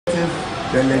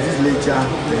the legislature,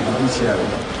 the judiciary.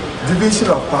 Division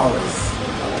of powers.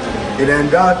 It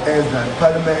endowed us that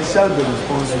Parliament shall be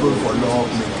responsible for law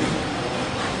making.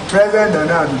 President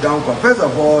Nana Addo Dankwa, first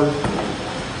of all,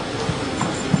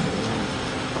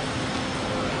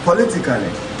 politically,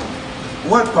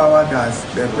 what power does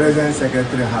the President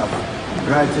Secretary have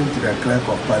writing to the Clerk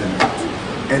of Parliament,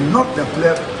 and not the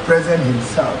President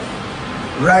himself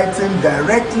writing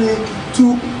directly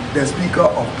to the Speaker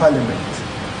of Parliament,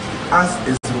 as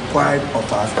is required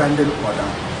of our standing order,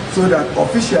 so that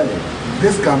officially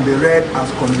this can be read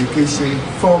as communication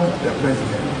from the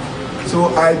President. So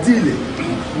ideally,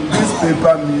 this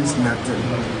paper means nothing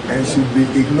and should be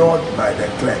ignored by the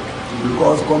clerk,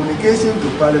 because communication to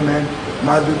Parliament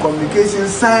must be communication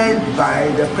signed by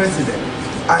the President,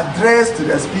 addressed to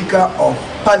the Speaker of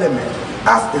Parliament,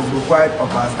 as is required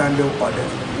of our standing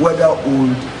orders, whether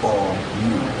old or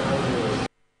new.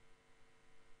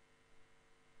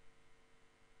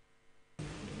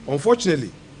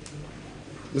 Unfortunately,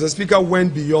 Mr. Speaker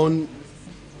went beyond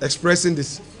expressing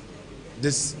this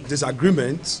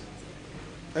disagreement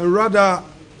and rather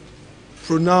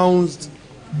pronounced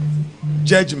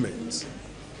judgment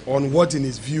on what in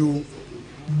his view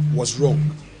was wrong.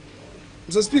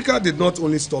 Mr. Speaker did not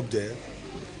only stop there,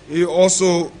 he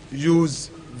also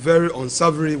used very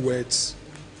unsavory words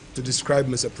to describe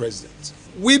Mr. President.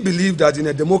 We believe that in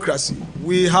a democracy,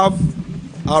 we have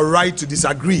a right to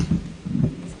disagree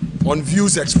on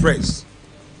views expressed,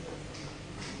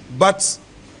 but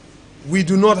we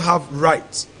do not have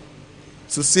right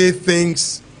to say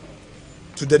things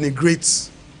to denigrate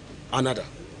another.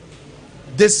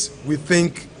 This, we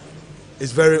think,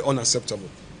 is very unacceptable.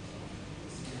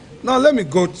 Now let me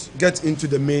get into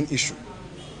the main issue.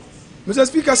 Mr.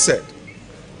 Speaker said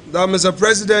that Mr.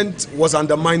 President was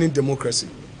undermining democracy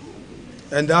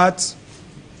and that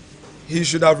he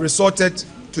should have resorted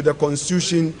to the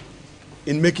Constitution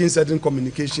in making certain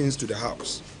communications to the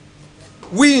House.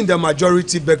 We in the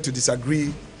majority beg to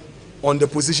disagree on the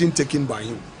position taken by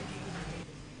him.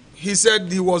 He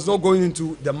said he was not going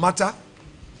into the matter,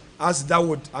 as that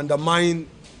would undermine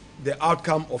the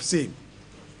outcome of same.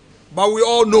 But we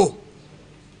all know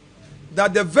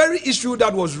that the very issue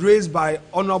that was raised by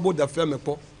Honorable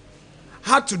Dafemepo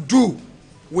had to do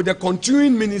with the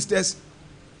continuing ministers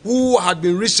who had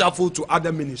been reshuffled to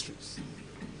other ministries.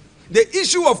 The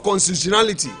issue of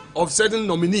constitutionality of certain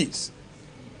nominees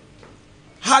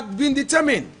had been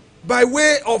determined by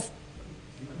way of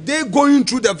they going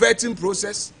through the vetting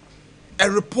process,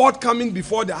 a report coming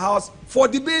before the House for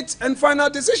debate and final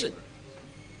decision.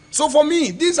 So for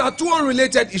me, these are two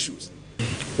unrelated issues.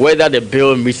 Whether the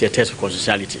bill meets the test of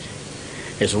constitutionality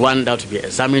is one that to be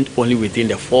examined only within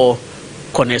the four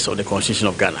corners of the Constitution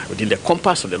of Ghana, within the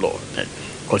compass of the law, the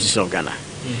Constitution of Ghana.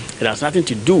 It has nothing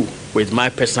to do with my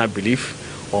personal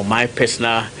belief or my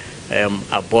personal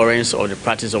abhorrence of the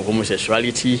practice of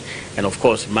homosexuality, and of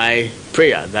course my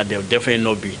prayer that there will definitely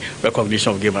not be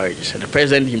recognition of gay marriages. And the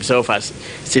President himself has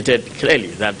stated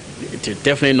clearly that it will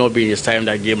definitely not be in his time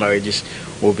that gay marriages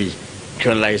will be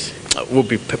criminalized, will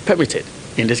be permitted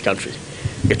in this country.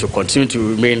 It will continue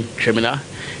to remain criminal.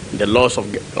 The laws of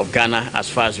Ghana, as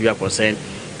far as we are concerned,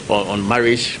 on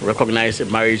marriage, recognize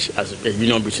marriage as a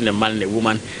union between a man and a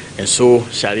woman, and so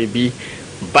shall it be.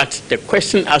 But the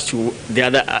question as to the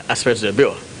other aspects of the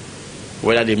bill,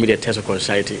 whether they meet the test of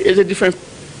constitutionality, is a different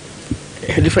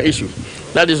issue.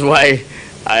 That is why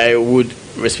I would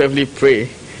respectfully pray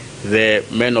the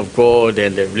men of God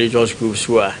and the religious groups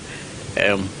who are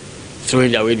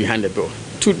throwing their weight behind the bill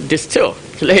to distill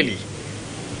clearly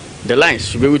the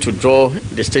lines, to be able to draw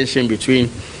distinction between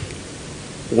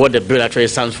what the bill actually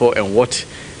stands for and what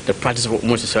the practice of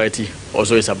homosexuality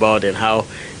also is about, and how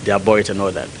they abhor it and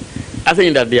all that. I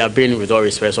think that they have been, with all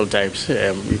respect, sometimes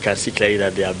you can see clearly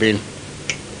that they have been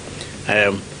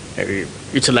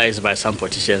utilized by some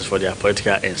politicians for their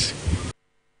political ends.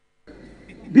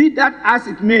 Be that as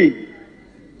it may,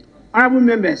 honorable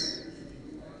members,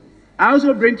 I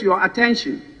also bring to your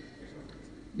attention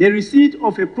the receipt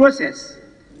of a process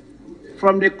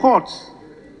from the courts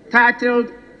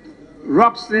titled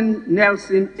Robson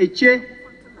Nelson Eche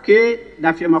K.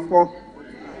 Dafiamapo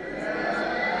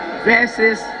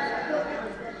versus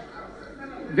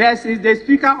the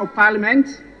Speaker of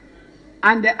Parliament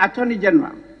and the Attorney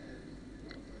General,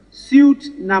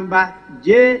 suit number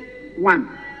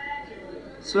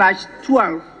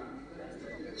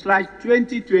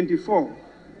J1/12/2024,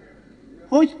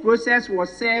 which process was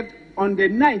served on the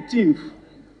 19th,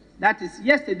 that is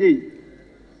yesterday,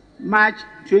 March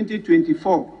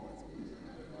 2024,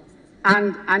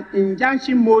 and an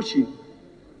injunction motion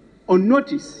on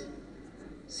notice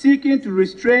seeking to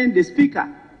restrain the Speaker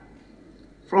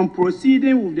from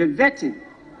proceeding with the vetting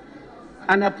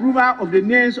and approval of the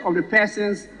names of the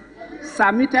persons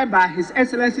submitted by His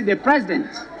Excellency the President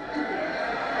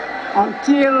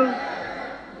until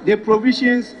the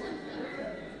provisions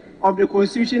of the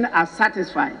Constitution are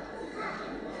satisfied.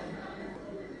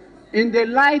 In the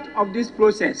light of this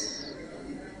process,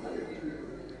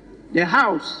 the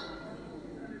House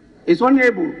is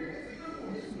unable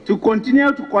to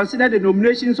continue to consider the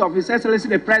nominations of His Excellency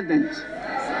the President,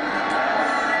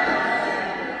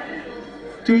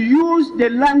 to use the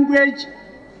language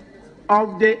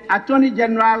of the Attorney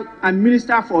General and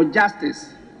Minister for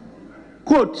Justice,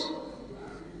 quote,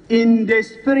 in the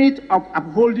spirit of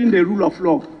upholding the rule of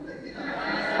law,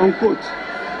 unquote,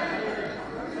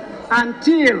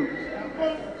 until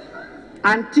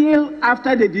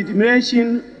after the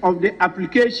determination of the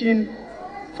application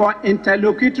for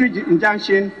interlocutory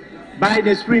injunction by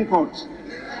the Supreme Court.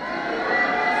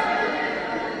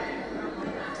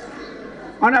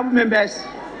 Honorable members,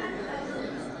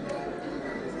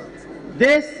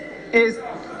 this is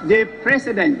the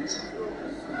precedent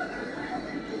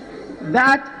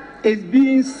that is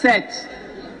being set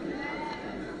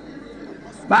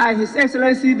by His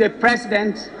Excellency the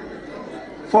President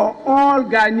for all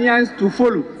Ghanaians to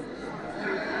follow.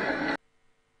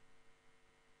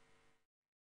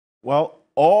 Well,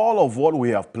 all of what we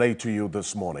have played to you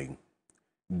this morning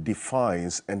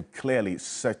defines and clearly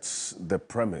sets the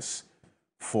premise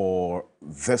for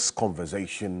this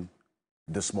conversation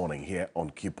this morning here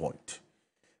on Key Point.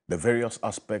 The various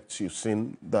aspects you've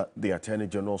seen that the Attorney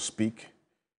General speak,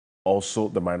 also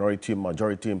the minority and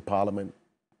majority in Parliament,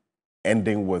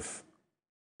 ending with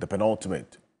the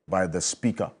penultimate by the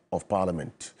Speaker of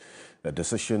Parliament, the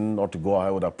decision not to go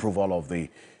ahead with approval of the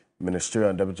ministerial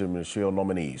and deputy ministerial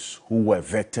nominees who were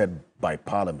vetted by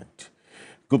Parliament.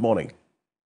 Good morning.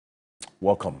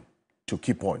 Welcome to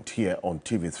Key Point here on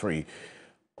TV3,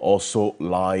 also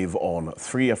live on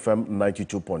 3FM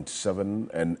 92.7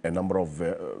 and a number of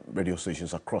radio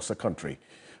stations across the country.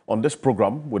 On this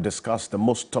program, we discuss the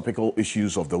most topical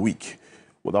issues of the week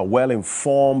with our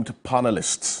well-informed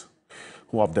panelists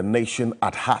who have the nation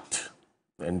at heart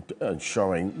and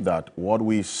ensuring that what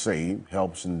we say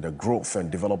helps in the growth and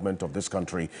development of this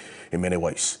country in many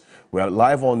ways. We are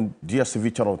live on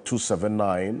DSTV channel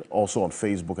 279, also on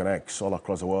Facebook and X, all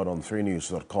across the world on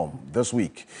 3news.com. This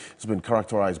week has been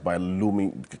characterized by a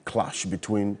looming clash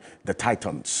between the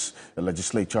titans, the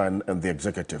legislature and the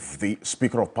executive. The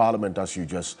Speaker of Parliament, as you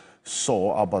just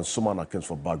saw, Alban Suman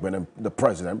Akinfo Bagben, and the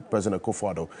President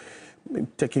Akufo-Addo,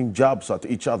 taking jabs at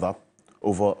each other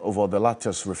over the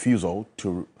latter's refusal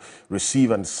to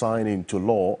receive and sign into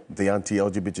law the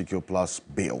anti-LGBTQ plus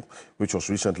bill, which was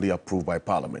recently approved by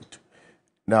Parliament.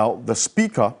 Now, the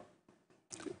Speaker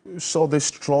saw this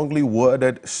strongly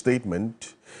worded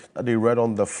statement that he read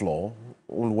on the floor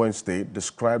on Wednesday,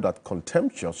 described as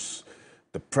contemptuous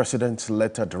the President's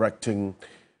letter directing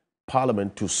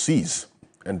Parliament to cease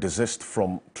and desist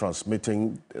from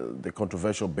transmitting the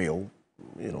controversial bill,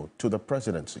 to the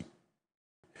presidency.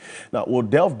 Now, we'll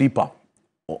delve deeper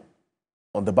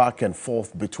on the back and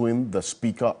forth between the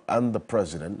Speaker and the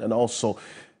President, and also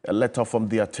a letter from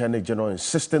the Attorney General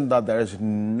insisting that there is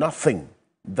nothing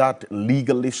that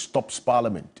legally stops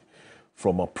Parliament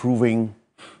from approving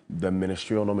the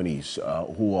ministerial nominees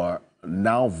who are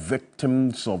now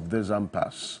victims of this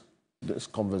impasse. This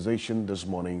conversation this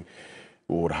morning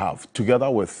we would have, together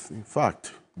with, in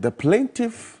fact, the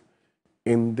plaintiff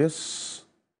in this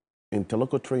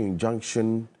interlocutory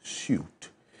injunction suit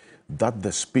that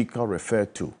the Speaker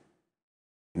referred to,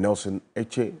 Nelson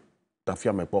Eche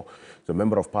Dafiamepo, the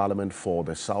Member of Parliament for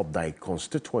the South Dai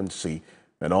constituency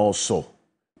and also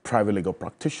private legal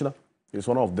practitioner, is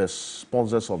one of the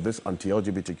sponsors of this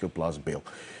anti-LGBTQ plus bill.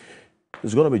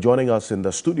 He's going to be joining us in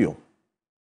the studio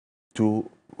to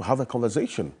have a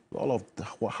conversation, all of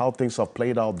how things have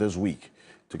played out this week,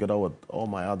 together with all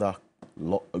my other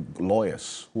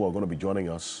lawyers who are going to be joining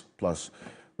us, plus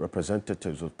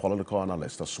representatives of political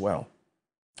analysts as well.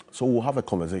 So we'll have a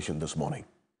conversation this morning.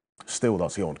 Stay with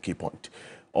us here on Key Point.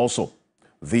 Also,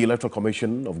 the Electoral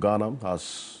Commission of Ghana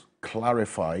has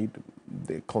clarified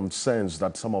the concerns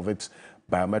that some of its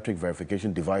biometric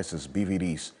verification devices,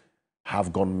 BVDs,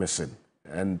 have gone missing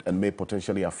and may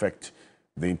potentially affect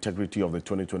the integrity of the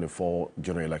 2024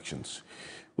 general elections.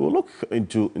 We'll look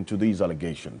into these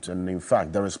allegations and, in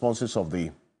fact, the responses of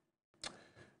the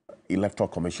Electoral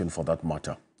Commission for that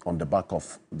matter on the back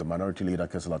of the Minority Leader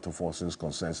Kessler Atuforsen's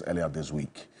concerns earlier this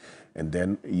week. And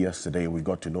then yesterday we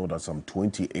got to know that some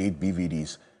 28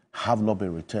 BVDs have not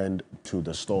been returned to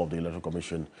the store of the Electoral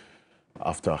Commission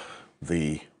after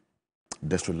the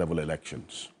district level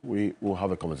elections. We will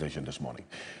have a conversation this morning.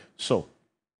 So,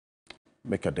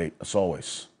 make a date as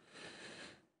always.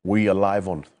 We are live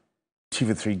on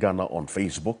TV3 Ghana on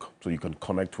Facebook, so you can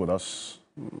connect with us.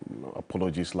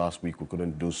 Apologies, last week we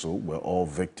couldn't do so. We're all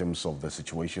victims of the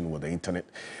situation with the internet,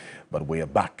 but we are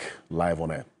back live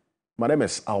on air. My name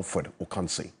is Alfred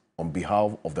Ocansey. On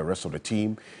behalf of the rest of the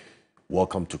team,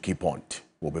 welcome to Key Point.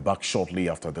 We'll be back shortly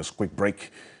after this quick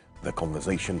break. The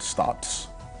conversation starts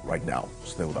right now.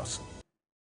 Stay with us.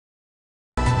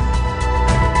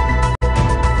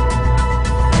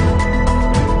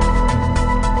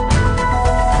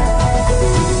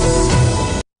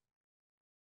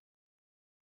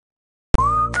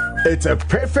 It's a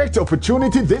perfect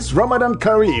opportunity this Ramadan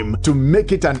Kareem to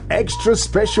make it an extra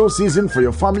special season for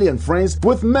your family and friends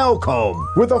with Melcom.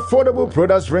 With affordable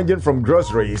products ranging from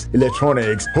groceries,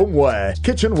 electronics, homeware,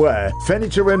 kitchenware,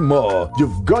 furniture and more,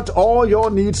 you've got all your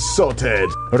needs sorted.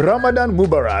 Ramadan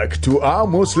Mubarak to our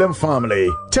Muslim family.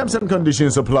 Terms and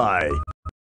conditions apply.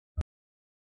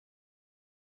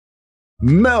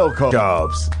 Melcom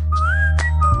Jobs.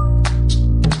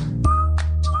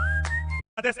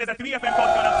 This is a 3FM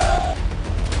podcast.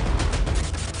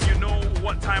 You know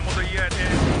what time of the year it is.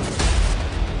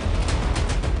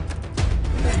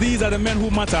 These are the men who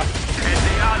matter. And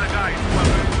they are the guys who are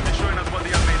going to be showing us what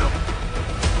they are made of.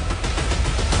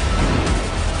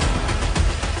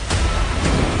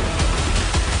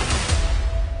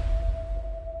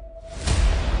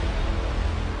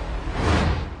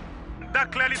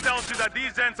 That clearly tells you that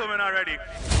these gentlemen are ready.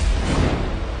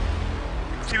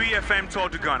 3FM Tour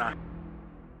to Ghana.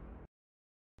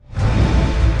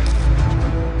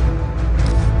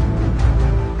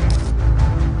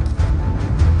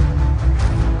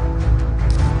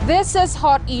 This is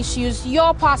Hot Issues,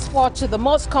 your passport to the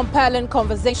most compelling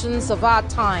conversations of our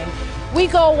time. We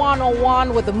go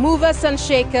one-on-one with the movers and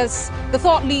shakers, the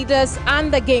thought leaders,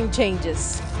 and the game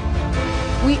changers.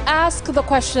 We ask the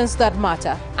questions that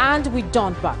matter, and we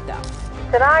don't back down.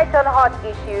 Tonight on Hot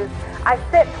Issues, I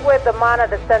sit with the man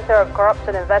at the Center of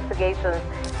Corruption Investigations.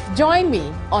 Join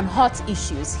me on Hot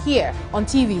Issues here on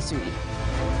TV3.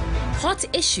 Hot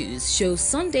Issues shows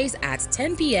Sundays at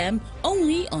 10 p.m.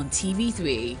 only on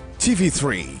TV3.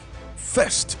 TV3,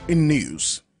 first in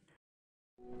news.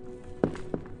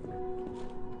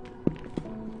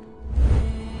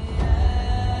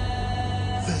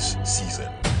 This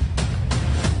season,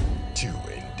 2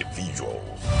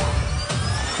 individuals.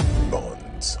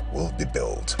 Bonds will be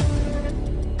built.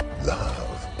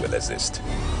 Love will exist.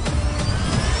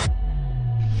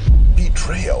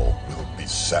 Betrayal will be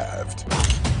served.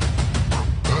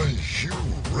 Are you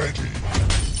ready?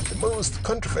 The most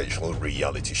controversial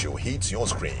reality show hits your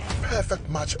screen. Perfect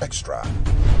Match Extra.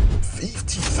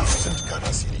 50,000 Ghana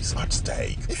cedis at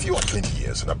stake. If you are 20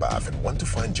 years and above and want to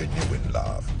find genuine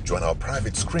love, join our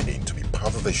private screening to be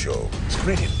part of the show.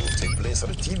 Screening will take place at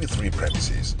the TV3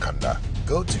 premises, Kanda.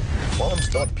 Go to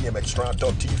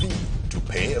forms.pmextra.tv to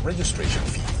pay a registration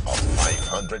fee of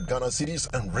 500 Ghana cedis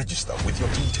and register with your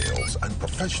details and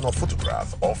professional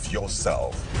photograph of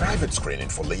yourself. Private screening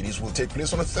for ladies will take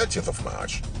place on the 30th of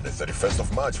March and the 31st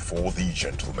of March for the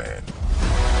gentlemen.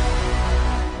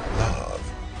 Love,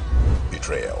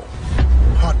 betrayal,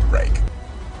 heartbreak,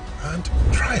 and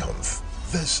triumph.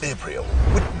 This April,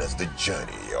 witness the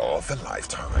journey of a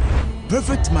lifetime.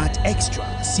 Perfect Match Extra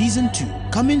Season 2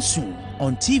 coming soon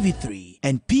on TV3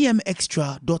 and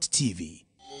pmextra.tv.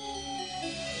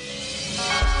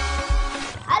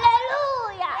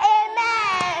 Hallelujah!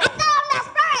 Amen! Stop the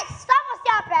spirit! Stop us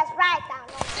your press right now.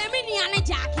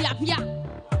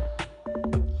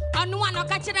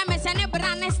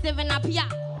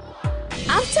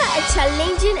 After a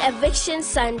challenging eviction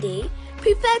Sunday,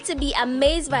 prepare to be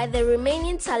amazed by the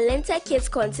remaining talented kids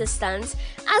contestants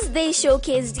as they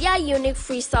showcase their unique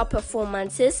freestyle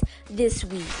performances this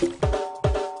week.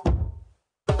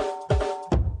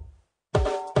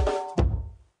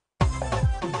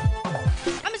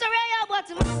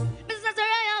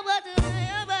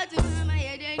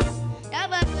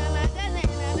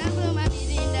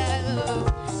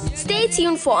 Stay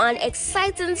tuned for an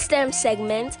exciting STEM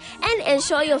segment and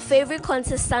ensure your favorite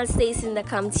contestant stays in the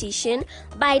competition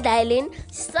by dialing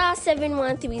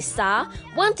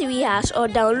 *713*13# or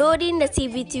downloading the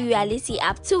TV2 Reality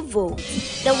app to vote.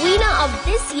 The winner of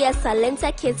this year's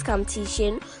Talented Kids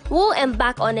competition will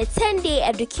embark on a 10-day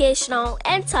educational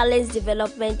and talent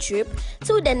development trip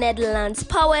to the Netherlands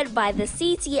powered by the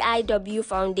CTIW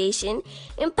Foundation,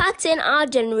 impacting our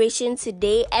generation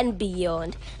today and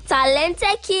beyond.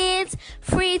 Talented Kids,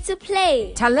 free to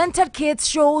play. Talented Kids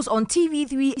shows on on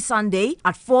TV3 Sunday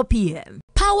at 4 p.m.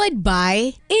 Powered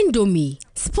by Indomie.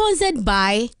 Sponsored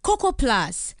by Coco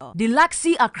Plus.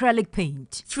 Deluxy Acrylic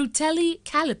Paint. Frutelli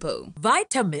Calipo.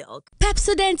 Vitamilk.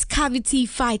 Pepsodent Cavity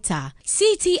Fighter.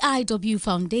 CTIW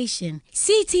Foundation.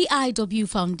 CTIW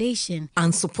Foundation.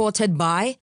 And supported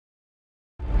by...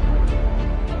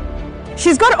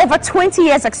 She's got over 20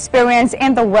 years experience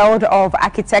in the world of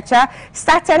architecture,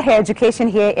 started her education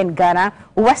here in Ghana,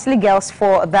 Wesley Girls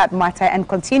for that matter, and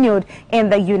continued in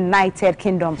the United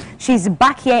Kingdom. She's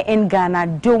back here in Ghana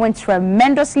doing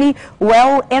tremendously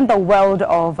well in the world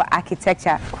of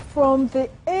architecture. From the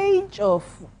age of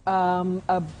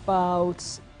about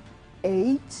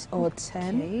 8 or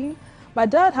 10, my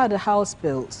dad had a house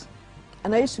built,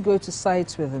 and I used to go to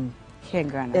sites with him. Here in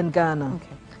Ghana? In Ghana.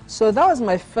 Okay. So that was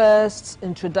my first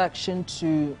introduction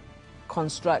to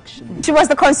construction. She was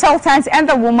the consultant and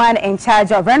the woman in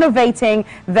charge of renovating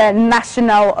the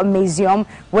National Museum,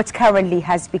 which currently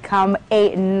has become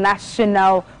a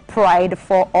national pride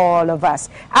for all of us.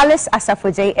 Alice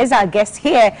Asafoje is our guest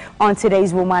here on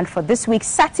Today's Woman for this week,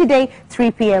 Saturday,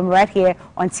 3 p.m. right here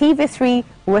on TV3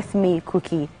 with me,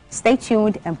 Cookie. Stay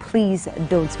tuned and please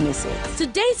don't miss it.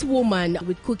 Today's Woman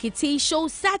with Cookie T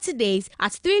shows Saturdays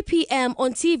at 3 p.m.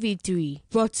 on TV3.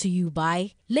 Brought to you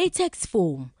by Latex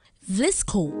Foam.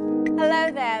 Vlisco.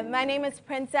 Hello there, my name is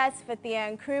Princess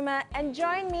Fathia Nkrumah, and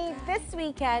join me this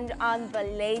weekend on the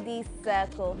Ladies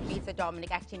Circle. Lisa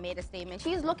Dominic actually made a statement.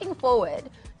 She's looking forward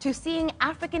to seeing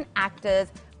African actors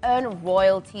earn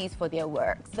royalties for their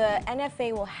works. The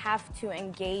NFA will have to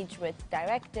engage with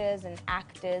directors and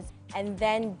actors, and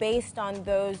then based on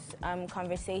those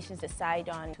conversations decide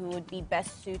on who would be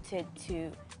best suited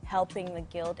to helping the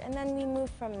guild, and then we move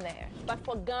from there. But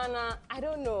for Ghana, I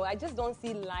don't know, I just don't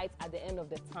see light at the end of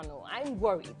the tunnel. I'm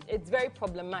worried. It's very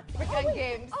problematic.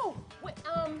 Games. Oh, wait,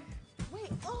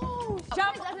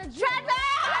 jump on the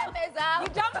treadmill! You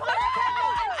jump on the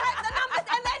treadmill and type the numbers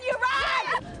and then you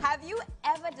run! Have you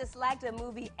ever disliked a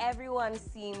movie everyone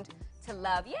seemed to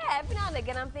love? Yeah, every now and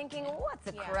again I'm thinking, what's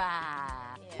a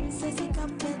crap?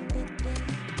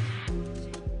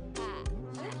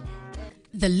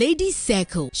 The Ladies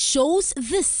Circle shows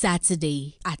this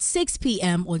Saturday at 6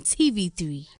 p.m. on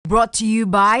TV3. Brought to you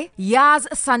by Yaz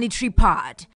Sanitary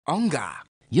Pad, Onga,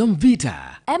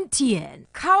 Yumvita, MTN,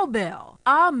 Cowbell,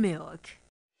 Our Milk.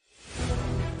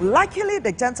 Luckily,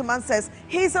 the gentleman says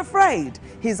he's afraid.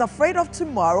 He's afraid of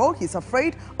tomorrow. He's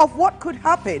afraid of what could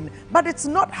happen, but it's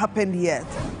not happened yet.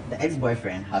 The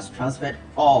ex-boyfriend has transferred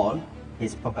all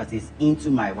his properties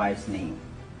into my wife's name,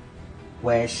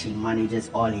 where she manages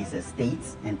all his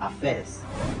estates and affairs.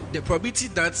 The probability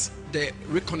that the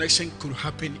reconnection could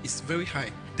happen is very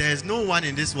high. There's no one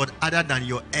in this world other than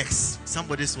your ex,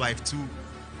 somebody's wife, to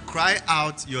cry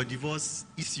out your divorce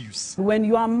issues. When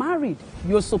you are married,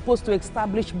 you're supposed to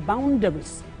establish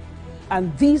boundaries.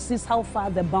 And this is how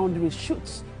far the boundaries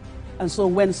shoot. And so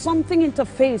when something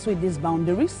interferes with these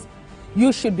boundaries,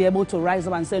 you should be able to rise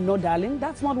up and say, no, darling,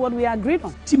 that's not what we agreed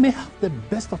on. She may have the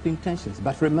best of intentions,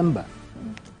 but remember,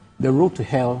 the road to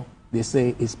hell, they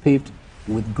say, is paved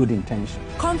with good intention.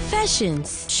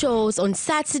 Confessions shows on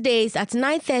Saturdays at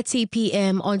 9:30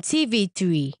 p.m. on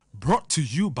TV3. Brought to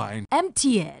you by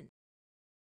MTN.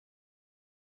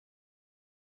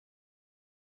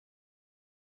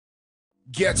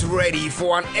 Get ready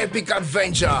for an epic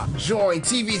adventure. Join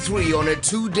TV3 on a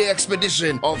 2-day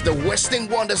expedition of the Western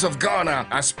Wonders of Ghana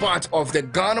as part of the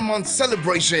Ghana Month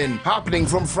celebration happening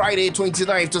from Friday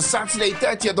 29th to Saturday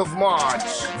 30th of March.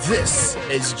 This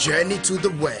is Journey to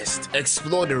the West.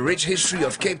 Explore the rich history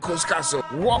of Cape Coast Castle.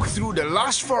 Walk through the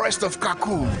lush forest of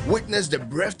Kakum. Witness the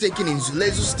breathtaking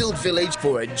Inzulezo Stilt Village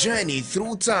for a journey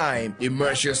through time.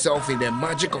 Immerse yourself in the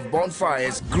magic of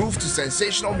bonfires, groove to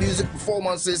sensational music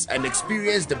performances, and experience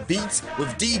the beats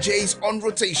with DJs on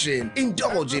rotation.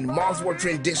 Indulge in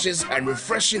mouth-watering dishes and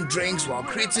refreshing drinks while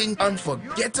creating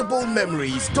unforgettable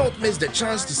memories. Don't miss the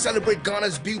chance to celebrate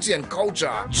Ghana's beauty and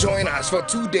culture. Join us for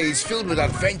 2 days filled with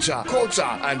adventure, culture,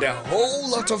 and a whole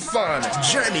lot of fun.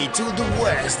 Journey to the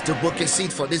West. To book a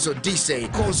seat for this Odyssey,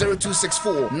 call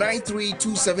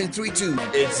 0264-932732.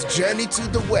 It's Journey to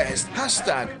the West.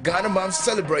 Hashtag Ghana Month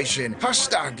Celebration.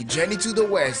 Hashtag Journey to the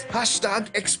West. Hashtag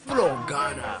Explore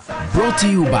Ghana. Brought to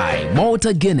you by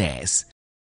Malta Guinness.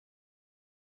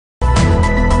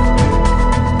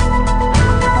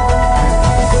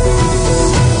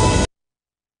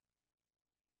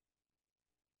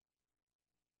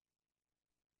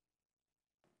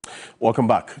 Welcome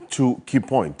back to Key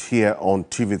Point here on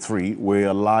TV3.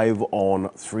 We're live on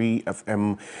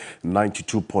 3FM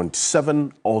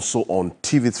 92.7, also on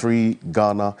TV3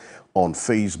 Ghana, on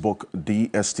Facebook,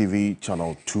 DSTV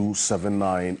channel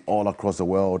 279, all across the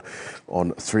world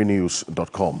on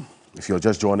 3news.com. If you're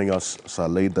just joining us, as I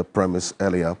laid the premise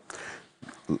earlier,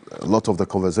 a lot of the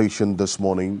conversation this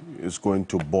morning is going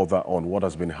to bother on what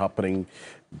has been happening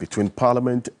between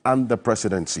Parliament and the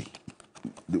presidency.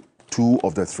 Two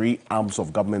of the three arms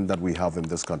of government that we have in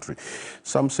this country.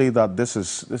 Some say that this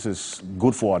is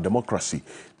good for our democracy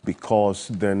because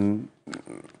then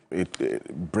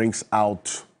it brings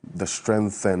out the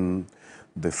strength and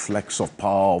the flex of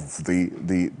power of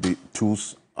the two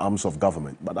arms of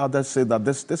government. But others say that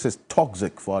this is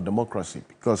toxic for our democracy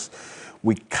because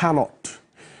we cannot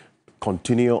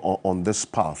continue on this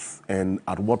path. And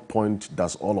at what point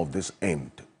does all of this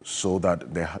end? So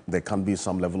that there can be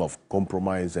some level of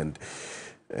compromise and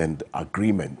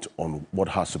agreement on what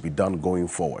has to be done going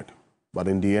forward. But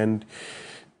in the end,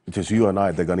 it is you and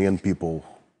I, the Ghanaian people,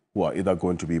 who are either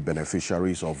going to be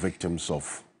beneficiaries or victims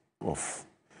of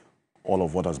all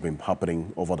of what has been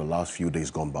happening over the last few days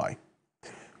gone by.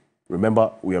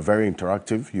 Remember, we are very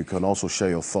interactive. You can also share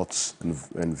your thoughts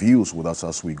and views with us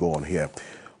as we go on here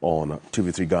on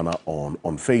TV3 Ghana on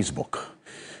Facebook.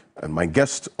 And my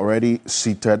guests already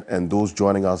seated and those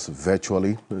joining us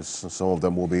virtually, some of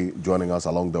them will be joining us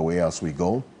along the way as we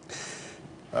go.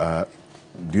 The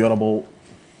Honorable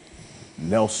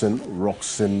Nelson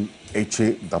Roxon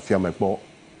Eche Dafiamekbo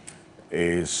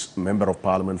is Member of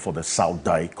Parliament for the South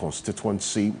Dai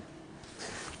constituency.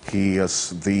 He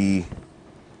is the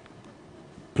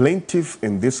plaintiff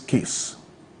in this case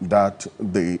that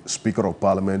the Speaker of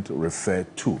Parliament referred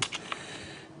to.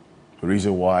 The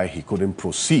reason why he couldn't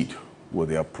proceed with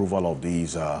the approval of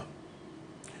these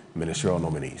ministerial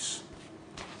nominees.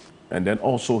 And then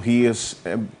also he is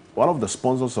one of the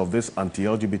sponsors of this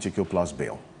anti-LGBTQ plus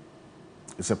bill.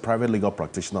 He's a private legal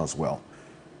practitioner as well.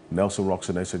 Nelson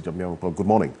Roxon, good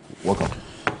morning. Welcome.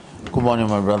 Good morning,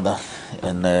 my brother,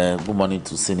 and good morning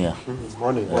to Senior.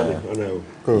 Morning. You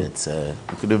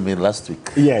couldn't be last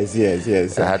week.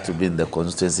 Yes. I had to be in the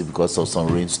constituency because of some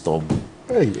rainstorm.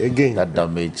 Again. That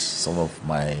damaged some of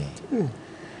my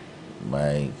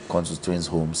constituents'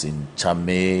 homes in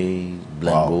Chame,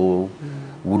 Blango,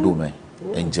 Wudome,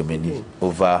 and Germany.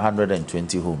 Over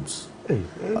 120 homes.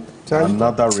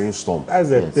 Another rainstorm. That's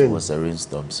a yes, thing. It was a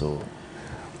rainstorm. So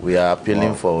we are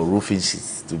appealing for roofing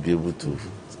sheets to be able to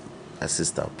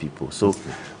assist our people. So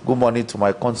good morning to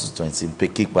my constituents in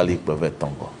Pekik, Balik, Brevet,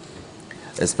 Tongo.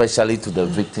 Especially to the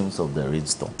victims of the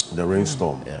rainstorm. The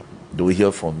rainstorm. Yeah. They will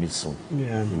hear from me soon.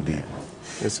 Yeah. Indeed.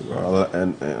 Yes,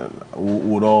 and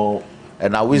would all...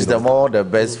 And I wish them all the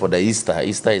best for the Easter.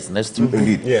 Easter is next week.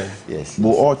 Indeed. Yes.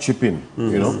 We'll all chip in,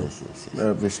 Yes.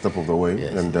 every step of the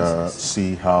way,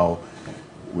 see how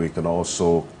we can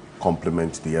also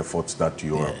complement the efforts that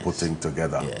you are putting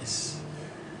together. Yes.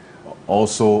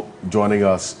 Also joining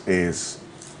us is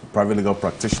a private legal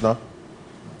practitioner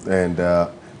and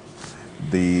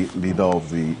the leader of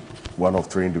one of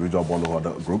three individual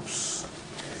bondholder groups.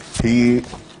 He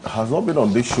has not been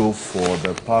on this show for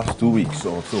the past 2 weeks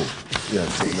or so.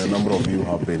 Yes, and a number of you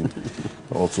have been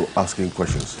also asking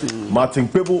questions. Martin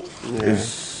Pebo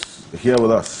is here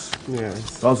with us.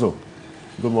 Yes. Also,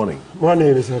 good morning.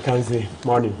 Morning, Mr. Ocansey.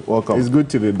 Morning. Welcome. It's good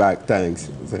to be back. Thanks.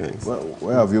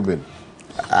 Where have you been?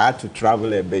 I had to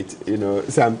travel a bit.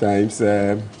 Sometimes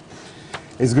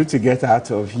it's good to get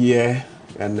out of here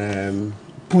and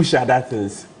push other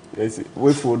things.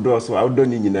 Wait for doors, so I don't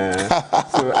need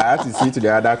so I have to see to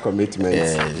the other commitments.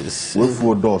 Yes. Wait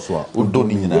for doors,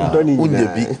 exactly.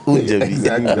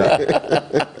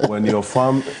 When your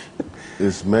farm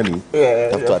is many, you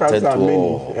have to attend to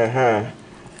all.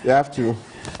 You have to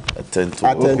attend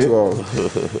to all.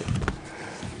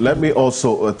 Let me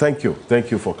also thank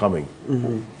you for coming.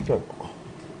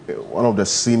 One of the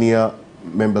senior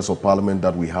members of parliament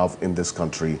that we have in this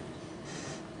country,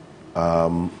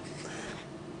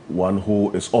 one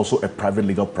who is also a private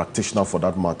legal practitioner for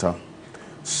that matter,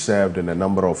 served in a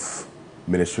number of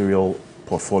ministerial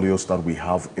portfolios that we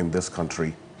have in this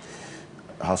country,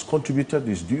 has contributed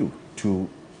his due to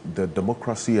the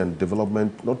democracy and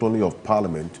development not only of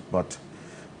parliament but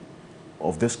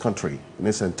of this country in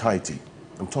its entirety.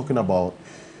 I'm talking about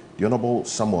the Honorable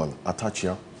Samuel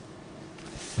Atachia.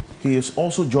 He is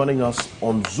also joining us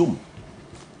on Zoom.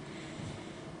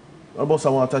 Honorable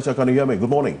Samuel Atachia, can you hear me? Good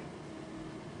morning.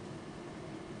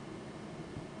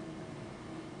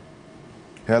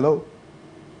 Hello?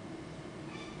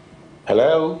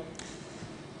 Hello?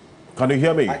 Can you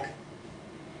hear me?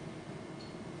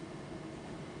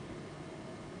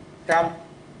 Come.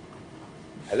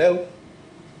 Hello?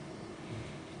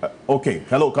 Okay,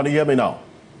 hello, can you hear me now?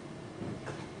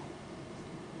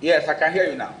 Yes, I can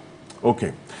hear you now.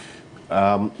 Okay.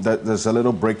 There's a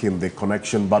little break in the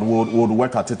connection, but we'll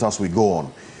work at it as we go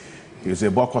on. He's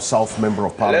a Boko South Member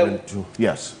of Parliament. Hello?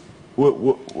 Yes.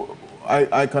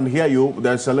 I can hear you.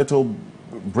 There's a little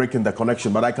break in the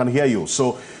connection, but I can hear you.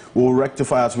 So we'll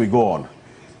rectify as we go on.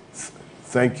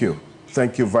 Thank you.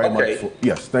 Thank you very much.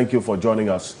 Yes, thank you for joining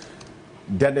us.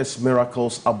 Dennis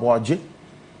Miracles Abuaji,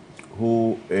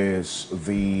 who is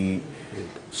the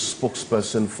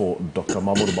spokesperson for Dr.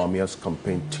 Mahmoud Bamia's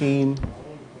campaign team,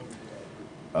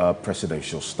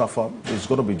 presidential staffer, is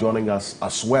going to be joining us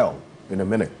as well in a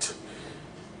minute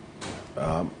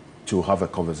to have a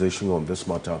conversation on this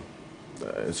matter.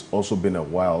 It's also been a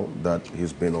while that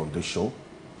he's been on this show.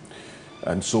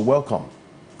 And so welcome.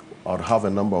 I'll have a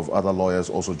number of other lawyers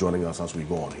also joining us as we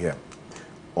go on here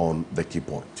on the key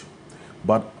point.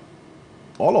 But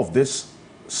all of this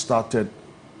started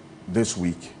this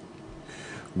week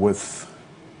with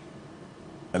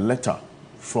a letter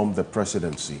from the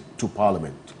presidency to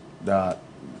Parliament that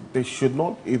they should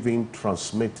not even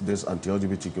transmit this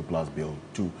anti-LGBTQ plus bill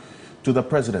to the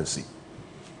presidency.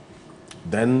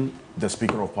 Then the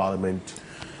Speaker of Parliament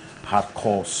had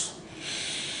cause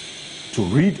to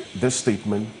read this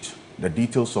statement, the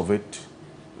details of it,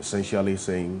 essentially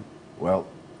saying, well,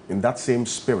 in that same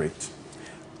spirit,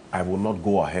 I will not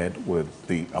go ahead with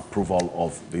the approval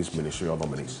of these ministerial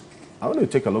nominees. I want to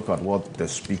take a look at what the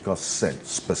Speaker said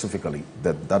specifically,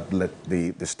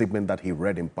 the statement that he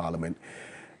read in Parliament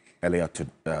earlier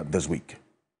this week.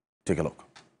 Take a look.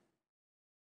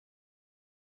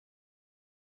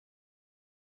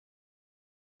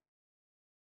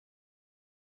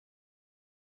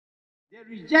 The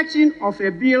rejection of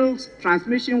a bill's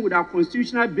transmission without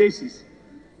constitutional basis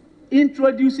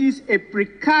introduces a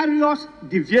precarious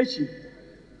deviation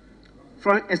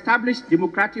from established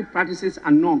democratic practices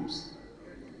and norms.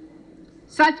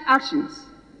 Such actions,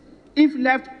 if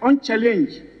left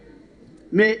unchallenged,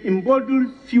 may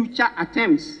embolden future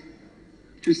attempts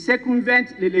to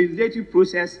circumvent the legislative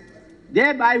process,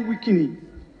 thereby weakening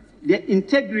the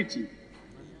integrity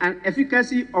and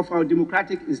efficacy of our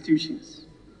democratic institutions.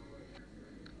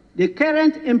 The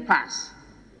current impasse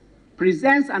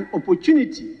presents an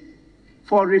opportunity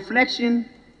for reflection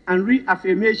and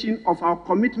reaffirmation of our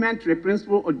commitment to the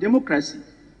principle of democracy,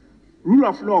 rule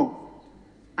of law,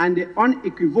 and the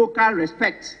unequivocal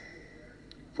respect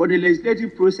for the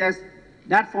legislative process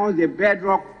that forms the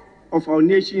bedrock of our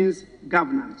nation's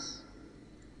governance.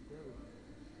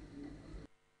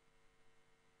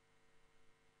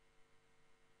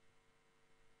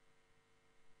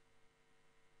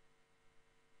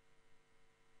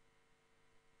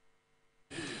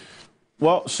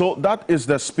 Well, so that is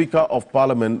the Speaker of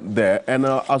Parliament there. And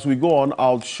as we go on,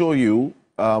 I'll show you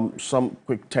some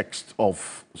quick text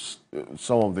of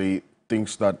some of the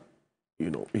things that,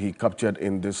 he captured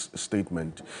in this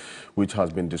statement, which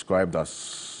has been described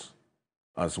as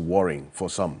worrying for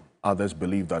some. Others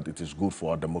believe that it is good for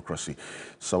our democracy.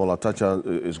 Samuel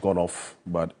Atacha is gone off,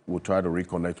 but we'll try to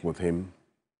reconnect with him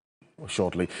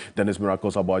shortly. Dennis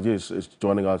Miracles Abuaji is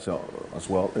joining us as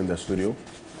well in the studio.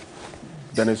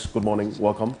 Dennis, good morning.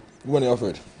 Welcome. Good morning,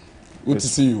 Alfred. Good to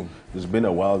see you. It's been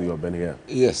a while you have been here.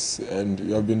 Yes, and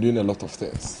you have been doing a lot of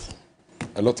things,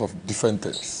 a lot of different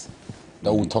things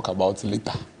that we'll talk about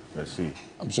later. I see.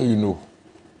 I'm sure you know.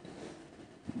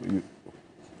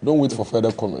 Don't wait for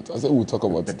further comment. I said we'll talk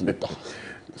about it later.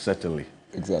 Certainly.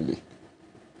 Exactly.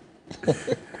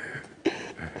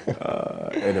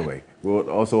 Anyway, we'll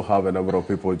also have a number of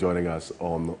people joining us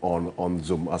on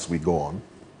Zoom as we go on.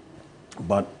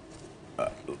 But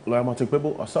Lawyer Martin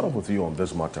Kwebo, I'll start off with you on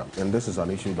this matter. And this is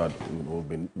an issue that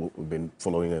we've been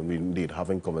following and we've indeed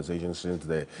having conversations since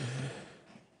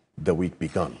the week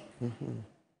began.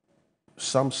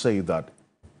 Some say that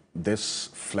this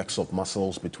flex of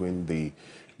muscles between the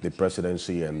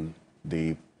presidency and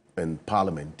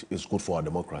Parliament is good for our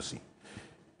democracy.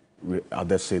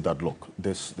 Others say that, look,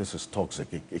 this is toxic.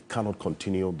 It cannot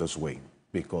continue this way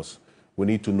because we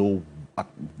need to know at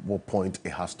what point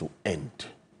it has to end.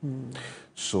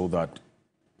 So that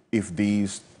if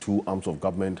these two arms of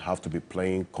government have to be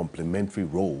playing complementary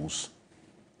roles,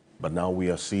 but now we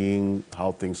are seeing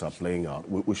how things are playing out,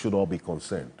 we should all be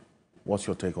concerned. What's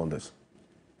your take on this?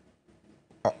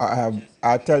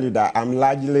 I'll tell you that I'm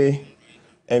largely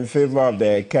in favor of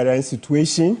the current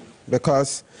situation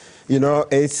because,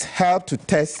 it's helped to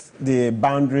test the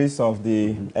boundaries of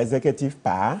the executive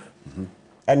power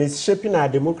and it's shaping our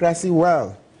democracy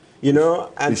well.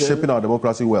 And it's shaping our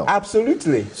democracy well.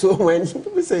 Absolutely. So when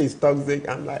people say it's toxic,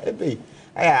 I'm like, hey,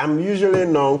 I'm usually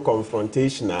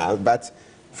non-confrontational, but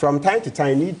from time to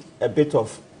time, you need a bit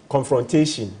of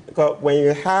confrontation. Because when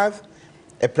you have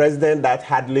a president that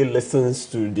hardly listens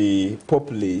to the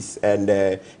populace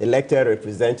and elected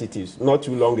representatives, not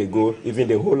too long ago, even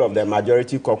the whole of the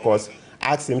majority caucus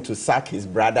asked him to sack his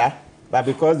brother, but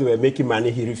because they were making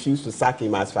money, he refused to sack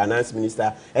him as finance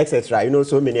minister, etc. You know,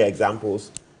 so many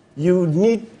examples. You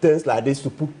need things like this to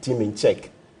put him in check.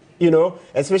 You know,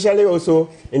 especially also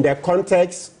in the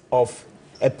context of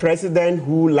a president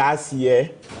who last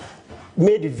year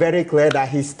made it very clear that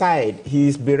he's tired,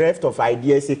 he's bereft of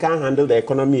ideas, he can't handle the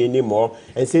economy anymore,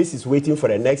 and says he's waiting for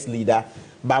the next leader,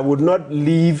 but would not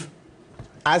leave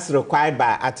as required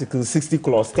by Article 60,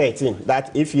 Clause 13, that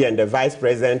if he and the vice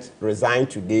president resign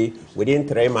today, within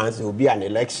 3 months, there will be an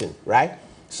election, right?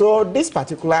 So this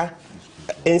particular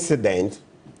incident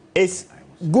is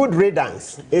good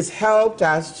riddance. It's helped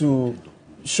us to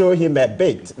show him a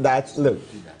bit that, look,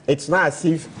 it's not as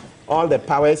if all the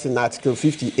powers in Article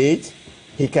 58,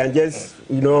 he can just,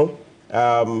 you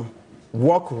know,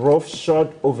 walk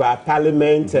roughshod over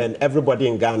Parliament and everybody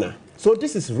in Ghana. So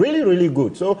this is really, really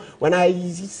good. So when I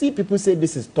see people say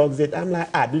this is toxic, I'm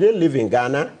like, do they live in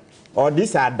Ghana? Or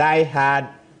these are die-hard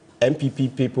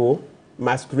MPP people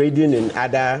masquerading in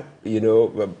other, you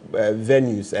know,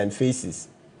 venues and faces?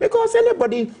 Because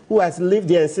anybody who has lived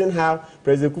there and seen how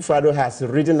President Akufo-Addo has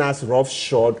ridden us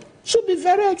roughshod should be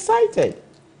very excited.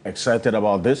 Excited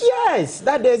about this? Yes,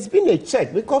 that there's been a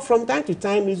check, because from time to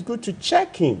time it's good to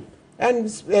check him. And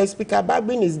Speaker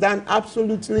Bagbin is done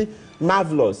absolutely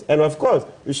marvelous. And of course,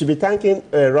 we should be thanking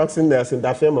Roxanne Nelson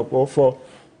Dafemoko for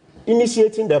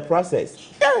initiating the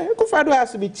process. Yeah, Akufo-Addo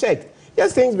has to be checked.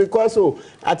 Just things because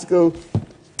Article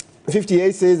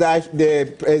 58 says that the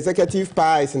executive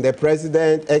power is in the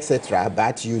president, etc.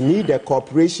 But you need the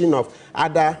cooperation of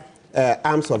other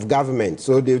arms of government.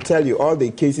 So they'll tell you all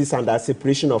the cases under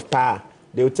separation of power.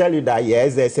 They'll tell you that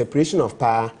yes, there's separation of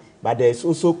power, but there's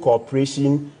also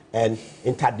cooperation and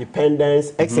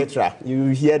interdependence, etc. You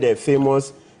hear the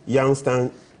famous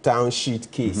Youngstown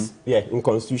sheet case, in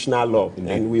constitutional law,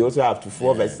 and we also have to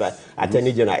form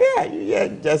Attorney General.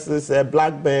 Justice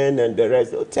Blackburn and the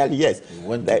rest. They'll tell you yes. We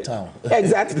went to town.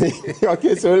 Exactly.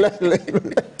 Okay, so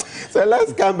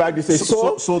let's come back to say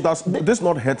so does this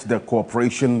not hurt the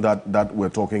cooperation that we're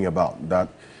talking about,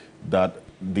 that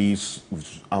these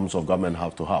arms of government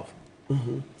have to have?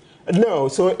 No,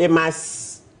 so there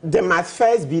must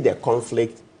first be the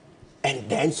conflict, and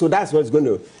then so that's what's going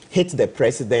to hit the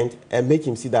president and make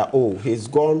him see that, oh, he's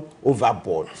gone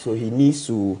overboard, so he needs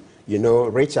to, you know,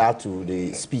 reach out to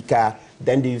the speaker.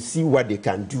 Then they see what they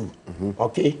can do.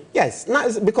 Okay? Yes,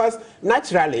 because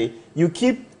naturally you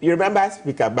remember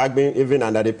Speaker Bagbin even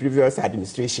under the previous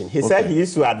administration. He said he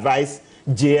used to advise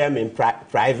JM in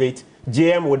private.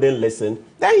 JM wouldn't listen.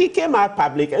 Then he came out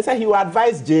public and said he would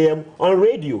advise JM on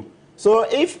radio. So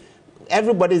if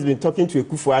everybody's been talking to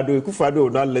Akufo-Addo will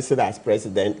not listen as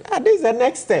president, this is the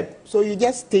next step. So you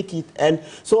just take it. And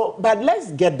so, but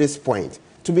let's get this point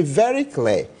to be very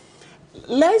clear.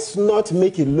 Let's not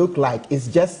make it look like it's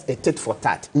just a tit for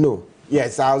tat. No.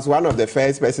 Yes, I was one of the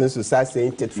first persons to start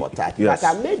saying tit for tat. Yes.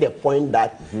 But I made the point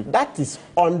that that is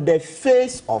on the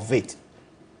face of it.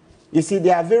 You see,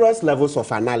 there are various levels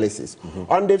of analysis.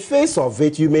 On the face of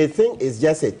it, you may think it's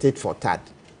just a tit for tat.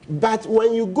 But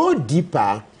when you go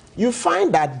deeper, you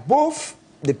find that both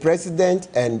the president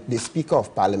and the Speaker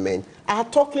of Parliament are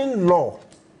talking law.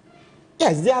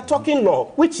 Yes, they are talking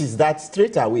law, which is that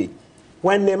straight away.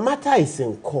 When the matter is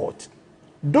in court,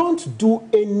 don't do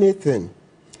anything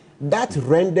that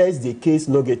renders the case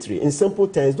nugatory. In simple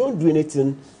terms, don't do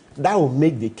anything that will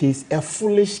make the case a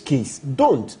foolish case.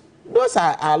 Don't. Those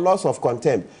are laws of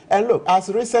contempt. And look, as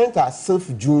recent as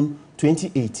 6th June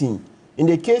 2018, in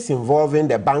the case involving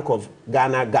the Bank of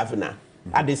Ghana governor,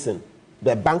 Addison,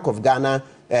 the Bank of Ghana,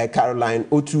 Caroline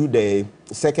Otu, the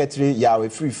Secretary, Yahweh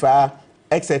Frifa,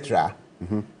 etc.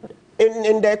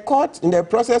 In the court, in the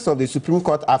process of the Supreme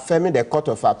Court affirming the Court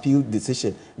of Appeal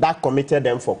decision that committed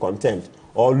them for contempt,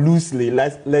 or loosely,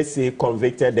 let's say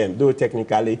convicted them, though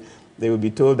technically they will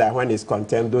be told that when it's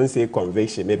contempt, don't say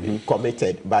conviction, maybe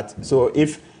committed. But so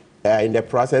if in the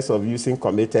process of using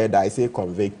committed, I say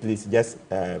convict, please just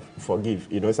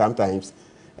forgive. You know, sometimes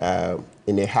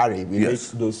in a hurry, we make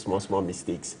those small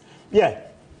mistakes. Yeah.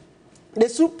 The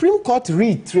Supreme Court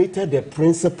reiterated the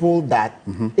principle that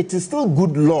it is still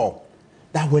good law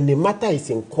that when the matter is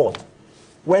in court,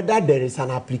 whether there is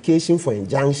an application for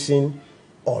injunction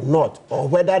or not, or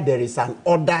whether there is an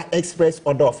order, express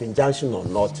order of injunction or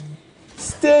not,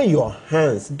 stay your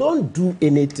hands. Don't do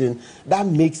anything that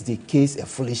makes the case a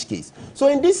foolish case. So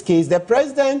in this case, the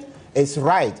president is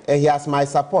right and he has my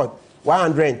support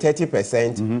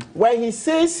 130%. When he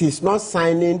says he's not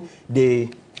signing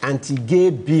the anti-gay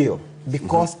bill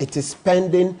because it is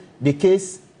pending, the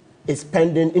case is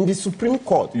pending in the Supreme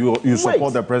Court. You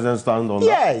support the president's stand on that?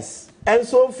 Yes. And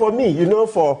so for me, you know,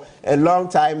 for a long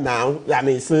time now, I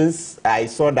mean, since I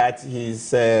saw that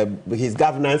his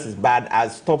governance is bad, I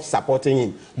stopped supporting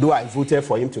him, though I voted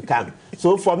for him to come.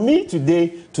 So for me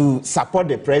today to support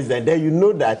the president, then you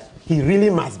know that he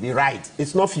really must be right.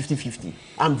 It's not 50-50.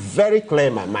 I'm very clear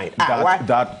in my mind.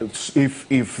 That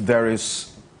if there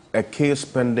is a case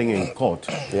pending in court,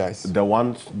 yes, the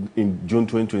one in June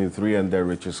 2023 and the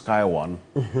Richard Sky one,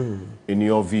 in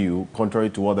your view,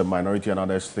 contrary to what the minority and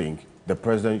others think, the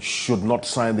president should not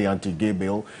sign the anti-gay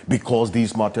bill because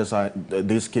these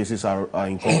cases are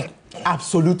in court?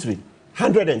 Absolutely.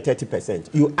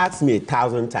 130%. You ask me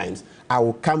 1,000 times, I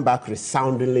will come back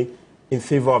resoundingly in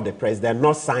favor of the president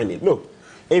not signing. Look,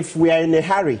 if we are in a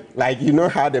hurry, like you know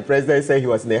how the president said he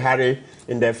was in a hurry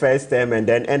in the first term and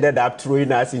then ended up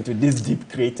throwing us into this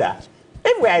deep crater.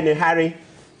 If we are in a hurry,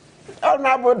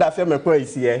 Honorable Dafemekwe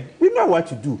is here, we know what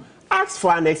to do. Ask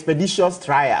for an expeditious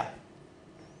trial.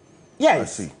 Yes. I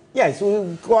see. Yes,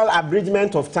 we call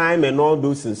abridgment of time and all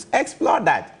those things. Explore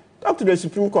that. Talk to the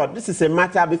Supreme Court. This is a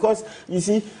matter because, you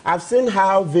see, I've seen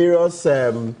how various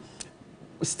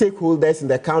stakeholders in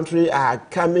the country are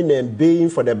coming and baying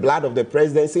for the blood of the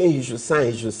president, saying he should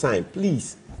sign,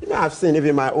 please. You know, I've seen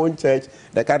even my own church,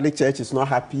 the Catholic Church is not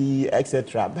happy,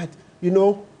 etc. But, you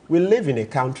know, we live in a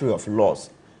country of laws.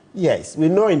 Yes, we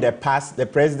know in the past the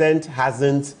president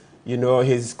hasn't, you know,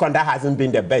 his conduct hasn't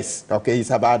been the best. Okay, it's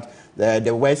about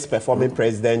the worst performing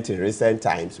president in recent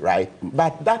times, right?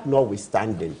 But that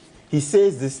notwithstanding, he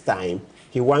says this time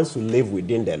he wants to live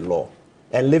within the law.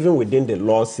 And living within the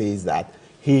law says that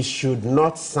he should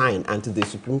not sign until the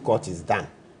Supreme Court is done.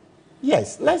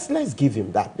 Yes, let's give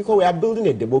him that, because we are building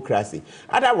a democracy.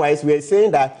 Otherwise, we are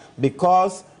saying that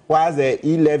because while the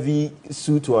e-levy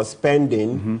suit was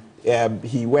pending,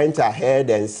 he went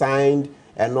ahead and signed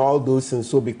and all those things.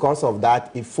 So because of that,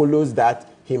 it follows that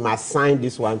he must sign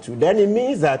this one too. Then it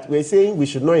means that we're saying we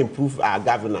should not improve our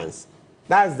governance.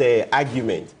 That's the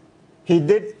argument. He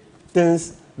did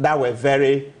things that were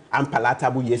very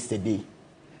unpalatable yesterday.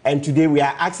 And today we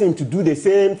are asking him to do the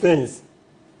same things.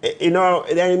 You know,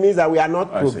 then it means that we are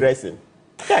not progressing.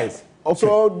 Yes. Okay.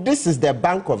 So this is the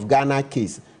Bank of Ghana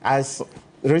case. As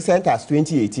recent as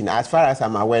 2018, as far as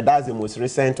I'm aware, that's the most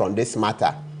recent on this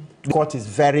matter. The court is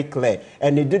very clear.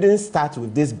 And it didn't start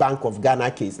with this Bank of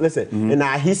Ghana case. Listen, in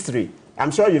our history,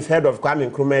 I'm sure you've heard of Kwame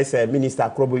Nkrumah's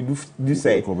minister, Krobo Duse.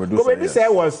 Krobo Duse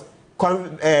was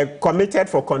committed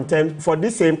for contempt for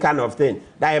this same kind of thing.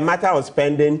 That a matter was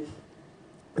pending.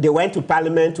 They went to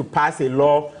Parliament to pass a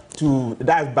law to,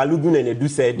 that's Balogun and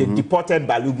Eduse, they deported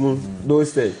Balogun,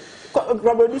 those things.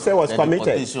 Robert Duse was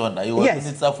committed. He was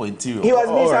Minister for Interior. He was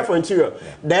Minister for Interior.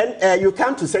 Then you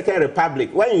come to Second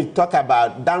Republic. When you talk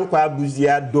about Dankwa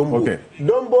Buzia Dombo,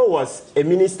 Dombo was a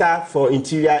Minister for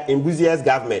Interior in Buzia's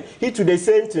government. He to the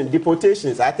same thing,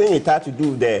 deportations. I think it had to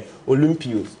do with the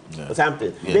Olympios or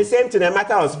something. The same thing, the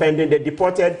matter of spending, they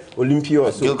deported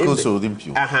Olympios.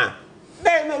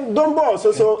 Then Dombo was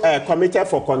also committed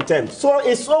for contempt. So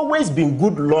it's always been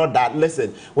good law that,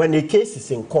 listen, when a case is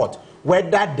in court,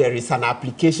 whether there is an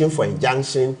application for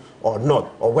injunction or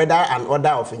not, or whether an order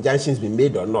of injunction has been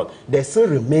made or not, there still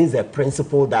remains a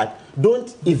principle that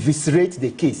don't eviscerate the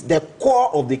case, the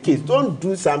core of the case. Don't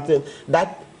do something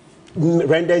that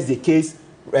renders the case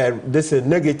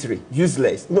negatory,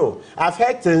 useless. No, I've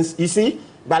heard things, you see,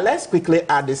 but let's quickly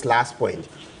add this last point.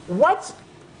 What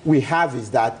we have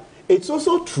is that it's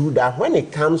also true that when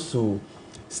it comes to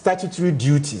statutory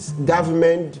duties,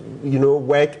 government, you know,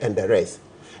 work and the rest,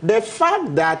 the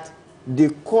fact that the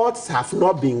courts have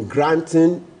not been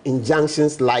granting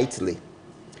injunctions lightly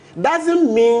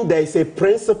doesn't mean there is a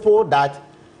principle that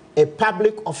a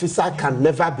public officer can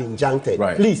never be injuncted.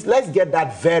 Right. Please, let's get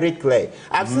that very clear.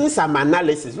 I've seen some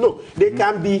analysis. Look, there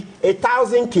can be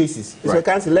 1,000 cases. Right.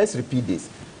 So let's repeat this.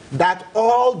 That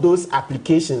all those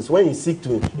applications, when you seek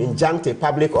to injunct a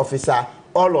public officer,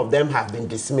 all of them have been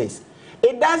dismissed.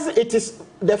 It is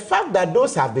the fact that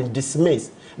those have been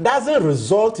dismissed doesn't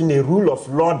result in a rule of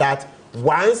law that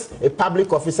once a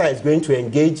public officer is going to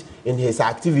engage in his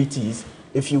activities,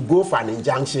 if you go for an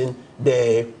injunction,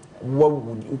 what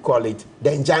would you call it?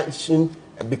 The injunction,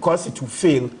 because it will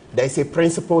fail, there's a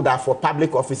principle that for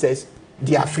public officers,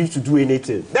 they are free to do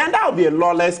anything. Then that would be a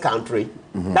lawless country.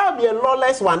 That would be a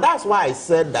lawless one. That's why I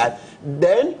said that.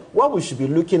 Then what we should be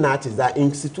looking at is that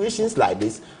in situations like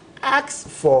this, ask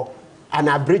for an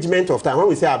abridgment of time. When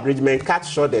we say abridgment, cut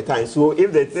short the time. So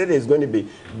if the thing is going to be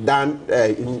done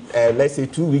in, let's say,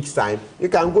 2 weeks' time, you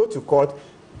can go to court,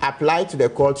 apply to the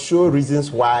court, show reasons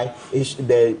why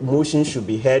the motion should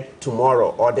be heard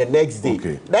tomorrow or the next day.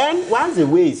 Okay. Then, once the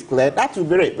way is clear, that will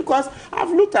be great. Because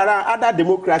I've looked around other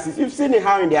democracies. You've seen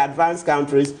how in the advanced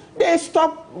countries, they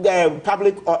stop the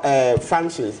public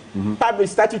functions, public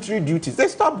statutory duties. They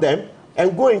stop them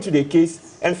and go into the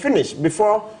case and finish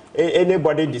before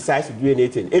anybody decides to do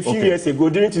anything. A few years ago,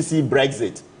 didn't you see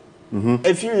Brexit?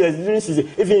 A few years, didn't you see?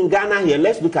 If in Ghana here,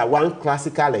 let's look at one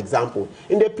classical example.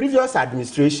 In the previous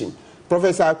administration,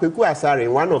 Professor Kweku Asare,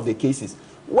 in one of the cases,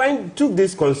 when took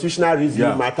this constitutional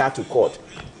review matter to court,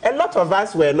 a lot of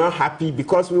us were not happy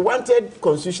because we wanted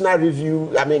constitutional review,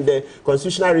 the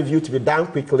constitutional review to be done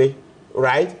quickly,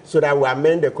 right? So that we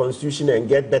amend the constitution and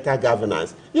get better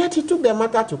governance. Yet he took the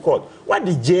matter to court. What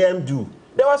did JM do?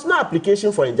 There was no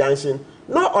application for injunction.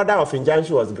 No order of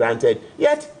injunction was granted.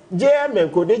 Yet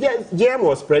JM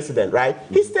was president, right?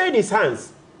 He stayed his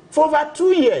hands for over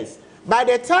 2 years. By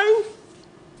the time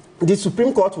the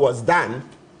Supreme Court was done,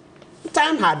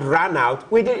 time had run out.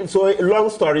 So long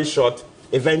story short,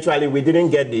 eventually we didn't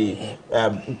get the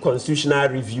constitutional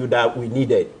review that we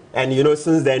needed. And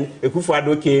since then,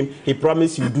 Akufo-Addo came, he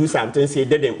promised you do some things, he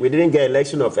didn't. We didn't get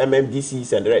election of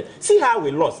MMDCs and the rest. See how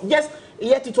we lost. Yet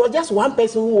it was just one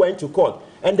person who went to court.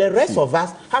 And the rest of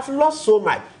us have lost so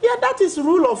much. Yeah, that is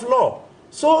rule of law.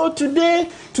 So today,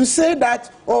 to say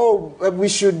that, we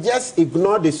should just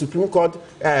ignore the Supreme Court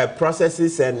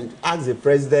processes and ask the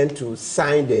president to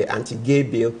sign the anti-gay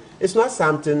bill, it's not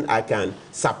something I can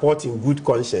support in good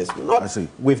conscience, not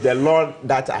with the law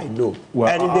that I know. Well,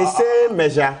 and in the same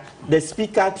measure, the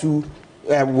speaker too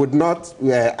would not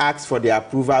ask for the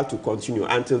approval to continue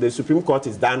until the Supreme Court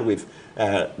is done with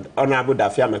Honorable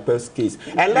Dafia Mekpe's case.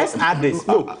 And let's add this.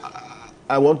 Look,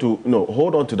 I want to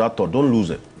hold on to that thought. Don't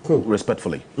lose it,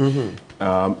 respectfully,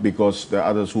 because there are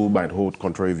others who might hold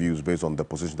contrary views based on the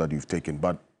position that you've taken.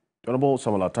 But Honorable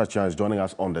Samuel Atachian is joining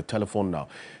us on the telephone now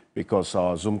because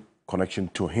our Zoom connection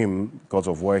to him, because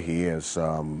of where he is,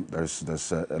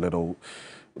 there's a little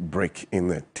break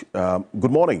in it.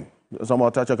 Good morning,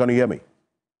 Samuel Atachian. Can you hear me?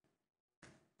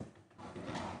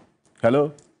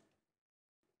 Hello?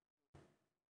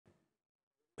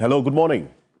 Hello, good morning.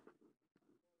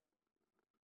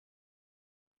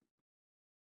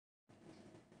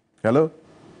 Hello?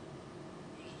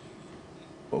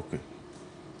 Okay.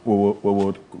 We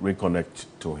will reconnect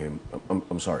to him.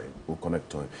 I'm sorry. We'll connect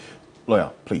to him.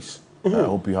 Lawyer, please. I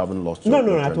hope you haven't lost your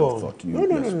train of thought.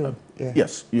 No.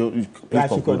 Yes, you please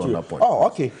conclude on that point. Oh,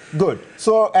 okay. Good.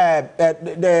 So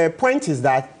the point is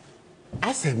that,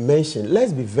 as I mentioned,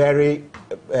 let's be very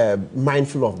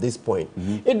mindful of this point.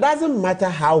 It doesn't matter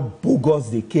how bogus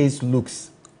the case looks.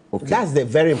 Okay. That's the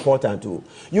very important too.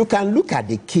 You can look at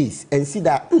the case and see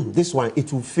that this one,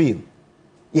 it will fail.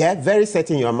 Yeah, very set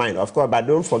in your mind, of course, but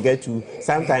don't forget to,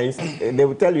 sometimes they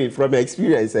will tell you from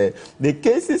experience, the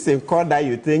cases in court that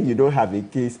you think you don't have a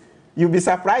case, you'll be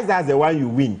surprised that's the one you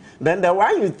win. Then the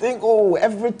one you think,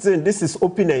 everything, this is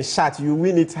open and shut, you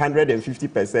win it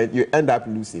 150%, you end up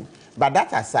losing. But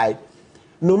that aside,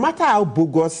 no matter how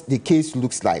bogus the case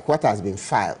looks like, what has been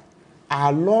filed,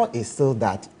 our law is still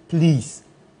that, please,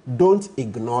 don't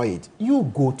ignore it. You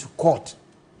go to court.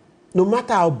 No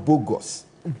matter how bogus,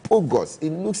 it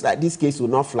looks like this case will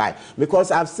not fly. Because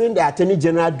I've seen the Attorney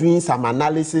General doing some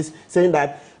analysis saying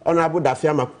that Honorable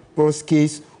Dafia Mekpe's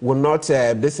case will not,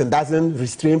 doesn't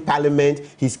restrain Parliament.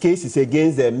 His case is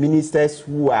against the ministers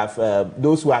who have,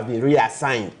 those who have been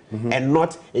reassigned and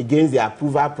not against the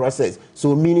approval process.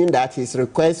 So meaning that his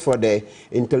request for the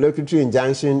interlocutory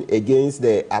injunction against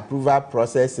the approval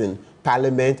process in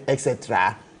Parliament,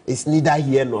 etc., is neither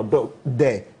here nor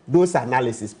there. Those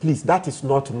analyses, please, that is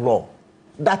not law.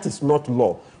 That is not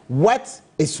law. What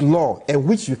is law, and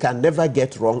which you can never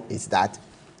get wrong, is that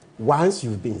once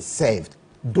you've been served,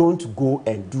 don't go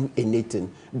and do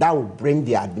anything that will bring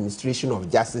the administration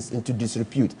of justice into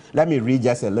disrepute. Let me read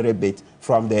just a little bit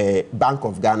from the Bank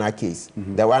of Ghana case,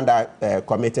 the one that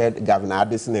committed Governor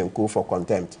Addison and co for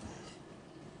contempt.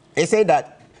 It said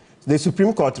that the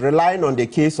Supreme Court, relying on the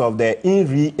case of the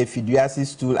INRI Efiduasi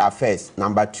Stool Affairs,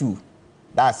 number 2,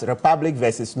 that's Republic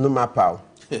versus Numa Pau,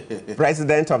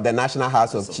 President of the National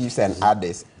House of Chiefs and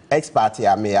others, ex-party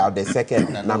Amea, the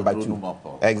second, number 2.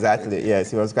 Exactly, yes,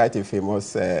 he was quite a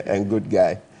famous and good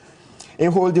guy.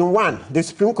 In holding 1, the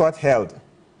Supreme Court held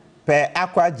per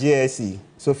Aqua GSE.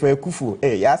 So for Kufu,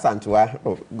 hey, yes, Antua,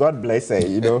 oh, God bless her.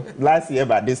 You know, last year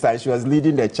by this time she was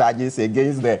leading the charges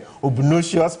against the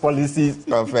obnoxious policies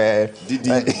of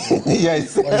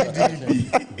yes. Okay.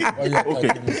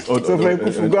 So for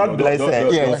Kufu, God bless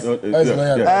her. Yes.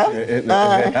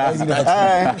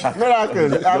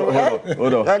 Miracles.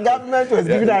 Hold on. The government was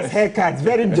giving us haircuts,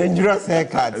 very dangerous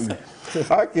haircuts.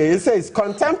 Okay, it says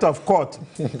contempt of court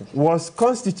was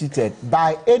constituted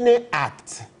by any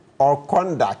act or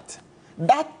conduct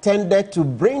that tended to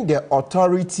bring the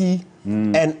authority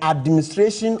and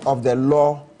administration of the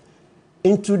law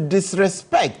into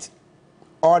disrespect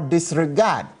or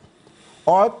disregard,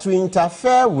 or to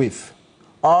interfere with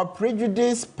or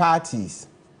prejudice parties,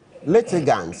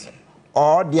 litigants,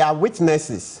 or their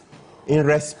witnesses in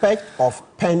respect of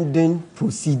pending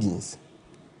proceedings.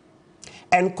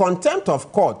 And contempt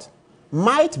of court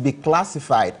might be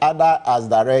classified either as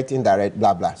direct, indirect,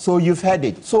 blah, blah. So you've heard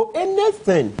it. So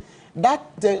anything that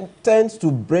tends to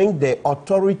bring the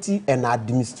authority and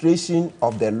administration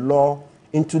of the law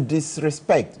into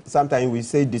disrespect, sometimes we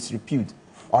say disrepute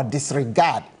or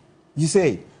disregard, you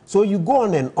say. So you go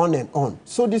on and on and on.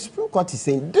 So the Supreme Court is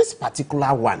saying this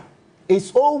particular one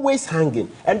is always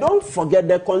hanging. And don't forget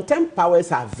the contempt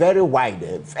powers are very wide,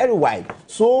 very wide.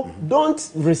 So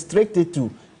don't restrict it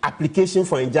to application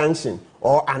for injunction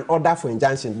or an order for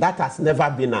injunction. That has never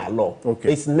been our law.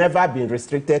 Okay. It's never been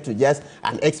restricted to just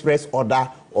an express order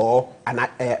or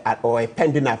a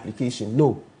pending application.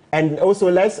 No. And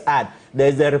also let's add,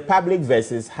 there's the Republic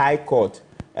versus High Court.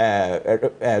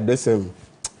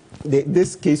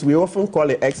 This case, we often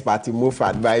call it ex parte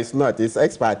Mofat, but it's not. It's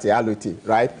ex parte Aloti,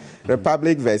 right?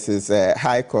 Republic versus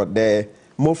High Court. The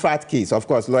Mofat case, of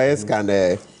course, lawyers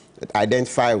can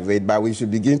identify with it, but we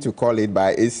should begin to call it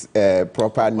by its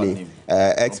proper name,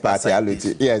 ex parte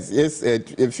Aloti. Yes,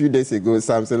 a few days ago,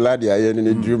 Samson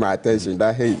Ladia drew my attention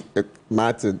that, hey,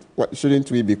 Martin,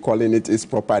 shouldn't we be calling it its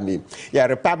proper name? Yeah,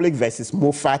 Republic versus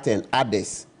Mofat and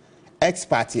others, ex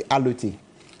parte Aloti,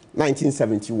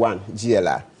 1971,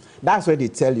 GLR. That's where they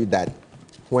tell you that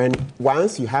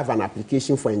once you have an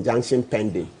application for injunction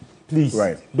pending, please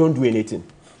don't do anything.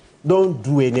 Don't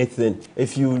do anything.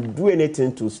 If you do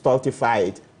anything to stultify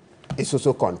it, it's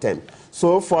also contempt.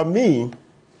 So for me,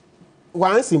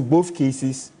 once in both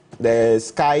cases, the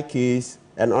Sky case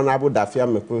and Honorable Dafia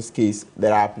Meko's case,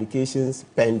 there are applications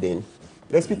pending,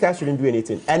 the Speaker shouldn't do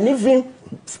anything. And even,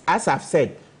 as I've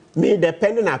said, the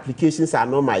pending applications are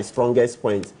not my strongest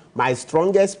point. My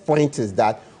strongest point is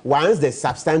that once the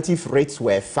substantive rates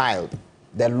were filed,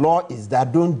 the law is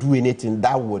that don't do anything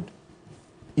that would,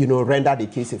 render the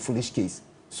case a foolish case.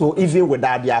 So even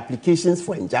without the applications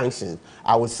for injunctions,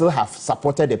 I would still have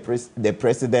supported the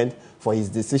president for his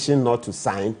decision not to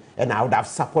sign, and I would have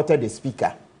supported the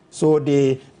speaker. So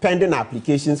the pending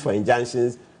applications for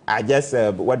injunctions are just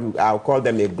I'll call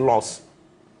them a gloss.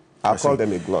 I'll call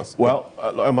them a gloss. Well,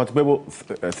 Matubebo,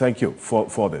 thank you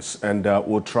for this, and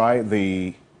we'll try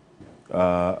the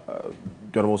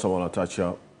Honorable Samuel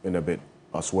Atacha in a bit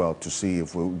as well to see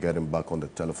if we'll get him back on the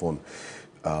telephone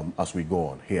as we go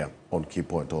on here on Key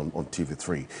Point on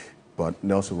TV3. But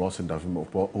Nelson Rawson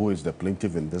Dafimo, who is the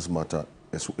plaintiff in this matter,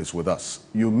 is with us.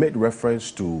 You made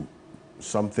reference to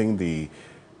something the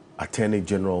Attorney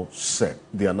General said,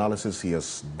 the analysis he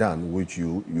has done, which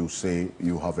you say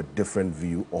you have a different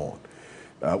view on.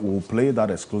 We'll play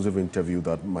that exclusive interview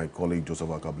that my colleague Joseph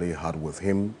Akable had with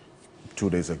him 2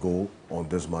 days ago on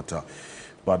this matter.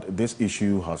 But this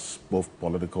issue has both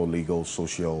political, legal,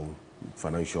 social,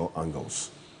 financial angles,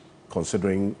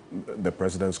 considering the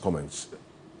president's comments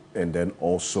and then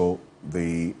also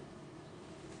the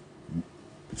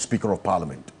Speaker of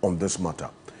Parliament on this matter.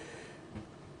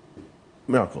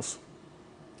 Miracles,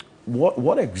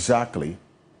 what exactly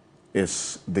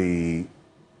is the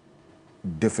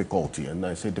difficulty, and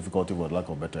I say difficulty for lack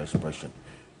of better expression,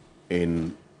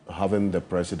 in having the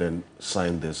president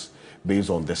sign this based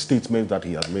on the statements that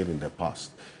he has made in the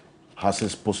past? Has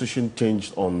his position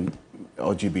changed on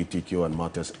LGBTQ and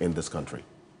matters in this country?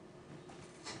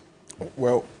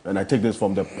 Well, and I take this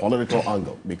from the political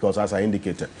angle because, as I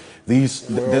indicated,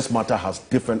 this matter has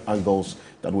different angles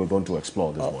that we're going to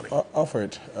explore this morning.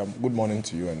 Alfred, good morning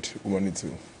to you and good morning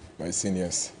to my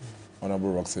seniors,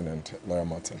 Honorable Roxanne and Lawyer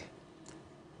Martin.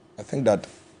 I think that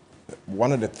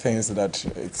one of the things that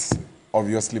it's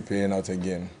obviously playing out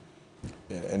again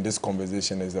in this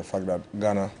conversation is the fact that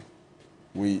Ghana,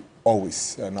 we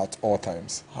always and at all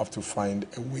times have to find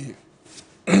a way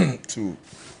to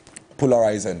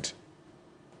polarize and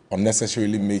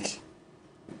unnecessarily make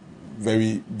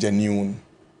very genuine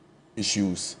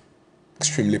issues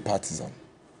extremely partisan,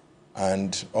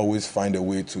 and always find a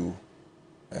way to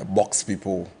box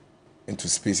people into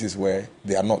spaces where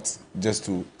they are not, just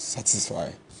to satisfy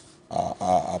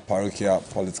our parochial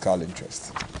political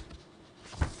interests.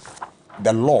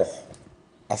 The law,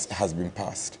 as it has been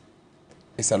passed,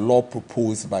 is a law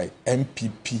proposed by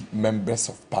MPP members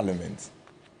of parliament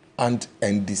and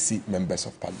NDC members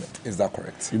of parliament. Is that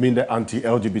correct? You mean the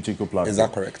anti-LGBTQ platform? Is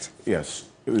that correct? Yes.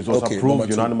 It was approved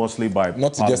unanimously by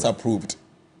Not parliament. just approved.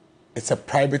 It's a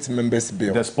private members'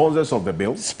 bill. The sponsors of the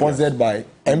bill? Sponsored by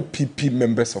MPP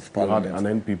members of parliament.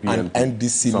 An NPP and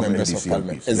NDC members of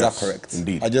parliament. Is that correct?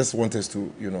 Indeed. I just want us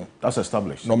to, you know. That's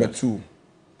established. Number two,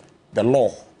 the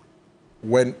law,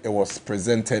 when it was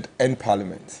presented in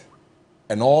parliament,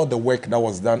 and all the work that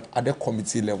was done at the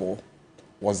committee level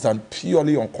was done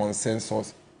purely on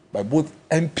consensus by both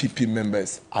MPP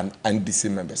members and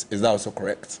NDC members. Is that also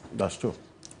correct? That's true.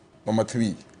 Number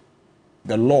three,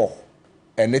 the law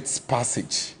and its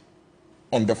passage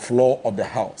on the floor of the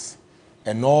House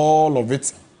and all of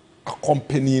its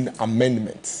accompanying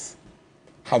amendments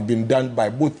have been done by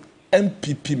both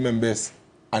MPP members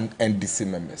and NDC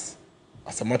members.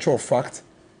 As a matter of fact,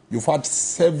 you've had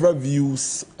several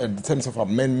views in terms of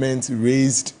amendments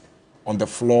raised on the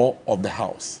floor of the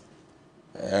House.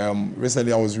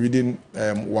 Recently, I was reading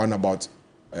one about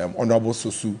Honorable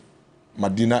Sosu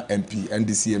Madina MP,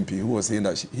 NDC MP, who was saying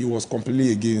that he was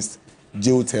completely against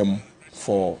jail term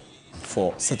for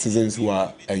citizens who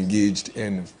are engaged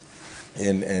in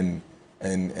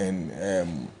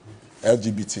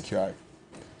LGBTQI.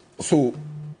 So,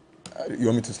 you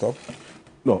want me to stop?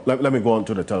 No, let me go on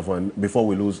to the telephone before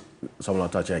we lose Samuel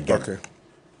Atacha again. Okay.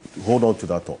 Hold on to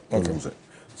that thought. Don't Okay. lose it.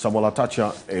 Samuel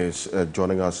Atacha is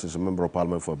joining us as a member of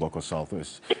parliament for Boko South.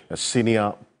 Is a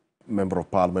senior member of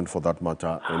parliament, for that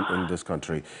matter, in this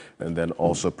country, and then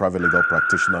also a private legal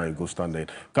practitioner in good standing.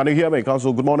 Can you hear me,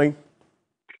 Council? Good morning.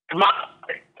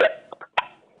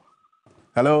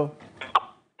 Hello?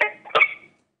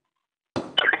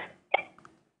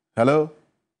 Hello?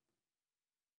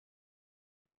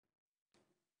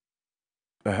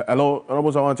 Hello,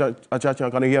 Honorable Samuel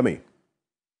Atacha, can you hear me?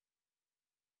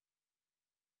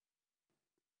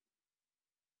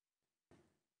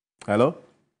 Hello?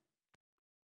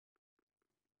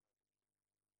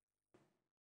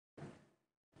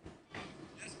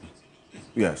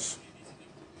 Yes.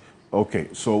 Okay,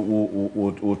 so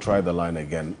we'll try the line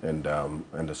again and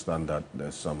understand that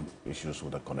there's some issues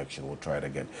with the connection. We'll try it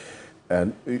again.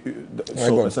 And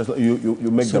so essentially,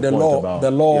 you make So the point law, about...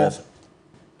 the law, yes.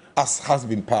 as has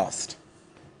been passed,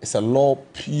 it's a law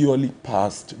purely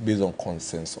passed based on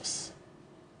consensus,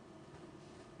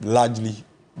 largely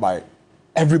by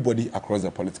everybody across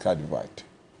the political divide.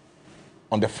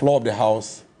 On the floor of the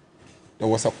House, there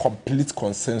was a complete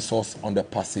consensus on the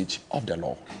passage of the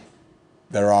law.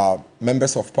 There are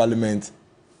members of parliament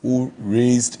who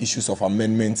raised issues of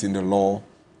amendments in the law,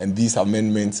 and these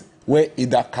amendments were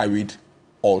either carried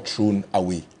or thrown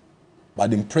away.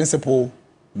 But in principle,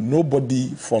 nobody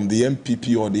from the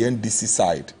MPP or the NDC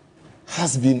side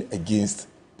has been against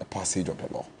the passage of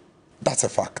the law. That's a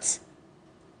fact.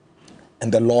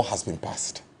 And the law has been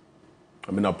passed.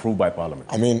 I mean, approved by parliament.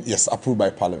 I mean, yes, approved by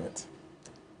parliament.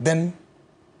 Then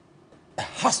it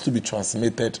has to be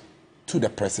transmitted to the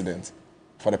president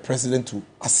for the president to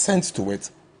assent to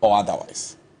it or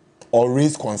otherwise, or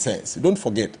raise concerns. Don't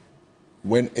forget,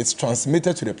 when it's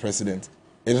transmitted to the president,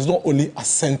 it is not only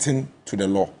assenting to the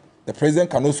law. The president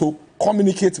can also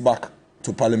communicate back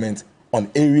to parliament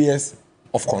on areas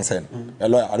of concern. A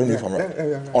lawyer, I don't know if I'm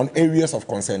right. On areas of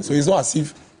concern. So it's not as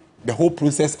if the whole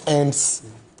process ends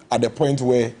at the point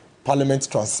where parliament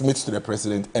transmits to the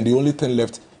president and the only thing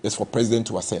left is for president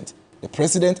to assent. The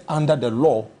president, under the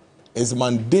law, is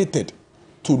mandated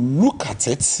to look at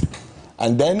it,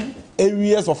 and then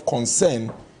areas of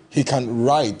concern he can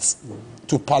write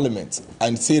to parliament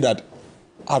and say that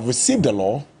I've received the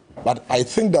law, but I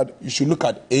think that you should look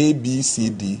at A, B,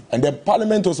 C, D. And then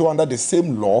parliament also, under the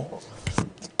same law,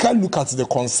 can look at the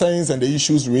concerns and the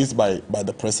issues raised by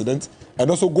the president and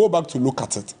also go back to look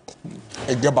at it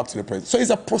and get back to the president. So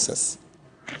it's a process.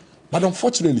 But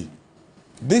unfortunately,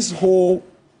 this whole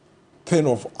thing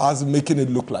of us making it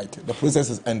look like the process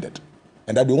is ended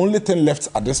and that the only thing left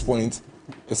at this point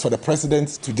is for the president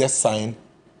to just sign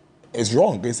is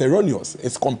wrong. It's erroneous.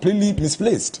 It's completely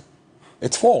misplaced.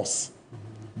 It's false.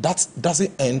 That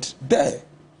doesn't end there.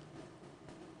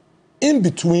 In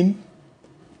between,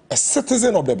 a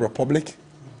citizen of the republic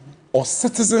or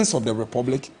citizens of the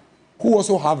republic who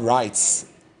also have rights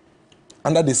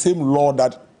under the same law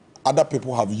that other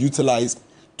people have utilized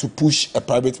to push a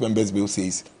private member's bill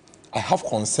says, I have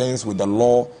concerns with the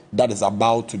law that is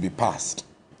about to be passed.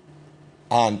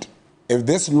 And if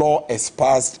this law is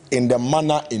passed in the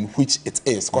manner in which it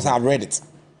is, because I've read it.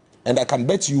 And I can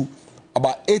bet you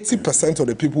about 80% of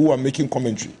the people who are making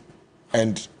commentary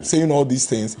and saying all these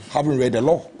things haven't read the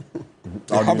law.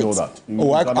 How do you know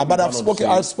that? But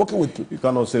I've spoken with people. You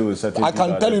cannot say with certainty. I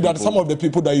can tell you that some of the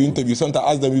people that you interview, sometimes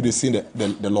ask them if they've seen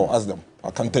the law. Ask them.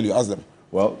 I can tell you, ask them.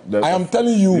 Well, I am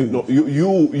telling you.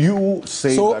 You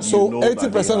say that so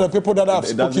 80% of the people that I've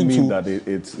spoken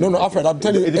to. No, Alfred, I'm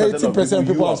telling you, 80% of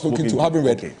people I've spoken to haven't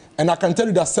read. Okay. And I can tell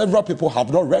you that several people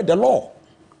have not read the law.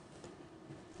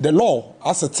 The law,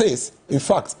 as it is, in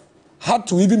fact, had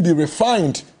to even be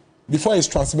refined before it's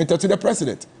transmitted to the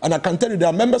president. And I can tell you there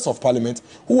are members of parliament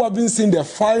who haven't seen the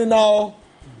final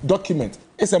document.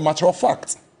 It's a matter of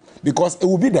fact. Because it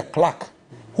will be the clerk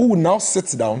who will now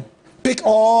sit down, pick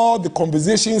all the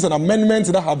conversations and amendments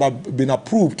that have been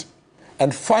approved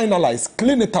and finalize,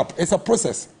 clean it up. It's a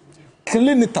process.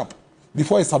 Clean it up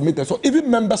before it's submitted. So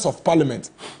even members of parliament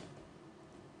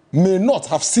may not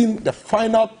have seen the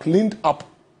final cleaned up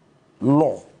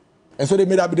law. And so they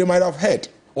might have heard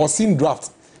or seen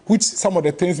drafts, which some of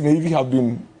the things may even have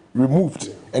been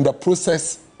removed in the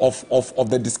process of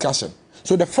the discussion.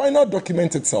 So the final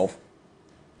document itself,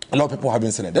 a lot of people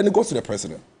haven't seen it. Then it goes to the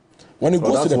president. When it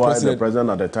goes to the president... the president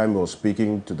at the time he was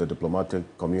speaking to the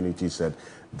diplomatic community said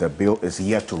the bill is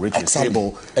yet to reach his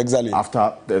table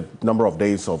after the number of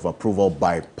days of approval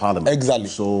by parliament. Exactly.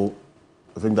 So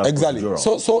I think that's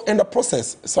procedural. So in the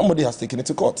process, somebody has taken it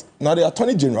to court. Now the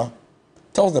Attorney General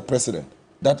tells the president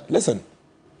that, listen,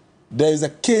 there is a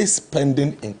case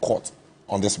pending in court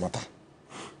on this matter.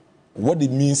 What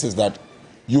it means is that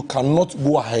you cannot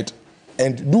go ahead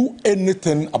and do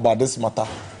anything about this matter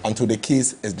until the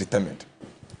case is determined.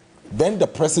 Then the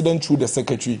president, through the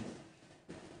secretary,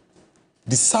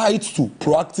 decides to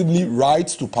proactively write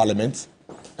to parliament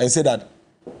and say that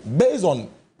based on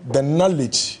the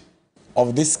knowledge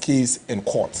of this case in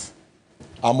court,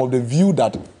 I'm of the view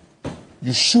that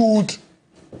you should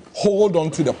hold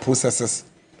on to the processes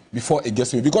before it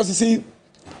gets to you. Because you see,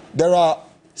 there are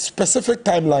specific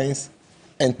timelines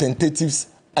and tentatives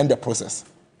and the process.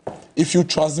 If you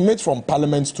transmit from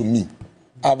parliament to me,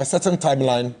 I have a certain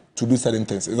timeline to do certain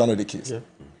things. Is that not the case? Yeah.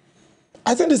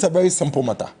 I think it's a very simple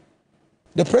matter.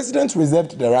 The president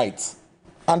reserved the right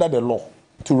under the law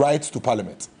to write to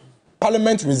parliament.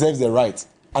 Parliament reserves the right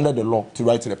under the law to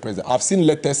write to the president. I've seen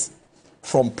letters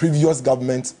from previous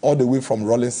governments all the way from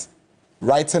Rawlings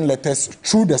writing letters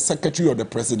through the secretary of the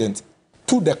president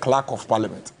to the clerk of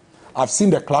parliament. I've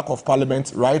seen the clerk of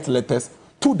parliament write letters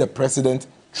to the president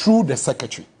through the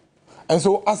secretary. And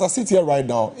so as I sit here right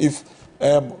now, if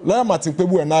Lawyer Martin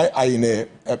Kpebu and I are in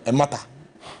a matter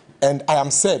and I am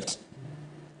served,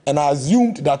 and I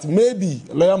assumed that maybe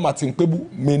Lawyer Martin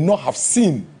Kpebu may not have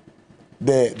seen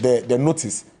the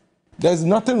notice, there's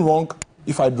nothing wrong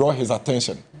if I draw his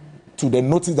attention to the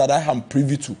notice that I am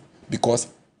privy to, because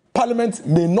Parliament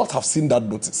may not have seen that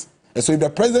notice. And so if the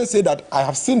president said that I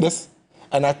have seen this,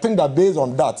 and I think that based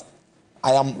on that,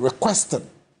 I am requesting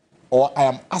or I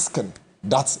am asking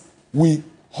that we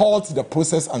halt the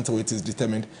process until it is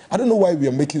determined. I don't know why we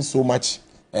are making so much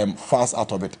fuss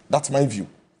out of it. That's my view.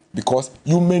 Because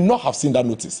you may not have seen that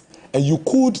notice, and you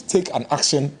could take an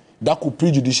action that could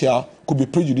be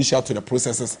prejudicial to the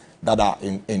processes that are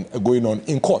going on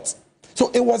in court. So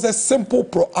it was a simple,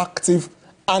 proactive,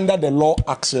 under the law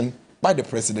action by the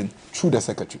president through the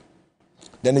secretary.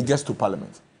 Then it gets to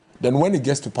parliament. Then when it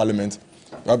gets to parliament,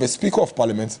 you have a speaker of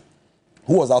parliament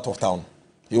who was out of town.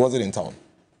 He wasn't in town.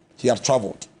 He had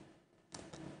traveled.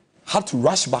 Had to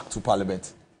rush back to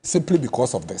parliament simply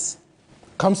because of this.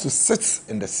 Comes to sit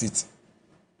in the seat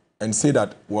and say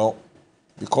that, well,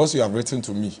 because you have written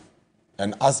to me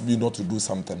and asked me not to do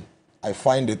something, I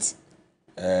find it,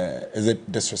 is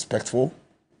it disrespectful?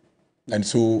 And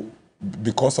so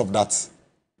because of that,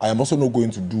 I am also not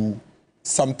going to do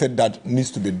something that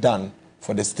needs to be done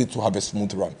for the state to have a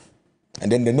smooth run.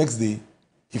 And then the next day,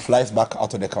 he flies back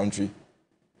out of the country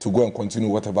to go and continue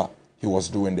whatever he was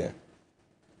doing there.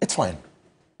 It's fine.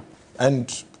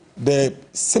 And the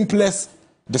simplest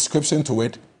description to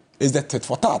it is the tit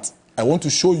for tat. I want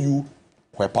to show you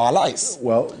where power lies.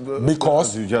 Well,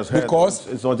 because you just heard,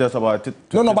 it's not just about it.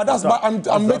 No, but that's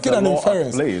I'm making an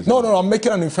inference. No, I'm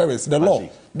making an inference. The law.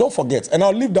 Don't forget, and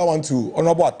I'll leave that one to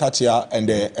Honorable Atachia and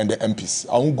the MPs.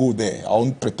 I won't go there. I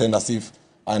won't pretend as if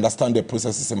I understand the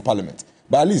processes in Parliament.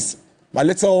 But at least my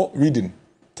little reading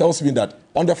tells me that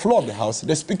on the floor of the House,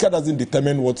 the Speaker doesn't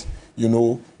determine what,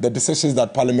 the decisions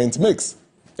that Parliament makes.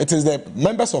 It is the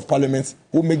members of Parliament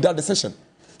who make that decision.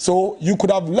 So you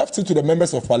could have left it to the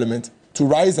members of Parliament to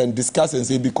rise and discuss and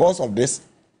say, because of this,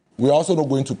 we are also not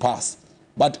going to pass.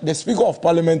 But the Speaker of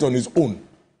Parliament on his own,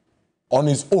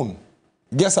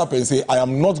 gets up and say, I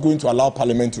am not going to allow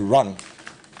Parliament to run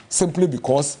simply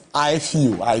because I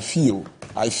feel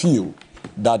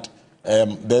that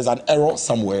there's an error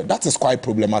somewhere. That is quite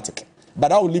problematic.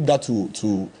 But I will leave that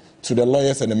to the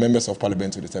lawyers and the members of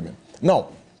Parliament to determine. Now,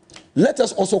 let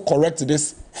us also correct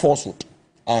this falsehood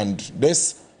and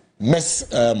this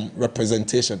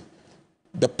misrepresentation.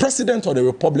 The President of the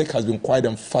Republic has been quite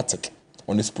emphatic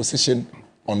on his position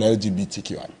on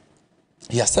LGBTQI.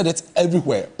 He has said it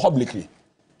everywhere, publicly.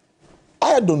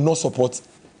 I do not support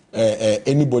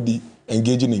anybody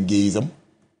engaging in gayism.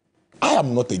 I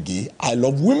am not a gay. I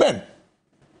love women.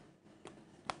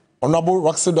 Honorable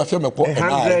Roxanne Dafiameko and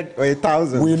 100 or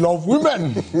 1,000. We love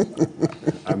women.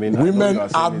 I mean, women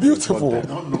are beautiful.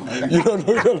 You don't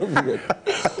know women.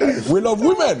 We love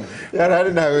women.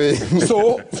 And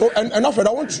Alfred,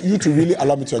 I want you to really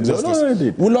allow me to address this.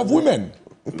 We love women.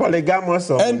 Polygamous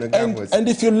or monogamous. And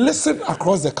if you listen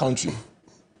across the country,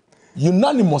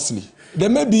 unanimously,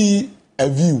 there may be a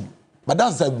view, but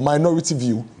that's a minority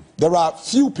view. There are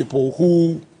few people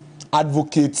who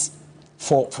advocate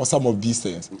for some of these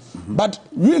things. But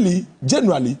really,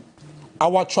 generally,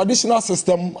 our traditional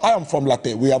system, I am from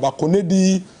Latte, we have a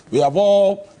Konedi, we have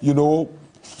all,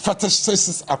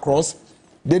 fetishes across.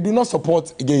 They do not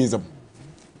support gayism.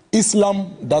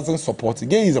 Islam doesn't support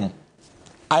gayism.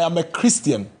 I am a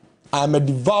Christian. I am a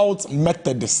devout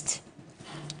Methodist.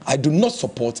 I do not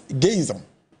support gayism.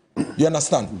 You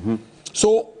understand?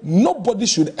 So nobody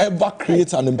should ever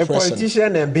create an impression. A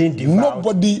politician and being devout.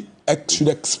 Nobody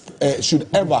should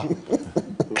ever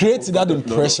create that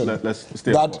impression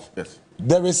that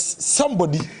there is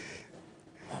somebody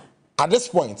at this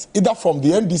point, either from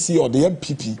the NDC or the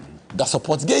MPP, that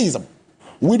supports gayism.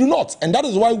 We do not. And that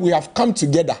is why we have come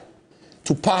together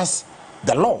to pass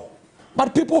the law.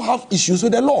 But people have issues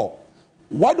with the law.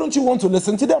 Why don't you want to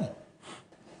listen to them?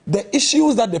 The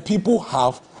issues that the people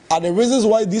have are the reasons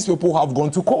why these people have gone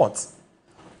to court.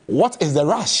 What is the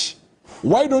rush?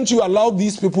 Why don't you allow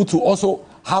these people to also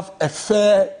have a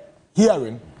fair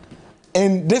hearing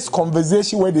in this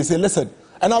conversation where they say, listen,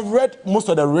 and I've read most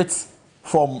of the writs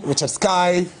from Richard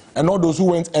Sky and all those who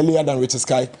went earlier than Richard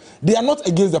Sky. They are not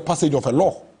against the passage of a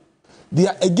law. They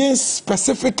are against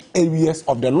specific areas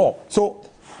of the law. So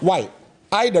why?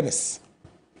 Idleness.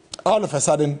 All of a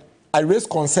sudden, I raise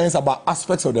concerns about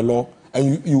aspects of the law,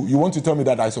 and you want to tell me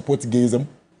that I support gayism?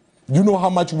 Do you know how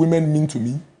much women mean to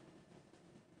me?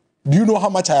 Do you know how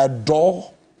much I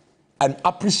adore and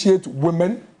appreciate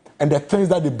women and the things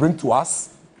that they bring to us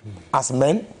as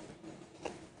men?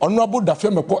 Honorable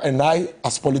Dafiameko and I,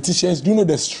 as politicians, do you know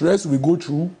the stress we go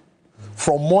through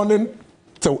from morning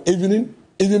till evening,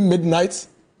 even midnight?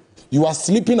 You are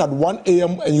sleeping at 1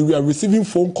 a.m. and you are receiving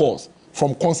phone calls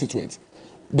from constituents.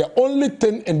 The only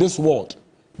thing in this world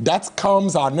that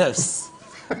calms our nerves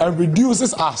and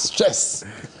reduces our stress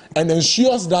and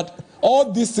ensures that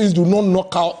all these things do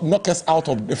not knock us out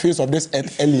of the face of this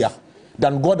earth earlier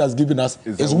than God has given us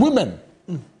is women.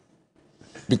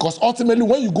 Because ultimately,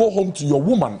 when you go home to your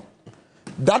woman,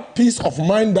 that peace of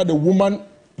mind that the woman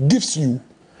gives you,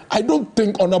 I don't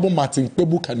think Honorable Martin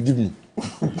Kpebu can give me.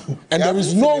 And there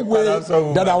is no way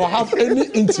that I will have any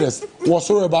interest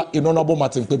whatsoever in Honorable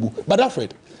Martin Kpebu. But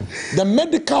Alfred, the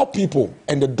medical people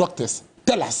and the doctors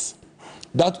tell us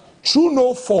that through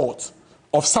no fault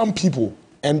of some people,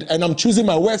 and I'm choosing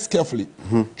my words carefully,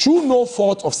 through no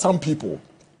fault of some people,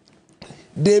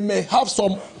 they may have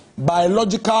some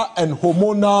biological and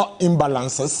hormonal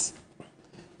imbalances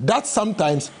that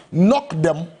sometimes knock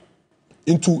them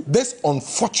into this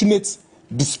unfortunate,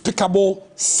 despicable,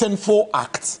 sinful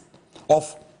act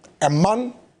of a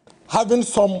man having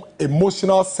some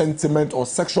emotional sentiment or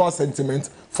sexual sentiment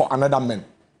for another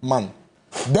man.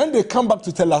 Then they come back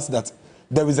to tell us that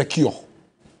there is a cure.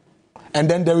 And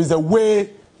then there is a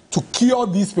way to cure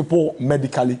these people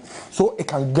medically so it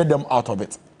can get them out of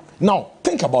it. Now,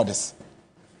 think about this.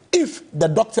 If the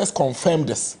doctors confirm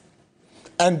this,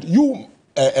 and you,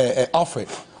 Alfred,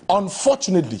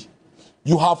 unfortunately,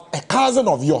 you have a cousin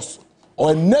of yours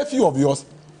or a nephew of yours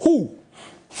who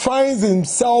finds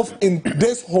himself in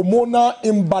this hormonal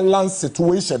imbalance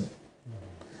situation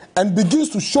and begins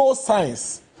to show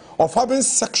signs of having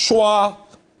sexual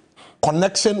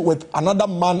connection with another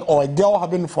man or a girl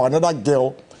having for another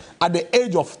girl at the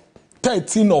age of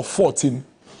 13 or 14,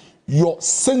 your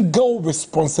single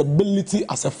responsibility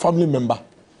as a family member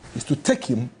is to take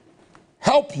him,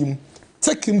 help him,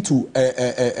 take him to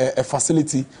a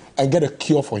facility and get a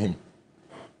cure for him.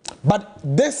 But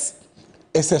this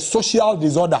is a social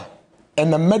disorder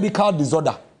and a medical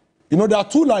disorder You know, there are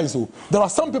two lines. So there are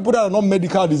some people that are not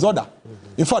medical disorder.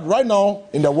 In fact, right now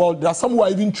in the world, there are some who are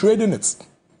even trading it.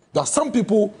 There are some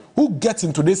people who get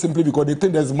into this simply because they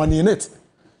think there's money in it.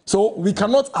 So we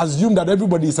cannot assume that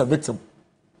everybody is a victim.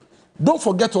 Don't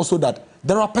forget also that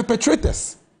there are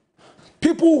perpetrators.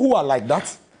 People who are like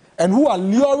that and who are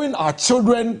luring our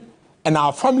children and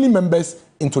our family members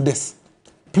into this.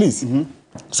 Please.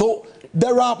 So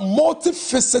there are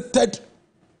multifaceted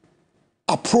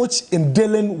approach in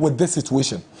dealing with this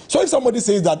situation. So if somebody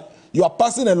says that you are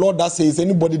passing a law that says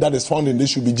anybody that is found in this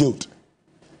should be jailed,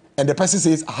 and the person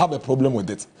says, I have a problem with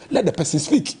it, let the person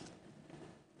speak.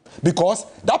 Because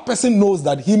that person knows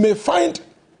that he may find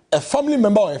a family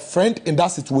member or a friend in that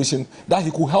situation that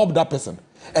he could help that person,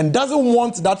 and doesn't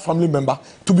want that family member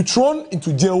to be thrown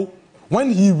into jail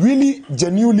when he really,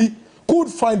 genuinely could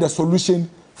find a solution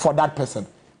for that person.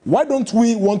 Why don't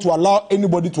we want to allow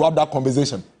anybody to have that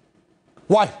conversation?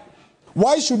 Why?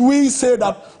 Why should we say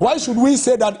that? Why should we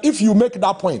say that if you make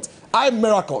that point, I'm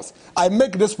miracles, I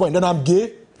make this point, then I'm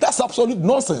gay? That's absolute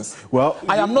nonsense. Well,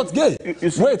 I am not gay.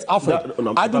 Wait, Alfred.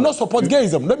 I do not support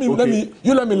gayism.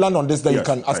 Let me land on this, then you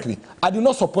can ask me. I do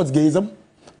not support gayism.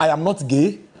 I am not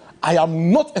gay. I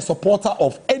am not a supporter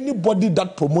of anybody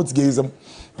that promotes gayism.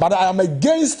 But I am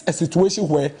against a situation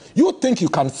where you think you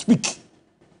can speak,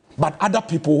 but other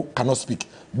people cannot speak.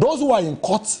 Those who are in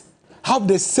court have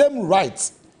the same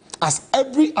rights as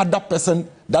every other person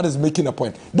that is making a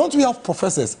point. Don't we have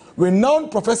professors,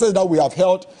 renowned professors that we have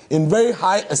held in very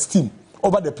high esteem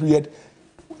over the period,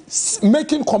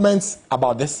 making comments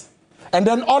about this? And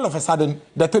then all of a sudden,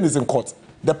 the thing is in court.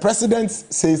 The president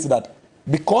says that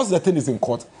because the thing is in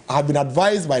court, I have been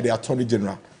advised by the Attorney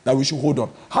General that we should hold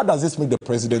on. How does this make the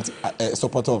president a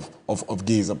supporter of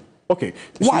gayism? Okay.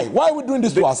 Why? Why are we doing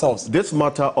this to ourselves? This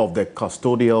matter of the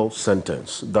custodial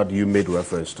sentence that you made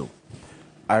reference to,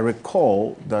 I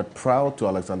recall that prior to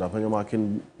Alexander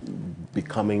Afenyomarkin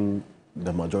becoming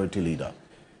the majority leader,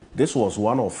 this was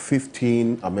one of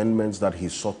 15 amendments that he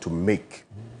sought to make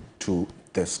to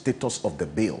the status of the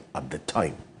bill at the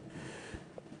time.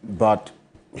 But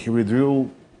he withdrew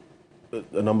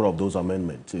a number of those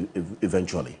amendments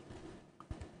eventually.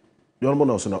 The Honorable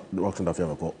Nelson Roxanne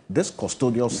Dafiamako, this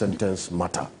custodial sentence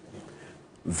matter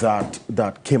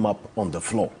that came up on the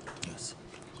floor, yes.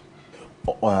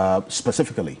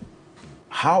 Specifically,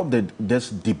 how did this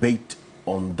debate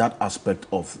on that aspect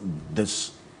of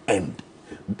this end?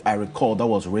 I recall that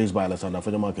was raised by Alexander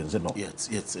Afenyomarkin, is it not?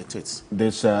 Yes, it is.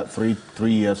 This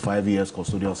 3 years, 5 years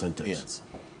custodial sentence. Yes.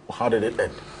 How did it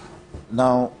end?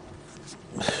 Now,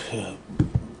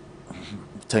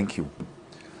 thank you.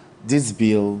 This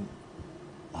bill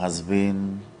has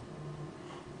been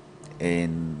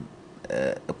in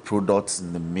a product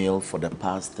in the mill for the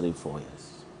past 3-4 years.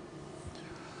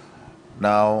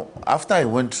 Now, after I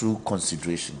went through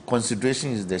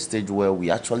consideration is the stage where we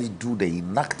actually do the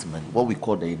enactment, what we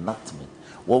call the enactment,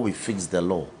 what we fix the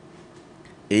law.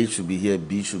 A should be here,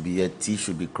 B should be here, T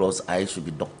should be crossed, I should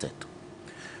be dotted.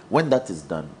 When that is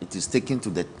done, it is taken to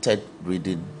the third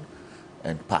reading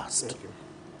and passed.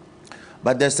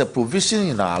 But there's a provision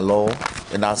in our law,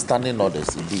 in our standing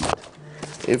orders, indeed.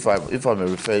 If I may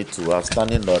refer to our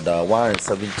standing order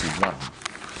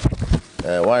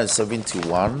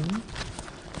 171,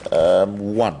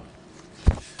 1,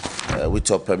 with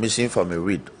your permission, if I may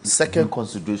read. Second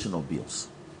consideration of bills.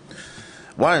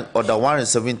 Order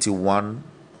 171,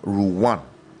 Rule 1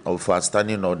 of our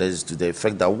standing orders is to the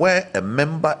effect that where a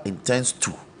member intends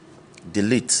to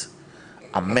delete,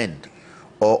 amend,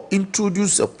 or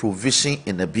introduce a provision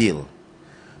in a bill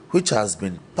which has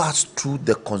been passed through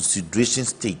the consideration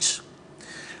stage,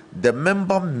 the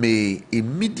member may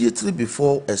immediately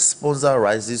before a sponsor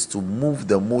rises to move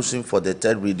the motion for the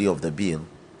third reading of the bill,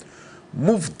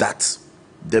 move that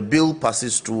the bill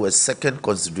passes through a second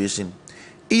consideration,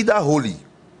 either wholly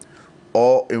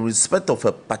or in respect of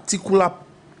a particular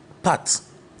part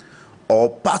or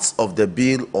parts of the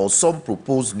bill or some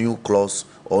proposed new clause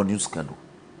or new schedule.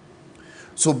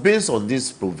 So based on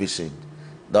this provision,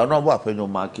 the Honorable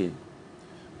Afenyomarkin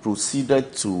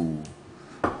proceeded to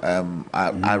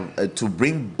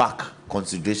bring back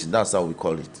consideration. That's how we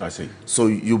call it. I see. So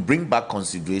you bring back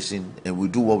consideration and we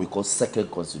do what we call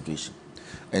second consideration.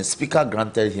 And Speaker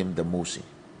granted him the motion.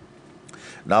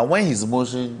 Now when his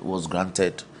motion was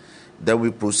granted, then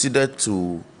we proceeded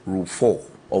to Rule 4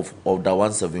 of the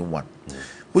 171,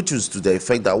 which is to the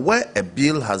effect that where a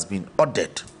bill has been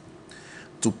ordered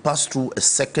to pass through a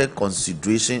second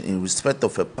consideration in respect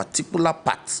of a particular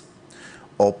part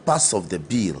or parts of the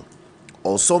bill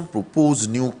or some proposed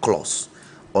new clause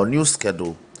or new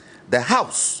schedule, the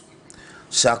House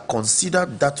shall consider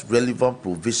that relevant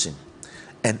provision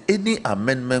and any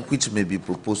amendment which may be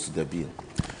proposed to the bill.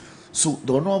 So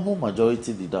the honorable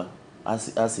majority leader,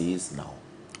 as he is now,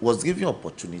 was given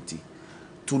opportunity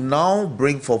to now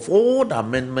bring forth all the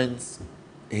amendments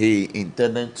he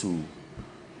intended to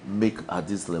make at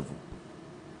this level.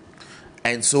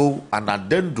 And so an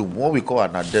addendum, what we call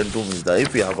an addendum, is that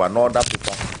if you have another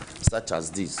paper such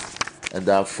as this, and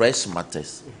there are fresh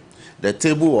matters, the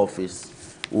table office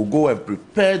will go and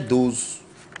prepare those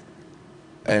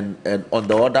and on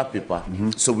the other paper.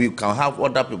 So we can have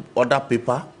other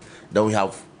paper, then we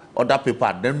have other paper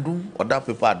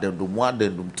addendum 1,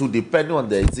 addendum 2, depending on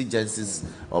the exigencies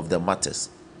of the matters.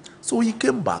 So he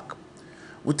came back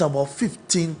with about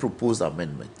 15 proposed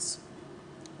amendments,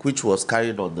 which was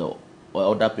carried on the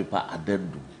other paper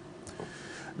addendum.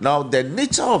 Now, the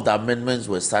nature of the amendments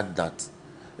was such that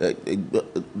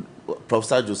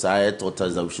Professor Josiah taught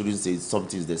us that we shouldn't say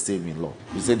something is the same in law.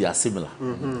 We say they are similar.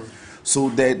 So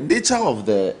the nature of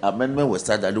the amendment was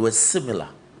such that they were similar.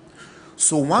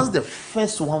 So once the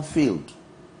first one failed,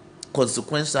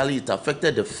 consequentially it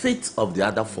affected the fate of the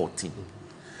other 14.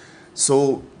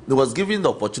 So there was given the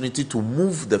opportunity to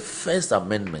move the first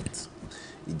amendment.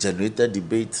 It generated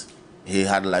debate. He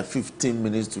had like 15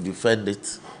 minutes to defend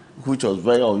it, which was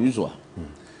very unusual.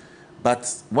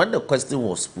 But when the question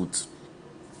was put,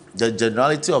 the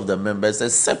generality of the members,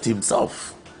 except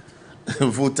himself,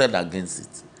 voted against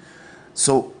it.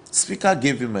 So Speaker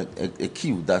gave him a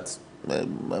cue that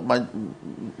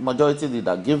majority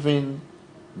leader, given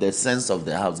the sense of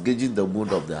the House, gauging the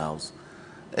mood of the House,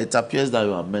 it appears that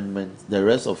your amendment, the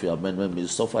rest of your amendment, may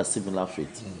suffer a similar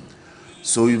fate.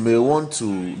 So you may want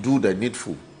to do the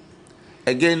needful.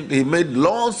 Again, he made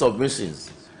long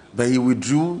submissions, but he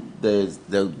withdrew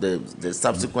the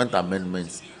subsequent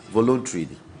amendments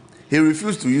voluntarily. He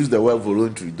refused to use the word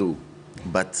voluntary, though,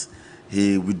 but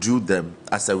he withdrew them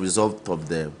as a result of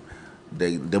the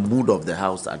mood of the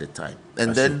House at the time.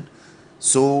 And then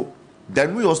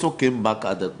we also came back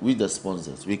with the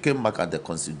sponsors. We came back at the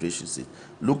consideration stage,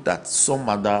 looked at some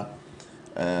other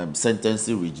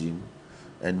sentencing regime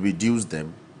and reduced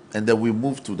them, and then we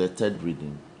moved to the third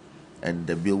reading, and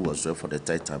the bill was read for the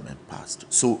third time and passed.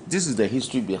 So this is the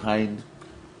history behind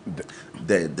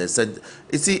the sentence.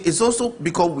 You see, it's also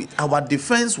because our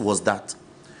defense was that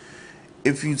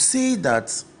if you say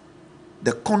that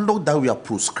the conduct that we are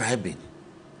prescribing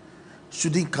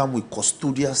shouldn't come with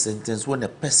custodial sentence when a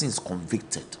person is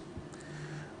convicted.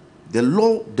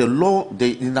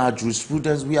 In our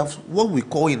jurisprudence, we have what we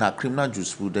call in our criminal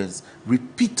jurisprudence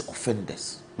repeat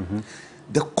offenders.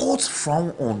 The courts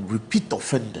frown on repeat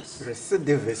offenders.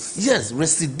 Recidivism. Yes,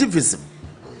 recidivism.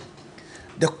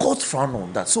 The courts frown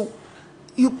on that. So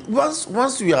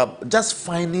once you are just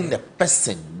finding the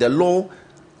person, the law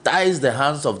ties the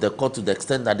hands of the court to the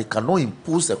extent that they cannot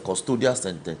impose a custodial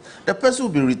sentence. The person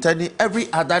will be returning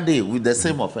every other day with the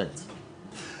same offense.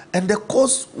 And the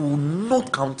courts will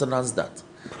not countenance that.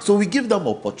 So we give them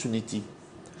opportunity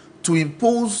to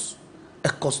impose a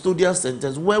custodial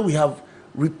sentence where we have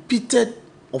repeated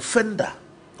offender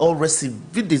or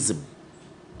recidivism.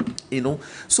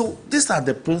 So these are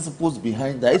the principles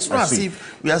behind that. It's not as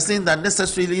if we are saying that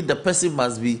necessarily the person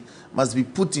must be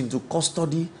put into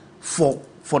custody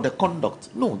for the conduct.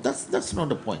 No, that's not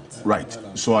the point. Right.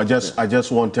 So I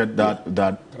just wanted that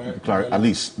at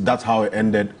least that's how it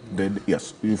ended.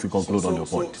 Yes, if you conclude on your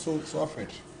point. So Alfred,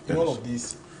 in all of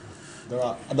these, there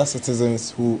are other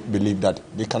citizens who believe that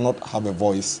they cannot have a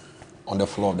voice on the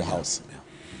floor of the House.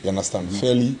 You understand?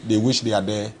 Fairly, they wish they are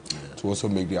there to also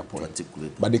make their point.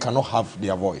 But they cannot have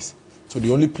their voice. So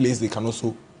the only place they can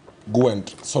also go and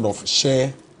sort of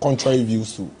share contrary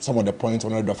views to some of the points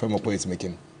Honorable Dafemopo is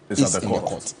making is in the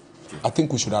court. I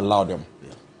think we should allow them.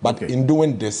 But in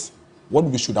doing this, what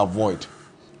we should avoid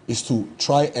is to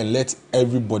try and let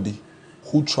everybody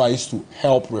who tries to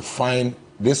help refine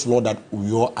this law that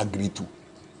we all agree to.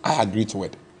 I agree to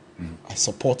it. I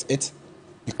support it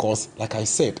because, like I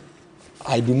said,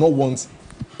 I do not want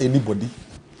anybody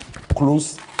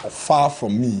close or far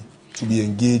from me to be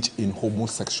engaged in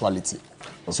homosexuality.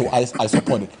 So I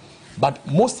support it. But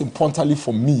most importantly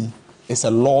for me, it's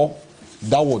a law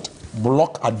that would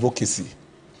block advocacy.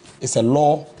 It's a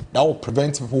law that will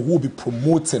prevent people who will be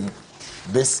promoting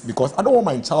this, because I don't want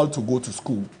my child to go to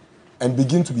school and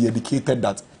begin to be educated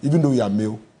that even though you are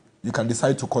male, you can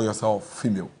decide to call yourself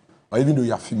female. Or even though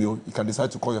you are female, you can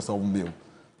decide to call yourself male.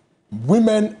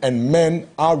 Women and men,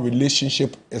 our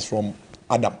relationship is from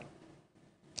Adam.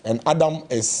 And Adam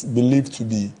is believed to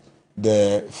be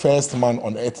the first man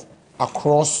on earth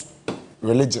across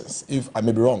religions, if I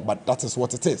may be wrong, but that is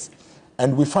what it is.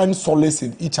 And we find solace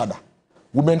in each other.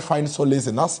 Women find solace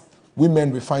in us.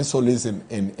 Women, we find solace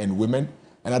in women.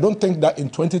 And I don't think that in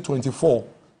 2024,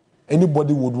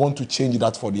 anybody would want to change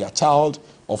that for their child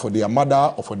or for their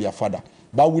mother or for their father.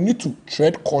 But we need to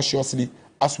tread cautiously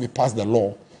as we pass the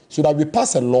law, so that we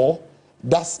pass a law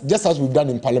that's just as we've done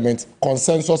in Parliament,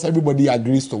 consensus, everybody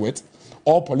agrees to it,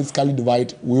 all politically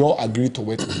divided, we all agree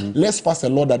to it. Let's pass a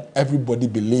law that everybody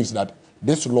believes that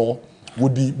this law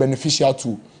would be beneficial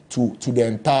to the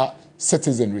entire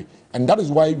citizenry. And that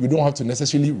is why we don't have to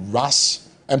necessarily rush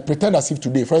and pretend as if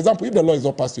today, for example, if the law is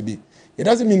not passed today, it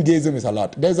doesn't mean gayism is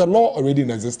allowed. There's a law already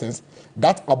in existence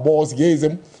that abhors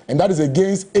gayism, and that is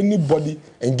against anybody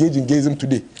engaged in gayism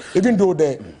today. Even though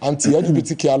the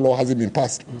anti-LGBTQI law hasn't been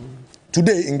passed.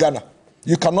 Today in Ghana,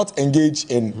 you cannot engage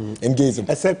in gayism.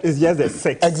 Except it's just a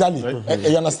sex. Exactly.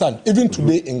 You understand? Even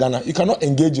today in Ghana, you cannot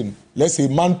engage in, let's say,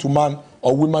 man-to-man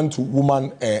or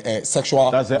woman-to-woman sexual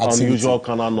That's an activity. unusual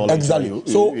kind of knowledge.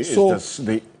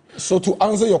 Exactly. So to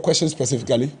answer your question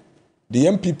specifically, the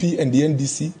MPP and the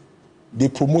NDC, they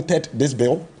promoted this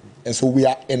bill, and so we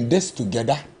are in this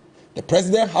together. The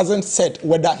president hasn't said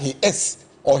whether he is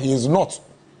or he is not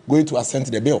going to assent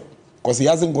to the bill, because he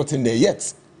hasn't gotten there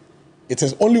yet. It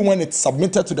is only when it's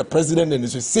submitted to the president and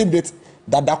it's received it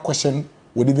that that question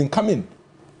would even come in.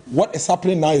 What is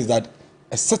happening now is that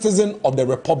a citizen of the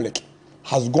republic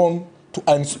has gone to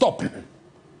unstop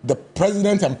the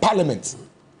president and parliament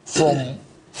from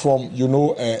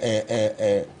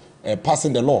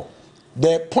passing the law.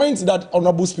 The point that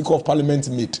Honorable Speaker of Parliament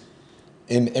made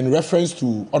in reference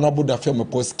to Honorable Dafia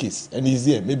Mepo's case, and he's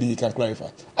here, maybe he can clarify.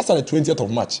 After the 20th of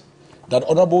March, that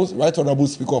Right Honorable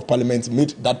Speaker of Parliament made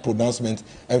that pronouncement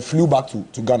and flew back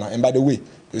to Ghana. And by the way,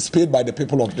 it's paid by the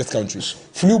people of this country.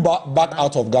 Flew back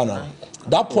out of Ghana.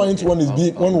 That point when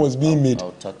was being made,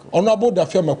 Honorable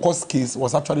Dafia Mepo's case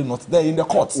was actually not there in the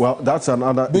courts. Well, that's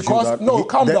another because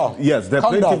calm down. Yes, the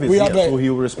plaintiff is here, so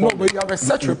he will respond. No, but you have a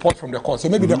search report from the court, so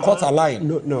maybe the courts are lying.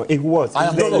 No, it was. I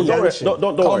am don't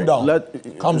calm down.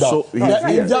 Calm down.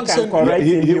 The injunction.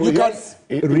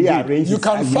 You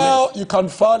can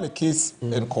file a case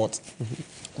in court.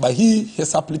 But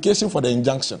his application for the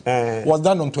injunction was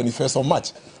done on 21st of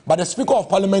March. But the Speaker of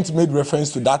Parliament made reference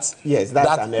to that. Yes,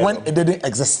 that's when it didn't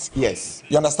exist. Yes.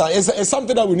 You understand? It's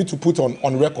something that we need to put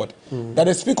on record. That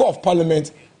the Speaker of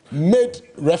Parliament made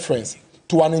reference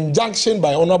to an injunction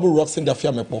by Honorable Roxanne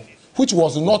Dafia Mepo, which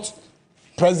was not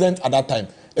present at that time.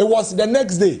 It was the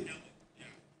next day,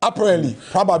 apparently,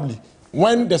 probably,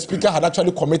 when the Speaker had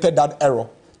actually committed that error,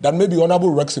 that maybe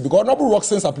Honorable Roxanne, because Honorable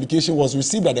Roxanne's application was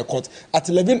received at the court at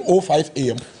 11:05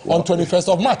 a.m. on 21st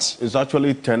of March. It's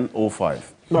actually 10:05.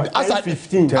 No, as at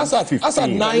 15. As at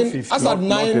 9 a.m.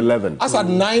 As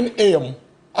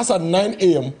at 9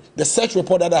 a.m., the search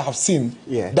report that I have seen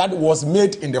that was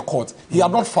made in the court, he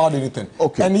had not found anything.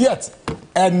 Okay. And yet,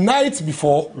 a night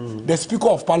before, the Speaker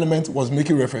of Parliament was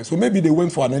making reference. So maybe they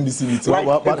went for an NDC meeting.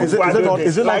 But is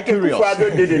it not curious?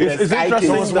 It's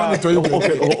interesting that...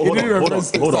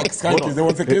 There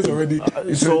was a case already in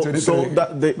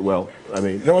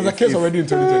 2023. There was a case already in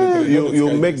 2023.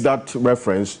 You make that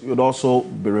reference, you'd also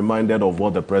be reminded of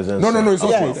what the president said. No, it's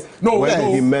not true.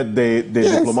 When he met the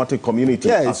diplomatic community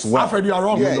as well. Alfred, you are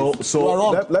wrong. You are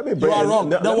wrong. Let me bring you are wrong.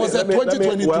 There was a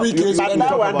 2023 case. But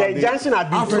that one, the injunction had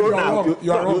been thrown out.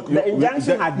 You are wrong. The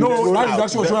injunction had been thrown out. No, that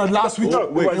injunction was thrown out last week.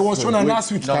 It was thrown out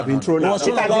last week. It had been thrown out.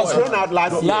 It had been thrown out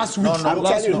last week. I'm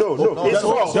telling you, no, it's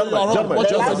wrong.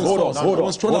 What you're saying is false. It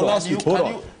was thrown out last week.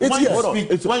 When you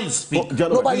speak,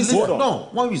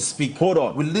 when we speak,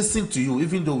 we listen to you,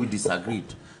 even though we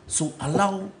disagreed. So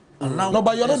allow. No,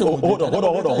 but you're not. Hold on,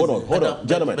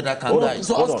 gentlemen.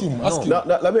 So ask him.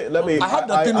 Let me. I have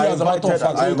that thing here as a matter of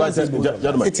fact.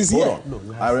 Gentlemen, it is here.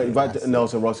 I invited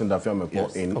Nelson Roxanne Dafia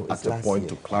Mepo in at the point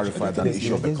to clarify that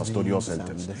issue of the custodial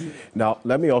sentence. Now,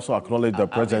 let me also acknowledge the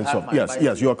presence of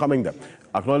yes, you are coming there.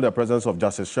 Acknowledge the presence of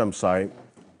Justice Shemsai,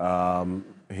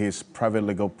 his private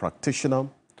legal practitioner,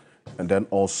 and then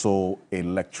also a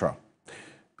lecturer.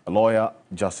 A lawyer,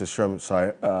 Justice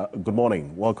Shemsai. Good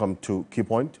morning. Welcome to Key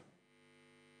Point.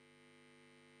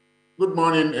 Good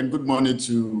morning, and good morning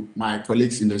to my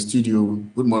colleagues in the studio.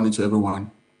 Good morning to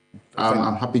everyone.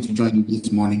 I'm happy to join you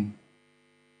this morning.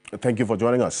 Thank you for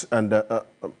joining us. And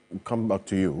come back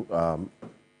to you,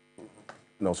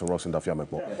 Nelson Roxanne Dafia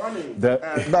Mepo.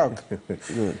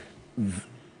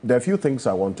 There are a few things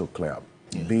I want to clear up.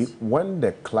 Yes. When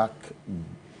the clerk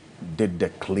did the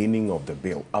cleaning of the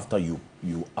bill, after you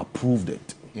approved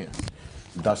it,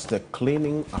 does the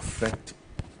cleaning affect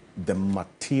the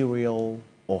material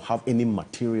or have any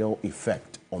material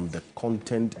effect on the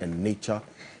content and nature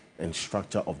and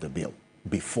structure of the bill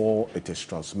before it is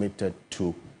transmitted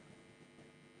to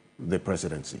the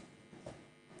presidency?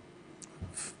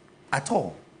 At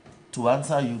all. to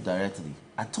answer you directly,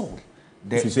 at all.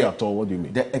 If you say at all, what do you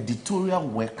mean? The editorial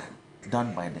work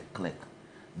done by the clerk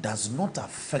does not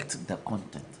affect the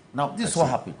content. Now, this is what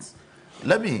happens.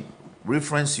 Let me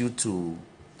reference you to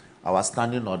our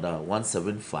standing order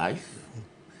 175,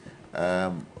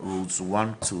 rules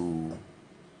 1 to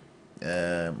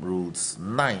rules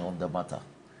 9 on the matter.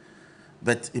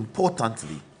 But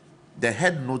importantly, the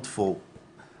head note for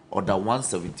order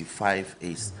 175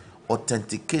 is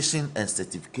authentication and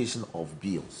certification of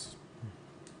bills.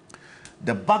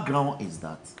 The background is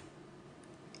that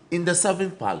in the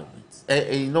 7th Parliament,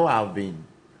 you know, I've been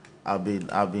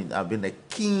a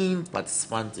keen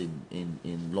participant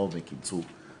in lawmaking, so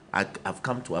I've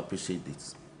come to appreciate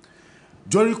this.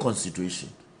 During consideration,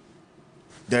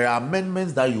 there are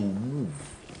amendments that you move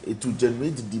to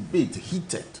generate debate,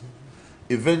 heated.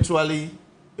 Eventually,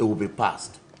 it will be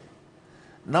passed.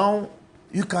 Now,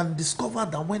 you can discover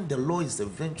that when the law is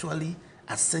eventually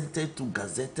assented to,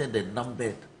 gazetted, and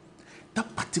numbered,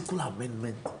 that particular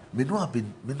amendment may not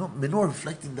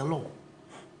reflect in the law.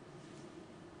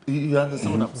 You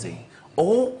understand what I'm saying?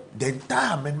 Or the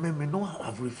entire amendment may not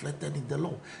have reflected in the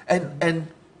law. And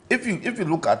if you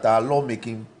look at our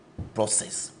lawmaking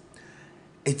process,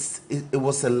 it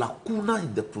was a lacuna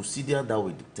in the procedure that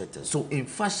we dictated. So in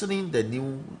fashioning the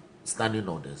new standing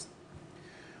orders,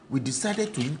 we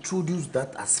decided to introduce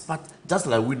that as part, just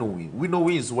like winnowing.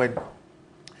 Winnowing is when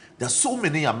there's so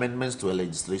many amendments to a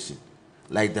legislation,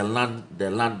 like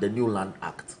the new Land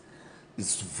Act.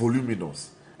 It's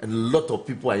voluminous, and a lot of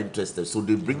people are interested, so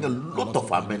they bring a lot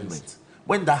of amendments.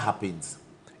 When that happens,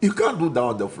 you can't do that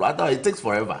on the floor. It takes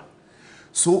forever.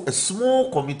 So a small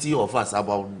committee of us,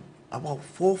 about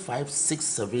 4, 5, 6,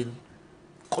 7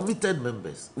 committed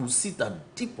members, will sit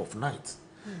at deep of night,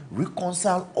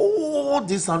 reconcile all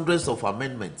these hundreds of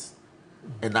amendments,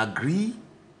 and agree.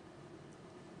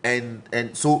 And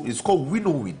so it's called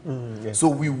winnowing. Yes. So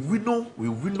we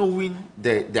winnowing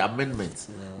the amendments.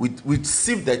 We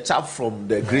sieve the chaff from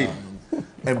the grain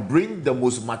and bring the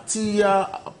most material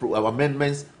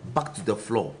amendments back to the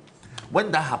floor.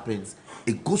 When that happens,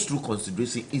 it goes through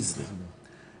consideration easily.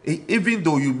 Even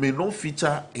though you may not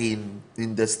feature in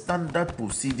the standard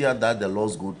procedure that the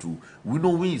laws go through,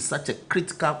 winnowing is such a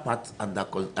critical part under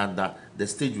the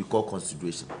stage we call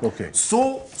consideration. Okay.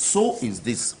 So is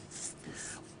this.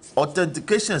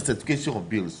 Authentication and certification of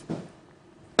bills.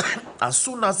 As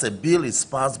soon as a bill is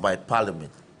passed by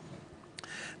Parliament,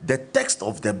 the text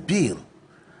of the bill,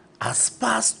 as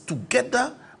passed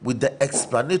together with the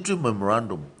explanatory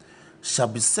memorandum, shall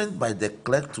be sent by the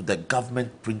clerk to the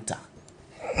government printer.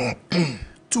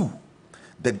 2.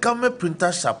 The government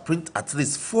printer shall print at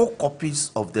least 4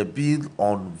 copies of the bill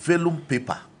on vellum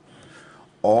paper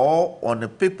or on a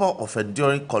paper of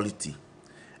enduring quality,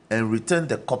 and return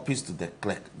the copies to the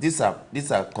clerk. These are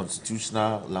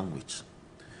constitutional language.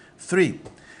 3.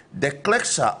 The clerk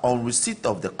shall, on receipt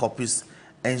of the copies,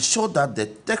 ensure that the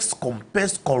text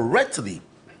compares correctly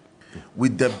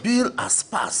with the bill as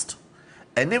passed,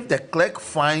 and if the clerk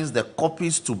finds the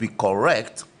copies to be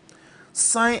correct,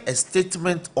 sign a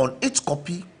statement on each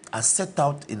copy as set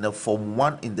out in the Form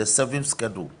 1 in the 7th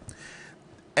schedule,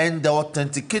 and the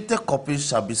authenticated copies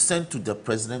shall be sent to the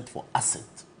President for assent.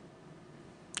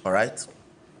 All right.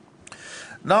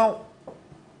 Now,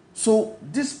 so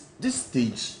this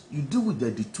stage, you deal with the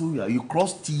editorial, you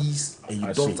cross T's and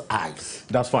you dot I's.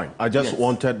 That's fine. I just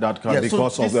wanted that card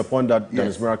because of the point that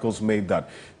Dennis Miracles made, that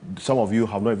some of you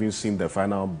have not even seen the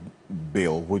final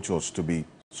bill, which was to be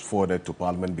forwarded to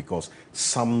Parliament because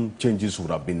some changes would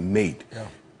have been made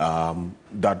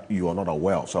that you are not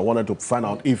aware of. So I wanted to find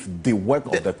out if the work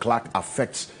of the clerk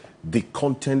affects the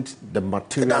content, the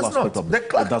material aspect of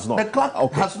it. It does not. The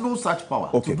clerk has no such power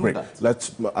to do great.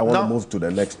 that. I want to move to the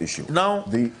next issue. Now,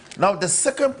 the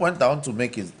second point I want to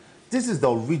make is, this is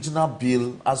the original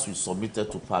bill as we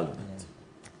submitted to Parliament.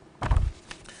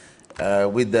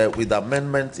 With the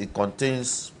amendment, it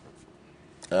contains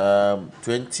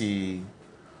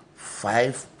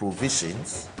 25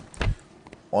 provisions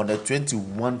on a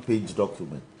 21-page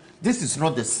document. This is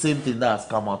not the same thing that has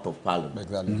come out of Parliament.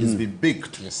 Exactly. It's been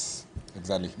baked. Yes,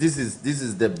 exactly. This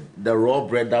is the raw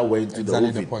bread that went into the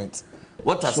oven. The point.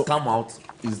 What has come out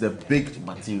is the baked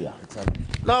material. Exactly.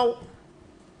 Now,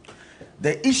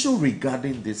 the issue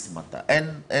regarding this matter,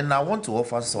 and I want to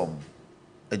offer some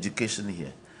education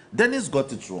here. Dennis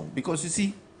got it wrong because, you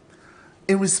see,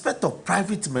 in respect of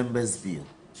private members' bill,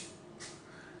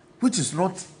 which is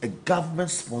not a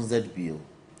government-sponsored bill,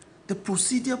 the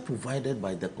procedure provided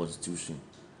by the Constitution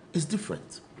is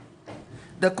different.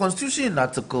 The Constitution in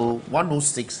Article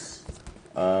 106,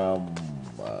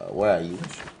 where are you?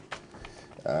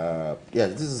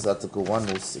 Yes, this is Article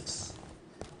 106.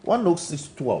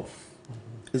 106.12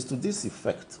 is to this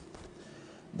effect.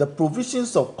 The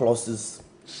provisions of clauses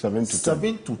 7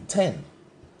 to 10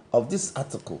 of this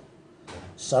article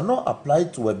shall not apply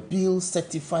to a bill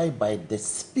certified by the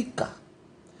Speaker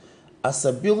as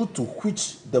a bill to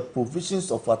which the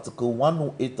provisions of Article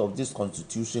 108 of this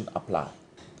Constitution apply.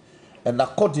 And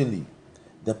accordingly,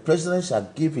 the President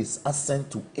shall give his assent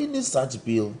to any such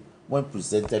bill when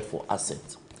presented for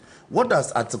assent. What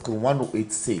does Article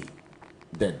 108 say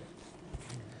then?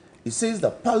 It says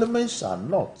that Parliament shall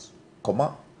not,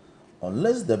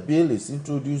 unless the bill is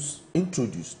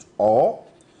introduced or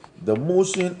the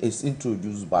motion is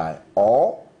introduced by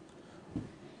or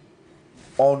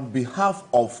on behalf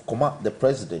of, the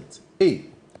President, A,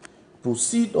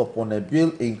 proceed upon a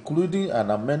bill including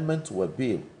an amendment to a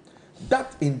bill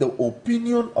that in the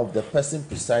opinion of the person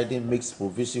presiding makes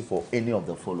provision for any of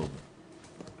the following.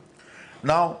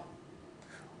 Now,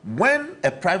 when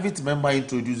a private member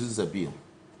introduces a bill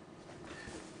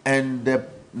and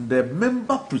the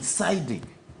member presiding,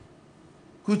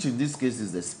 which in this case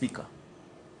is the Speaker,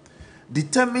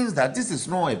 determines that this is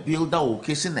not a bill that will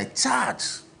occasion a charge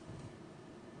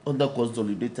on the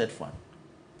consolidated fund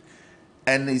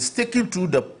and is taken through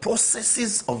the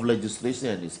processes of legislation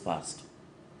and is passed,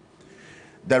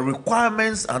 the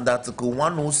requirements under Article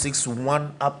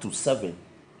 106(1) up to 7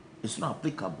 is not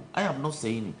applicable. I am not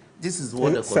saying it. This is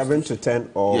what the 7 to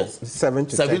 10 or yes, 7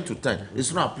 to 7 10. to 10.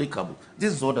 It's not applicable.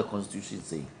 This is what the Constitution is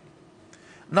saying.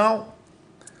 Now,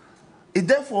 it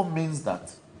therefore means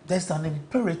that there's an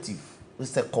imperative,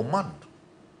 it's a command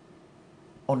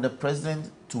on the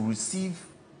President to receive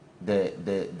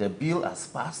the bill as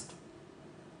passed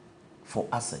for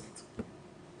assent.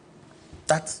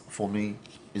 That, for me,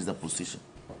 is the position.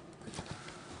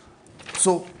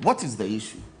 So, what is the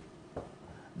issue?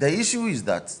 The issue is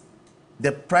that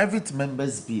the private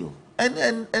member's bill, and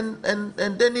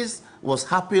Dennis was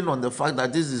harping on the fact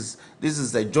that this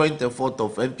is a joint effort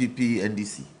of NPP,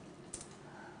 NDC.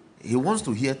 He wants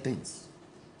to hear things.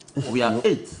 We are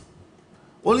 8.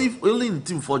 Only in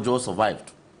Team 4 Joe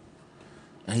survived.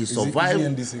 And he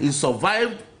survived. He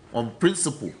survived on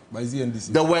principle. But is he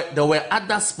NDC? There were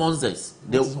other sponsors.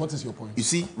 What is your point? You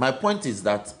see, my point is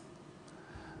that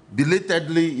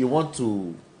belatedly you want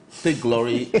to take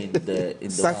glory in the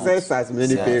success has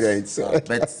many parents.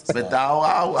 But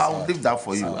I'll leave that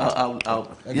for you. I'll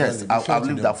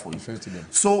leave that for you.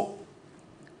 So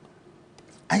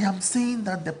I am saying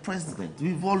that the President,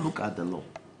 we've all looked at the law.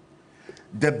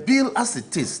 The bill as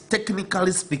it is,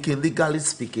 technically speaking, legally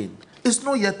speaking, is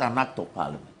not yet an act of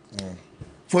Parliament.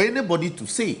 For anybody to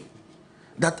say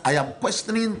that I am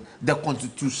questioning the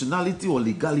constitutionality or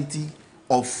legality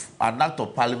of an act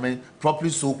of Parliament, properly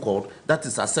so-called, that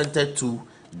is assented to,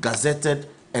 gazetted,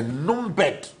 and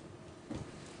numbered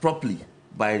properly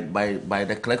by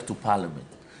the clerk to Parliament,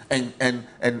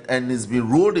 and is being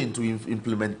rolled into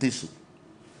implementation.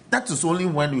 That is only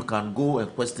when you can go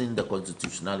and question the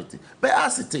constitutionality. But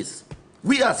as it is,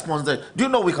 we are sponsored. Do you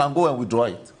know we can go and withdraw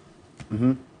it?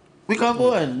 We can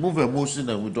go and move a motion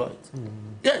and withdraw it.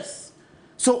 Yes.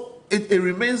 So it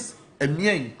remains a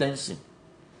mere intention.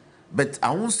 But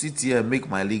I won't sit here and make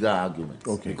my legal arguments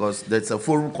because there's a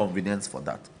forum convenience for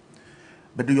that.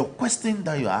 But your question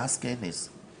that you're asking is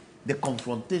the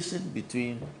confrontation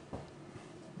between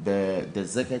the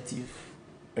executive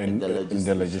and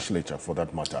the legislature, for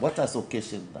that matter. What has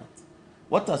occasioned that?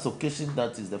 What has occasioned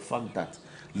that is the fact that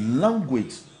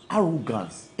language,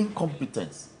 arrogance,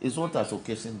 incompetence is what has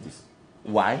occasioned this.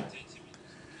 Why?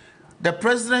 The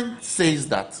President says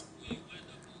that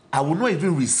I will not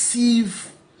even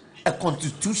receive a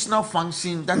constitutional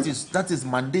function that is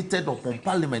mandated upon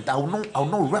Parliament. I will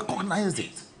not recognize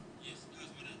it.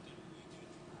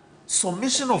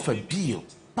 Submission of a bill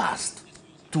passed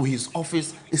to his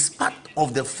office is part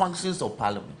of the functions of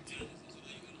Parliament.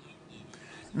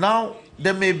 Now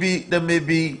there may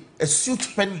be a suit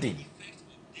pending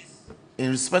in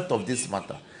respect of this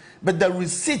matter, but the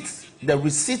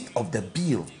receipt of the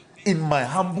bill, in my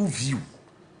humble view,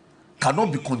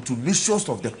 cannot be contumacious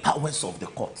of the powers of the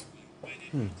court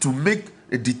to make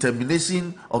a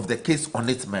determination of the case on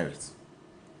its merits.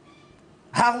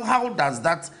 How does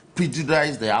that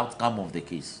prejudice the outcome of the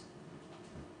case?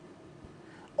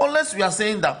 Unless we are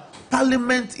saying that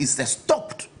Parliament is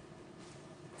stopped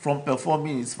from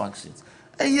performing its functions.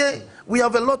 And yet, we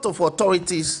have a lot of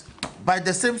authorities by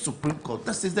the same Supreme Court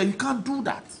that says that you can't do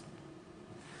that.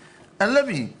 And let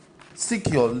me seek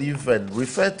your leave and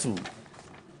refer to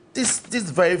this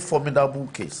very formidable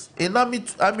case. In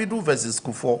Amidu versus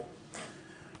Kufuor,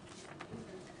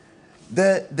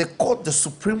 the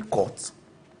Supreme Court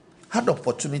had the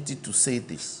opportunity to say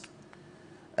this.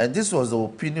 And this was the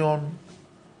opinion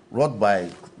wrote by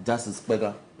Justice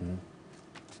Pega.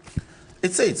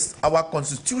 It says, our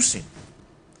Constitution,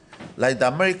 like the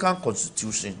American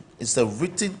Constitution, is a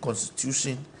written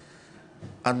constitution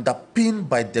underpinned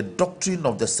by the doctrine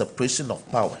of the separation of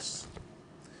powers.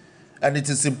 And it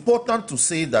is important to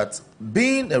say that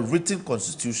being a written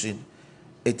constitution,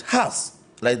 it has,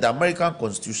 like the American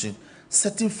Constitution,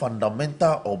 certain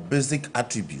fundamental or basic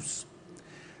attributes.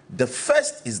 The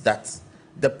first is that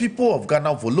the people of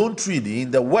Ghana voluntarily,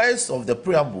 in the words of the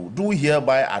preamble, do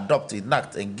hereby adopt,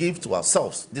 enact, and give to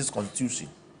ourselves this constitution.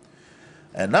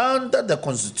 And under the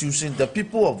constitution, the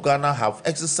people of Ghana have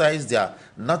exercised their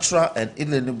natural and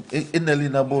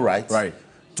inalienable rights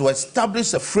to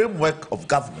establish a framework of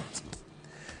government.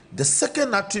 The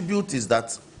second attribute is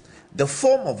that the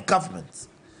form of government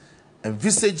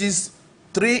envisages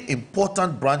three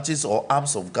important branches or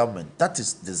arms of government. That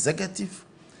is the executive,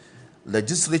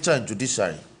 legislature, and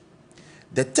judiciary.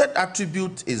 The third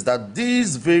attribute is that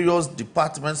these various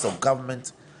departments of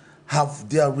government have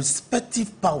their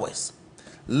respective powers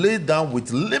laid down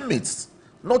with limits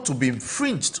not to be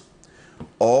infringed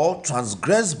or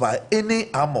transgressed by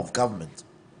any arm of government.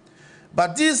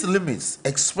 But these limits,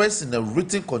 expressed in a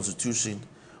written constitution,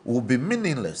 will be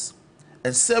meaningless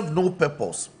and serve no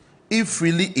purpose if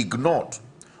freely ignored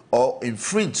or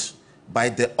infringed by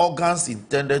the organs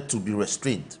intended to be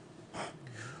restrained.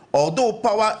 Although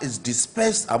power is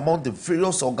dispersed among the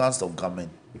various organs of government,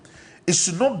 it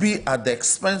should not be at the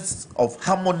expense of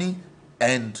harmony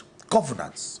and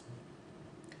governance.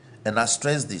 And I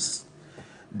stress this.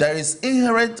 There is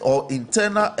inherent or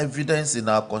internal evidence in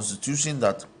our constitution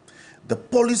that the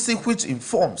policy which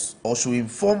informs or should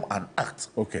inform an act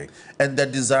and the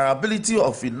desirability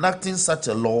of enacting such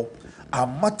a law are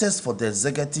matters for the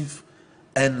executive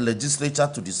and legislature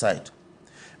to decide.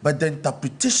 But the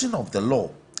interpretation of the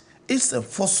law, its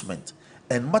enforcement,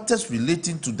 and matters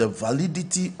relating to the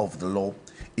validity of the law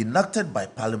enacted by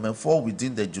Parliament fall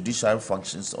within the judicial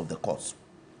functions of the courts.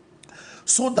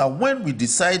 So that when we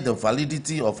decide the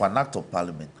validity of an act of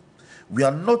Parliament, we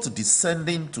are not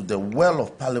descending to the well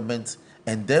of Parliament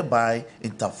and thereby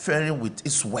interfering with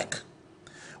its work.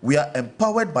 We are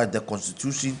empowered by the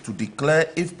Constitution to declare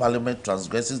if Parliament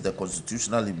transgresses the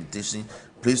constitutional limitation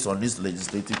placed on its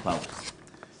legislative powers.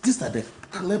 These are the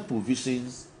clear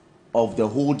provisions of the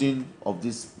holding of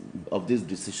this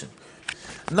decision.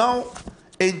 Now,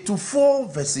 into 4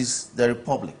 versus the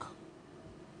Republic,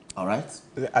 all right?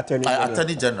 The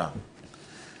Attorney General.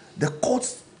 The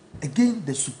courts, again,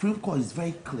 the Supreme Court is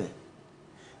very clear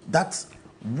that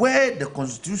where the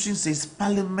Constitution says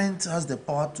Parliament has the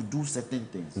power to do certain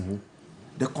things,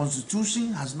 the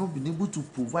Constitution has not been able to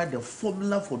provide the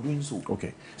formula for doing so.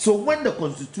 So when the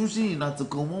Constitution in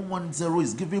Article 110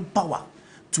 is giving power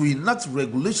to enact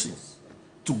regulations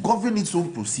to govern its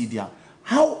own procedure,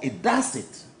 how it does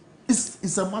it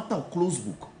is a matter of closed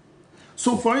book.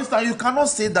 So, for instance, you cannot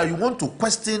say that you want to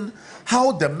question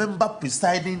how the member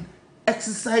presiding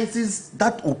exercises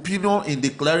that opinion in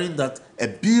declaring that a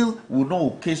bill will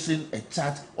not occasion a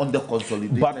charge on the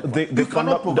consolidated. But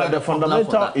the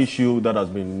fundamental issue that has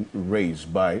been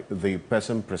raised by the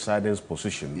person presiding's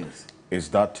position is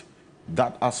that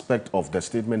that aspect of the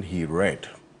statement he read,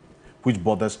 which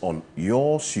borders on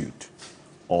your suit,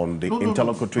 on the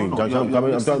interlocutory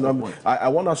injunction. I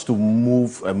want us to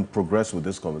move and progress with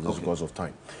this conversation because of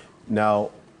time.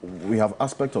 Now, we have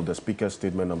aspect of the Speaker's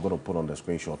statement I'm going to put on the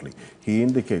screen shortly. He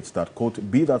indicates that, quote,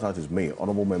 be that as it may,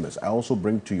 honorable members, I also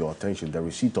bring to your attention the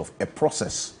receipt of a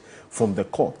process from the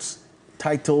courts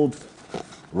titled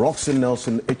Roxy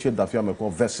Nelson Eche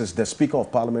Dafiameko versus the Speaker of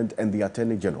Parliament and the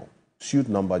Attorney General, suit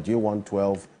number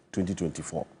J112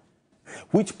 2024.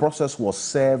 Which process was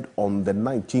served on the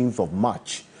 19th of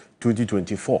March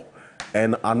 2024,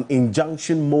 and an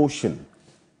injunction motion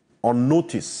on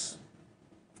notice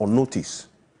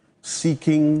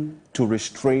seeking to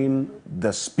restrain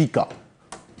the Speaker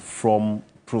from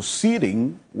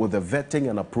proceeding with the vetting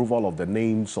and approval of the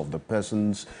names of the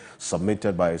persons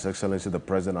submitted by His Excellency the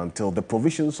President until the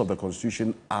provisions of the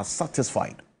Constitution are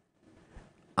satisfied.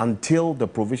 Until the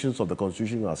provisions of the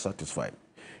Constitution are satisfied.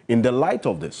 In the light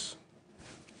of this,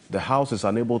 the House is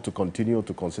unable to continue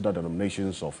to consider the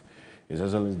nominations of His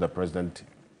Excellency the President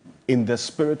in the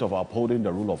spirit of upholding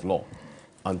the rule of law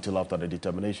until after the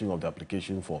determination of the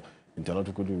application for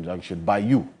interlocutory injunction by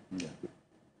you.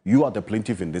 You are the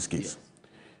plaintiff in this case.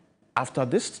 After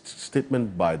this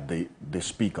statement by the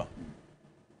Speaker,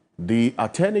 the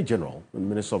Attorney General and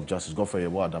Minister of Justice, Godfrey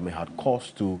Adame, had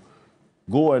cause to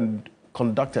go and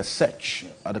conduct a search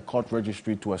at the court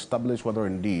registry to establish whether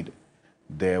indeed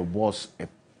there was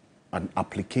a an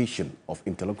application of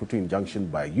interlocutory injunction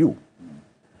by you.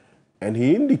 And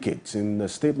he indicates in the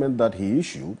statement that he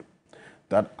issued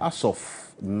that as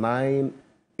of 9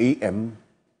 a.m.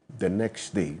 the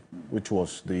next day, which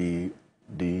was the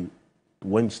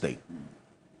Wednesday,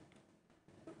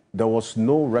 there was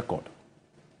no record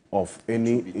of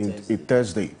any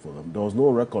Thursday for them. There was no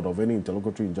record of any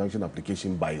interlocutory injunction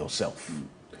application by yourself.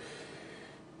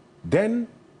 Then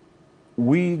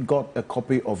we got a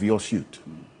copy of your suit.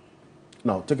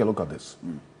 Now take a look at this.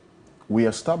 We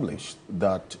established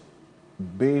that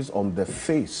based on the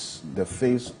face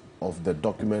of the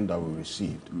document that we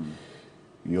received,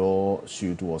 your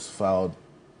suit was filed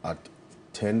at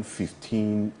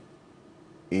 10:15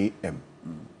 a.m.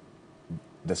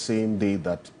 The same day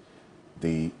that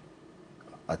the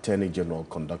Attorney General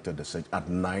conducted the search at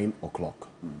 9 o'clock.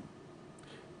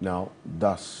 Now,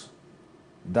 thus,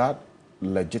 that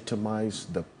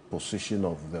legitimized the position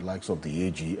of the likes of the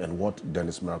AG and what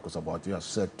Dennis Miracle-Sabati has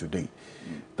said today,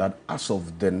 that as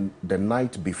of the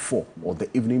night before or the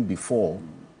evening before,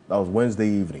 that was Wednesday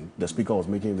evening, the Speaker was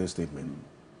making this statement,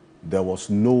 there was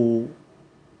no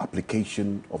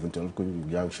application of interlocutory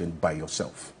injunction by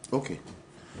yourself. Okay.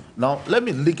 Now, let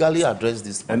me legally address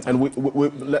this. And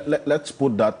let's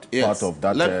put that part of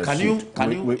that.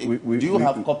 Do you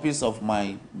have copies of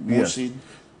my motion? Yes.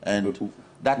 And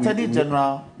the Attorney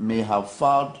General may have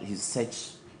filed his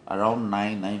search around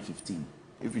 9:15.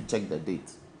 If you check the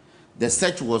date, the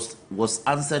search was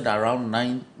answered around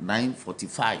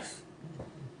 9:45.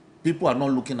 People are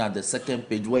not looking at the second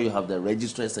page where you have the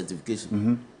registrar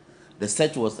certification. The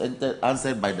search was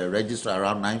answered by the registrar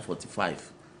around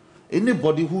 9:45.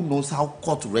 Anybody who knows how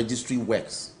court registry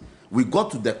works, we got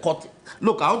to the court.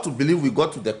 Look, I want to believe we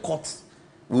got to the court.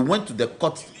 We went to the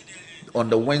court on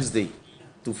the Wednesday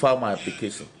to file my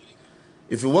application.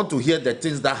 If you want to hear the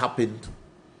things that happened,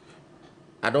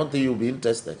 I don't think you'll be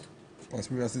interested.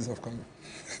 Conspiracies of coming.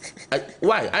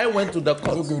 Why? I went to the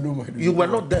court. You were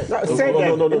not there. No.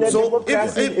 So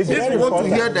if you want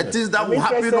to hear the things that will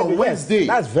happen on Wednesday,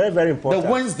 that's very, very important. The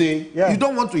Wednesday, you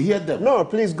don't want to hear them. No,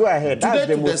 please go ahead. That's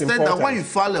Today, the to most the extent important. that when you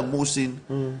file a motion,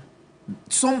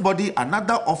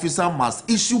 another officer must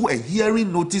issue a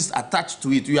hearing notice attached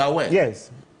to it. You are aware?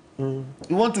 Yes. You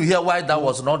want to hear why that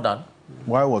was not done?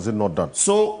 Why was it not done?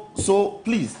 So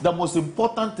please, the most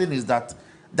important thing is that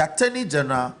the Attorney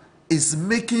General is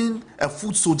making a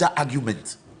foot soldier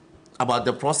argument about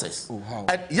the process. Oh, how?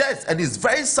 And yes, and it's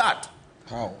very sad.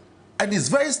 How? And it's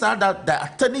very sad that the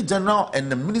Attorney General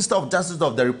and the Minister of Justice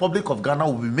of the Republic of Ghana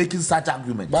will be making such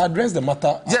arguments. But address the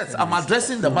matter. Yes, I'm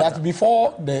addressing the matter. That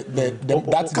before I'm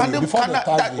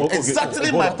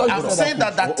saying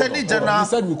that the Attorney General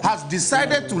has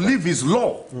decided to leave his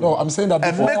law. No, I'm saying that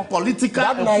and make political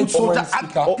and foot soldier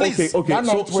arguments. Please. Okay.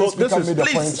 So this is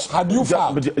please. Had you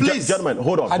filed? Please, gentlemen,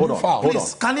 hold on.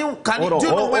 Please, can you? Do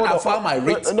you know when I filed my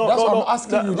writ? That's what I'm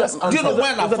asking you. Just answer. Do you know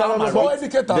when I filed my writ?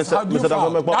 Educators, had you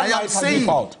filed?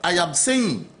 I am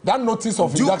saying that notice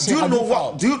of injunction. Do you know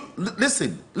what? Do you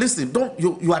listen? Don't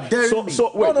you are daring me?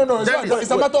 No. It's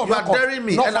a matter of you are daring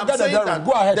me, and I'm saying that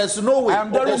go ahead. There's no way. I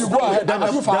am daring you. Go ahead.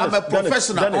 I'm a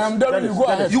professional. I am daring you. Go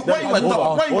ahead. When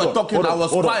you were talking, I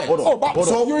was quiet.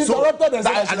 So you interrupted.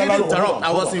 I didn't interrupt.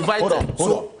 I was invited.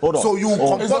 So you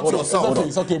comport yourself.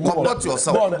 It's okay. Comport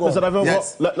yourself.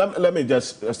 Yes. Let me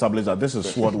just establish that this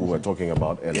is what we were talking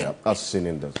about earlier, as seen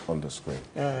on the screen.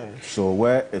 So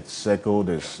where it's circled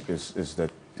is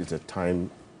the time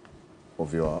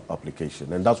of your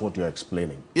application, and that's what you're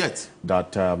explaining. Yes.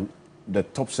 That the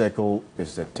top circle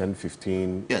is the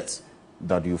 10:15. Yes.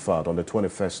 That you filed on the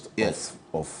 21st. Yes.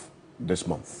 of this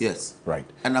month. Yes. Right.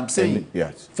 And I'm saying,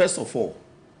 yes. First of all,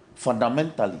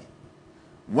 fundamentally,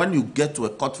 when you get to a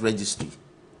court registry,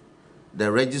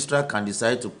 the registrar can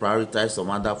decide to prioritize some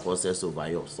other process over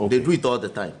yours. Okay. They do it all the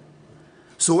time.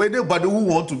 So anybody who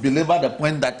wants to belabor the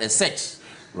point that a search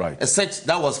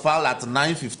that was filed at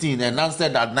 9:15 and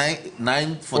answered at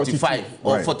 9:45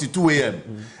 or 42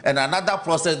 a.m. And another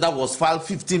process that was filed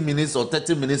 15 minutes or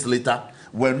 30 minutes later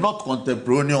were not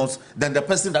contemporaneous, then the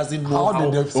person doesn't know how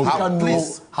did the speaker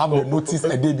have the notice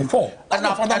a day before. And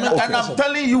I'm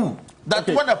telling you that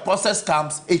when a process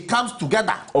comes, it comes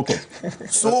together. Okay.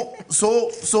 So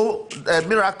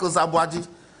Miracles Abuaji,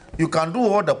 you can do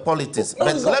all the politics,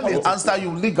 but let me answer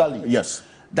you legally. Yes.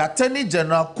 The Attorney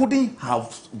General couldn't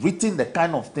have written the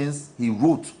kind of things he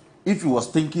wrote if he was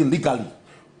thinking legally.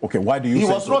 Okay, why do you say He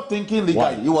was not thinking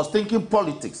legally. Why? He was thinking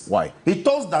politics. Why? He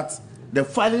thought that the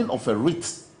filing of a writ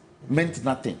meant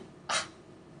nothing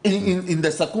in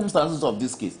the circumstances of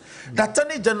this case. The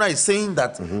Attorney General is saying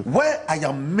that where I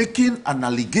am making an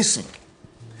allegation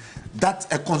that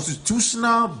a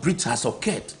constitutional breach has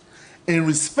occurred, in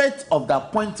respect of the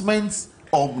appointments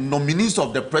of nominees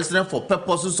of the president for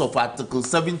purposes of Article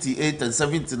 78 and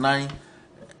 79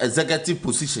 executive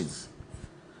positions.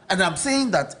 And I'm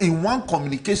saying that in one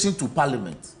communication to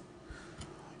Parliament,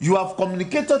 you have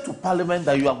communicated to Parliament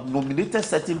that you have nominated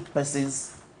certain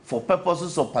persons for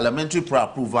purposes of parliamentary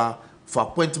pre-approval for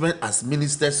appointment as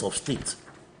ministers of state.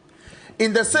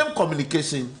 In the same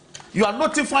communication, you are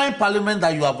notifying Parliament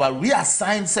that you have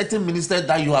reassigned certain ministers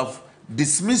that you have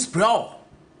dismissed prior.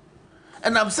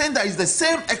 And I'm saying that it's the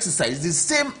same exercise, the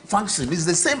same function, it's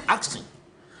the same action.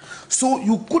 So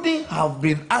you couldn't have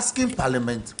been asking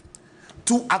Parliament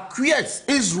to acquiesce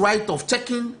its right of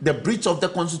checking the breach of the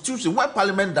Constitution. When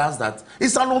Parliament does that,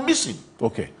 it's an omission.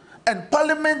 Okay. And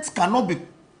Parliament cannot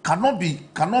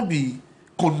be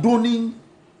condoning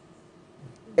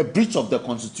a breach of the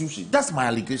Constitution. That's my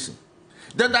allegation.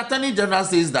 Then the Attorney General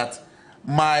says that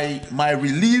my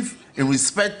relief in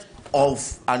respect of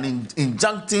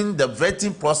injuncting the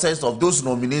vetting process of those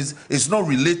nominees is not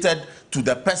related to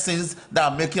the persons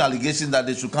that are making allegations that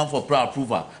they should come for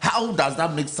pre-approval. How does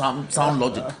that make sound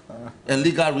logic and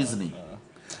legal reasoning?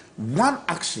 One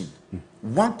action,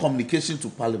 one communication to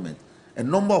Parliament, a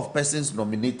number of persons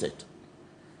nominated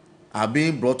are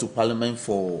being brought to Parliament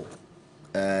for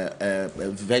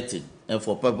vetting and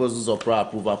for purposes of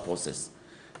pre-approval process.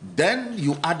 Then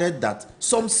you added that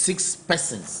some 6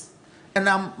 persons, and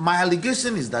my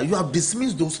allegation is that you have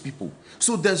dismissed those people.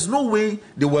 So there's no way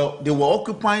they were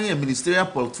occupying a ministerial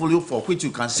portfolio for which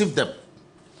you can shift them.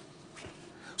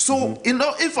 So you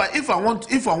know, if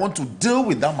I want to deal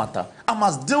with that matter, I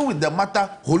must deal with the matter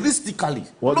holistically,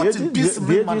 well, not in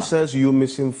piecemeal manner. The AG says you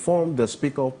misinformed the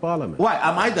Speaker of Parliament. Why?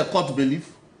 Am I the court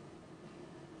bailiff?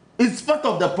 It's part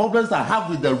of the problems I have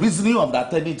with the reasoning of the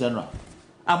Attorney General.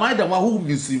 Am I the one who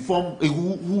misinformed,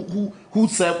 who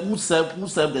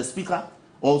served the Speaker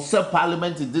or served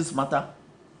Parliament in this matter?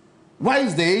 Why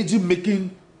is the AG making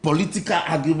political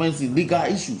arguments in legal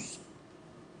issues?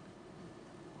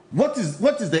 What is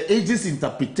the AG's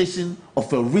interpretation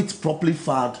of a writ properly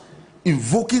filed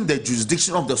invoking the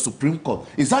jurisdiction of the Supreme Court?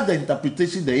 Is that the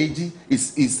interpretation the AG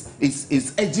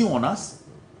is edging on us?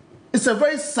 It's a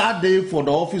very sad day for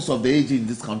the office of the AG in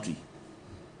this country,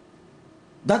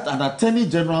 that an Attorney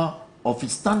General of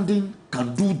his standing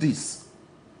can do this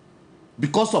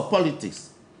because of politics.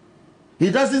 He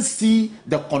doesn't see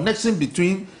the connection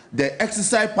between the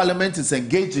exercise Parliament is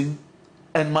engaging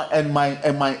and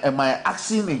my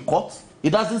action in court. He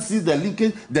doesn't see the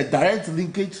linkage, the direct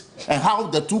linkage, and how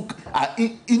the two are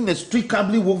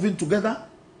inextricably woven together.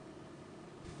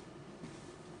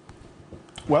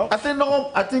 Well,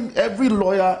 I think every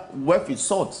lawyer worth his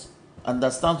salt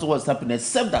understands what's happening,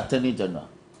 except the Attorney General.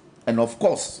 And of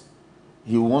course,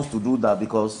 he wants to do that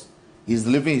because he's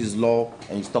living his law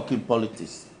and he's talking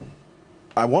politics.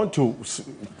 I want to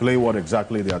play what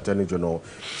exactly the Attorney General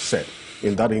said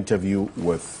in that interview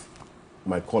with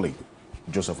my colleague,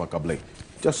 Joseph Akable.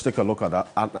 Just take a look at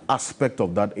an aspect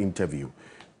of that interview,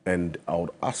 and I would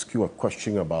ask you a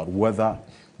question about whether,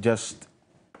 just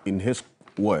in his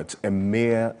words, a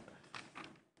mere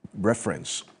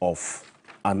reference of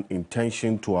an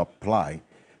intention to apply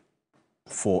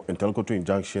for interlocutory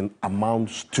injunction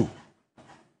amounts to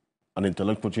an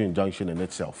interlocutory injunction in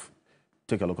itself.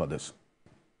 Take a look at this.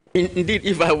 Indeed,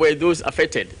 if I were those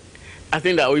affected, I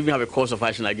think that I would even have a cause of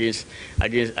action against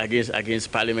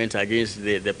Parliament, against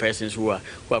the persons who are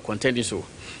contending so.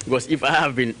 Because if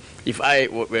I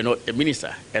were not a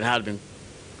minister and had been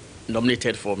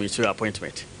nominated for ministerial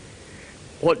appointment,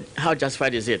 how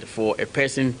justified is it for a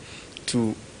person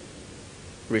to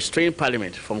restrain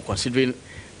Parliament from considering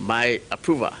my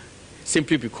approval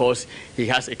simply because he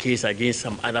has a case against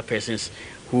some other persons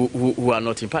who are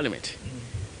not in Parliament?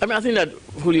 I mean, I think that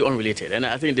wholly unrelated, and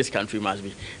I think this country must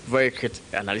be very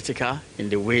analytical in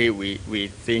the way we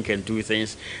think and do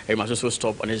things. And must also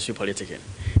stop unnecessary politicking.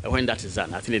 And when that is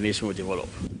done, I think the nation will develop.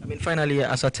 I mean, finally,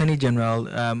 as Attorney General,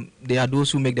 there are those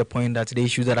who make the point that the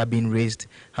issues that have been raised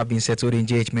have been settled in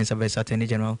JH Mensah as Attorney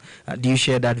General. Do you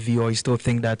share that view, or you still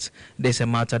think that there's a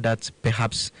matter that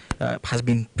perhaps has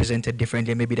been presented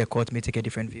differently? Maybe the court may take a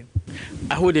different view.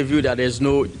 I hold the view that there's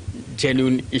no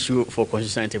genuine issue for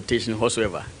constitutional interpretation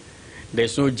whatsoever.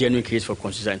 There's no genuine case for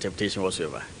constitutional interpretation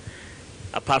whatsoever.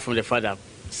 Apart from the fact that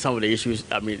some of the issues,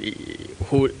 I mean,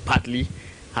 partly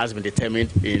has been determined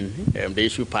in the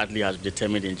issue, partly has been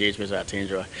determined in JH Mensah Attorney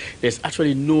General. There's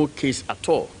actually no case at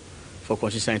all for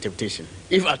constitutional interpretation.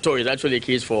 If at all, it's actually a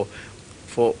case for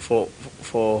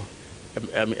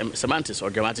semantics or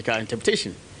grammatical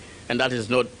interpretation, and that is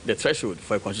not the threshold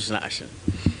for a constitutional action.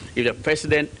 If the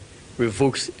president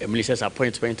revokes a minister's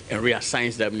appointment and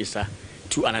reassigns that minister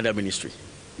to another ministry,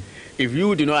 if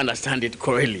you do not understand it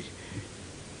correctly,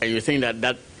 and you think that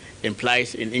that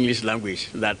implies in English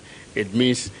language that it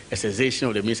means a cessation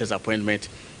of the minister's appointment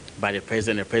by the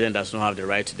president does not have the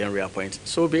right to then reappoint,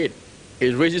 so be it.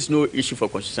 It raises no issue for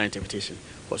constitutional interpretation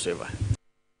whatsoever.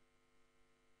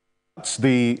 That's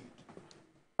the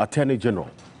Attorney General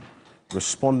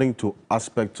responding to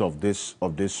aspects of this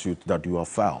suit that you have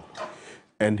filed.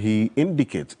 And he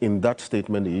indicates in that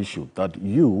statement he issued that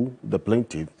you, the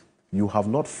plaintiff, you have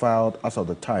not filed, as of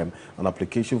the time, an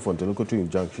application for interlocutory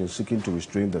injunction seeking to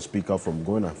restrain the Speaker from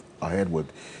going ahead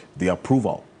with the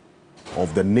approval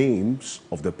of the names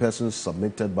of the persons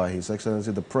submitted by His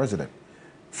Excellency the President.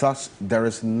 Thus, there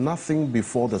is nothing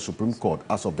before the Supreme Court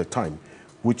as of the time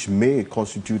which may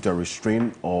constitute a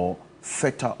restraint or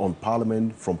fetter on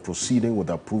Parliament from proceeding with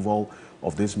the approval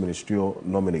of these ministerial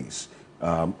nominees,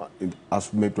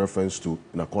 as made reference to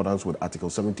in accordance with Article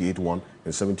 78(1)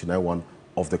 and 79(1)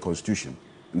 of the Constitution,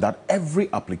 that every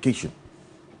application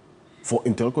for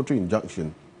interlocutory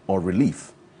injunction or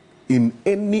relief in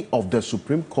any of the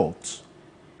Supreme Courts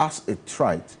as it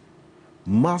tried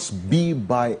must be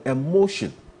by a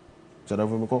motion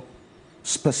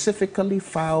specifically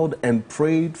filed and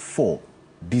prayed for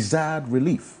desired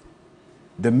relief.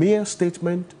 The mere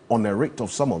statement on a writ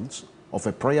of summons of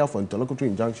a prayer for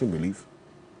interlocutory injunction relief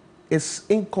is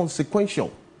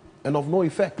inconsequential and of no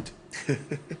effect.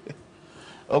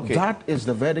 Okay. That is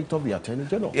the verdict of the Attorney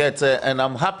General. Yes, and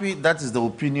I'm happy that is the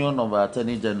opinion of the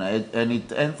Attorney General, and it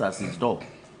ends as his door.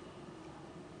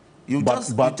 Does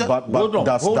it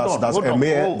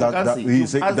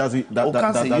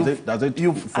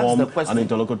form an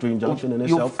interlocutory injunction in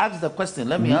itself? You've asked the question.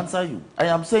 Let me answer you. I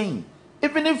am saying,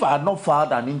 even if I had not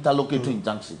filed an interlocutory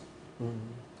injunction,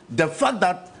 the fact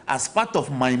that as part of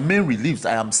my main reliefs,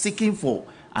 I am seeking for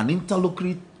an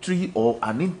interlocutory or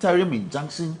an interim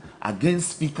injunction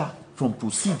against Speaker from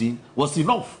proceeding was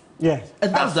enough. Yes,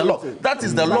 and that's the law. That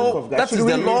is the law. That is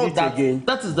the law.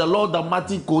 That is the law that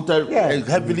Martin quoted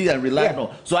heavily and relied on.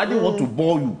 So I didn't want to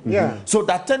bore you. So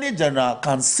the Attorney General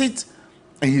can sit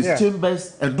in his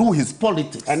chambers and do his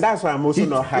politics. And that's why I'm also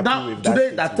not happy with that.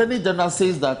 Today, the Attorney General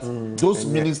says that those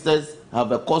ministers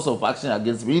have a cause of action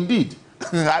against me. Indeed,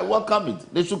 I welcome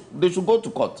it. They should go to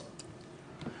court.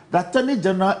 The Attorney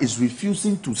General is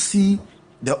refusing to see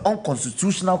the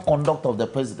unconstitutional conduct of the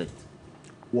president.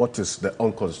 What is the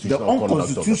unconstitutional conduct of the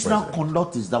president? The unconstitutional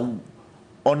conduct is that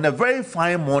on a very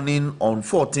fine morning on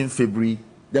 14 February,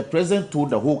 the president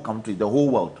told the whole country, the whole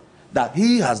world, that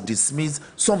he has dismissed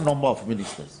some number of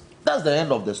ministers. That's the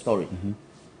end of the story.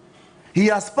 He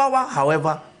has power,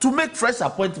 however, to make fresh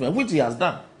appointments, which he has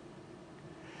done.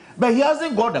 But he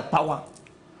hasn't got the power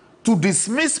to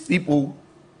dismiss people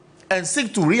and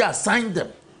seek to reassign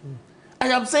them. I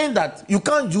am saying that you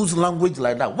can't use language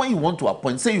like that when you want to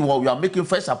appoint. Say you are making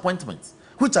fresh appointments,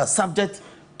 which are subject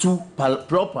to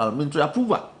parliamentary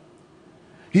approval.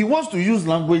 He wants to use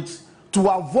language to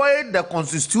avoid the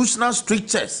constitutional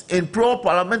strictures in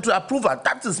parliamentary approval.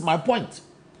 That is my point.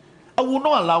 I will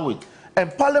not allow it.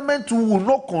 And Parliament too will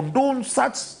not condone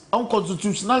such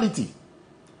unconstitutionality.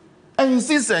 And he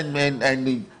sees and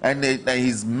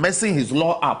he's messing his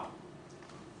law up.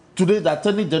 Today, the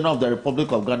Attorney General of the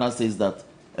Republic of Ghana says that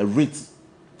a writ,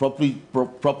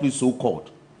 properly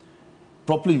so-called,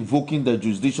 properly invoking the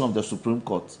jurisdiction of the Supreme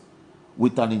Court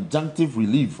with an injunctive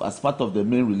relief as part of the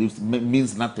main relief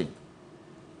means nothing.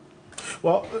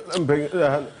 Well,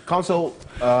 Counsel,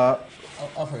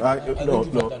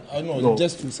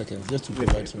 just 2 seconds, just to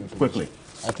provide some information. Quickly.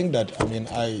 I think that,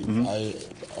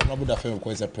 Honorable Dafemi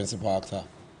Okoye is a principal actor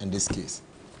in this case.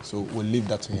 So we'll leave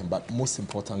that to him. But most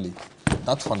importantly,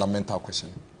 that fundamental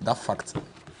question, that fact,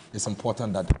 is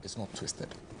important that it's not twisted.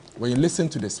 When you listen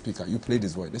to the Speaker, you played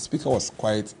his voice. The Speaker was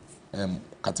quite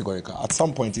categorical. At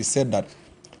some point, he said that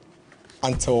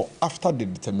until after the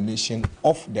determination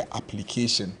of the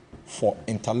application for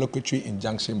interlocutory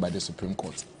injunction by the Supreme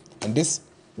Court, and this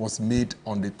was made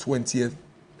on the 20th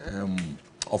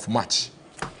of March,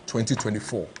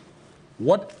 2024.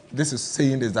 What this is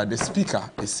saying is that the Speaker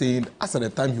is saying, as at the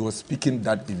time he was speaking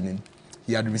that evening,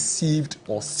 he had received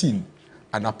or seen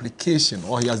an application,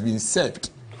 or he has been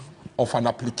served of an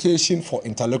application for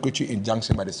interlocutory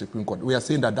injunction by the Supreme Court. We are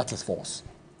saying that that is false.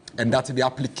 And that the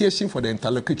application for the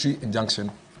interlocutory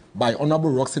injunction by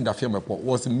Honorable Roxanne Dafemi-Okoye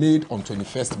was made on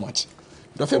 21st March.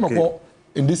 Dafemi-Okoye,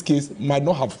 in this case, might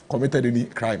not have committed any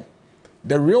crime.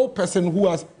 The real person who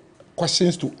has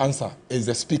questions to answer is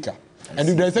the Speaker. And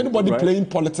if there's anybody playing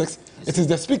politics, it is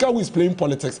the Speaker who is playing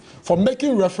politics for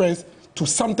making reference to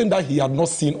something that he had not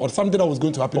seen or something that was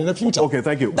going to happen in the future. Okay,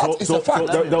 thank you. That is a fact.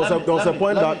 There was a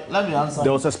point that let me answer.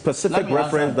 There was a specific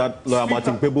reference that Lawyer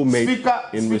Martin Pebu made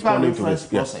in responding to this.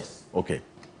 Yes. Okay.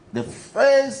 The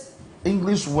first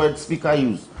English word speaker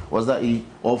used was that he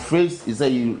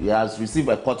said he has received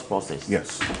a court process.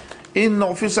 Yes. In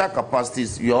official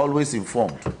capacities, you are always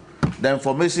informed. The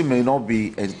information may not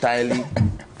be entirely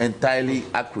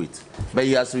accurate, but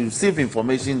he has received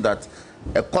information that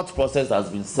a court process has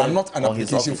been set but not an on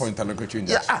his application office. for interlocutory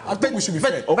injunction. Yeah, I think we should be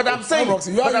fair. But I'm saying, I'm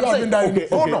saying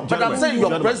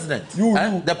your president,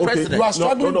 the president. You are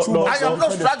struggling too much. I am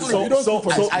not struggling.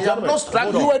 I am not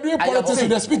struggling. You were doing politics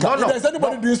with the speaker. If there's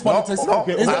anybody doing politics, it's the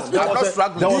speaker.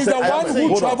 He's the one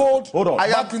who traveled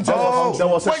back into the house. There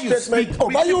was a statement. I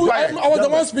was the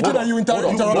one speaking and you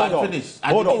interrupted.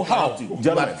 Oh, how?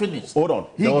 Hold on.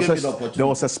 There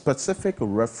was a specific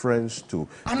reference to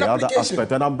the other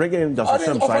aspect, and I'm bringing in just I'm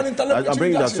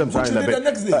bringing that same side in a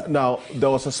bit. Now, there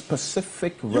was a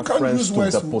specific reference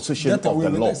to the position of the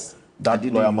law that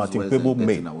Lawyer Martin Pebu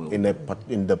made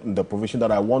in the provision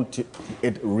that I want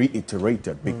it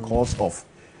reiterated because of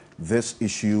this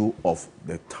issue of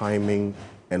the timing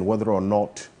and whether or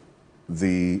not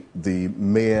the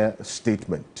mayor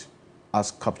statement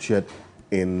as captured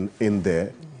in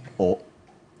there or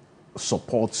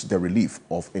supports the relief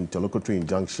of interlocutory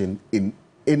injunction in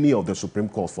any of the Supreme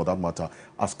Court, for that matter,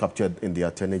 as captured in the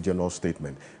Attorney General's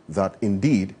statement, that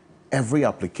indeed every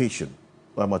application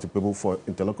for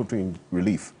interlocutory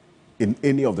relief in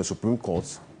any of the Supreme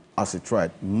Courts, as it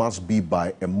tried, must be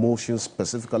by a motion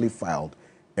specifically filed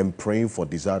and praying for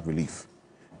desired relief.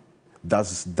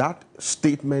 Does that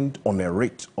statement on a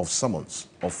writ of summons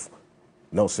of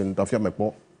Nelson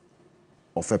Dafiamepo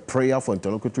of a prayer for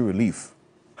interlocutory relief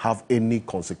have any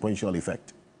consequential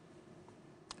effect?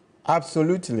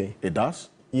 Absolutely. It does?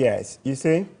 Yes. You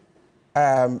see,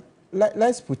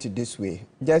 let's put it this way.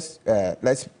 Just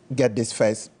let's get this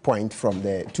first point from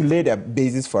to lay the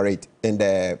basis for it in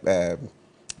the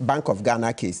Bank of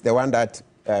Ghana case, the one that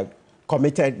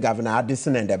committed Governor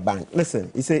Addison and the bank.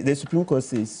 Listen, you say the Supreme Court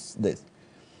says this.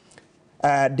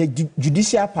 The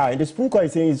judicial power, and the Supreme Court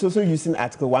is saying it's also using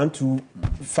Article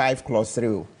 125, Clause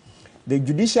 3. The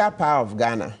judicial power of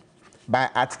Ghana,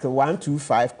 by Article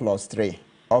 125, Clause 3,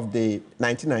 of the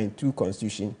 1992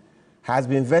 Constitution has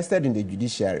been vested in the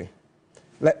judiciary.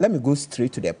 Let me go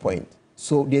straight to the point.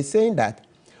 So they're saying that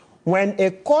when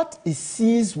a court is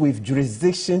seized with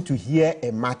jurisdiction to hear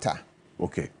a matter,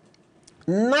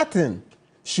 nothing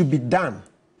should be done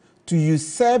to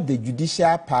usurp the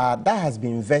judicial power that has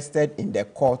been vested in the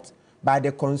court by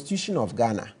the Constitution of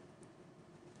Ghana.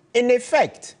 In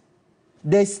effect,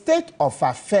 the state of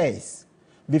affairs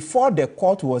before the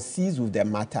court was seized with the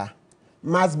matter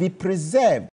must be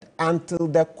preserved until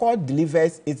the court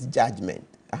delivers its judgment.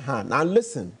 Now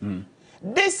listen,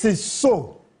 this is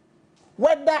so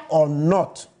whether or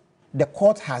not the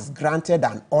court has granted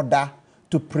an order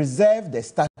to preserve the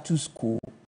status quo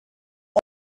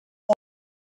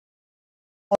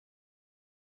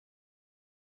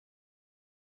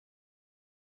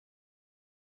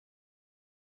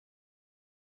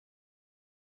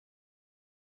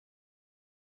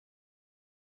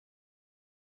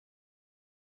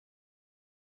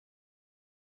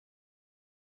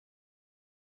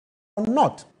or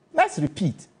not. Let's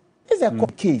repeat. This is a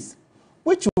court case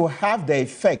which will have the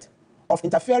effect of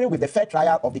interfering with the fair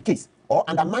trial of the case or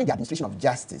undermine the administration of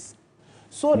justice.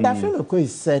 So Daphne Okoye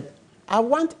said, I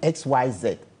want X, Y,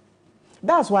 Z.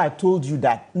 That's why I told you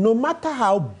that no matter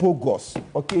how bogus,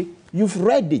 you've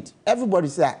read it. Everybody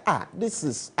say,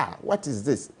 what is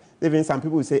this? Even some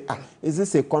people will say, is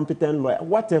this a competent lawyer?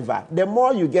 Whatever. The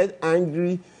more you get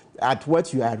angry at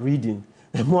what you are reading,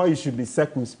 the more you should be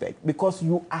circumspect because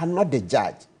you are not the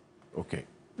judge.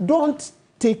 Don't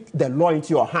take the law into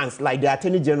your hands like the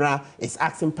Attorney General is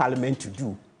asking Parliament to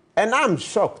do. And I'm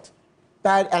shocked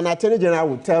that an Attorney General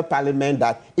would tell Parliament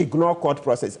that ignore court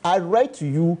process. I read to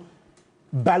you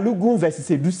Balogun versus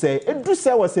Eduse. Eduse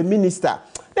was a minister.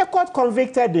 The court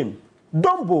convicted him.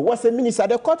 Dombo was a minister.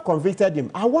 The court convicted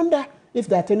him. I wonder if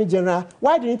the Attorney General,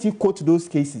 why didn't he quote those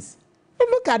cases?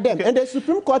 Look at them. And the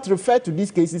Supreme Court referred to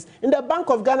these cases in the Bank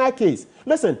of Ghana case.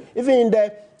 Listen, even in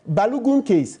the Balogun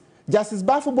case, Justice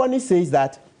Bafuboni says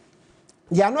that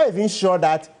they are not even sure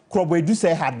that Krobwe Eduse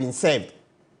had been served.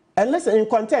 And listen, in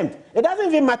contempt, it doesn't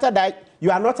even matter that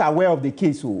you are not aware of the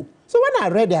case. So when I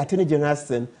read the Attorney General's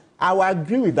thing, I will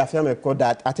agree with Dafiameko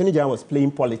that Attorney General was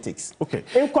playing politics.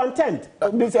 In contempt,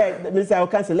 Mr.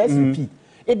 Ocansey, let's repeat.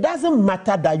 It doesn't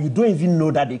matter that you don't even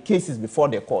know that the case is before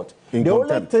the court. The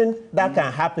only thing that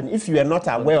can happen if you are not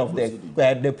aware of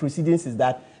the proceedings is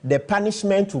that the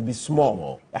punishment will be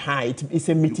small. It's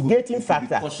a mitigating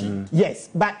factor. Yes,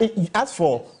 but as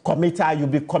for committer, you'll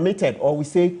be committed, or we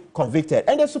say convicted.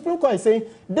 And the Supreme Court is saying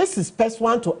this is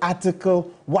pursuant to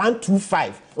Article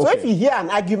 125. So if you hear an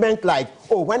argument like,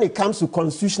 oh, when it comes to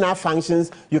constitutional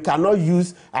functions, you cannot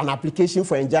use an application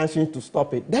for injunction to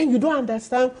stop it, then you don't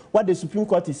understand what the Supreme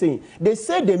Court is saying. They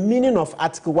say the meaning of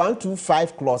Article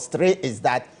 125, Clause 3 is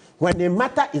that when a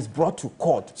matter is brought to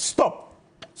court, stop.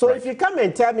 So if you come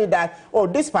and tell me that, oh,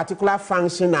 this particular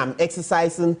function I'm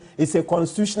exercising is a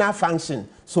constitutional function,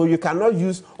 so you cannot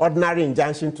use ordinary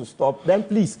injunction to stop, then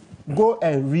please go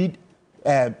and read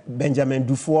Benjamin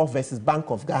Dufour versus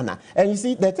Bank of Ghana. And you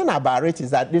see, the thing about it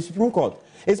is that the Supreme Court,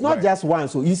 it's not just one.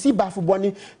 So you see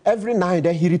Bafuboni, every now and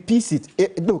then he repeats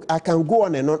it. Look, I can go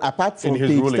on and on, apart from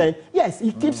page 10. Yes,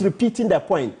 he keeps repeating the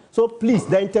point. So please,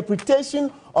 the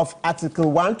interpretation of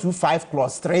Article 125,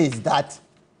 Clause 3 is that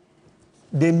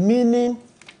the meaning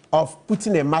of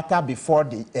putting a matter before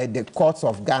the courts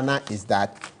of Ghana is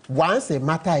that once a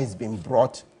matter has been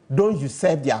brought, don't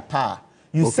usurp their power.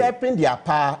 Usurping their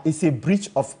power is a breach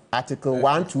of Article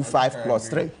 125, Clause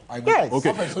 3. Yes.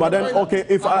 Okay, but then, okay,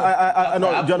 if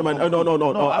no, gentlemen,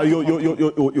 no,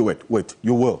 you wait,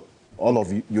 you will. All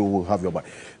of you will have your bite.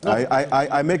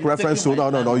 I make reference to,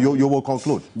 no, you will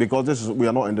conclude, because we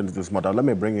are not ending this matter. Let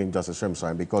me bring in Justice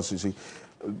Shemsai, because you see,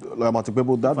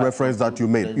 that reference that you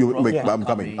made, I'm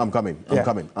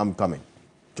coming.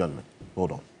 Gentlemen,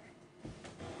 hold on,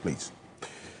 please.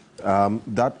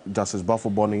 That Justice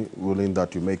Bafuboni ruling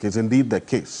that you make is indeed the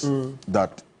case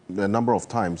that a number of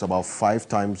times, about 5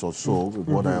 times or so, with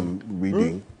what I'm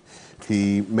reading,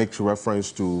 he makes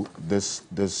reference to this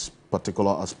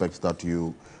particular aspect that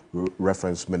you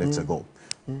referenced minutes ago.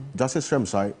 Justice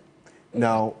Shemsai,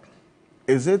 now,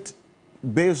 is it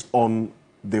based on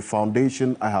the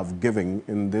foundation I have given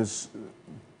in this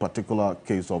particular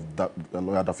case of the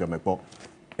lawyer Dafiamepo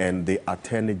and the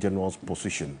Attorney General's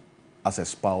position as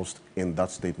espoused in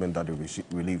that statement that he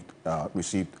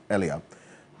received earlier,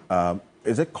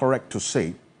 is it correct to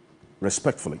say,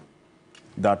 respectfully,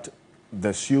 that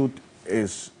the suit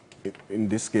is, in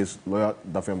this case, lawyer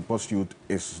Dafiamepo's suit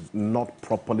is not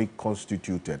properly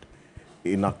constituted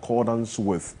in accordance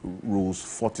with Rules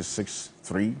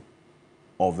 46.3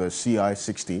 of the CI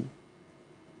 16,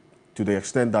 to the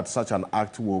extent that such an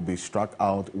act will be struck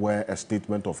out where a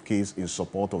statement of case in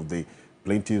support of the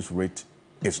plaintiff's writ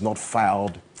is not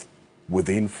filed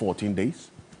within 14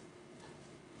 days?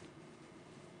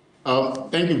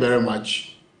 Thank you very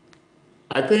much.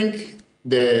 I think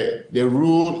the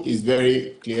rule is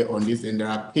very clear on this, and there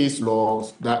are case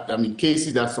laws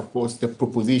cases that support the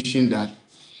proposition that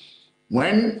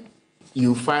when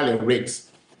you file a writ,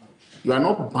 you are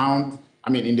not bound.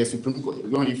 In the Supreme Court,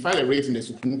 when you file a writ in the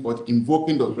Supreme Court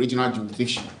invoking the original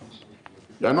jurisdiction,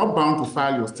 you are not bound to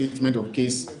file your statement of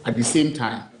case at the same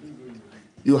time.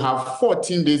 You have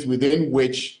 14 days within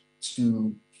which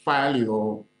to file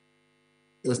your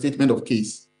statement of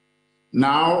case.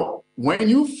 Now, when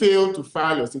you fail to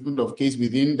file your statement of case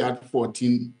within that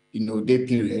 14-day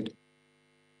period,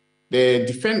 the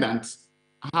defendant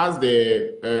has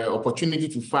the opportunity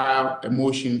to file a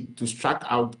motion to strike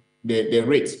out the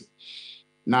writ.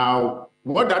 Now,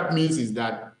 what that means is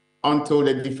that until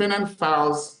the defendant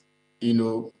files,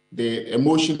 a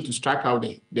motion to strike out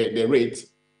the writ,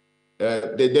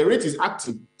 the rate is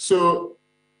active. So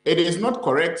it is not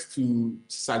correct to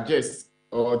suggest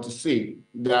or to say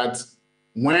that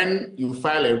when you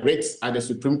file a writ at the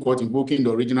Supreme Court invoking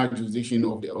the original jurisdiction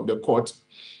of the court,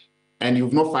 and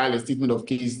you've not filed a statement of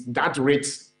case, that writ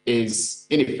is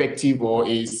ineffective or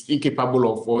is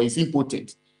incapable of or is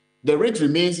impotent. The writ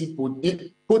remains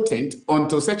impotent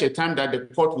until such a time that the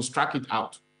court will strike it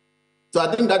out. So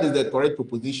I think that is the correct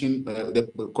proposition, the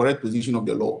correct position of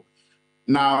the law.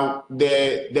 Now,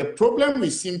 the problem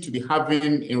we seem to be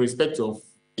having in respect of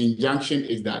injunction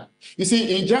is that, you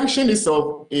see, injunction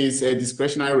itself is a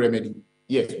discretionary remedy.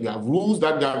 Yes, we have rules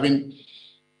that govern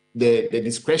the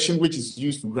discretion which is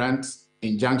used to grant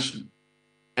injunction.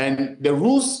 And the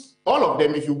rules, all of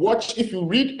them, if you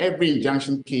read every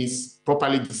injunction case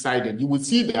properly decided, you will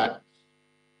see that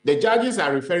the judges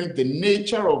are referring to the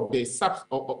nature of the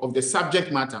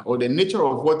subject matter or the nature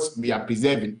of what we are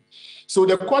preserving. So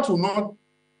the court will not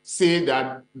say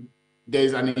that there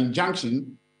is an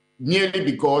injunction merely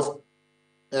because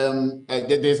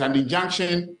there's an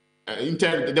injunction.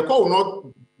 The court will not.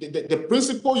 The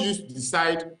principle used to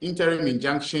decide interim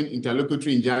injunction,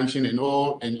 interlocutory injunction, and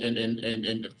all,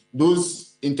 and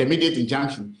those intermediate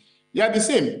injunctions, they are the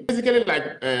same. Basically,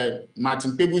 like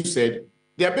Martin Pebu said,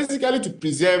 they are basically to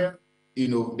preserve,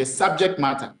 the subject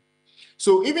matter.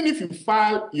 So even if you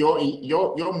file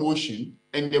your motion,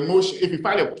 and the motion, if you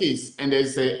file a case and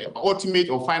there's a ultimate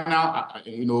or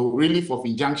final, relief of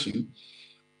injunction,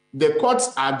 the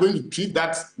courts are going to treat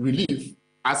that relief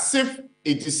as if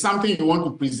it is something you want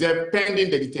to preserve pending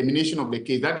the determination of the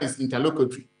case. That is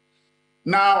interlocutory.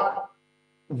 Now,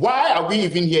 why are we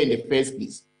even here in the first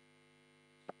place?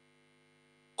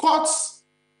 Courts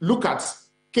look at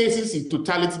cases in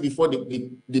totality before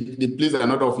they place an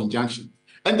order of injunction.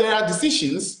 And there are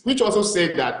decisions which also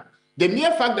say that the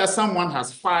mere fact that someone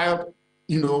has filed,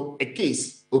 a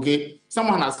case, okay,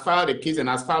 someone has filed a case and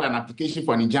has filed an application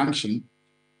for an injunction,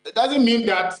 it doesn't mean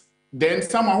that then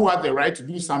someone who has the right to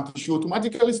do something should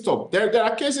automatically stop. There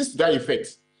are cases to that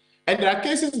effect. And there are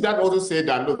cases that also say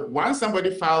that, look, once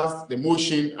somebody files the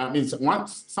motion,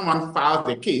 once someone files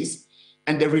the case,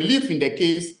 and the relief in the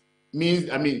case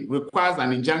requires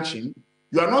an injunction,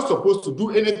 you are not supposed to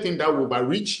do anything that will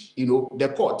overreach,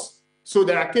 the court. So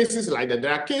there are cases like that.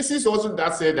 There are cases also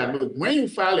that say that, look, when you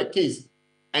file a case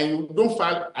and you don't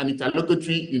file an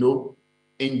interlocutory,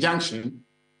 injunction,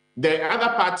 the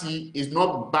other party is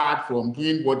not barred from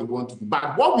doing what they want to do.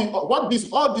 But all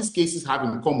these cases have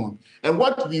in common, and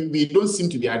what we don't seem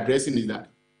to be addressing is that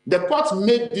the court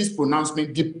made this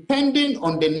pronouncement depending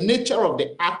on the nature of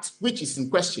the act which is in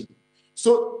question.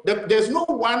 So there's no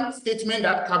one statement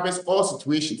that covers all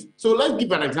situations. So let's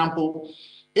give an example.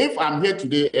 If I'm here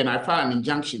today and I file an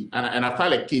injunction and I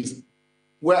file a case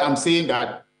where I'm saying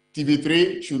that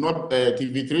TV3 should not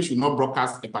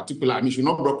broadcast should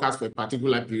not broadcast for a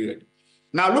particular period.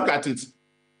 Now look at it.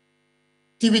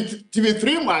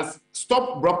 TV3 must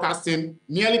stop broadcasting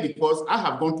merely because I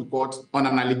have gone to court on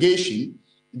an allegation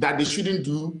that they shouldn't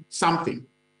do something.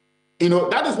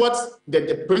 That is what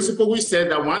the principle which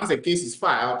said that once a case is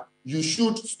filed, you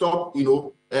should stop,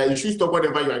 you should stop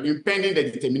whatever you are doing pending the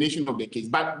determination of the case.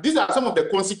 But these are some of the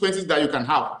consequences that you can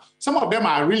have. Some of them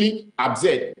are really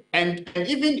absurd. And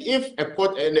even if the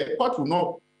court will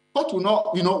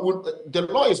not, the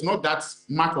law is not that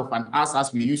much of an ass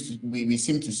as we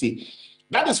seem to say.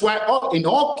 That is why in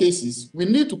all cases, we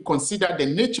need to consider the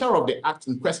nature of the act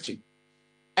in question.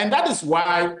 And that is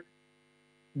why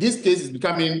this case is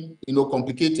becoming,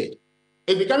 complicated.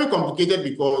 It's becoming complicated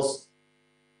because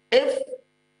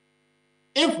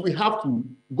if we have to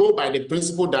go by the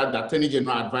principle that the Attorney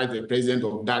General advised the President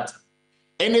of that,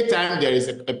 anytime there is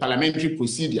a parliamentary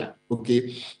procedure,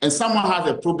 okay, and someone has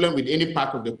a problem with any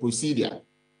part of the procedure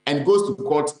and goes to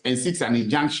court and seeks an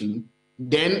injunction,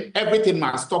 then everything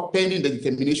must stop pending the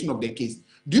determination of the case.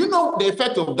 Do you know the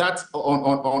effect of that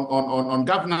on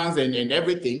governance and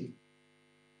everything?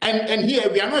 And here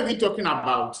we are not even talking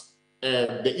about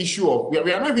the issue of,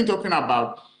 we are not even talking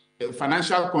about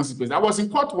financial consequences. I was in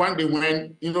court one day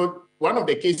when, one of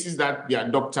the cases that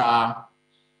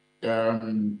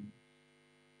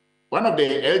one of the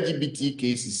LGBT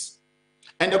cases,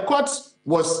 and the court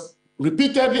was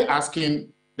repeatedly asking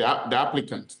the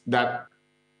applicant that,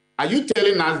 are you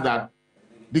telling us that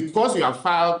because you have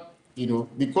filed,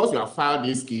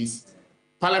 this case,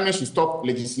 Parliament should stop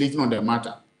legislating on the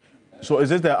matter? So is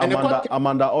this the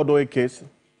Amanda Odoe case?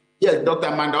 Yes, Dr.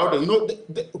 Amanda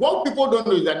Odoe. What people don't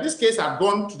know is that this case had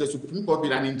gone to the Supreme Court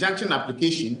with an injunction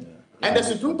application, and the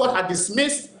Supreme Court had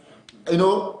dismissed,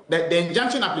 the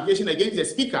injunction application against the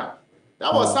Speaker.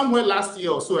 That was somewhere last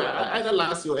year or so, either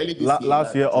last year or early this year.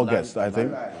 Last year, August, I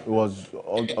think. It was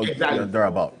exactly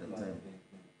thereabout.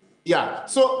 Yeah.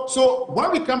 So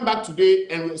when we come back today,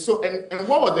 and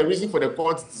what was the reason for the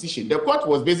court's decision? The court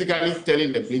was basically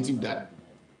telling the plaintiff that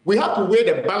we have to weigh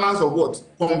the balance of what?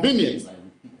 Convenience.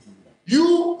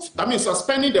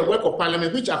 Suspending the work of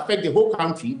Parliament, which affect the whole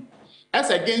country, as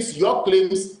against your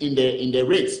claims in the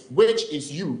rates, which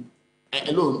is you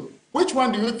alone. Which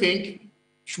one do you think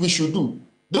we should do?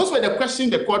 Those were the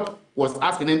questions the court was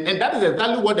asking, and that is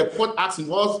exactly what the court asking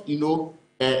was,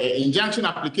 injunction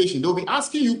application. They'll be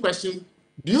asking you questions.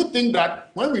 Do you think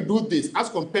that when we do this, as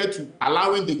compared to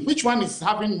allowing which one is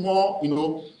having more,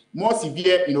 more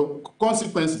severe,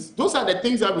 consequences? Those are the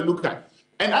things that we look at.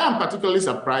 And I am particularly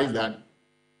surprised that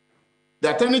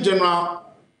the Attorney General,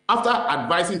 after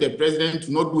advising the President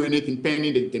to not do anything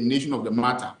pending the determination of the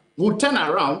matter, will turn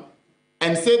around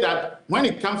and say that when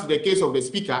it comes to the case of the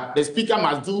Speaker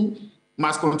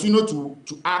must continue to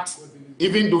act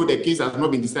even though the case has not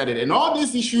been decided. And all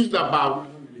these issues about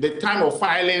the time of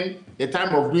filing, the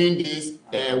time of doing this,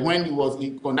 when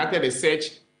he conducted a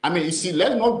search, let's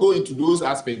not go into those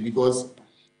aspects, because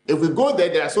if we go there,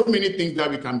 there are so many things that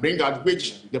we can bring out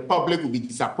which the public will be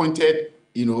disappointed,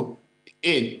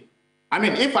 in.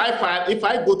 If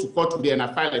I go to court today and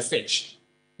I file a search,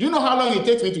 do you know how long it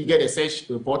takes me to get a search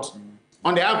report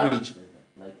on the average?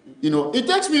 It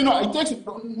takes me no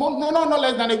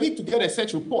less than a week to get a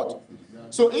search report.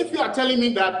 So if you are telling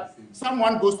me that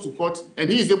someone goes to court and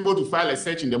he is able to file a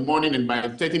search in the morning and by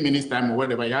 30 minutes time or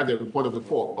whatever, he has a report of the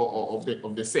court or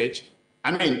of the search,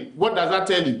 I mean, what does that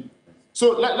tell you?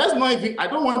 So let's not even, I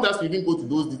don't want us to even go to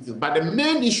those details, but the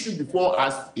main issue before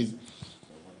us is,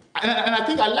 and I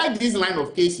think I like this line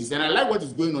of cases and I like what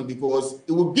is going on because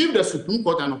it will give the Supreme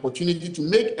Court an opportunity to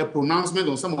make a pronouncement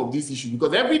on some of these issues,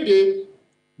 because every day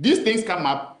these things come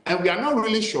up and we are not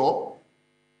really sure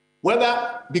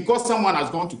whether because someone has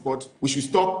gone to court, we should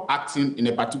stop acting in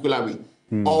a particular way,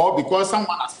 or because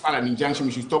someone has filed an injunction,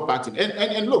 we should stop acting.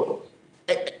 And look,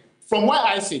 from where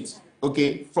I sit,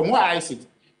 okay,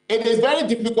 it is very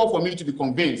difficult for me to be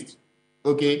convinced,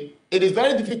 okay? It is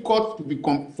very difficult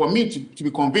for me to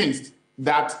be convinced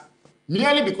that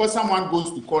merely because someone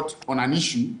goes to court on an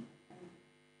issue,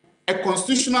 a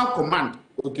constitutional command,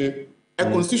 okay,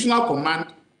 constitutional command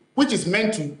which is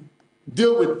meant to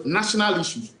deal with national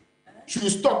issues should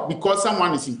stop because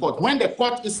someone is in court when the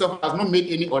court itself has not made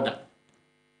any order,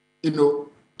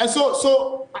 And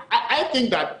so I think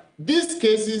that these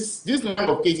cases, this line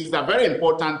of cases are very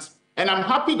important. And I'm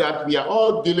happy that we are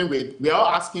all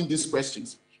asking these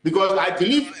questions, because I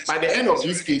believe by the end of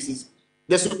these cases,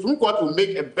 the Supreme Court will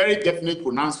make a very definite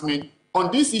pronouncement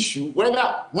on this issue,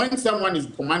 whether when someone is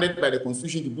commanded by the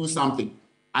Constitution to do something,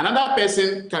 another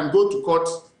person can go to court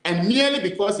and merely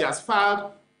because he has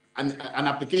filed an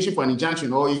application for an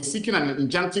injunction or is seeking an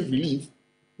injunctive relief,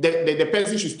 the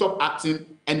person should stop acting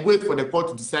and wait for the court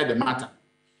to decide the matter.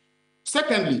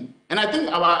 Secondly, and I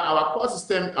think our court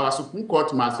system, our Supreme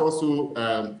Court must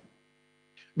also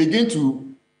begin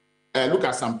to look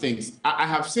at some things. I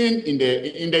have seen in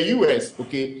the US,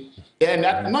 okay, and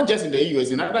not just in the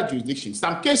US, in other jurisdictions,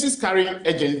 some cases carry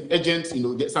agents,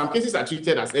 some cases are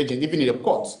treated as agents, even in the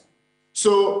courts.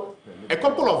 So a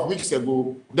couple of weeks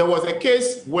ago, there was a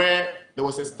case where there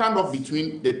was a standoff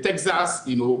between the Texas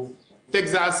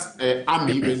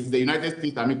Army versus the United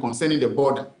States Army concerning the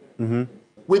border.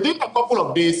 Within a couple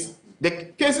of days,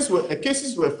 the cases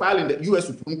were filed in the U.S.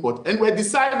 Supreme Court and were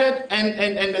decided,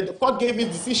 and the court gave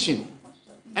its decision.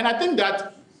 And I think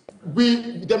that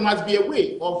there must be a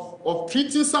way of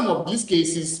treating some of these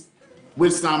cases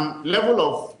with some level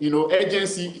of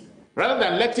urgency, rather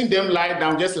than letting them lie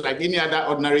down just like any other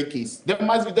ordinary case. There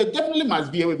definitely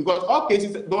must be a way, because all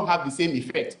cases don't have the same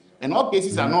effect. And all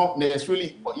cases are not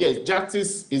necessarily, yes,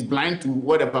 justice is blind to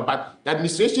whatever, but the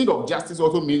administration of justice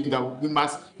also means that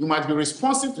you must be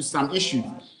responsive to some issues.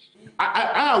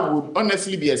 I would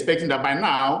honestly be expecting that by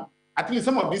now, at least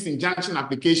some of these injunction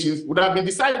applications would have been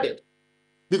decided.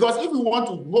 Because if we want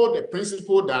to hold the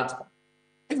principle that,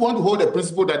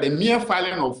 the mere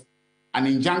filing of an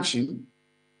injunction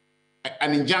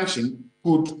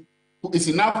is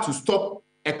enough to stop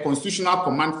a constitutional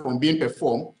command from being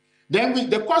performed, then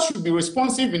the court should be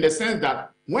responsive in the sense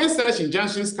that when such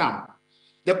injunctions come,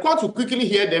 the court will quickly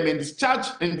hear them and discharge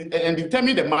and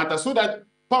determine the matter so that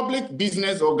public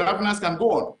business or governance can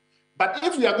go on. But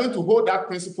if we are going to hold that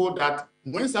principle that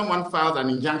when someone files an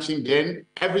injunction, then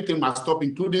everything must stop,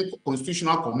 including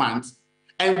constitutional commands,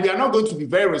 and we are not going to be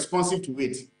very responsive to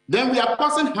it, then we are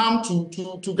causing harm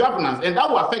to governance, and that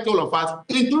will affect all of us,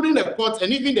 including the courts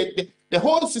and even the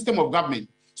whole system of government.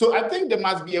 So I think there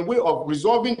must be a way of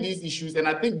resolving these issues, and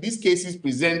I think these cases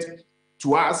present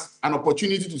to us an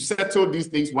opportunity to settle these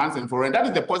things once and for all. And that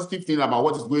is the positive thing about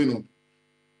what is going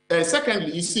on.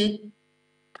 Secondly, you see,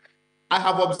 I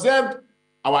have observed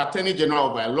our Attorney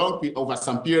General over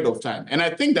some period of time, and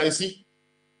I think that, you see,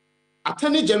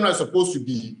 Attorney General is supposed to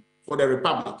be for the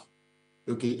Republic.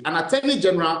 Okay, an Attorney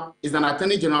General is an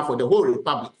Attorney General for the whole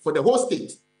Republic, for the whole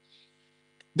state.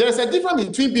 There is a difference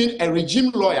between being a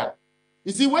regime lawyer.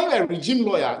 You see, when you're a regime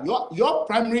lawyer, your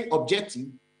primary objective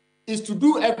is to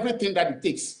do everything that it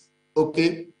takes,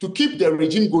 okay, to keep the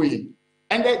regime going.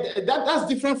 And that's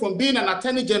different from being an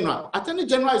Attorney General. Attorney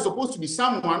General is supposed to be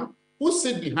someone who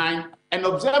sits behind and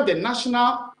observe the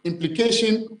national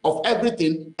implication of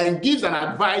everything and gives an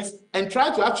advice and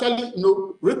try to actually,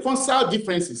 reconcile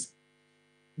differences.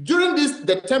 During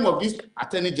the term of this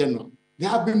Attorney General, there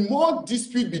have been more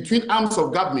dispute between arms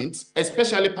of government,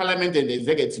 especially Parliament and the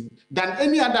Executive, than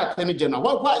any other Attorney General.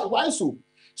 Why so?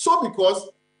 So because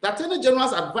the Attorney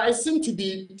General's advice seems to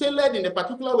be tailored in a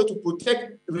particular way to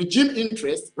protect regime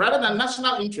interests rather than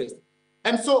national interests.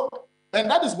 And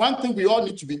that is one thing we all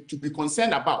need to be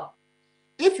concerned about.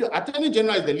 If your Attorney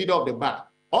General is the leader of the bar,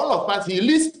 all of us, he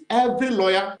lists every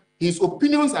lawyer, his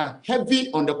opinions are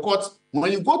heavy on the court.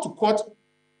 When you go to court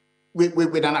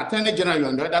with an Attorney General, you're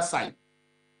on the other side.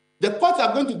 The courts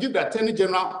are going to give the Attorney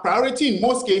General priority in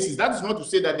most cases. That is not to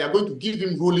say that they are going to give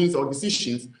him rulings or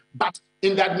decisions, but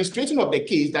in the administration of the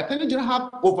case, the Attorney General has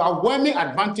overwhelming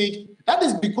advantage. That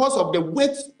is because of the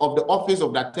weight of the office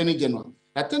of the Attorney General.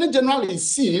 The Attorney General is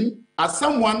seen as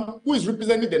someone who is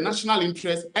representing the national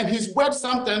interest, and his words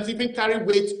sometimes even carry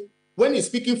weight when he's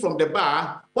speaking from the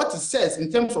bar. What he says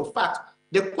in terms of fact,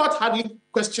 the court hardly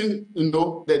question,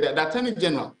 the Attorney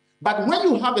General. But when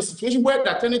you have a situation where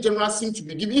the Attorney General seems to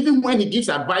be giving, even when he gives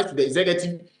advice to the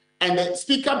executive, and the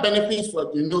Speaker benefits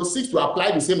for, seeks to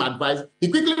apply the same advice, he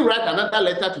quickly writes another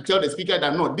letter to tell the Speaker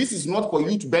that no, this is not for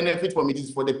you to benefit from, it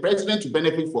is for the President to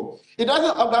benefit from. It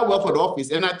doesn't augur well for the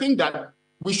office, and I think that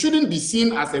we shouldn't be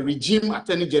seen as a regime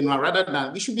Attorney General, rather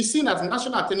than we should be seen as a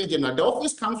national Attorney General. The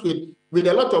office comes with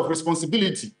a lot of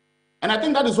responsibility, and I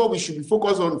think that is what we should be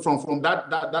focused on from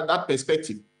that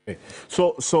perspective. Okay.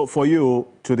 So for you,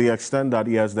 to the extent that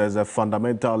yes, there's a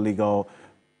fundamental legal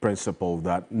principle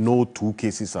that no two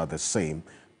cases are the same,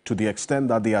 to the extent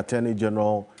that the Attorney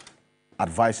General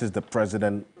advises the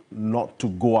President not to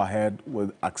go ahead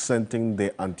with accenting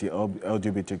the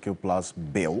anti-LGBTQ plus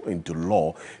bill into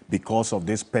law because of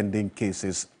these pending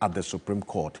cases at the Supreme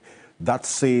Court, that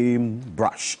same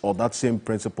brush or that same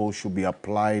principle should be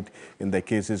applied in the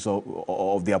cases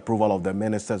of the approval of the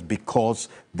ministers because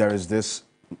there is this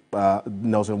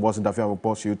Nelson wasn't interfering with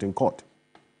pursuit in court.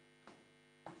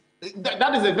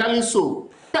 That is exactly so.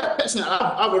 Personally,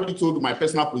 I've already told you my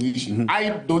personal position. I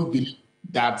don't believe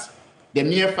that the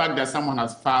mere fact that someone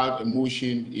has filed a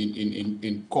motion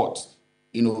in court,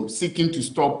 seeking to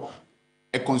stop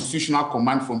a constitutional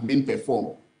command from being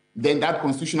performed, then that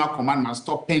constitutional command must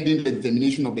stop pending the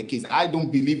determination of the case. I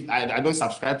don't believe, I don't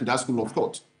subscribe to that school of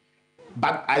thought.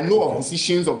 But I know of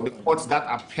decisions of the courts that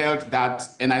upheld that,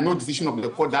 and I know decisions of the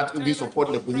court that even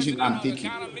support the position I'm taking.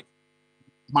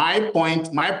 My point,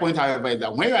 however, is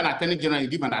that when you're an Attorney General, you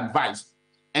give an advice,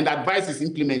 and the advice is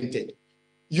implemented.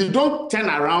 You don't turn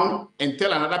around and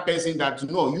tell another person that,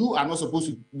 no, you are not supposed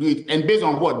to do it. And based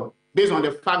on what? Based on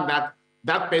the fact that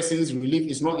that person's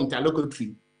relief is not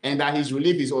interlocutory and that his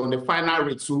relief is on the final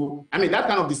rate. So, I mean, that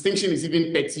kind of distinction is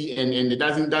even petty and it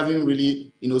doesn't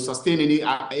really, sustain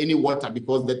any water,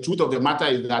 because the truth of the matter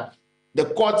is that the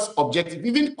court's objective,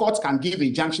 even courts can give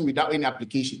injunction without any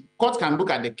application. Courts can look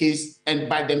at the case and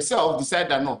by themselves decide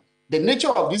that, no, the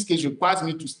nature of this case requires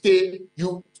me to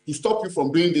stop you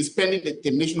from doing this pending the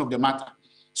termination of the matter.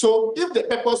 So if the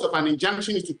purpose of an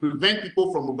injunction is to prevent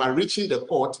people from overreaching the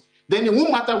court, then it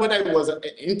won't matter whether it was an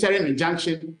interim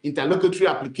injunction, interlocutory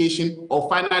application, or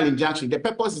final injunction. The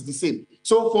purpose is the same.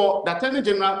 So for the Attorney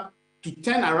General to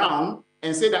turn around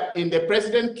and say that in the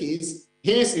President case,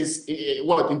 his is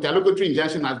interlocutory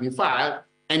injunction has been filed,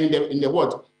 and in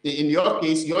your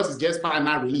case, yours is just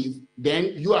final relief,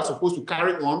 then you are supposed to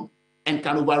carry on and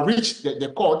can overreach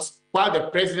the courts, while the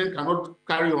President cannot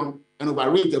carry on and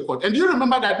overreach the court. And do you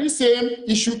remember that this same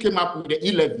issue came up with the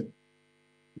e-levy?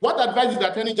 What advice did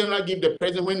the Attorney General give the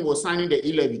President when he was signing the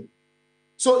e-levy?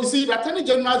 So you see, the Attorney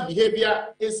General's behavior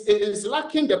is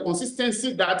lacking the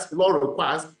consistency that law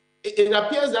requires. It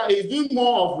appears that he's doing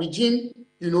more of regime,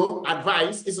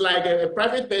 advice. It's like a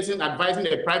private person advising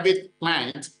a private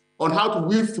client on how to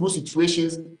weave through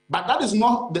situations. But that is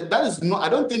not. I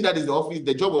don't think that is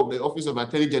the job of the Office of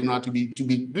Attorney General to be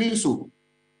doing so.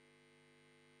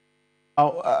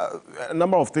 A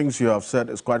number of things you have said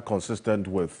is quite consistent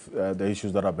with the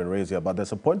issues that have been raised here, but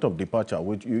there's a point of departure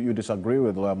which you disagree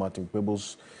with Lawyer Martin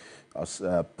Kpebul's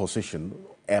position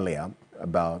earlier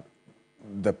about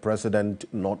the President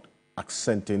not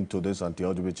accenting to this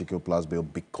anti-LGBTQ plus bill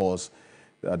because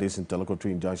this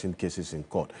interlocutory injunction cases in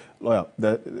court. Lawyer,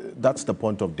 that's the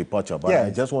point of departure, but yes. I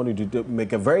just wanted to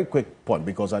make a very quick point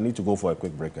because I need to go for a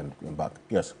quick break and back.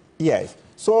 Yes. Yes.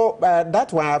 So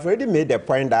that one, I've already made the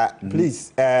point that,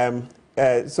 please,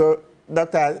 so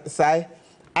Dr. Sai,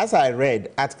 as I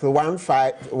read, Article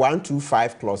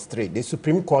 125 Clause 3, the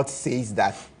Supreme Court says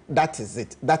that is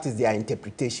it. That is their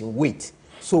interpretation. Wait.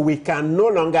 So we can no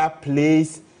longer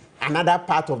place another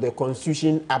part of the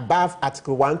Constitution above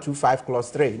Article 125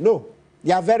 Clause 3. No.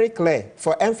 They are very clear.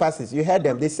 For emphasis, you heard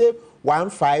them. They say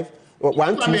 125.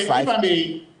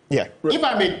 If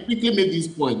I may quickly make this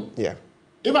point. Yeah.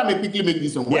 If I may quickly make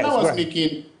this one, when I was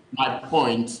making my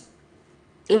point,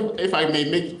 if I may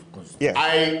make,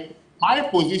 my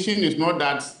position is not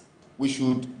that we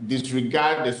should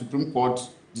disregard the Supreme Court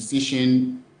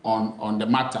decision on the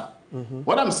matter.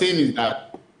 What I'm saying is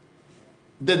that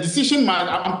the decision,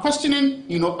 I'm questioning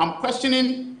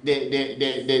the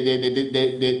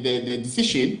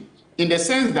decision in the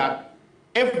sense that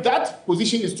if that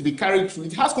position is to be carried through,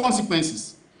 it has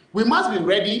consequences. We must be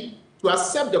ready to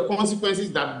accept the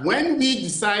consequences that when we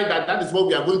decide that that is what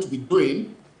we are going to be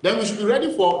doing, then we should be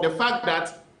ready for the fact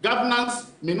that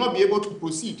governance may not be able to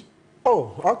proceed.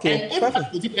 Oh, okay.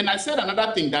 And I said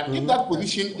another thing, that if that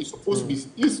position is supposed to be,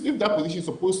 if that position is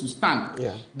supposed to stand,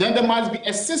 then there must be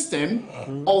a system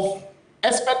of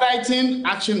expediting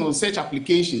action on such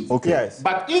applications. Okay. Yes.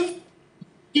 But if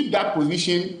keep that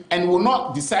position and will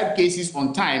not decide cases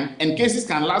on time, and cases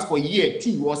can last for a year,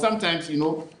 2, or sometimes,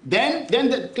 then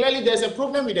clearly there's a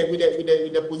problem with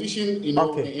the position,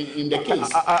 in the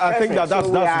case. I think that's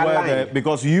where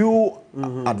because you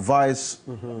advise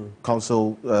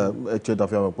Council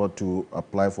to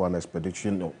apply for an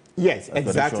expedition. Yes,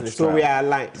 exactly. So we are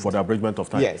aligned for the abridgment of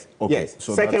time. Yes. Okay. Yes.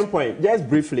 So second point, just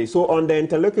briefly. So on the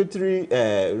interlocutory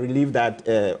relief that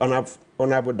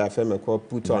Honorable Dafemeko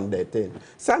put on the thing,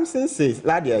 Samson says,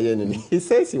 he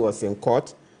says he was in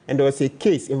court and there was a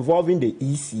case involving the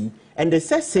EC, and they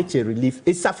said such a relief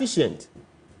is sufficient.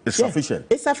 It's sufficient.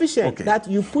 It's sufficient that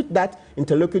you put that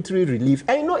interlocutory relief.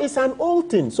 And it's an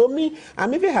old thing. So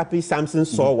I'm even happy Samson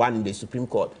saw one in the Supreme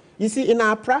Court. You see, in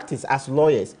our practice as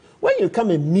lawyers, when you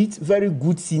come and meet very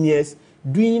good seniors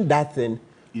doing that thing,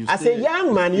 as a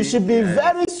young man, you should be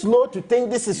very slow to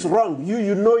think this is wrong.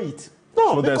 You know it.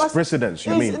 No, so there's precedence,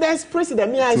 you mean? There's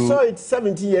precedent. I saw it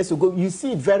 70 years ago. You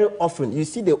see it very often. You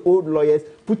see the old lawyers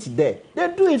put it there.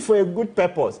 They do it for a good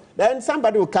purpose. Then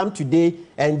somebody will come today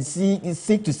and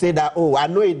seek to say that, oh, I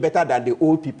know it better than the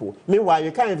old people. Meanwhile,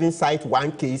 you can't even cite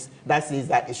one case that says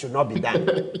that it should not be done.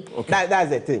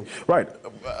 That's the thing. Right.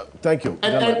 Thank you.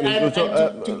 And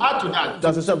to add to that,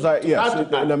 Justice Shamsai, yes,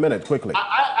 in a minute, quickly.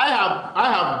 I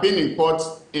have been in court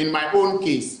in my own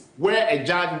case, where a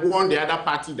judge warned the other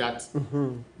party that,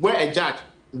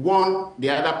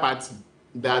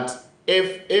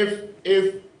 if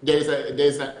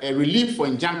there's a relief for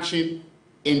injunction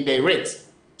in the rate,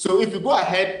 so if you go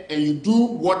ahead and you do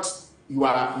what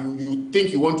you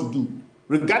think you want to do,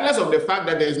 regardless of the fact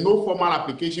that there is no formal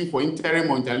application for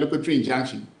interim or interlocutory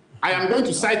injunction, I am going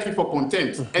to cite you for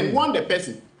contempt and warn the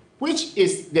person,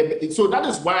 so that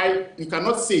is why you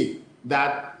cannot say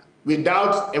that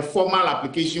without a formal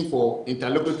application for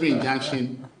interlocutory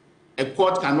injunction, a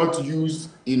court cannot use,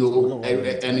 an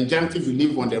injunctive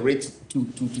relief on the rate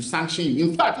to sanction you.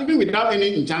 In fact, even without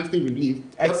any injunctive relief,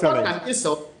 the court can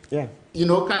itself, give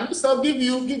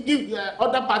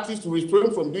other parties to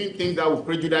refrain from doing things that will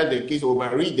prejudice the case or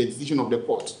overread the decision of the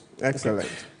court. Excellent.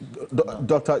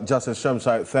 Dr. Justice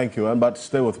Shamsai, thank you. But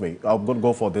stay with me. I'm going to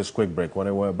go for this quick break.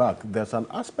 When we're back, there's an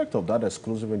aspect of that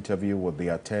exclusive interview with the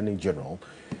Attorney General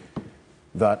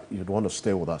that you'd want to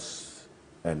stay with us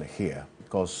and hear,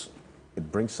 because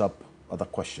it brings up other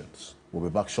questions. We'll be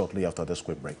back shortly after this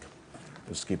quick break.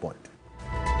 This is Key Point.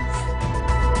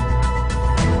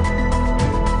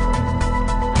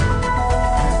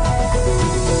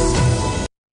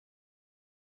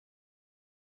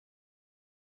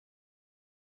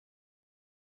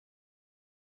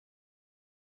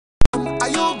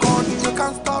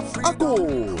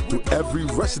 To every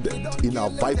resident in our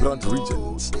vibrant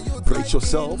regions, brace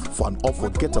yourself for an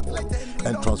unforgettable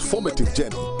and transformative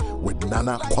journey with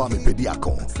Nana Kwame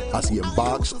Bediako as he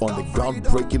embarks on the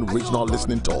groundbreaking regional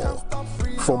listening tour.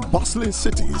 From bustling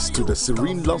cities to the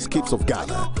serene landscapes of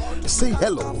Ghana, say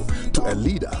hello to a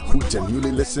leader who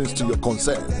genuinely listens to your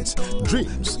concerns,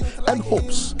 dreams, and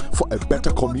hopes for a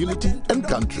better community and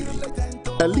country.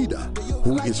 A leader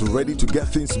who is ready to get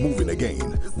things moving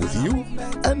again with you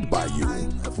and by you.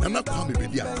 Nana Kwame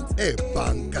Bediako,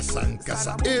 banga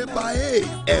sankasa, bae,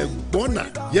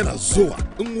 bona, yena zoa,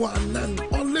 ngwanan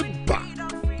oleba.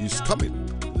 He's coming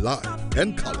live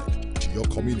and colored to your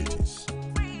communities.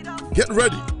 Get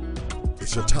ready.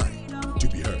 It's your time to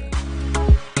be heard.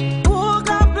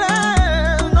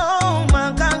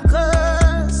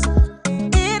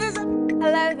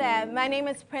 Hello there, my name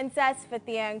is Princess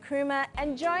Fathia Nkrumah,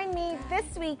 and join me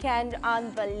this weekend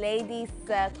on the Ladies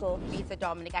Circle. Lisa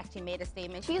Dominic actually made a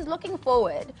statement. She's looking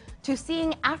forward to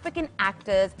seeing African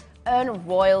actors earn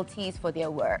royalties for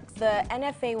their works. The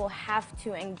NFA will have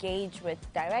to engage with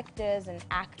directors and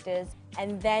actors,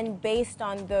 and then based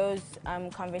on those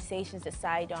conversations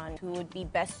decide on who would be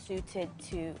best suited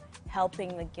to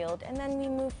helping the guild, and then we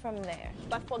move from there.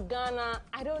 But for Ghana,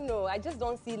 I don't know, I just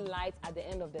don't see light at the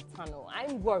end of the tunnel.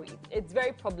 I'm worried. It's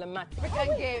very problematic.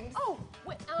 African Games. Oh,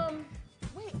 wait,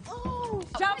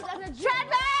 jump on the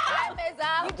treadmill!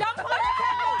 You jump on the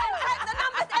treadmill and type the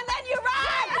numbers and then you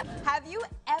run! Have you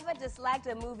ever disliked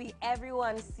a movie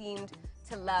everyone seemed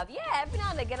to love? Yeah, every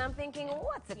now and again I'm thinking,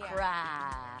 what's a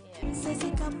crap?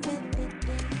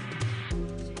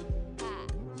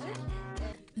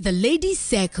 The Ladies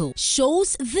Circle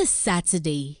shows this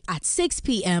Saturday at 6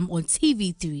 p.m. on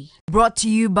TV3. Brought to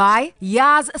you by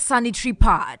Yaz Sanitary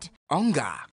Pad,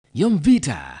 Onga,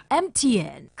 Yumvita,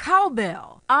 MTN,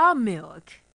 Cowbell, Our Milk.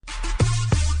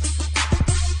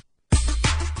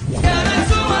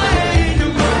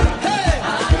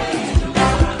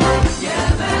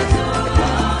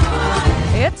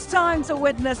 It's time to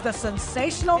witness the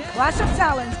sensational clash of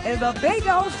talent in the Big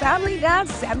O Family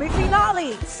Dance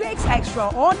semi-finale. 6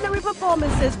 extraordinary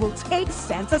performances will take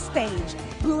center stage,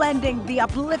 blending the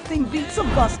uplifting beats of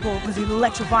gospel with the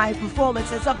electrifying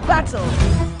performances of battle.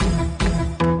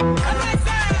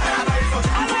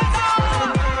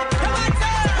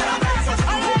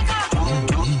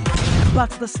 But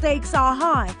the stakes are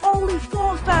high. Only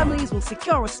 4 families will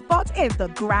secure a spot in the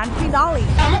grand finale.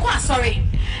 I'm quite sorry.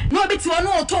 No bit you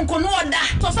no tonko no da.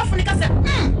 So Safunika said,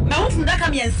 me wo funda ka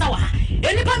me ensa wa.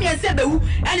 Eni pa me ensa be wu.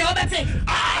 Eni obete.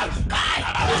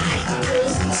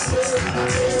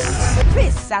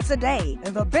 This Saturday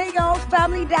in the Big O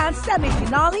Family Dance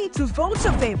semi-finale. To vote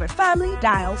your favorite family,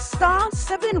 dial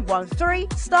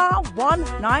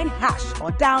 *713*19#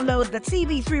 or download the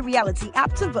TV3 reality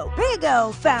app to vote. Big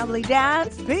O Family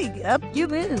Dance, big up you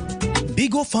move.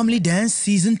 Big O Family Dance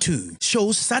Season 2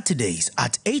 shows Saturdays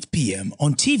at 8 p.m.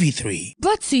 on TV3.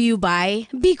 Brought to you by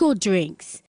Big O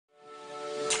Drinks.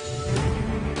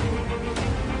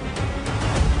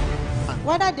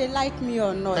 Whether they like me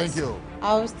or not, Thank you.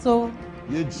 I'll still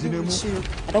I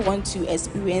don't want to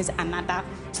experience another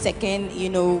second,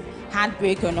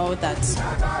 heartbreak and all that.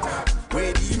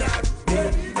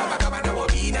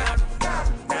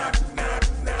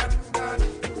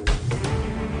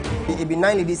 It be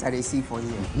 9 ladies I see for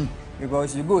here.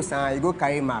 Because you go, son, you go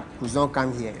carry Mark, who's don't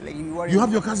come here. Like, You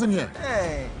have your cousin here?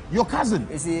 Hey. Your cousin?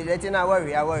 You see, let you not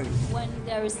worry, I worry. When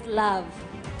there is love,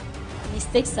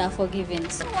 mistakes are forgiven.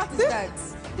 So What is that?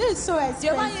 This is so expensive.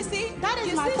 Giovanni, you see? That is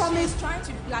You my see promise. she's trying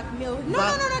to blackmail him. No,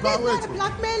 this is not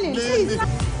blackmailing. Please.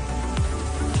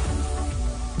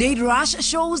 Date Rush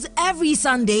shows every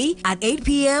Sunday at 8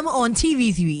 p.m. on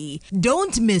TV3.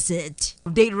 Don't miss it.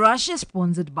 Date Rush is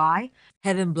sponsored by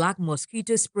Heaven Black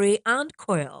Mosquito Spray and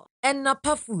Coil and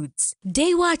Napa Foods.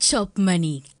 Dewa Chop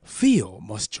Money. Fio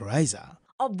Moisturizer.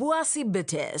 Obuasi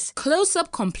Bitters.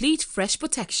 Close-Up Complete Fresh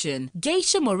Protection,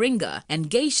 Geisha Moringa, and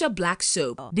Geisha Black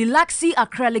Soap. Deluxy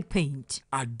Acrylic Paint.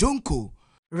 Adonko.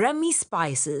 Remy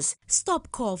Spices. Stop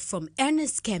Cough from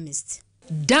Ernest Chemist.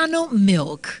 Dano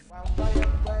Milk.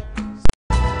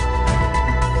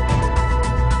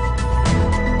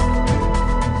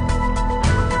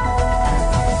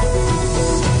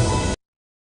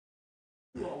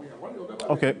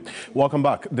 Okay, welcome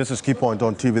back. This is Key Point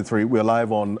on TV3. We're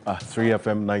live on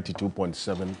 3FM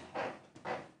 92.7.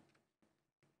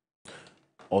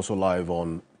 Also live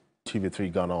on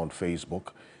TV3 Ghana on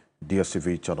Facebook,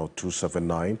 DSTV channel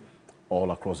 279,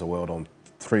 all across the world on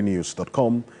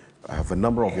 3news.com. I have a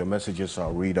number of your messages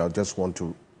I'll read. I just want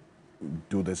to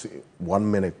do this 1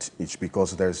 minute each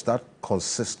because there's that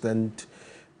consistent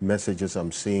messages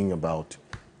I'm seeing about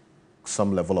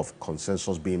some level of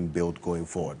consensus being built going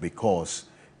forward, because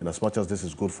in as much as this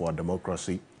is good for our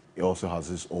democracy, it also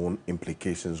has its own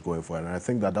implications going forward. And I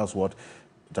think that that's what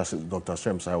Dr.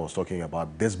 Shremsai was talking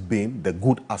about, this being the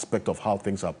good aspect of how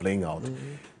things are playing out,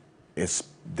 is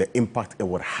the impact it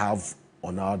would have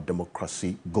on our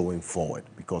democracy going forward,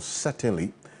 because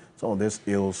certainly some of these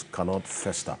ills cannot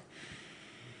fester.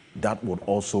 That would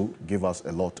also give us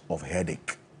a lot of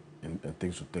headache and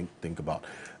things to think about.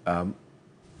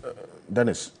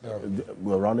 Dennis,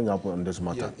 we're rounding up on this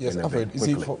matter. Yes, Alfred, you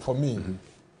see, for me,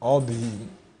 all the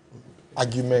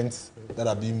arguments that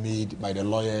are being made by the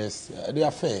lawyers, they are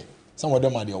fair. Some of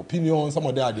them are their opinions, some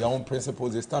of them are their own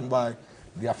principles, they stand by,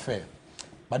 they are fair.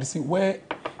 But you see, where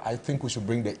I think we should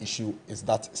bring the issue is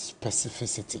that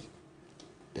specificity.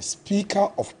 The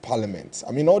Speaker of Parliament,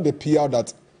 I mean, all the PR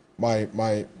that my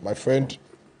friend,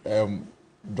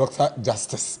 Dr.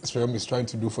 Justice Shrem is trying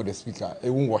to do for the Speaker,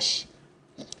 it won't wash.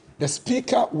 The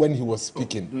Speaker, when he was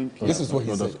speaking, this is what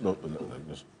he said.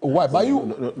 Why? By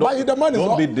the man is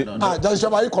not. Judge,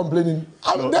 are you complaining?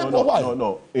 Why?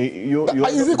 No.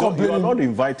 Is he complaining? You are not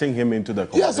inviting him into the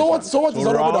conversation. Yeah. So what is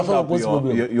Honorable Affair? What's the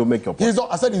problem? You make your point. He's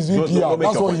not, I said he's doing PR.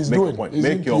 That's what he's doing. He's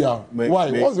doing PR.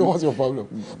 Why? What's your problem?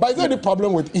 But is there any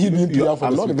problem with he doing PR for the Speaker?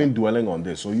 I'm not even dwelling on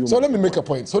this. So let me make a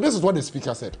point. So this is what the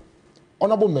Speaker said.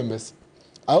 Honorable members,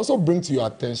 I also bring to your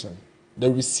attention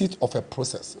the receipt of a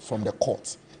process from the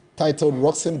court titled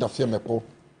Roxanne Dafiemeko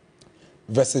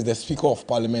versus the Speaker of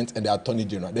Parliament and the Attorney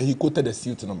General. Then he quoted the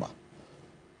suit number,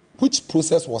 which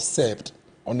process was served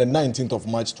on the 19th of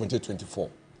March 2024.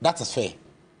 That is fair,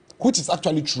 which is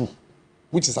actually true.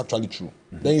 which is actually true.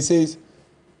 Then he says,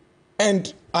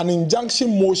 and an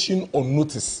injunction motion on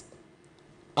notice.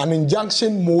 An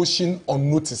injunction motion on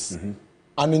notice.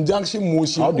 An injunction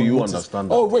motion on notice. How do you understand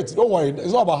that? Oh, wait, don't worry.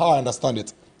 It's not about how I understand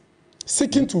it.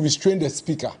 Seeking to restrain the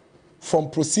Speaker from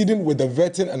proceeding with the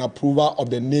vetting and approval of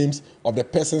the names of the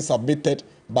persons submitted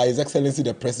by His Excellency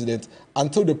the President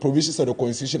until the provisions of the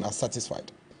Constitution are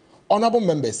satisfied. Honourable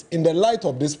members, in the light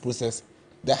of this process,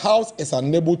 the House is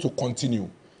unable to continue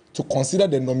to consider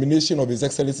the nomination of His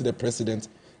Excellency the President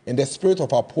in the spirit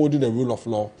of upholding the rule of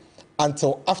law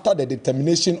until after the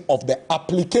determination of the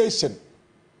application,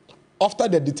 for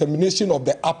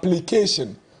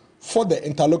the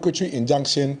interlocutory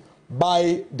injunction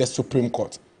by the Supreme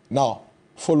Court. Now,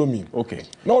 follow me. Okay.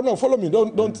 No, follow me.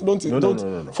 Don't. No.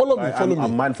 Follow me.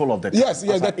 I'm mindful of that. Yes,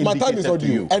 that my time is not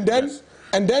due. And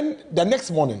then the next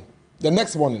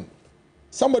morning,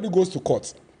 somebody goes to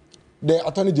court. The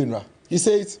Attorney General, he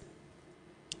says,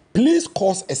 please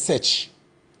cause a search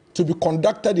to be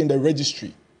conducted in the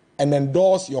registry and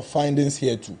endorse your findings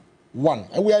here too. 1,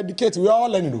 and we are educated, we are all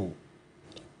learning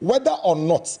whether or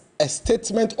not a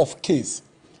statement of case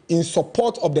in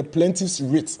support of the plaintiff's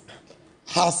writ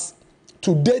has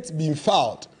to date been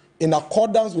filed in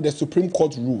accordance with the Supreme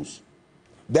Court rules.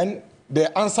 Then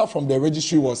the answer from the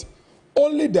registry was,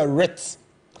 only the writ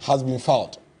has been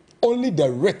filed. Only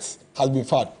the writ has been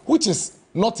filed, which is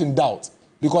not in doubt,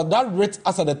 because that writ,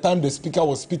 as at the time the Speaker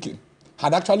was speaking,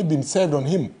 had actually been served on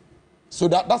him. So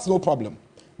that's no problem.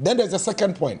 Then there's a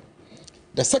second point.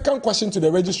 The second question to the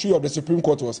registry of the Supreme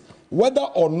Court was whether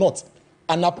or not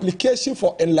an application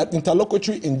for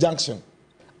interlocutory injunction,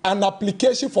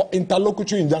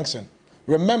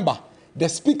 remember, the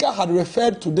Speaker had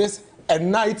referred to this a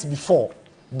night before,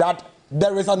 that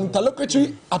there is an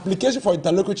application for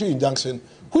interlocutory injunction,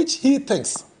 which he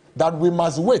thinks that we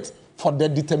must wait for the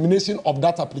determination of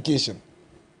that application,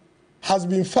 has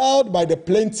been filed by the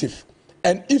plaintiff,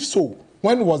 and if so,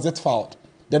 when was it filed?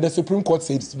 Then the Supreme Court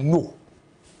says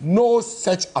no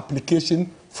such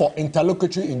application for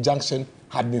interlocutory injunction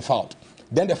had been filed.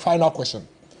 Then the final question,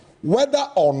 whether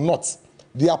or not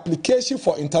the application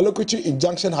for interlocutory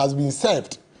injunction has been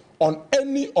served on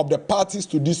any of the parties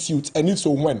to this suit, and if so,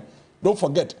 when? Don't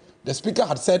forget, the Speaker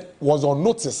had said was on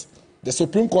notice. The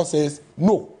Supreme Court says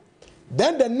no.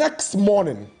 Then the next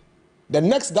morning,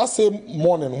 that same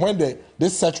morning when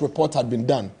this search report had been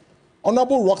done,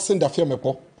 Honorable Roxanne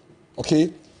Dafiamepo,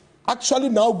 actually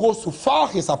now goes to file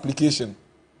his application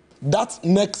that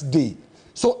next day.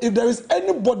 So if there is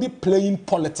anybody playing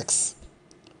politics,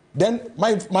 then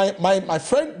my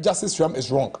friend Justice Shrem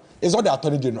is wrong. It's not the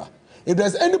Attorney General. If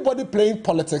there's anybody playing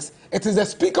politics, it is the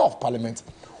Speaker of Parliament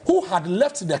who had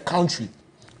left the country,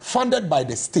 funded by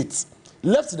the states,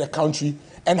 left the country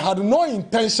and had no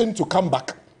intention to come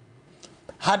back,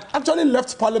 had actually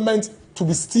left Parliament to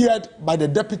be steered by the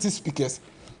deputy speakers,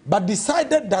 but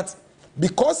decided that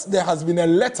because there has been a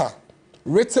letter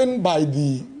written by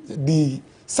the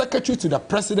secretary to the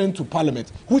president to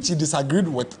Parliament, which he disagreed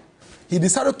with, he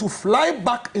decided to fly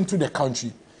back into the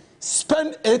country,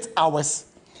 spend 8 hours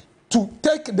to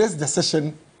take this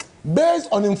decision based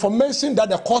on information that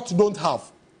the court don't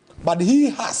have, but he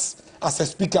has as a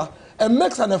speaker, and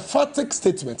makes an emphatic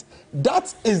statement.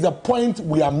 That is the point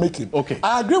we are making. Okay.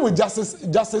 I agree with Justice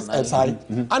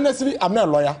Epsai. Honestly, I'm not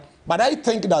a lawyer, but I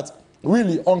think that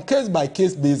really on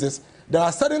case-by-case basis, there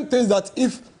are certain things that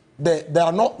if there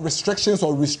are not restrictions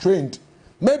or restrained,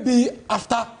 maybe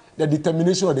after the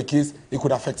determination of the case, it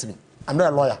could affect me. I'm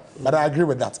not a lawyer, but I agree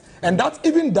with that. And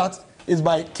even that is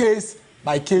by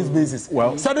case-by-case basis.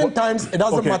 Well, certain times it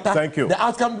doesn't matter. Thank you. The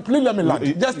outcome, please let me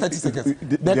land. Just 30 seconds.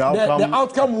 The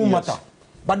outcome will matter.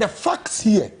 But the facts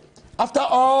here, after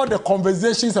all the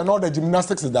conversations and all the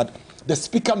gymnastics, is that the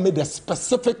Speaker made a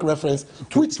specific reference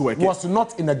which was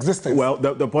not in existence. Well,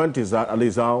 the point is that, at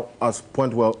least as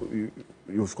point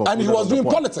and he was doing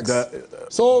politics.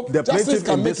 So the Justice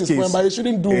can make his point, but he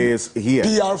shouldn't do PR for the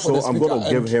Speaker. So I'm going to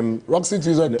give him Roxanne to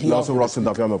use PR for Roxanne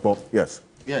Dafiamepo. Yes.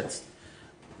 Yes.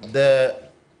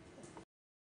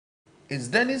 Is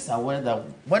Dennis aware that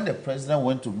when the president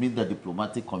went to meet the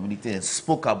diplomatic community and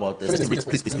spoke about this,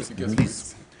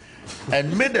 please,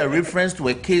 and made a reference to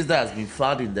a case that has been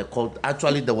filed in the court,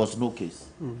 actually there was no case.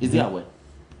 Is he aware?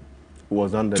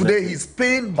 Was under today he's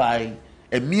pained by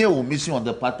a mere omission on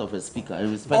the part of a speaker.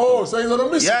 So he's on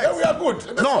omission. Yes. Yeah, we are good.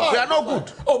 That's fine. We are not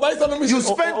good. But it's on omission. You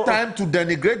spend time to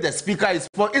denigrate the speaker.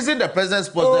 Isn't the president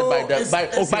sponsored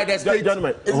by the state?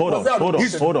 Gentlemen, hold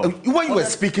on. When you were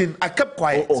speaking, I kept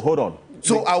quiet. Hold on.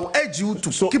 So I will urge you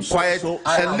to keep quiet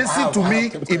and listen to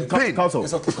me in pain. Counsel,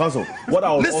 what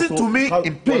I would listen to me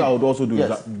in pain. What I would also do is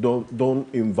that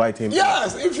don't invite him.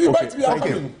 Yes, if you invite me, I'm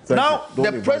coming. Now,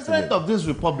 the president of this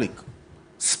republic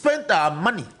spent our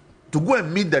money to go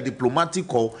and meet the diplomatic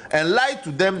corps and lie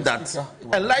to them that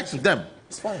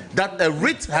a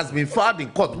writ has been filed in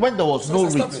court when there was no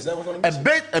writ.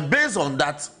 And based on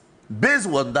that,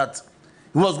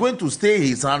 he was going to stay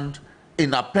his hand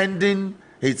in appending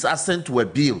his assent to a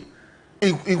bill,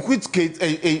 in which case,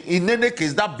 in any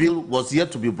case, that bill was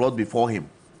yet to be brought before him.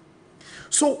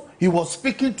 So he was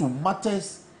speaking to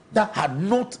matters that had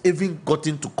not even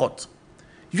gotten to court.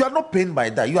 You are not pained by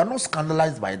that. You are not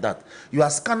scandalized by that. You are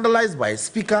scandalized by a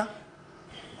speaker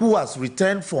who has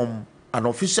returned from an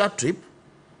official trip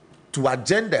to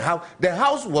adjourn the House. The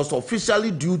House was officially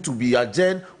due to be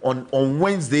adjourned on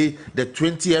Wednesday, the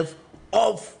 20th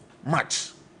of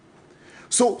March.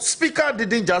 So Speaker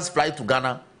didn't just fly to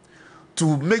Ghana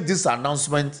to make this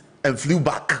announcement and flew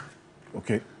back.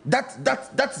 Okay.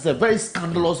 That is a very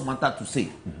scandalous matter to say.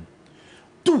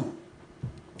 Two,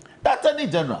 the Attorney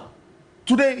General,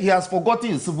 today he has forgotten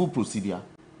his civil procedure.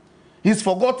 He's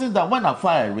forgotten that when I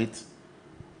file a writ,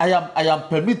 I am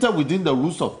permitted within the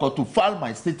rules of court to file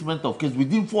my statement of case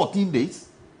within 14 days.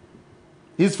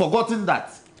 He's forgotten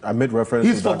that. I made reference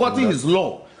He's to that. forgotten his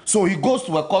law. So he goes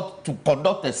to a court to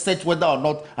conduct a search whether or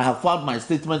not I have filed my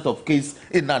statement of case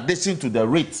in addition to the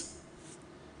writ.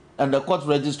 And the court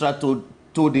registrar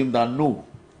told him that no.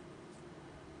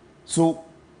 So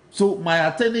my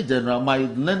Attorney General, my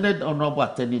learned honorable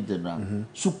Attorney General,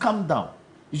 should calm down.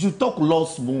 You should talk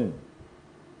laws more. You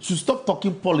should stop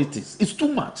talking politics. It's too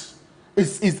much.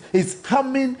 It's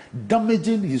harming,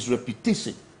 damaging his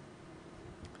reputation.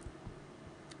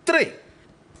 3.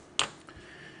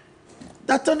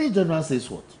 The Attorney General says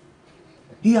what?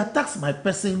 He attacks my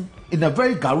person in a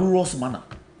very garrulous manner.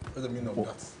 What's the meaning of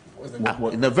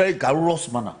that? In a very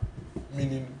garrulous manner.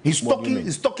 Meaning? He's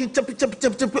talking chappy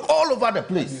all over the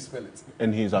place. How do you spell it?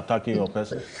 And he's attacking your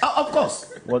person. Of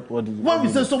course. What when we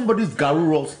say somebody is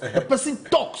garrulous, the person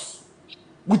talks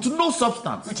with no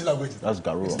substance. Which language? That's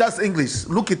garrulous. That's English.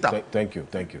 Look it up. Thank you.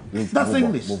 That's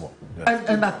English. Move on. Yes.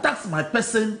 And attacks my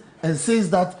person and says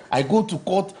that I go to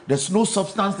court, there's no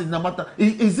substance in the matter.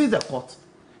 Is it the court?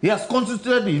 He has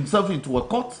constituted himself into a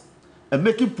court and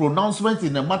making pronouncements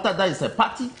in a matter that is a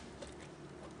party.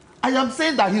 I am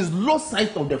saying that he's lost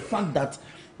sight of the fact that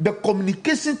the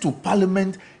communication to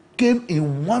Parliament came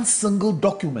in one single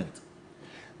document.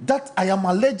 That I am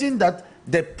alleging that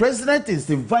the president is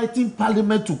inviting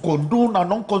Parliament to condone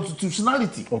an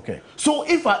unconstitutionality. Okay. So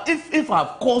if I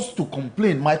have cause to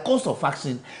complain, my cause of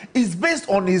action is based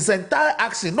on his entire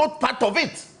action, not part of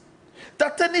it.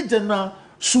 The Attorney General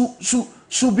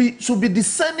should be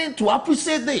discerning to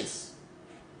appreciate this.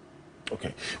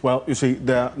 Okay. Well, you see,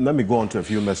 let me go on to a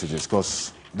few messages,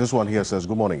 because this one here says,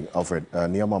 good morning, Alfred.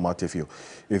 Niama Matefio.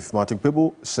 If Martin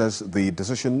Pebo says the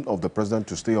decision of the president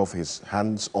to stay off his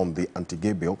hands on the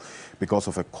anti-gay bill because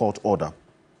of a court order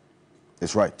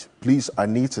is right, please, I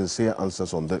need sincere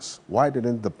answers on this. Why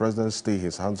didn't the president stay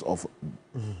his hands off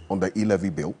on the e-levy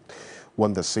bill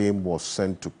when the same was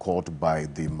sent to court by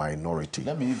the minority?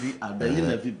 Let me be at the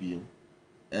e-levy bill.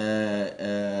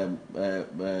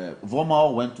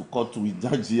 Voma went to court to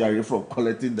judge GRA from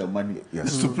collecting the money. Yes.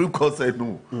 The Supreme Court said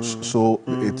no. So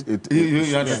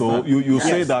you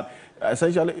say that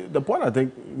essentially the point I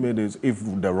think made is if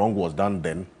the wrong was done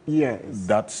then,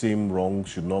 that same wrong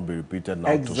should not be repeated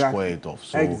now to square it off.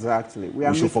 So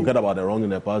we should forget about the wrong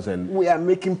in the past, and we are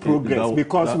making progress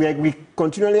because we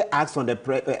continually ask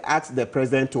the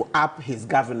president to up his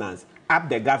governance. Up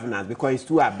the governance because it's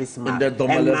too abysmal. And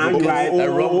now you are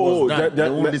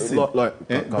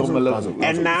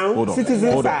and now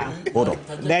citizens are.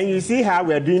 Then you see how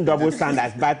we're doing double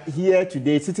standards. But here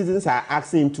today, citizens are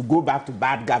asking him to go back to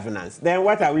bad governance. Then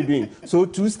what are we doing? So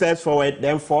 2 steps forward,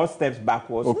 then 4 steps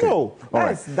backwards. Okay. No,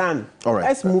 that's done. All right.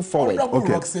 Let's move forward.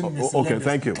 Okay,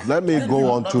 thank you. Let me go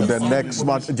on to the next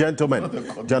matter. Gentlemen.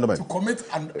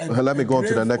 Let me go on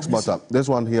to the next matter. This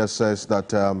one here says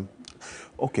that,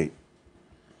 okay,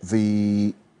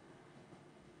 I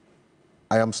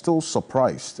am still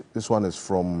surprised. This one is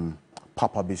from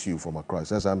Papa Bisu from Accra. It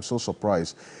says, I'm so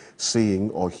surprised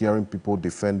seeing or hearing people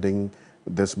defending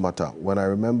this matter. When I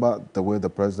remember the way the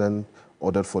president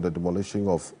ordered for the demolition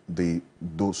of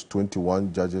those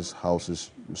 21 judges' houses,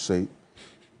 you say,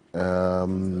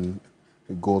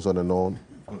 it goes on and on.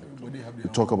 You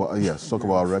talk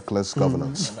about reckless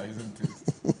governance.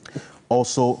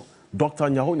 Also, Dr.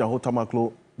 Nyaho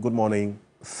Tamaklo, good morning.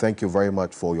 Thank you very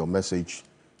much for your message.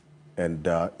 And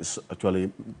it's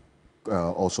actually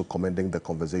also commending the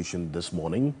conversation this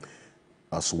morning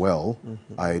as well.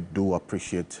 I do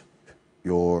appreciate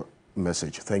your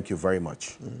message. Thank you very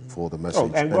much for the message.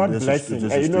 Oh, and God bless him.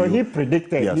 You know, he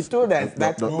predicted. Yes. He told us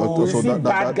that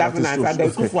bad governance and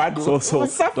then so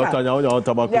Dr.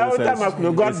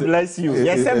 Nyao God bless you.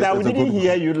 Yes, that we didn't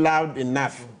hear you loud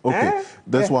enough. Okay,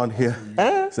 this one here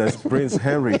says Prince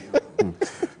Henry.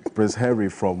 Prince Henry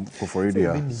from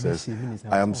Koforidua says,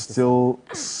 I am still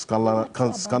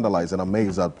scandalized and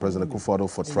amazed at President Kufuor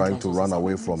for trying to run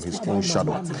away from his own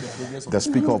shadow. The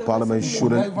Speaker of Parliament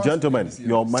shouldn't... Gentlemen,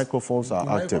 your microphones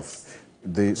are active.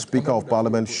 The Speaker of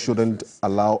Parliament shouldn't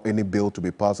allow any bill to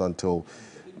be passed until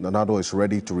Nanado is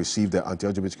ready to receive the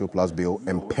anti-LGBTQ plus bill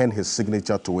and pen his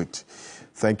signature to it.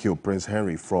 Thank you, Prince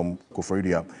Henry from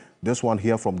Koforidua. This one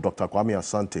here from Dr. Kwame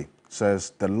Asante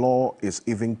says the law is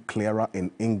even clearer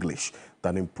in English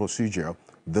than in procedure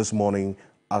this morning,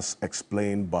 as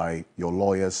explained by your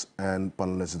lawyers and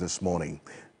panelists this morning.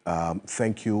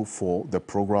 Thank you for the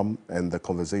program and the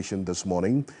conversation this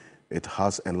morning. It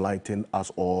has enlightened us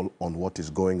all on what is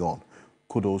going on.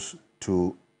 Kudos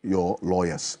to your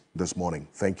lawyers this morning.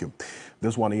 Thank you.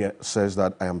 This one here says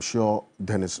that I am sure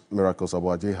Dennis Miracles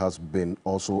Abuaje has been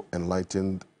also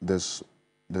enlightened this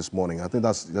morning. I think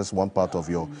that's just one part of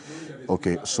your...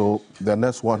 Okay, so the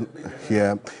next one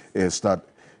here is that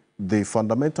the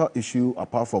fundamental issue,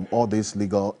 apart from all these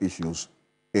legal issues,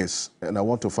 is, and I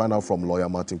want to find out from lawyer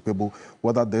Martin Pebu,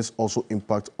 whether this also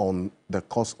impacts on the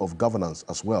cost of governance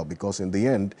as well, because in the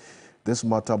end, this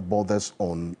matter borders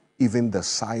on even the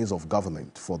size of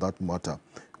government, for that matter,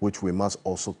 which we must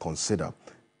also consider.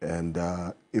 And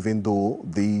even though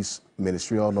these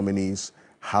ministerial nominees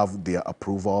have their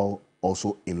approval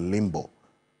also in limbo,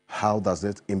 how does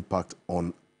that impact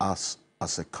on us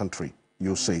as a country,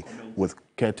 you say, with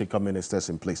caretaker ministers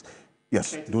in place?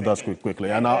 Yes, do that quickly.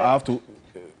 And I have to...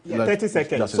 30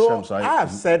 seconds. So I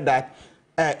have said that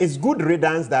it's good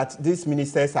riddance that these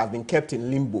ministers have been kept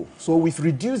in limbo. So we've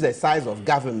reduced the size of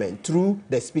government through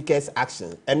the Speaker's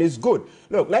action, and it's good.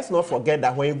 Look, let's not forget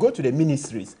that when you go to the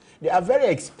ministries, they are very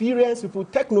experienced people,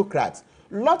 technocrats.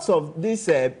 Lots of these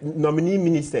nominee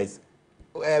ministers,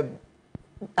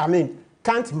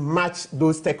 can't match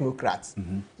those technocrats.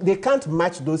 They can't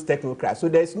match those technocrats. So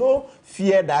there's no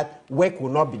fear that work will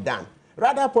not be done.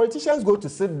 Rather, politicians go to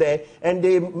sit there and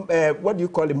they,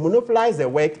 monopolize the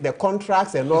work, the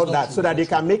contracts and all that, so that they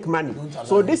can make money.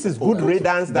 So this is good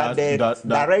riddance that the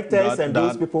directors and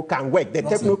those people can work. The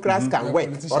technocrats can work,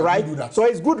 all right? So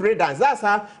it's good riddance. That's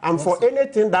how I'm for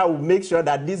anything that will make sure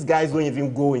that these guys don't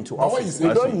even go into office.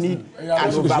 We don't need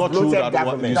an overbloated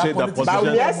government.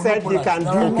 Baumia said he can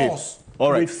do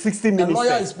with 60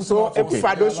 ministers. So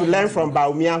Epufado should learn from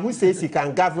Baumia, who says he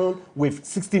can govern with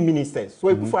 60 ministers. So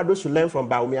Epufado should learn from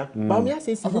Baumia. Baumia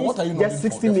says he needs just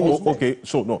 60 ministers. Okay,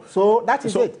 so that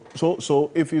is it. So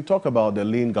if you talk about the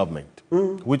lean government,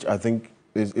 which I think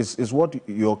is what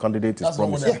your candidate is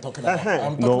promising. That's what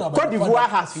I'm talking about. Cote d'Ivoire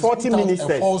has 40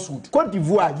 ministers. Cote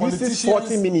d'Ivoire uses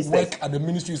 40 ministers. Work at the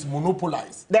ministry is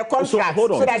monopolized. The contract,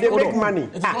 so that they make money.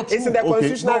 It's in the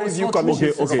Constitutional Review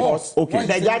Commission. Okay.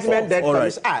 The judgment that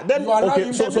commission.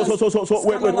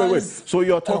 Wait. So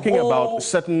you're talking about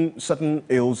certain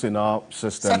ills in our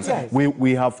system.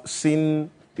 We have seen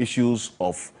issues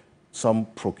of some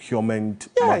procurement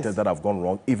matters that have gone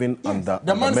wrong, even under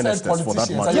ministers for that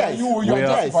matter. No,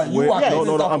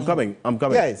 I'm coming.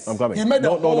 He made the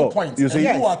whole point. You see,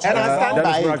 and I stand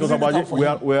by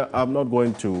I'm not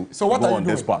going to go on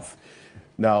this path.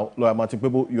 Now, Lawyer Martin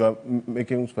Pebu, you are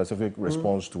making specific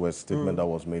response to a statement that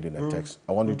was made in a text.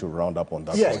 I want you to round up on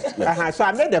that point. So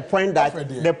I made the point that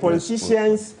the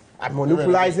politicians are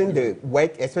monopolizing the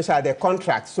work, especially the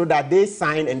contracts, so that they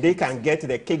sign and they can get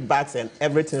the kickbacks and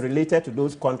everything related to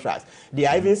those contracts. They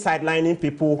are even sidelining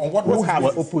people who have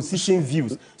opposition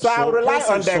views. So I rely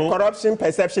on the Corruption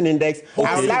Perception Index.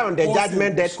 I rely on the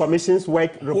Judgment Debt Commission's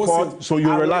work report. So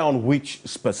you rely on which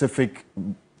specific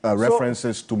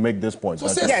references to make this point? So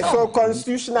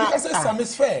constitutional... You can say some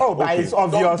is fair. But it's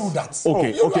obvious. Don't do that.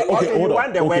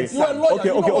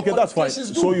 Okay, that's fine.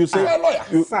 So you say...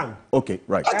 Sam. Okay,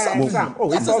 right. Sam.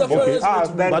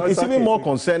 But it's even more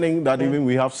concerning that even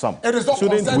we have some. It is not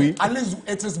concerning. At least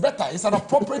it is better. It's an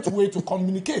appropriate way to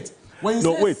communicate. When you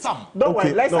say some... Don't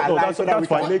worry, let's align so that we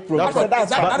can make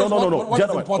progress. No.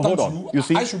 Gentlemen, hold on. You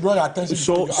see... I should draw your attention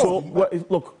to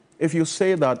look, if you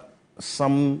say that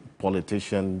some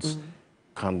politicians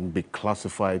can be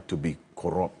classified to be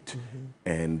corrupt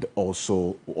and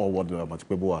also all what the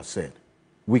people have said.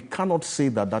 we cannot say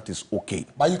that that is okay.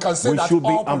 But you can say we that should be,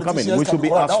 all I'm coming. politicians We should be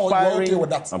can be aspiring. okay with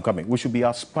that. I'm coming. We should be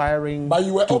aspiring. But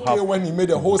you were to okay have when he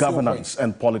made a wholesale governance point.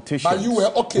 and politicians. But you were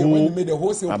okay when he made a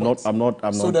wholesale I'm point.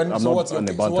 not So what's on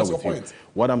your a banter with you. point?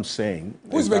 What I'm saying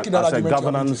Who's is making that that as a argument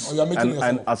governance you're making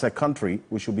and as a country,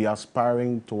 we should be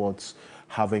aspiring towards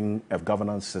having a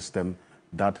governance system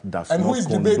that does and not who is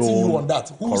condone debating you on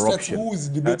that? Corruption. Who is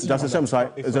debating you on Justice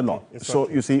that? Is it not? So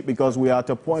you see, because we are at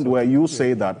a point where you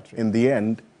say that in the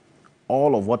end,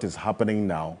 all of what is happening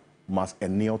now must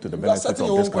inure to the benefit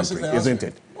of this country, isn't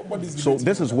it? So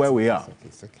this is where we are.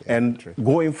 And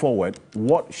going forward,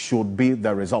 what should be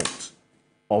the result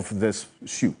of this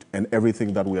shoot and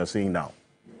everything that we are seeing now?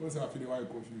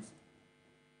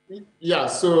 Yeah,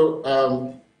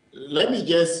 so let me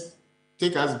just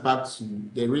take us back to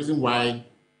the reason why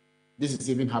this is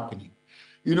even happening.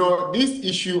 You know, this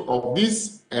issue of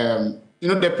this,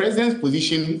 the president's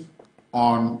position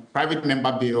on private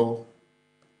member bill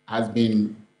has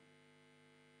been,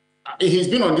 he's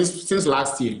been on this since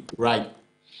last year, right?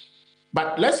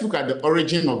 But let's look at the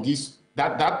origin of this,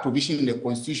 that provision in the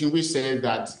Constitution which says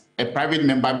that a private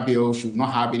member bill should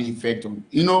not have any effect on,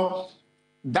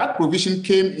 that provision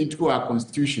came into our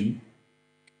Constitution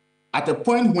at a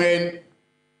point when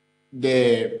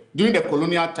during the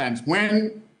colonial times,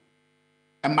 when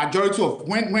a majority of,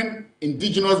 when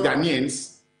indigenous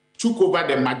Ghanaians took over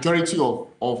the majority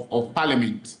of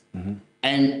parliament,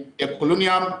 and the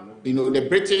colonial, the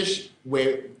British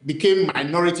became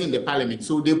minority in the parliament.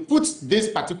 So they put this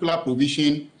particular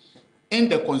provision in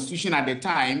the Constitution at the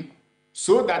time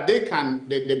so that they can,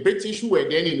 the British who were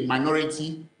then in the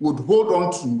minority would hold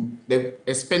on to the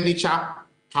expenditure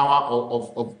power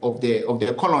of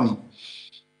the colony.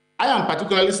 I am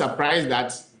particularly surprised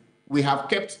that we have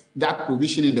kept that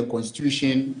provision in the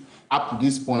Constitution up to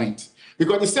this point,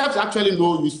 because it serves actually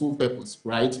no useful purpose,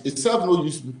 right? It serves no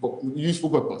useful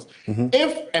purpose.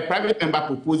 If a private member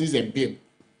proposes a bill,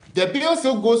 the bill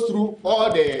still goes through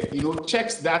all the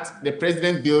checks that the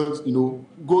president bills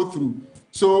go through.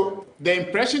 So the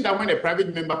impression that when a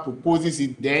private member proposes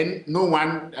it, then no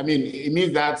one, it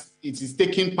means that it is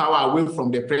taking power away from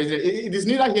the president. It is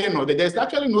neither here nor there. There's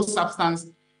actually no substance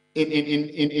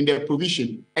in the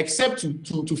provision, except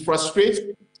to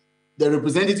frustrate the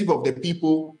representative of the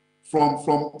people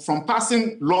from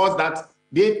passing laws that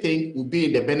they think will be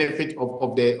in the benefit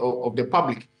of the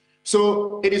public.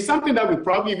 So it is something that we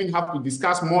probably even have to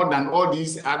discuss more than all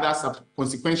these other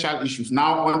consequential issues.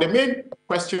 Now, on the main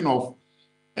question of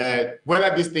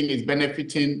whether this thing is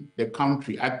benefiting the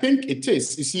country, I think it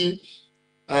is. You see,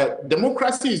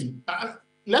 democracy is,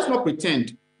 let's not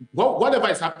pretend, whatever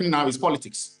is happening now is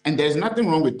politics, and there's nothing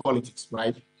wrong with politics,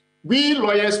 right? We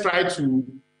lawyers try to,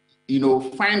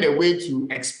 find a way to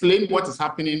explain what is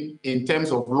happening in terms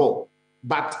of law,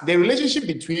 but the relationship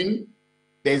between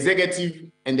the executive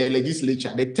and the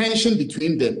legislature, the tension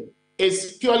between them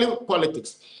is purely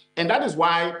politics. And that is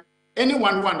why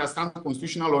anyone who understands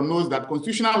constitutional law knows that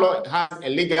constitutional law has a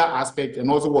legal aspect and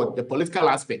also the political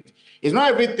aspect. It's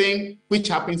not everything which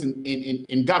happens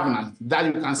in governance that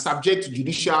you can subject to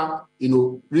judicial,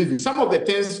 review. Some of the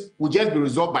things will just be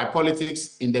resolved by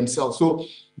politics in themselves. So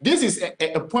this is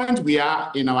a point we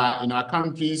are in our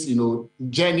country's,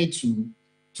 journey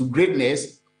to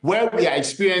greatness, where we are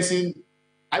experiencing,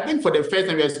 I think for the first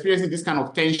time, we are experiencing this kind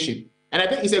of tension. And I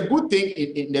think it's a good thing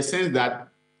in the sense that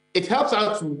it helps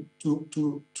us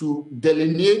to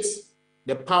delineate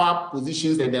the power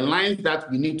positions and the lines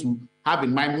that we need to have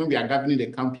in mind when we are governing the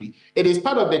country. It is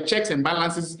part of the checks and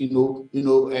balances,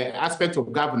 aspect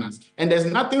of governance. And there's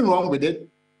nothing wrong with it,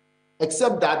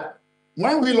 except that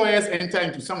when we lawyers enter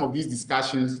into some of these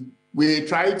discussions, we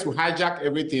try to hijack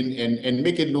everything and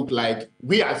make it look like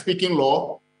we are speaking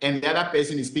law and the other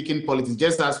person is speaking politics,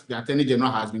 just as the Attorney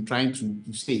General has been trying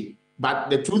to say. But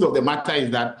the truth of the matter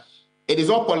is that it is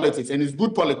all politics, and it's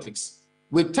good politics.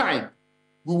 With time,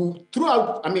 with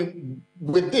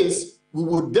this, we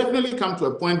will definitely come to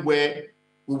a point where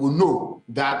we will know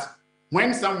that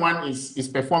when someone is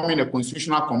performing a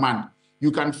constitutional command,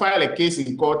 you can file a case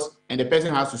in court and the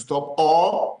person has to stop,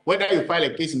 or whether you file a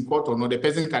case in court or not, the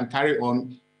person can carry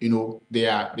on,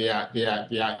 their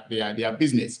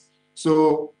business.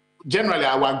 So generally,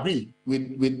 I will agree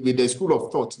with the school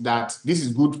of thought that this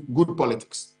is good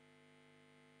politics.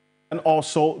 And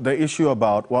also the issue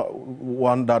about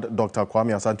one that Dr.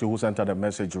 Kwame Asante, who sent out a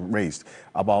message, raised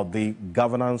about the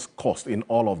governance cost in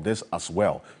all of this as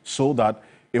well. So that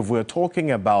if we're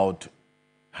talking about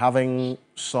having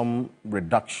some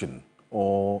reduction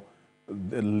or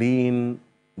the lean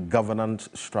governance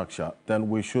structure, then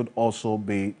we should also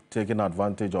be taking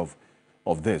advantage of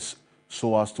this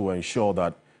so as to ensure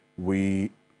that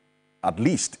we at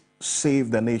least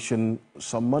save the nation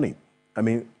some money. I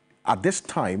mean, at this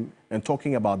time, and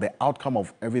talking about the outcome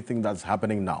of everything that's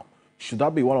happening now, should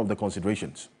that be one of the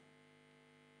considerations?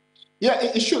 Yeah,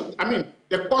 it should. I mean,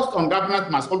 the cost on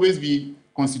government must always be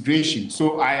consideration.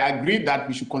 So I agree that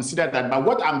we should consider that. But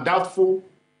what I'm doubtful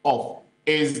of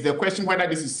is the question whether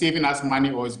this is saving us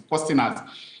money or is costing us.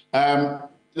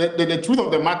 The truth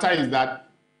of the matter is that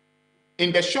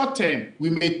in the short term, we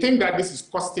may think that this is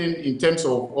costing in terms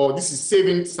of, or this is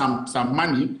saving some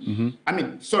money. Mm-hmm. I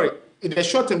mean, sorry, in the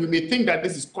short term, we may think that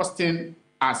this is costing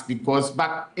us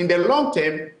but in the long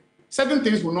term, certain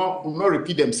things will not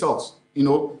repeat themselves, you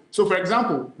know. So, for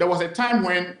example, there was a time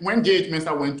when J.H.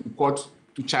 Mensah went to court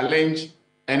to challenge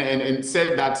and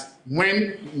said that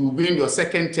when you win your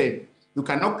second term, you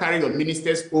cannot carry your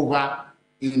ministers over,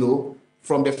 you know,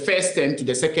 from the first term to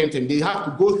the second term. They have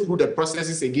to go through the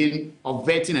processes again of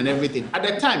vetting and everything. At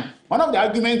the time, one of the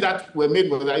arguments that were made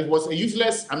was that it was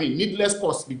a needless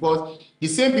cost because the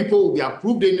same people will be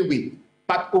approved anyway.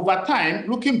 But over time,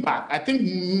 looking back, I think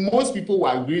most people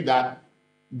will agree that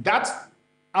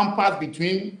impasse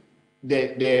between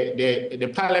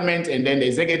the parliament and then the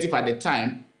executive at the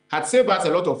time had saved us a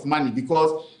lot of money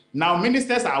because now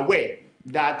ministers are aware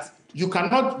that you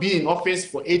cannot be in office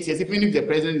for 8 years, even if the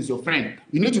president is your friend.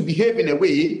 You need to behave in a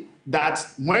way that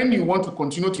when you want to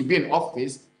continue to be in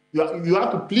office, you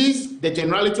have to please the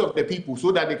generality of the people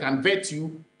so that they can vet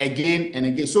you again and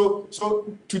again. So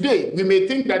today, we may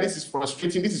think that this is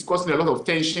frustrating, this is causing a lot of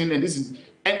tension, and this is...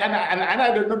 And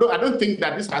I don't think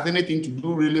that this has anything to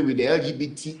do really with the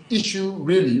LGBT issue,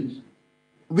 really.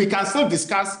 We can still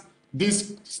discuss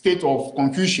this state of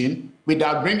confusion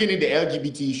without bringing in the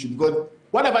LGBT issue, because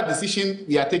whatever decision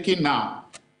we are taking now,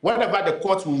 whatever the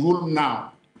court will rule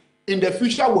now, in the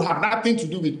future will have nothing to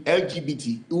do with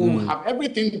LGBT. It will have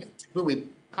everything to do with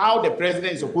how the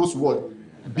president is supposed to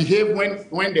behave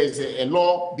when there's a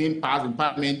law being passed in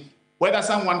parliament, whether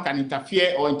someone can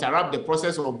interfere or interrupt the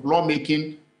process of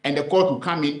lawmaking, and the court will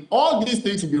come in. All these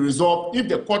things will be resolved if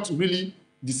the court really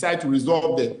decide to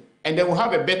resolve them, and then we'll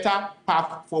have a better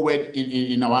path forward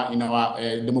in our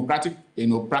democratic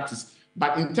practice.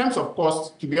 But in terms of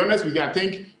cost, to be honest with you, I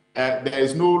think there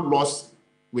is no loss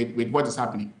with what is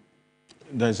happening.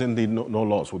 There's indeed no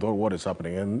loss with all what is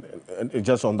happening, and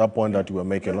just on that point that you were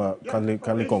making,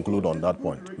 kindly conclude on that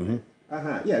point.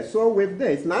 Mm-hmm. Yeah. So with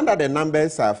this, now that the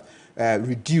numbers have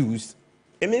reduced,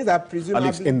 it means that presumably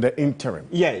at least in the interim.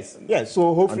 Yes.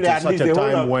 So hopefully at least the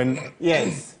time when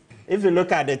if you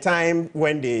look at the time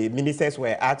when the ministers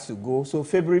were asked to go, so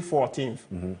February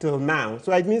 14th till now,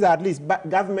 so it means at least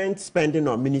government spending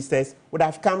on ministers would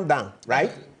have come down,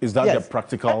 right? Is that the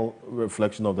practical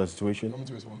reflection of the situation?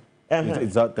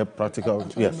 Is that the practical?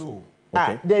 Yes. No.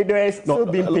 Okay. They are still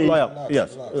being paid.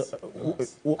 Yes.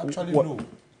 Actually, no.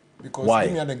 Because why?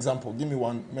 Give me an example.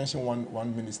 Mention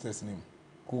one minister's name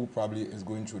who probably is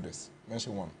going through this.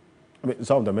 Mention one. I mean,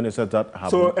 some of the ministers that have...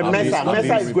 So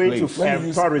Mensah is going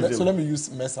to tourism. So let me use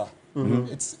Mensah.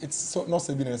 It's not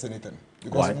saving us anything.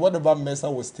 Because whatever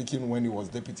Mensah was taking when he was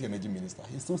Deputy Energy Minister,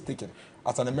 he's still taking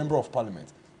as a member of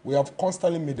Parliament. We have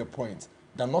constantly made the point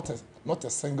that not a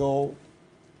single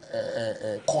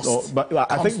cost. No,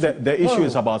 but I think the issue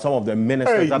is about some of the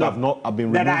ministers that have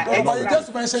been removed. But you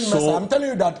just mentioned Mensah. I'm telling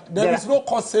you that there is no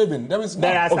cost saving. There is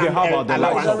not. Okay, how about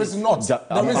there is not.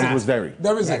 Ambrose Derry.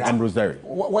 There is Ambrose Derry.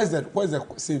 Where's the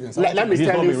savings? Let me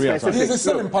tell you specifically. He's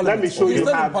still in Parliament. Let me show you. He's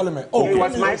still in Parliament. Okay,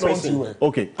 what's my question?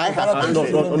 Okay. He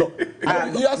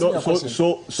asked me a question.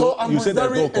 So Ambrose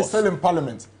Derry is still in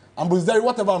Parliament. Ambrose Derry,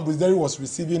 whatever Ambrose Derry was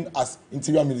receiving as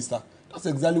Interior Minister, that's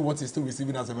exactly what he's still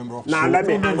receiving as a member of. Now let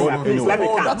me answer, please. Let me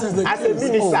come. As a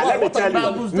minister, let me tell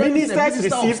you, ministers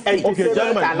receive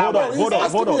entertainment allowance. Hold on.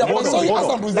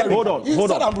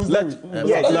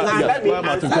 Let me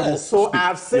answer. So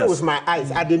I've seen with my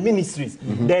eyes at the ministries,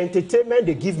 the entertainment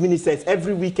they give ministers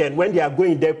every weekend when they are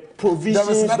going, the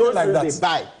provisions, those things they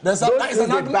buy. It's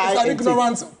an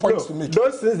ignorant point to make.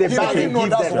 Those things they buy, they give them.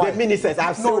 The ministers,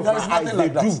 I've seen with my eyes, they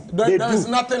do. There is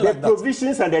nothing like that. The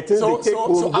provisions and the things they take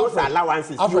home, those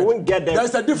allowances, you won't get them.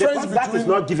 There's a difference between that is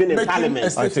not given in Parliament.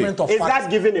 Is that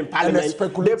given in Parliament? The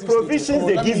provisions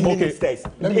they give ministers,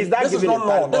 is that given in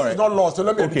Parliament? This is not law, so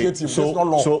let me educate you. This is not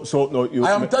law.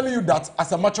 I am telling you that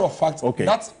as a matter of fact,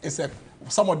 that is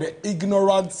some of the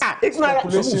ignorant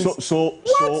speculations. So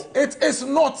it is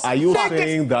not. Are you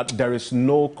saying that there is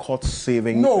no cost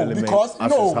saving element because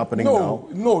as is happening now?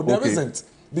 No, there isn't.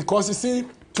 Because you see,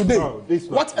 Today, No, this is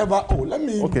not whatever. Oh, let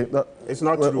me. Okay, it's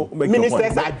not true. make your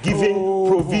Ministers point. are given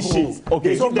provisions.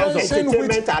 Okay, So There's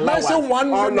mention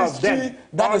one all ministry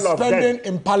that is spending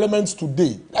in parliament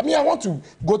today. I mean, I want to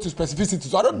go to specificity,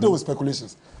 so I don't deal with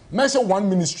speculations. Mention one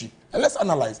ministry, and let's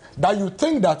analyze that you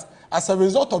think that as a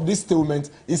result of this stalemate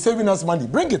is saving us money.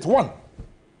 Bring it, one.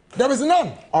 There is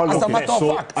none. As a matter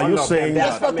of fact. Are you saying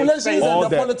the speculations and the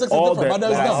politics is different, but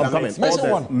there is none. Mention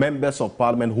one. Members of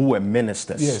parliament who were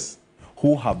ministers, yes,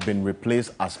 who have been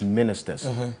replaced as ministers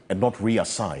and not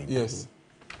reassigned. Yes.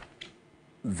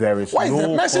 There is Why no is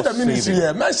it? Mention the ministry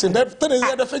here. Mention the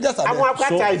figures are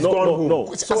there. No.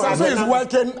 Asanso is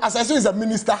working. Asanso is a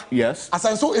minister. Yes.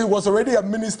 Asanso was already a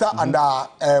minister under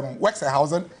Works and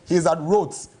Housing. He is at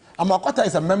Rhodes. Amakwata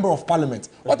is a member of parliament.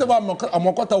 Whatever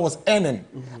Amakwata was earning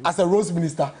as a roads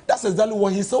minister, that's exactly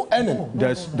what he's still earning.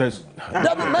 There's.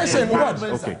 That we mentioned what?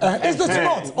 Okay. Is this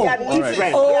not? I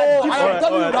am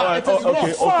telling you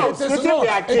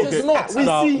that it is not. It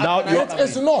is not. It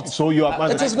is not. So you are.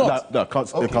 It is not. The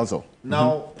council.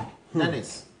 Now,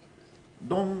 Dennis,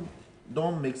 don't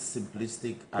make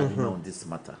simplistic argument on this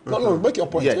matter. No, make your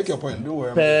point. Yes. Make your point. Don't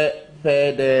worry.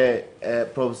 Per the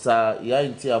Professor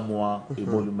Yainti Amua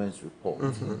emoluments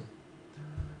report,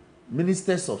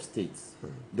 ministers of state,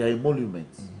 their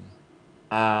emoluments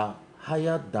are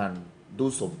higher than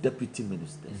those of deputy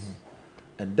ministers,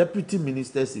 and deputy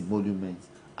ministers' emoluments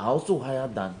are also higher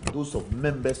than those of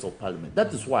members of parliament.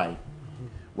 That is why,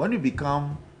 when you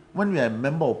are a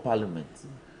member of parliament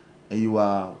and you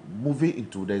are moving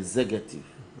into the executive,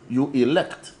 you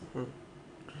elect,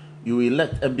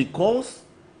 and because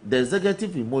the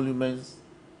executive emoluments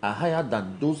are higher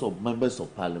than those of members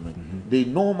of parliament, they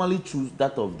normally choose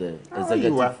that of the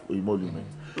executive emolument.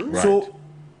 So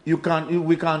we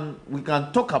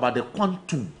can talk about the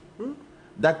quantum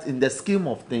that in the scheme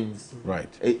of things, right?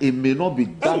 It may not be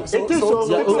that.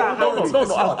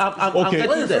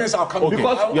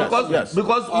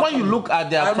 Because when you look at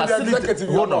their facility,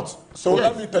 so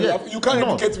let me tell you, you can't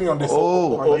indicate me on this.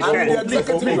 I'm the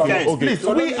executive. Please,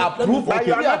 we approve.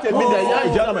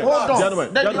 Gentlemen,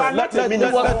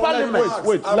 it was parliament.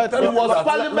 It was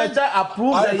parliament that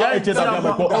approved the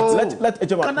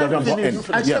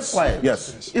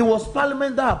Yes. It was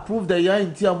parliament that approved the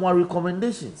Yainti Amua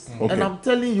recommendations, and I'm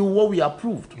telling you what we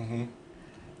approved.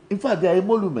 In fact, there are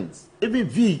emoluments, even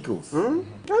vehicles.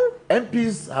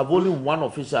 MPs have only one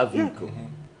official vehicle.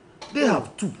 They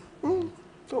have two.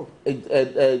 A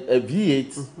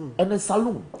V8 and a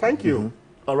saloon. Thank you.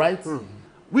 All right?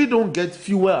 We don't get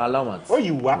fuel allowance. Oh,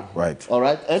 you are. Right. All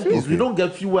right? MPs, we don't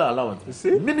get fuel allowance.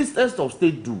 Ministers of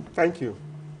state do. Thank you.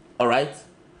 All right?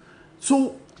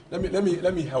 So, let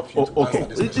me help you. Okay.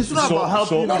 It's not about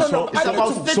helping. No. It's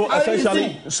about state. So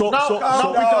essentially, you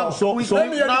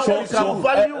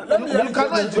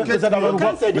cannot educate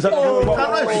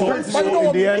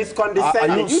it's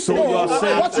condescending.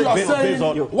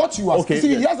 What you are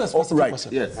saying, here's a specific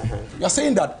question. Yes. You are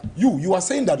saying that you are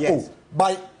saying that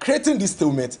by creating this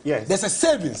stalemate, there's a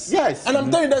savings. Yes. And I'm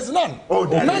telling you, there's none.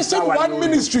 Mention one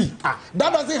ministry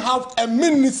that doesn't have a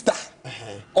minister,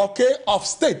 of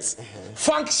state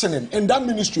functioning in that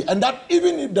ministry, and that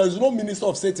even if there is no minister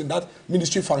of state in that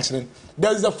ministry functioning,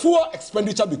 there is a full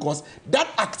expenditure because that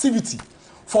activity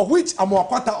for which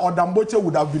Amoakwata or Damboche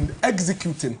would have been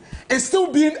executing is still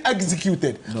being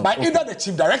executed by either the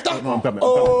chief director the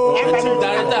chief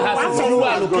director has full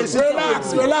allocation.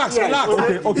 Relax. You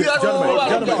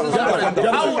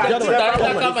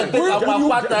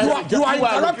are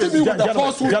interrupting me with the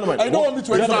falsehood. I don't want me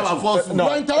to explain. You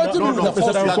are interrupting me with the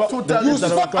falsehood. You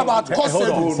spoke about cost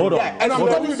savings. And I'm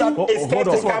telling you that it's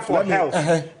caretaker for health.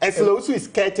 Eslosu is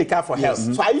caretaker for health.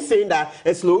 So are you saying that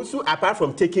Eslosu, apart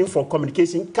from taking for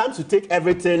communication, comes to take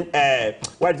everything?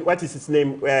 What is his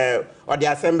name? Or the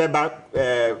assembly back?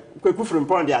 Are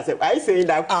you saying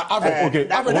that?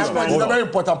 It's a very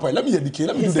important point. Let me educate.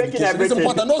 Let me do the education. It's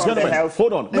important. No, gentlemen,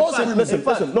 hold on. Listen.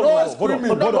 Hold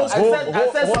on. I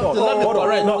said something. Let me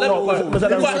correct.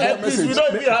 We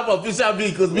don't even have official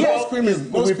vehicles because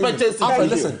we purchased.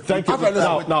 Listen. Thank you.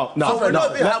 Now.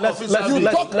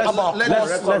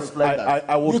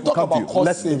 I will come to you.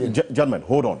 Let's, gentlemen,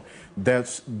 hold on.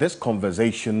 This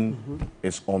conversation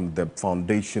is on the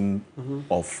foundation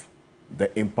of the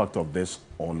impact of this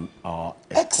on our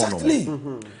economy.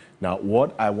 Now,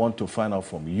 what I want to find out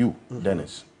from you,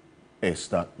 Dennis, is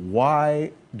that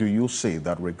why do you say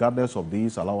that regardless of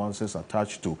these allowances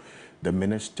attached to the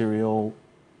ministerial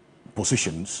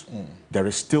positions, there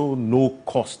is still no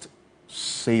cost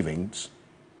savings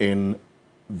in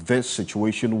this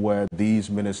situation where these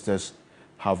ministers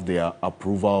have their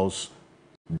approvals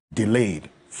delayed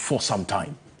for some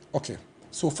time? Okay.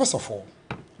 So first of all,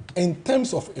 in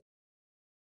terms of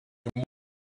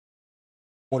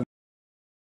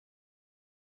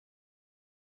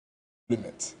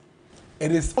emolument,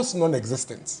 it is almost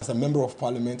non-existent as a member of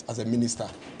parliament, as a minister.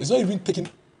 It's not even taking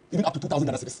even up to 2,000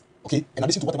 Ghana cedis, okay, in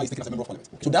addition to whatever is taken as a member of parliament.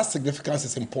 So that significance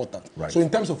is important. Right. So in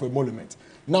terms of emolument,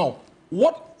 now,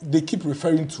 what they keep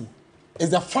referring to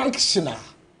is the functional,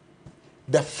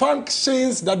 the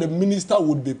functions that the minister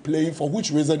would be playing, for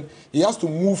which reason he has to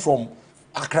move from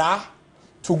Accra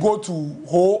to go to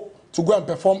Ho to go and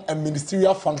perform a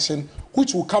ministerial function,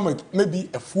 which will come with maybe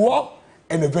a fuel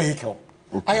and a vehicle.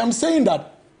 Okay. I am saying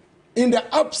that in the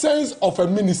absence of a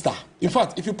minister, in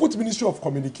fact, if you put Ministry of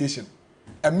Communication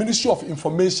and Ministry of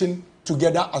Information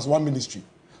together as one ministry,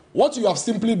 what you have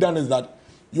simply done is that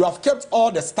you have kept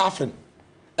all the staffing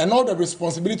and all the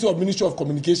responsibility of Ministry of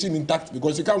Communication intact,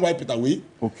 because you can't wipe it away.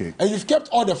 Okay. And you've kept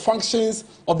all the functions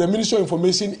of the Ministry of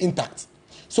Information intact.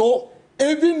 So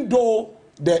even though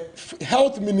the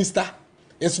health minister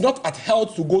is not at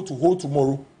health to go to Ho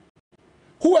tomorrow,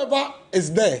 whoever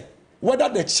is there, whether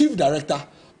the chief director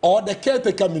or the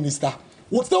caretaker minister,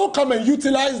 would still come and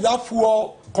utilize that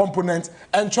fuel component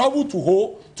and travel to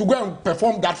Ho to go and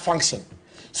perform that function.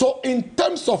 So in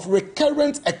terms of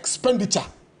recurrent expenditure,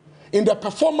 in the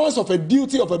performance of a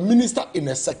duty of a minister in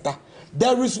a sector,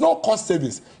 there is no cost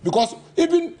savings, because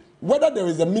even whether there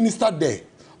is a minister there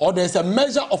or there is a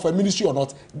measure of a ministry or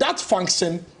not, that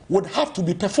function would have to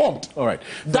be performed. All right.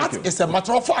 That is a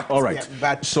matter of fact. All right. Yeah,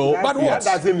 but so but what?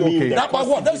 That doesn't mean that, but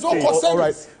what? There's no cost savings. All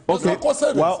right. Okay. There's no cost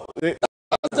savings. Well,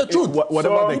 that's the truth.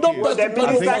 Whatever so the the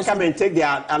minister come and take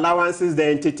their allowances, the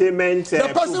entertainment. The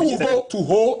person will go to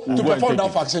Ho to perform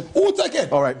that function. Who will take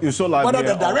it? All right, you so live whether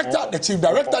here the director, the chief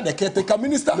director, the caretaker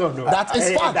minister. No. That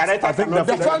is fact. I think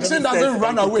the function doesn't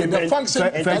run away. The function,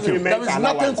 there is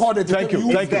nothing called it. Thank you.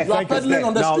 You are peddling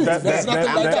on the street. There's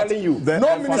nothing like that.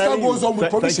 No minister goes home with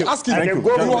provision. Ask him. He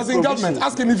was in government.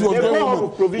 Ask him if he was going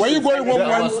home. Were you going home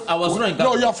when? I was not.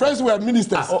 No, your friends were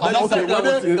ministers. Were they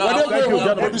going home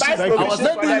with provision?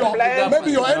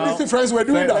 Maybe your NDC friends were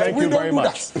doing that. We don't do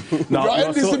that. Now,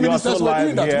 your NDC ministers were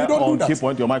doing that. We don't do that. Key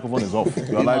Point, your microphone is off.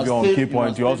 You're live here on Key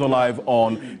Point. You're also live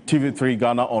on TV3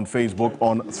 Ghana, on Facebook,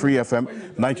 on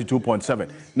 3FM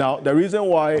 92.7. Now, the reason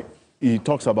why he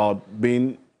talks about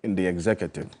being in the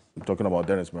executive, I'm talking about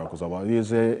Dennis Miracle,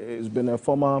 he's been a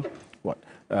former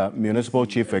municipal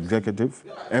chief executive,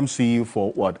 MCE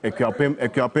for what?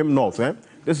 Equiapim North, eh?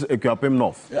 This is Equiapim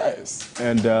North. Yes.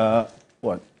 And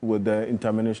with the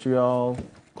Interministerial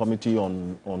Committee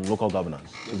on Local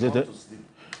Governance. Is it?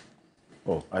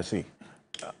 Oh, I see.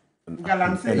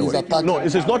 Anyway. No,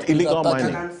 this is not illegal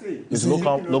mining. It's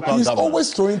local governance. He's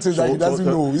always throwing things that he doesn't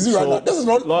know. Is he right now? This is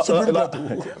not Supreme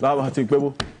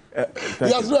Court.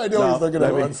 He has no idea what he's talking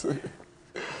about.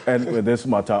 And with this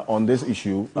matter, on this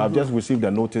issue, I've just received a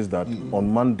notice that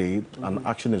on Monday, an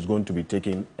action is going to be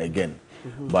taken again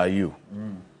by you,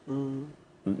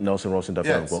 Nelson Ross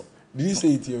Interference. Yes. Did he say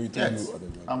it here? Yes.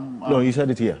 No, he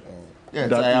said it here. Yes,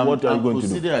 what are you going to do?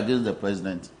 Proceeding against the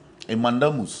president in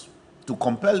mandamus to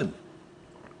compel him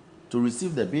to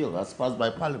receive the bill as passed by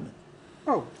Parliament.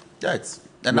 Oh. Yes.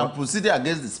 And I'm proceeding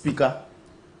against the Speaker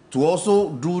to also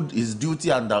do his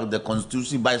duty under the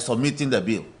Constitution by submitting the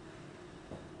bill.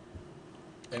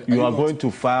 You are going to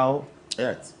file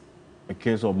yes. a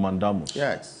case of mandamus?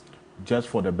 Yes. Just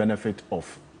for the benefit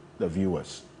of the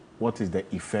viewers. What is the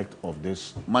effect of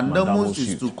this mandamus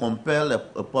is to compel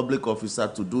a public officer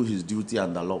to do his duty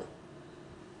under law.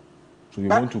 So you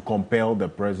want to compel the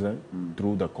president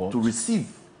through the court? To receive.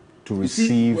 To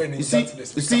receive. You see,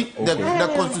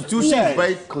 the Constitution is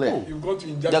very clear.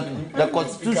 The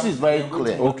Constitution is very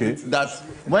clear. Okay. That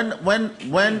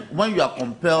when you are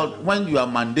compelled, when you are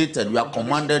mandated, you are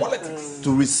commanded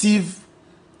to receive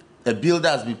a bill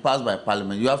that has been passed by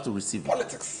Parliament, you have to receive it.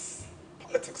 Politics.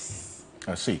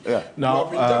 I see. Yeah.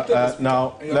 Now,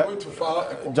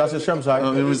 Justice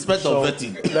Shemsai, in respect of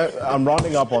vetting, I'm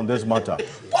rounding up on this matter.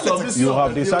 You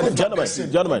have decided,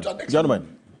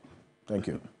 gentlemen. Thank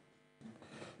you.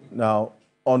 Now,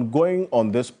 on going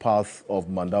on this path of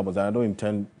mandamus, and I don't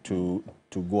intend to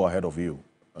go ahead of you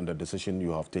on the decision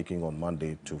you have taken on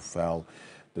Monday to file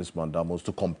this mandamus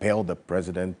to compel the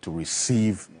president to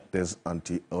receive this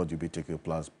anti-LGBTQ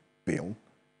plus bill,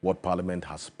 what Parliament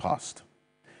has passed.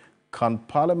 Can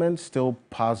Parliament still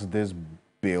pass this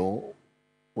bill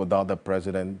without the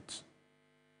president's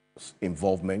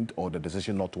involvement or the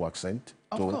decision not to assent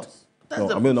to it?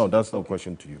 No, that's no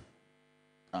question to you.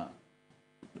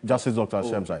 Justice Dr.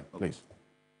 Shemsai, please.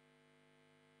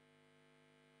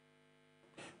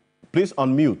 Please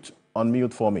unmute.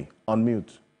 Unmute for me.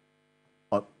 Unmute.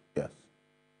 Yes.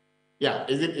 Yeah,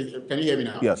 can you hear me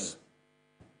now? Yes.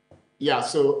 Yeah,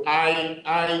 so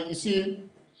you see,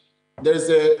 there's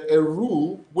a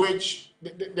rule which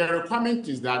the requirement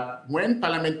is that when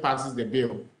Parliament passes the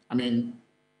bill, I mean,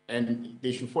 and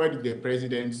they should forward it to the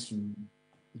president to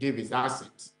give his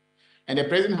assent. And the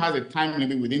president has a time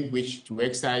limit within which to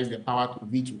exercise the power to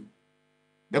veto.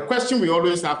 The question we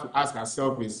always have to ask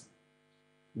ourselves is,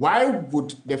 why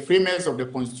would the framers of the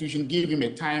Constitution give him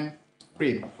a time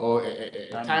frame or a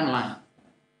timeline?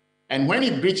 And when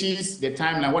he breaches the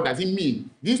timeline, what does it mean?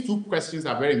 These two questions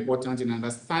are very important in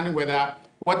understanding whether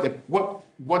what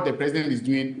the president is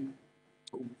doing,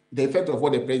 the effect of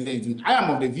what the president is doing. I am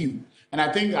of the view, and I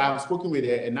think I've spoken with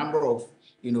a number of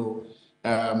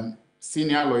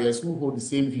senior lawyers who hold the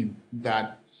same view,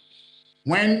 that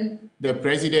when the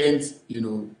president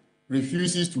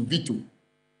refuses to veto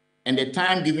and the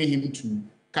time given him to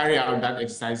carry out that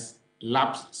exercise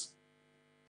lapses,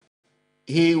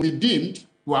 he will be deemed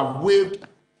to have waived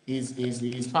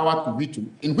his power to veto,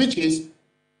 in which case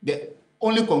the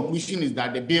only conclusion is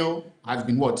that the bill has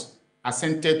been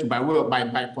assented to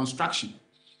by construction.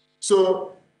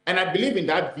 So, and I believe in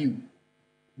that view.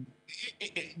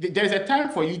 There's a time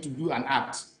for you to do an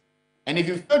act, and if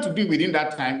you fail to do it within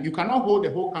that time, you cannot hold the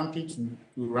whole country to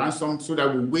ransom so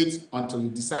that we wait until you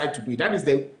decide to do it. That is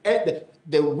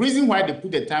the reason why they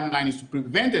put the timeline, is to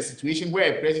prevent a situation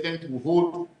where a president will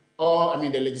hold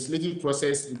the legislative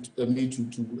process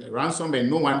to ransom and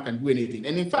no one can do anything.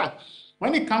 And in fact,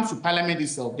 when it comes to Parliament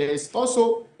itself, there is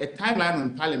also a timeline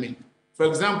on Parliament. For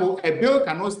example, a bill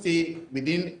cannot stay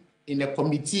in a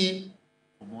committee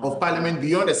of Parliament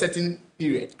beyond a certain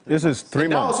period. This is 3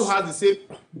 months. That also has the same.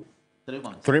 3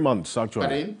 months. 3 months, actually.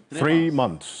 Pardon? 3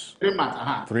 months. 3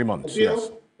 months. 3 months. Bill,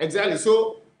 yes. Exactly.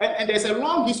 So, and there's a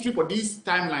long history for these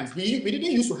timelines. We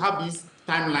didn't used to have these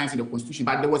timelines in the Constitution,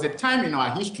 but there was a time in our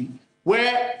history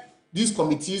where these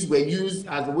committees were used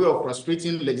as a way of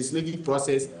frustrating the legislative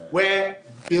process, where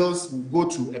bills will go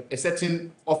to a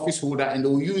certain office holder and they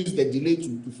will use the delay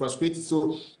to frustrate it.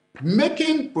 So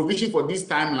making provision for this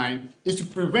timeline is to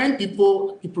prevent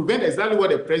exactly what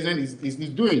the president is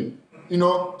doing.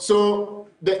 So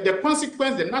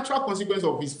the natural consequence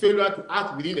of his failure to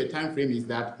act within the time frame is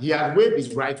that he has waived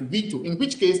his right to veto, in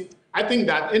which case I think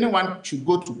that anyone should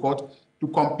go to court to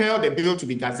compel the bill to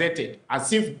be gazetted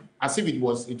as if it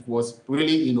was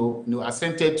really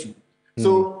assented to.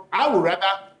 So I would rather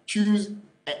choose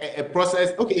a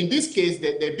process. Okay, in this case,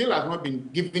 the bill has not been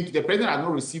given to the president, has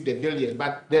not received the bill yet,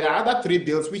 but there are other 3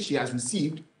 bills which he has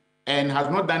received and has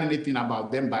not done anything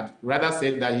about them, but rather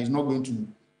said that he's not going to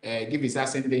give his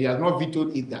assent, that he has not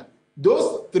vetoed either.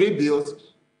 Those 3 bills,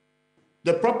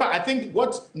 I think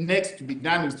what next to be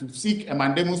done is to seek a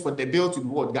mandamus for the bill to be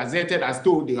gazetted as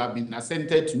though they have been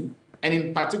assented to. And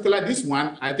in particular, this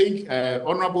one, I think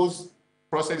Honorable's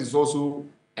process is also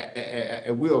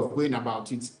a way of going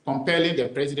about it, compelling the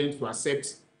president to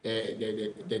accept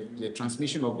the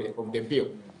transmission of the bill.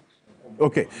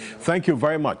 Okay, thank you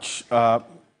very much.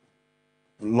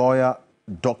 Lawyer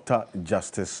Dr.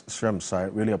 Justice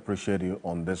Sremsai, really appreciate you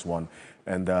on this one.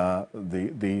 And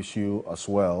the issue as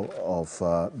well of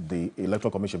the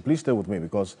Electoral Commission. Please stay with me,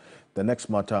 because the next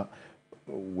matter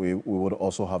we would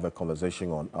also have a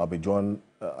conversation on. I'll be joined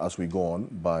as we go on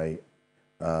by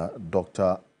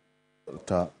Dr.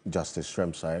 Justice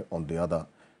Sremsai on the other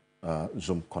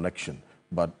Zoom connection.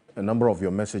 But a number of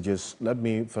your messages, let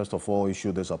me first of all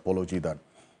issue this apology that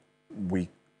we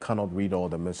cannot read all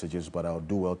the messages, but I'll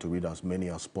do well to read as many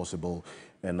as possible.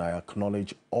 And I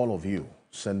acknowledge all of you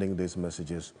sending these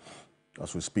messages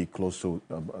as we speak, close to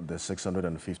the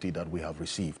 650 that we have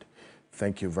received.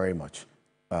 Thank you very much.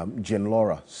 Jean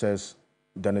Laura says,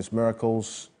 Dennis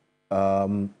Miracles,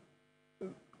 he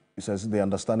says, the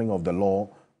understanding of the law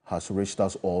has reached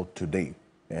us all today,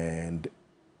 and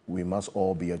we must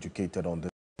all be educated on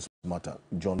this matter.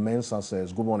 John Mensah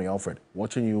says, good morning, Alfred.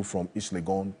 Watching you from East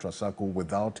Legon, Trasaco,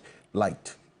 without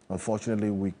light. Unfortunately,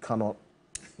 we cannot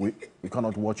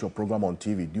watch your program on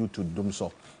TV due to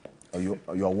Doomsoft. You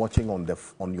are watching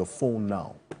on your phone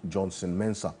now, Johnson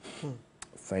Mensah.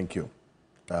 Thank you.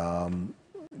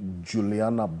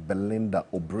 Juliana Belinda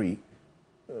Aubry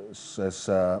says,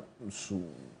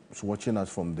 she's watching us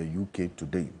from the UK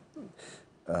today.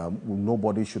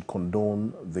 Nobody should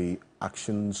condone the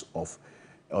actions of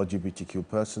LGBTQ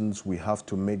persons. We have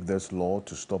to make this law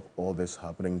to stop all this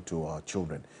happening to our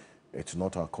children. It's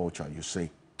not our culture, you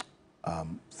say.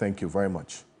 Thank you very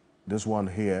much. This one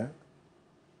here,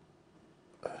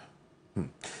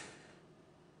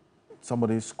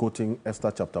 somebody's quoting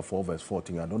Esther chapter 4, verse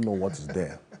 14. I don't know what is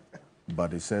there,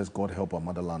 but it says, God help our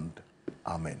motherland.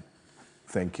 Amen.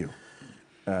 Thank you.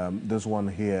 This one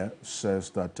here says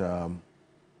that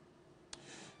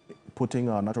putting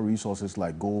our natural resources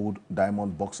like gold,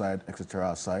 diamond, bauxite,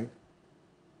 etc. aside,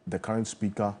 the current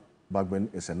speaker, Bagben,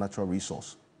 is a natural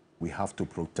resource we have to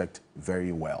protect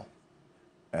very well.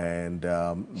 And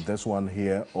this one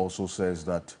here also says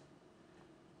that,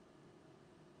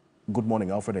 good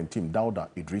morning, Alfred and team. Dauda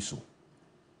Idrisu.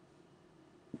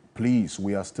 Please,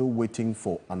 we are still waiting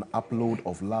for an upload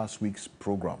of last week's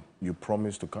program. You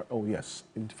promised to... Oh, yes.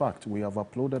 In fact, we have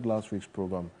uploaded last week's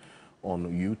program on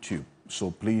YouTube. So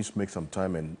please make some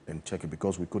time and check it,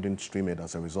 because we couldn't stream it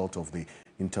as a result of the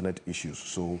internet issues.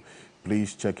 So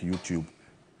please check YouTube.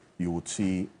 You would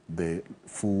see the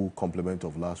full complement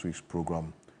of last week's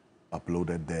program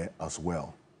uploaded there as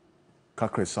well.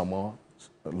 Kakre Samoa,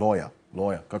 lawyer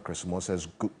Kakre Samoa says,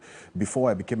 before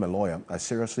I became a lawyer, I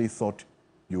seriously thought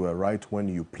you were right when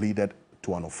you pleaded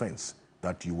to an offense,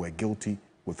 that you were guilty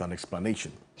with an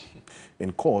explanation.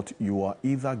 In court, you are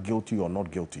either guilty or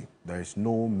not guilty. There is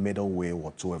no middle way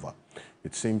whatsoever.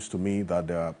 It seems to me that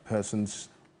there are persons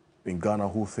in Ghana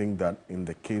who think that in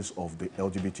the case of the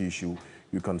LGBT issue,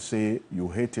 you can say you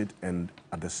hate it and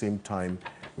at the same time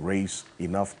raise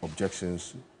enough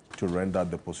objections to render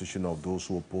the position of those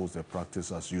who oppose the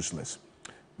practice as useless.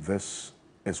 This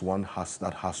is one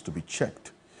that has to be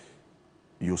checked.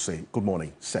 You say, good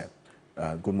morning, sir.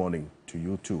 Good morning to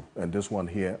you too. And this one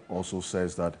here also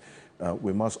says that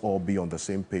we must all be on the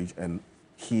same page and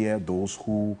hear those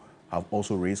who have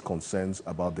also raised concerns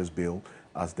about this bill.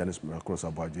 As Dennis Miraculous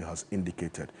Abaji has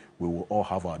indicated, we will all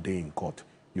have our day in court.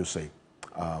 You say,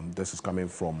 this is coming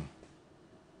from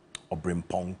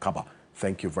Obrimpong Kaba.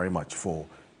 Thank you very much for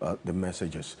the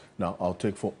messages. Now, I'll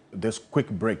take for this quick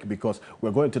break because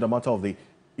we're going to the matter of the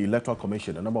Electoral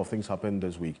Commission. A number of things happened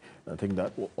this week. I think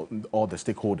that all the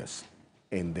stakeholders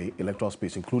in the electoral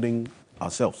space, including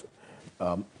ourselves,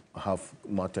 have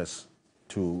matters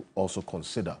to also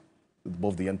consider.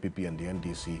 Both the NPP and the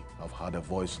NDC have had a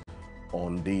voice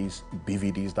on these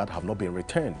BVDs that have not been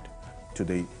returned to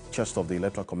the chest of the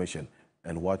Electoral Commission,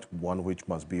 and one which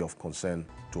must be of concern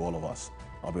to all of us.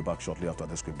 I'll be back shortly after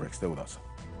this quick break. Stay with us.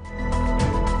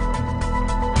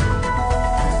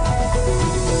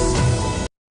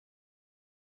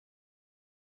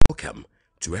 Welcome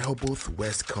to Rehoboth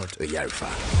Westcott Oyarifa,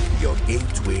 your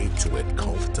gateway to a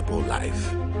comfortable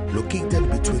life. Located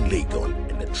between Legon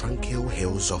and the tranquil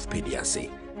hills of Pediasi,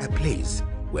 a place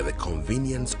where the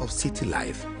convenience of city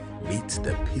life meets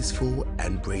the peaceful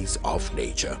embrace of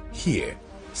nature. Here,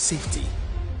 safety,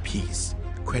 peace,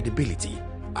 credibility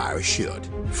are assured,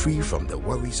 free from the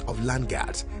worries of land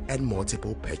guards and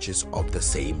multiple patches of the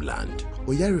same land.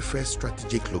 Oyarifa's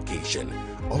strategic location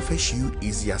offers you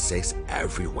easy access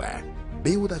everywhere.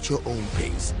 Build at your own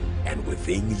pace and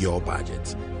within your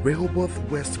budget. Rehoboth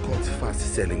Westcott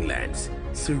fast-selling lands,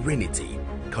 serenity,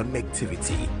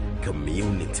 connectivity,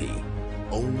 community.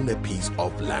 Own a piece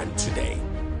of land today.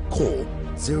 Call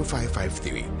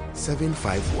 0553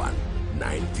 751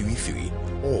 933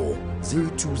 or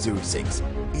 0206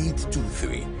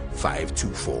 823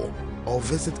 524, or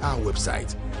visit our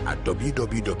website at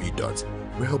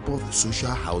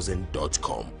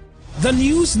www.rehobothsocialhousing.com. The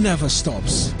news never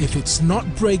stops. If it's not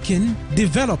breaking,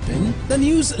 developing, the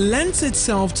news lends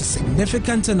itself to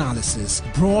significant analysis,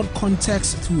 broad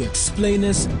context through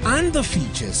explainers, and the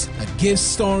features that give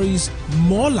stories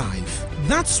more life.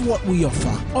 That's what we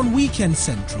offer on Weekend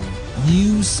Central.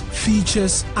 News,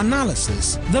 features,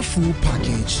 analysis, the full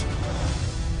package.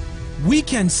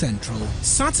 Weekend Central,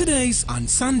 Saturdays and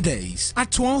Sundays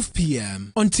at 12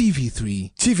 p.m. on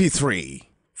TV3. TV3,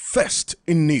 first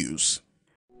in news.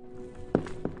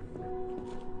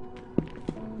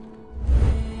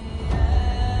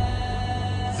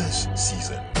 This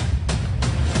season,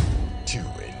 2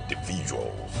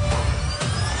 individuals.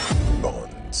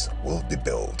 Bonds will be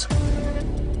built.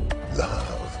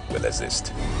 Love will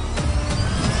exist.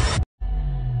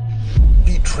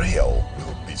 Betrayal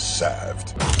will be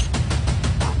served.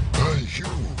 Are you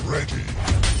ready?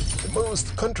 The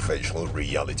most controversial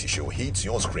reality show hits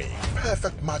your screen.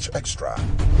 Perfect Match Extra.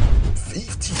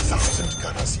 50,000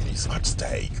 Ghana cedis at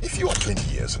stake. If you are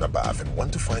 20 years and above and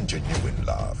want to find genuine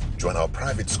love, join our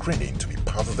private screening to be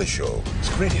part of the show.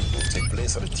 Screening will take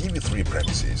place at the TV3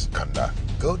 premises. Kanda,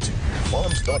 go to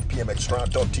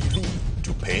forms.pmextra.tv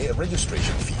to pay a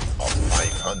registration fee of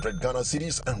 500 Ghana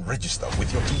cedis and register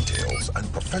with your details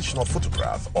and professional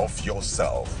photograph of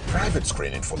yourself. Private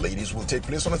screening for ladies will take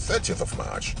place on the 30th of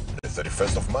March, the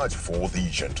 31st of March for the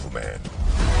gentlemen.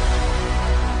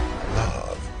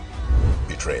 Love,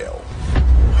 betrayal,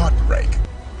 heartbreak,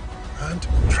 and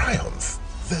triumph.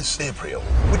 This April,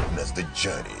 witness the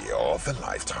journey of a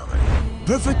lifetime.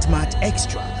 Perfect Match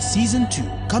Extra Season 2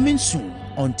 coming soon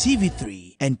on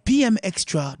TV3. and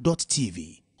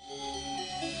pmextra.tv.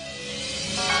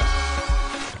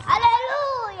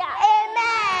 Hallelujah.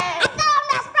 Amen. Stop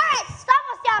the spirit. Stop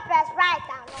us your press right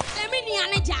now.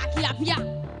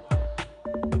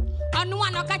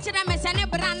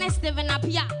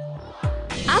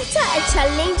 After a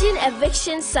challenging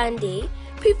eviction Sunday,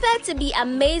 prepare to be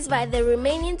amazed by the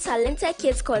remaining talented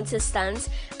kids contestants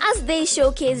as they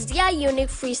showcase their unique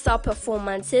freestyle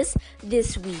performances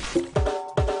this week.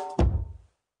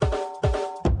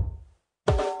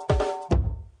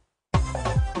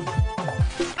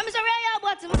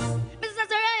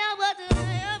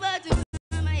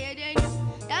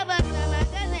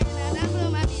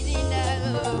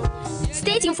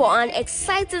 Stay tuned for an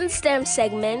exciting STEM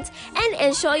segment and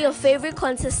ensure your favorite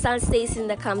contestant stays in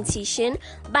the competition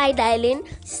by dialing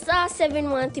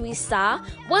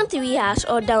 *713*13#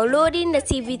 or downloading the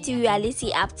TV2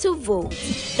 Reality app to vote.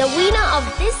 The winner of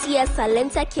this year's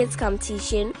Talented Kids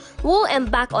competition will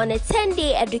embark on a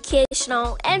 10-day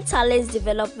educational and talent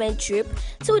development trip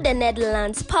to the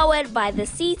Netherlands powered by the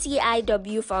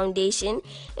CTIW Foundation,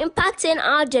 impacting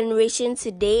our generation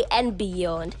today and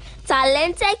beyond.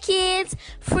 Talented Kids,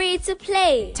 free to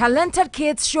play. Talented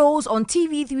Kids shows on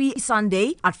TV3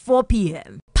 Sunday at 4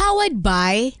 p.m. Powered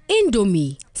by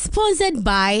Indomie. Sponsored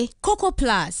by Coco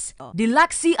Plus.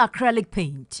 Deluxy Acrylic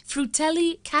Paint.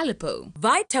 Frutelli Calipo.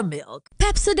 Vitamilk.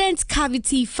 Pepsodent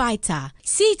Cavity Fighter.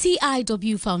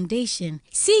 CTIW Foundation.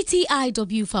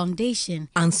 CTIW Foundation.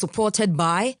 And supported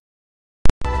by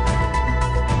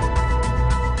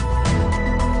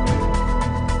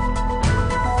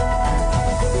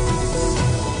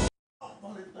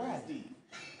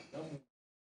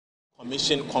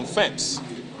Commission confirms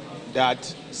that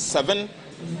 7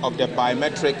 of the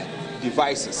biometric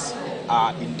devices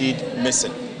are indeed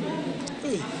missing.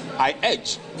 I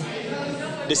urge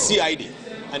the CID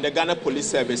and the Ghana Police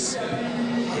Service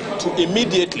to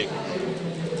immediately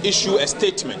issue a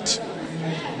statement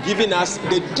giving us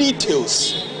the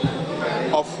details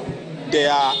of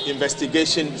their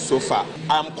investigation so far.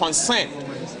 I am concerned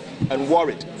and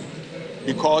worried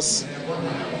because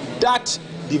that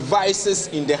devices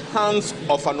in the hands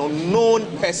of an unknown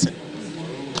person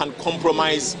can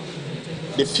compromise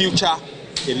the future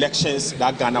elections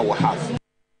that Ghana will have.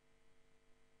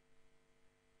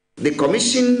 The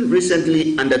Commission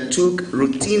recently undertook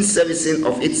routine servicing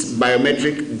of its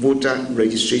biometric voter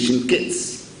registration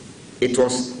kits. It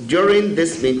was during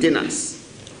this maintenance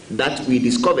that we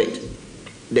discovered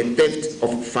the theft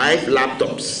of 5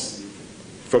 laptops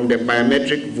from the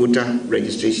biometric voter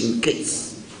registration kits.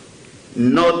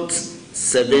 Not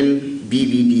 7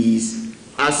 BVDs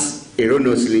as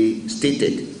erroneously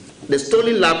stated. The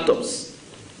stolen laptops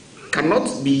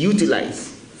cannot be utilized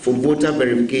for voter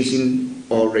verification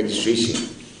or registration.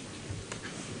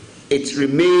 It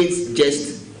remains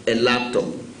just a laptop.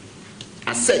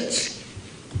 As such,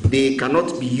 they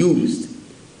cannot be used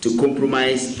to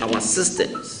compromise our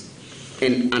systems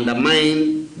and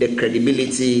undermine the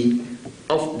credibility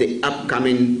of the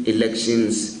upcoming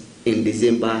elections in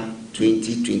December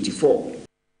 2024.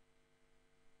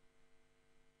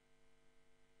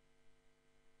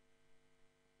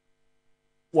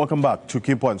 Welcome back to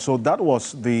Key Point. So that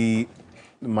was the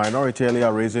minority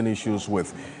earlier raising issues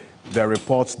with the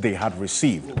reports they had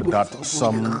received that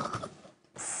some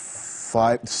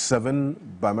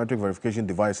 7 biometric verification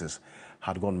devices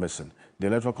had gone missing. The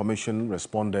Electoral Commission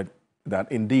responded that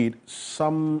indeed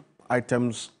some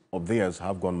items of theirs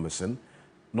have gone missing,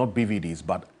 not BVDs,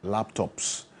 but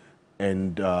laptops,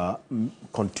 and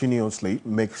continuously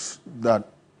makes that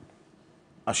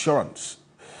assurance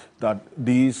that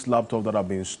these laptops that have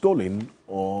been stolen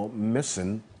or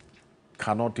missing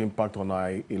cannot impact on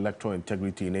our electoral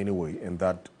integrity in any way, and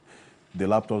that the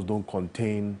laptops don't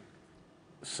contain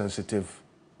sensitive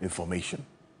information.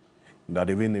 That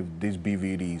even if these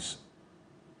BVDs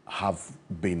have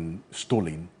been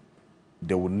stolen,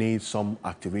 they will need some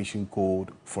activation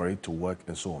code for it to work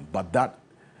and so on. But that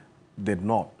did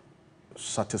not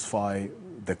satisfy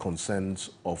the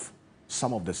concerns of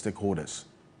some of the stakeholders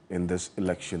in this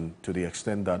election, to the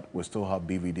extent that we still have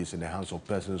BVDs in the hands of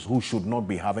persons who should not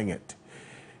be having it.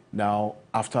 Now,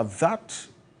 after that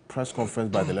press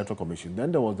conference by the Electoral Commission,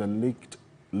 then there was a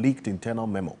leaked internal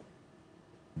memo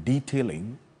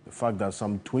detailing the fact that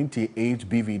some 28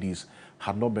 BVDs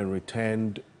had not been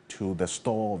returned to the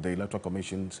store of the Electoral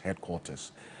Commission's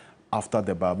headquarters after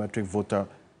the biometric voter,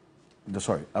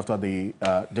 after the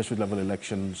district level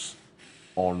elections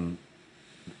on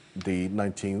the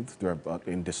 19th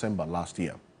in December last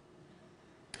year.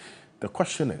 The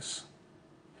question is,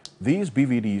 these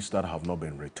BVDs that have not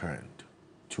been returned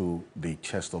to the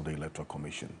chest of the Electoral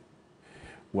Commission,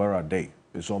 where are they?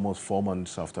 it's almost 4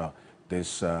 months after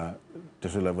this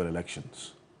district level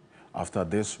elections. After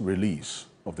this release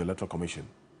of the Electoral Commission,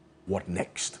 what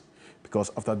next?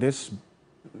 Because after this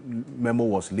memo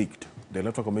was leaked, the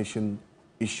Electoral Commission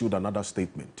issued another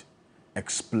statement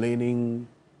explaining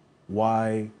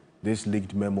why this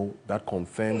leaked memo that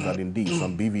confirms that indeed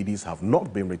some BVDs have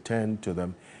not been returned to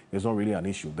them is not really an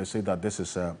issue. They say that this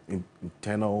is an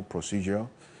internal procedure.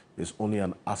 It's only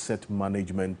an asset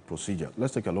management procedure.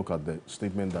 Let's take a look at the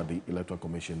statement that the Electoral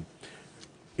Commission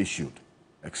issued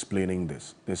explaining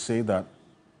this. They say that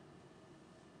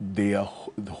they are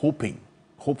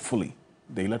hopefully,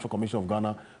 the Electoral Commission of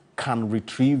Ghana can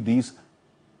retrieve these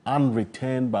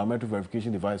unreturned biometric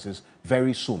verification devices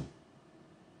very soon.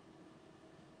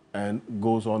 And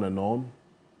goes on and on.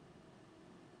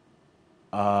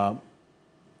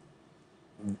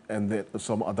 And there are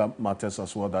some other matters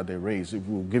as well that they raise. It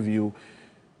will give you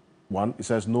one. It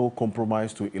says no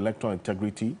compromise to electoral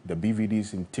integrity. The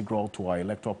BVDs integral to our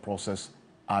electoral process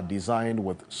are designed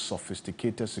with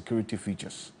sophisticated security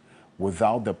features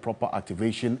without the proper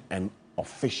activation and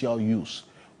official use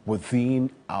within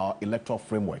our electoral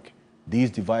framework.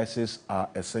 These devices are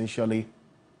essentially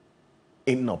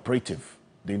inoperative.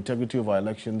 The integrity of our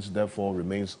elections, therefore,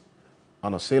 remains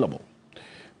unassailable.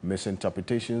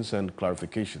 Misinterpretations and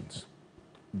clarifications.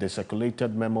 The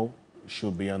circulated memo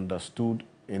should be understood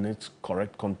in its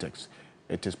correct context.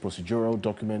 It is procedural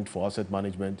document for asset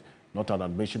management, not an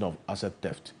admission of asset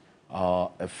theft. Our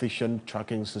efficient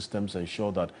tracking systems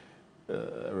ensure that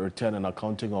return and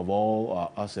accounting of all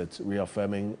our assets,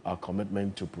 reaffirming our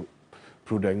commitment to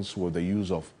prudence with the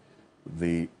use of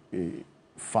the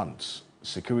funds.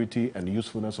 Security and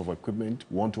usefulness of equipment.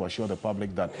 We want to assure the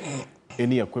public that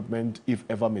any equipment, if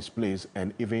ever misplaced,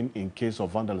 and even in case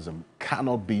of vandalism,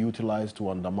 cannot be utilized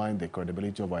to undermine the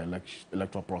credibility of our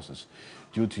electoral process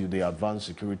due to the advanced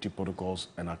security protocols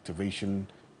and activation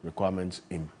requirements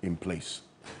in place.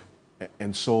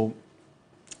 And so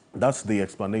that's the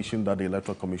explanation that the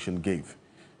Electoral Commission gave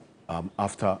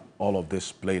after all of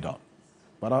this played out.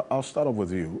 But I'll start off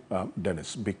with you,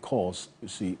 Dennis, because, you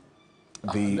see,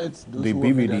 the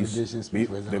BVDs,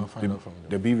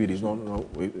 the BVDs, no,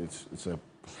 it's a,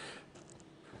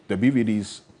 the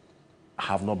BVDs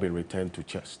have not been returned to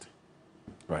chest,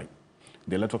 right?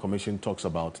 The Electoral Commission talks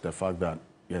about the fact that,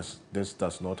 yes, this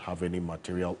does not have any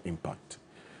material impact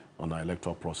on our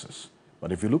electoral process.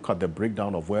 But if you look at the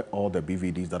breakdown of where all the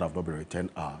BVDs that have not been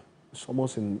returned are, it's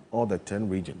almost in all the 10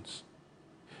 regions.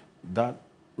 That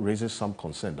raises some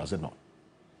concern, does it not?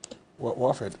 Well,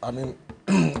 Alfred, I mean,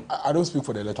 I don't speak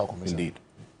for the Electoral Commission. Indeed.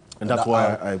 And that's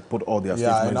why I put all their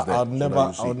statements there. I'll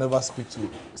never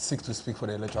seek to speak for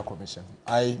the Electoral Commission.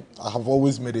 I have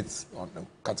always made it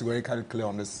categorically clear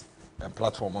on this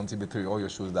platform on TV3, all your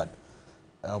shows, that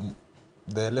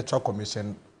the Electoral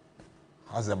Commission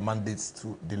has a mandate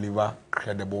to deliver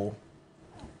credible,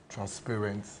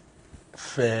 transparent,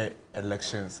 fair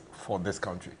elections for this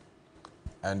country.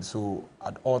 And so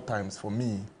at all times, for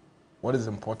me, what is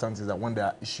important is that when there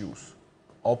are issues,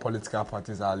 all political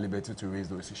parties are at liberty to raise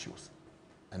those issues.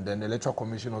 And then the Electoral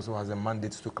Commission also has a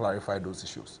mandate to clarify those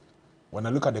issues. When I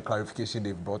look at the clarification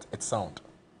they've brought, it's sound.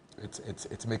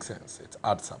 It makes sense. It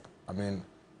adds up. I mean,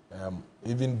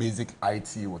 even basic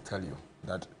IT will tell you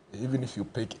that even if you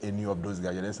pick any of those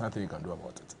guys, there's nothing you can do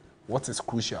about it. What is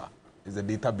crucial is the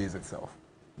database itself.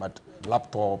 But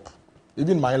laptop,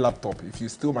 even my laptop, if you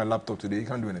steal my laptop today, you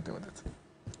can't do anything with it.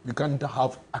 You can't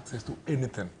have access to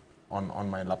anything on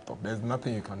my laptop. There's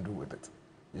nothing you can do with it.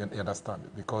 You understand?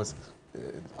 Because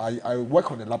I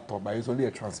work on a laptop, but it's only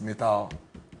a transmitter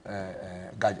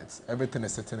gadgets. Everything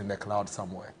is sitting in the cloud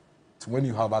somewhere. So when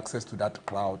you have access to that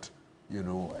cloud, you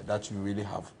know, that you really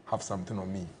have something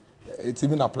on me. It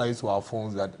even applies to our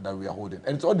phones that we are holding.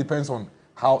 And it all depends on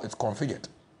how it's configured.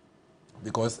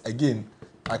 Because again,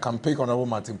 I can pick Honorable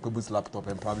Martin Kwebu's laptop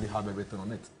and probably have everything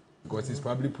on it. Because he's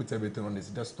probably put everything on his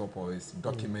desktop or his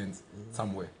documents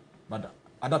somewhere. But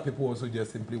other people also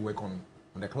just simply work on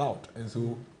the cloud. And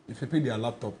so if you pick their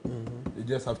laptop, they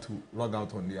just have to log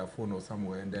out on their phone or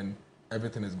somewhere, and then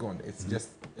everything is gone. It's just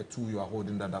a tool you are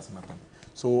holding that does nothing.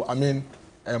 So, I mean,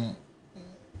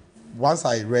 once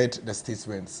I read the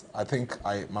statements, I think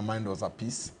my mind was at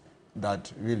peace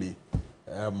that really,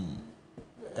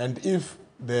 and if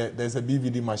there's a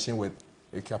BVD machine with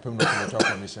a capable Electoral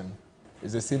Commission,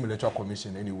 it's the same Electoral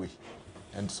Commission anyway.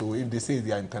 And so if they say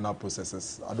they are internal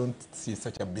processes, I don't see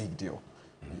such a big deal.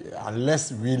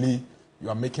 Unless really you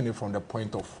are making it from the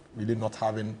point of really not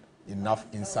having enough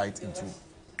insight into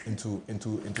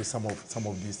some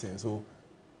of these things. So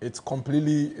it's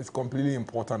completely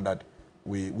important that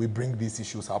we bring these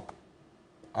issues up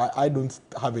I don't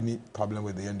have any problem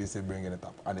with the NDC bringing it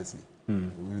up, honestly.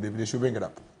 They should bring it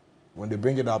up. When they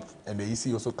bring it up and the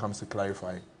EC also comes to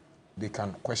clarify, they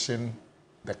can question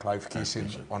the clarification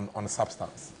on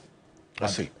substance. I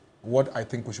see. What I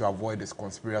think we should avoid is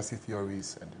conspiracy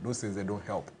theories and those things that don't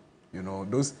help. You know,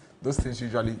 those things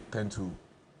usually tend to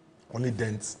only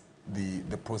dent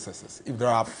the processes. If there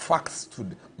are facts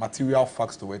material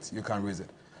facts to it, you can raise it.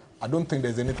 I don't think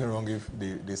there's anything wrong if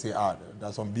they say,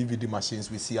 there's some BVD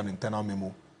machines, we see an internal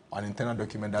memo, an internal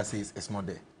document that says it's not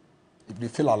there. If they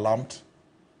feel alarmed,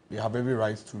 they have every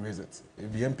right to raise it.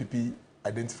 If the MPP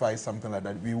identifies something like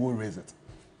that, we will raise it.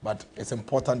 But it's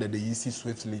important that the EC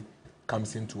swiftly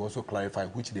comes in to also clarify,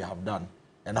 which they have done.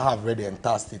 And I have read the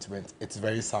entire statement. It's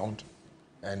very sound,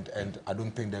 and I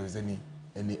don't think there is any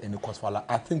cause for alarm.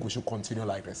 I think we should continue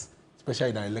like this.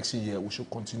 Especially in an election year, we should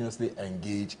continuously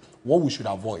engage. What we should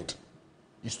avoid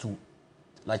is to,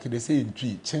 like they say in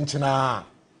Tree, chinchina,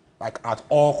 like at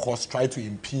all costs try to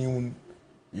impugn,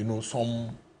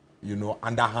 some,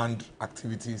 underhand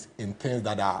activities in things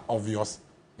that are obvious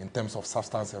in terms of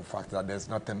substance and fact, that there's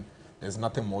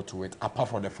nothing more to it, apart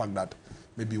from the fact that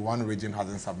maybe one region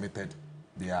hasn't submitted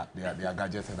their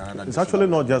gadgets and another. It's actually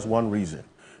not just one reason.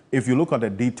 If you look at the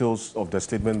details of the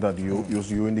statement that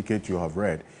you indicate you have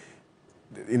read,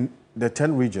 in the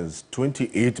 10 regions,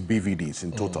 28 BVDs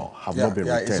in total have not been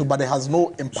returned. So, but it has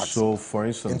no impact. So, for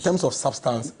instance, in terms of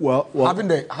substance, well having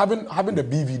the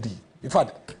BVD, in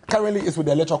fact, currently it's with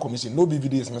the Electoral Commission. No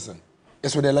BVD is missing.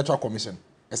 It's with the Electoral Commission,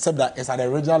 except that it's at the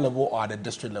regional level or at the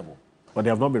district level. But they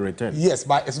have not been returned. Yes,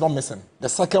 but it's not missing. The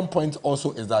second point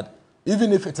also is that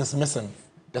even if it is missing,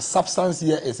 the substance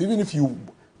here is, even if you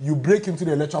break into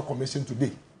the Electoral Commission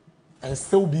today and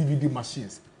still BVD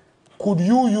machines, could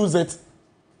you use it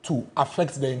to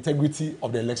affect the integrity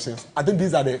of the elections? I think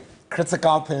these are the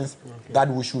critical things that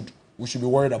we should be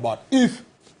worried about. If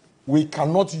we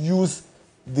cannot use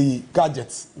the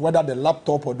gadgets, whether the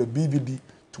laptop or the BVD,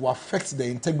 to affect the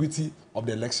integrity of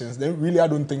the elections, then really I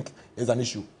don't think it's an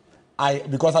issue.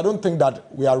 Because I don't think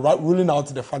that we are ruling out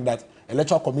the fact that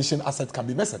Electoral Commission assets can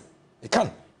be missing. It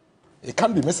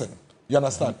can be missing. You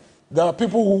understand? There are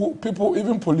people,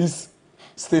 even police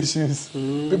stations,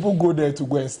 people go there to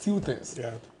go and steal things.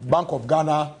 Bank of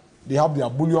Ghana, they have their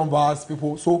bullion bars,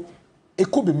 so it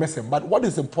could be missing. But what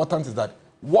is important is that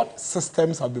what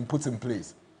systems have been put in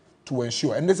place to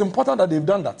ensure, and it's important that they've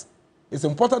done that. It's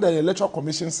important that the Electoral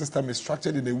Commission system is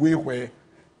structured in a way where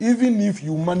even if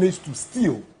you manage to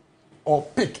steal or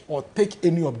pick or take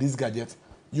any of these gadgets,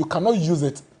 you cannot use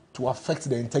it to affect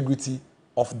the integrity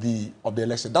of the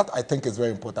election. That I think is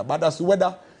very important. But as to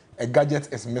whether a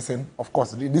gadget is missing, of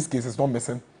course, in this case it's not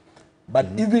missing. But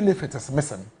even if it is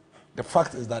missing, the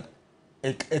fact is that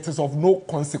it is of no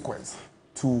consequence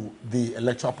to the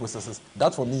electoral processes.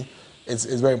 That for me is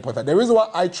very important. The reason why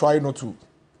I try not to,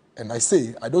 and I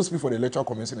don't speak for the Electoral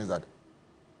Commission, is that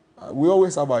we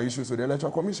always have our issues with the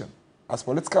Electoral Commission as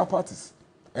political parties.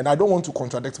 And I don't want to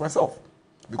contradict myself.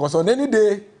 Because on any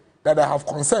day that I have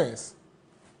concerns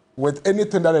with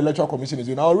anything that the Electoral Commission is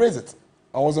doing, I'll raise it.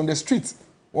 I was on the street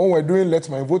when we were doing Let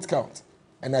My Vote Count,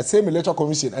 and I say Electoral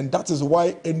Commission, and that is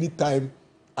why anytime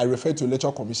I refer to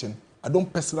Electoral Commission, I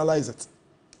don't personalize it.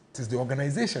 It is the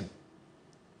organization.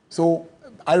 So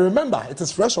I remember, it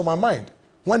is fresh on my mind,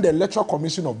 when the Electoral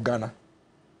Commission of Ghana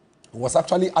was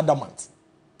actually adamant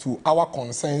to our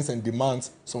concerns and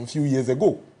demands some few years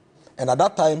ago. And at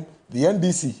that time, the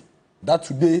NDC, that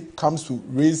today comes to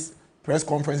raise press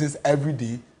conferences every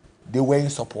day, they were in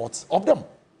support of them.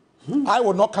 I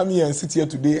will not come here and sit here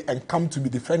today and come to be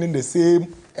defending the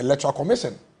same Electoral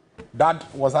Commission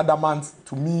that was adamant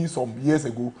to me some years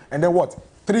ago. And then what?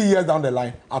 3 years down the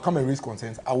line, I'll come and raise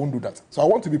concerns. I won't do that. So I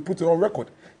want to be put on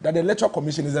record that the Electoral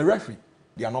Commission is a referee.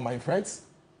 They are not my friends.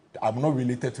 I'm not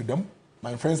related to them.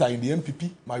 My friends are in the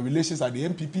MPP. My relations are the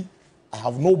MPP. I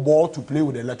have no ball to play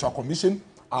with the Electoral Commission.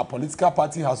 Our political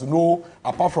party has no,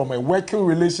 apart from a working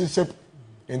relationship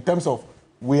in terms of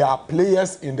we are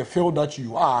players in the field that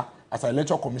you are as an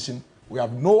Electoral Commission. We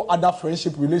have no other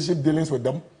friendship, relationship dealings with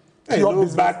them. No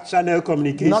back channel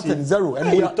communication. Nothing, zero.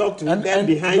 And you talk to them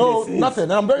behind the scenes. Nothing.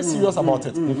 And I'm very serious about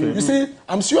it. You see,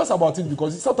 I'm serious about it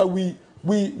because it's not that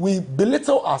we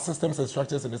belittle our systems and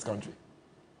structures in this country.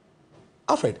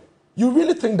 Alfred, you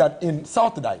really think that in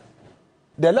South Sudan,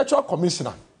 the Electoral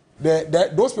Commissioner,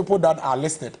 those people that are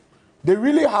listed, they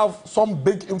really have some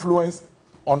big influence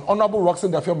on Honorable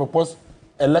Roxanne Dafiamopo's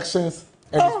elections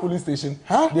and his police station?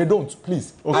 They don't,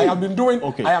 please. Okay. I have been doing,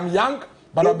 I am young,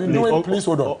 but I've been doing, please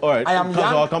hold on. All right, I am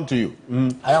young. I'll come to you.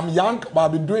 I am young, but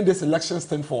I've been doing this election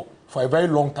thing for a very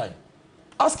long time.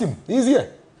 Ask him, he's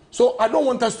here. So I don't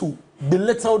want us to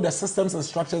belittle the systems and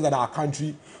structures that our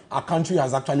country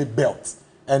has actually built,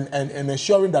 and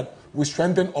ensuring that we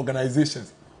strengthen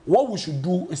organizations. What we should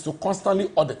do is to constantly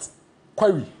audit,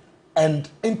 query, and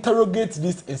interrogate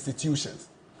these institutions,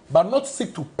 but not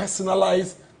seek to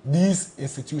personalize these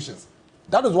institutions.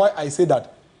 That is why I say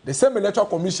that the same Electoral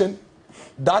Commission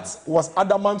that was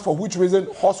adamant for which reason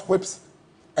horse whips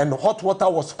and hot water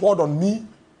was poured on me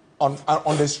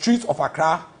on the streets of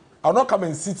Accra, I'll not come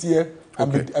and sit here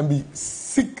and be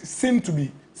seen to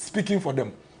be speaking for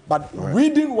them. But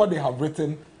reading what they have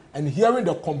written and hearing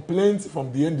the complaints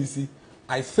from the NDC,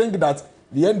 I think that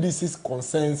the NDC's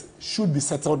concerns should be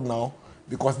settled now,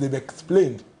 because they've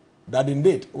explained that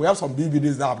indeed we have some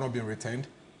BVDs that have not been returned,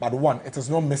 but one, it is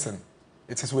not missing.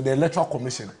 It is with the Electoral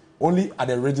Commission, only at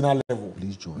the regional level.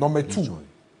 Number two,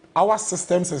 our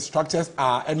systems and structures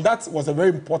are, and that was a very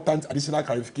important additional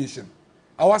clarification,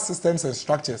 our systems and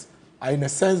structures are in a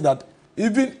sense that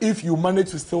even if you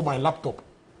manage to steal my laptop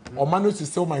or manage to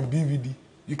steal my BVD,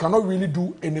 you cannot really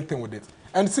do anything with it.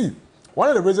 And see, one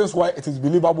of the reasons why it is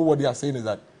believable what they are saying is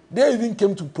that they even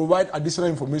came to provide additional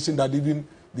information that even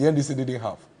the NDC didn't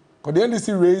have. Because the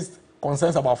NDC raised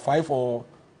concerns about 5 or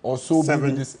so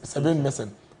BVDs, 7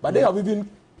 missing. But they have even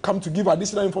come to give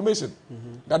additional information.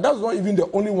 That's not even the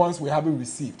only ones we haven't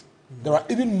received. There are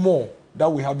even more that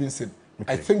we haven't seen.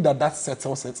 I think that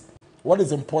settles it. What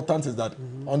is important is that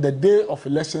on the day of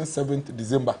election, 7th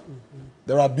December,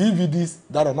 there are BVDs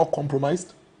that are not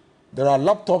compromised. There are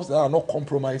laptops that are not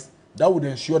compromised. That would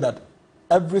ensure that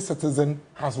every citizen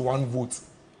has one vote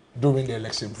during the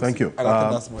election process. Thank you. And I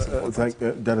think that's most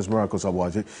important. That is Miracle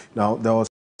Sabuaji. Now, there was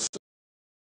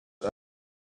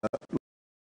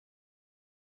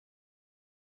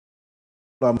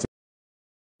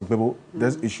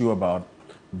this issue about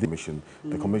the commission.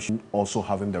 The commission also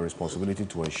having the responsibility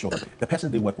to ensure that the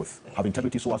person they work with have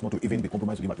integrity so as not to even be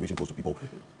compromised to give information close to people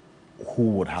who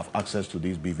would have access to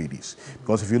these BVDs.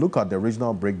 Because if you look at the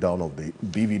regional breakdown of the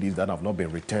BVDs that have not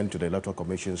been returned to the Electoral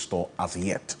Commission store as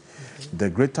yet, the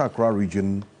Greater Accra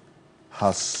region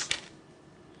has,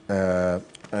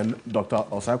 and Dr.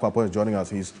 Osai Kwapo is joining us.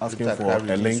 He's asking for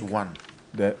a link.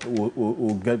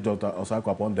 We'll get Dr. Osai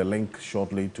Kwapo the link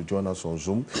shortly to join us on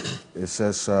Zoom. It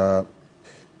says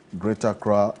Greater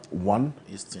Accra 1,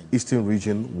 Eastern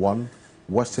Region 1,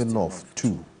 Western North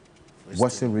 2,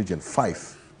 Western Region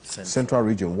 5, Central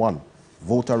Region 1,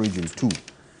 Volta Region 2,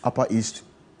 Upper East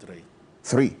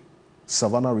 3,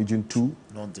 Savannah Region 2,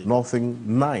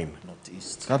 Northern 9.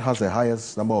 Northeast. That has the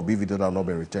highest number of BVD that have not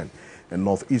been returned. And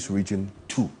Northeast Region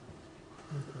 2.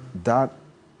 That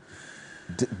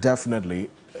definitely,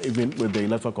 even with the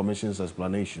Electoral Commission's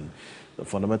explanation, the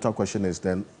fundamental question is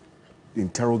then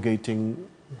interrogating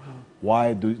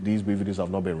why these BVDs have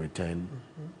not been returned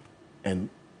and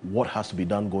what has to be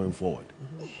done going forward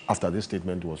after this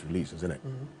statement was released, isn't it?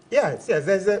 Yes,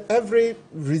 there's every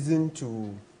reason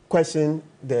to question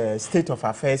the state of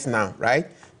affairs now, right?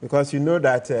 Because you know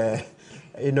that,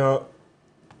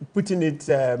 putting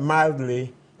it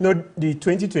mildly, the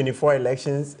 2024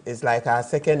 elections is like our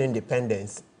second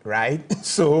independence, right?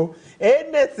 So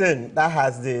anything that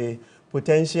has the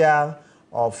potential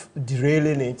of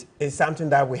derailing it is something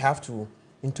that we have to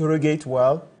interrogate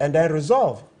well and then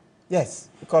resolve. Yes,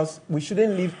 because we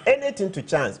shouldn't leave anything to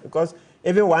chance, because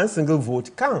even one single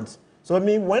vote counts. So I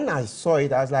mean, when I saw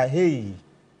it, I was like, hey,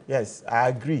 yes, I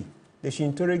agree. They should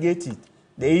interrogate it.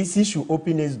 The EC should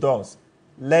open its doors.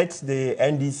 Let the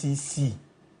NDC see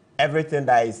everything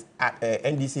that is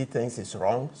NDC thinks is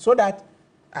wrong, so that,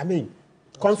 I mean,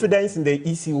 confidence in the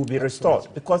EC will be restored,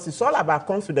 because it's all about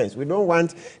confidence. We don't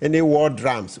want any war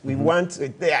drums. We want,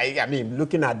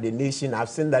 looking at the nation, I've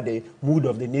seen that the mood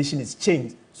of the nation is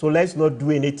changed. So let's not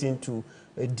do anything to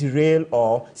derail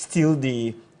or steal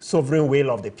the sovereign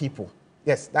will of the people.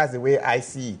 Yes, that's the way I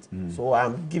see it. So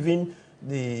I'm giving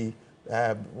the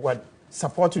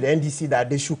support to the NDC that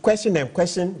they should question and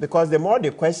question, because the more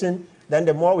they question, then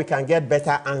the more we can get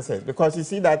better answers. Because you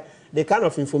see that the kind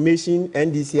of information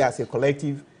NDC as a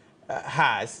collective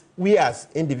has, we as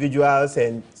individuals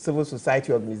and civil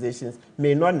society organizations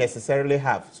may not necessarily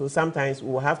have. So sometimes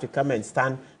we'll have to come and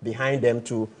stand behind them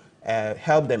to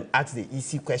help them ask the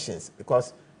EC questions,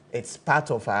 because it's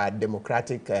part of our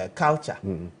democratic culture.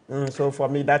 So for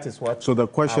me, that is what... So the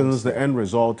questions, the end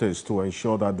result is to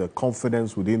ensure that the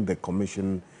confidence within the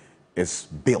commission is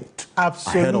built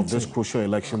ahead of this crucial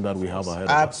election that we have ahead of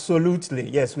us. Absolutely.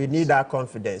 Yes, we need that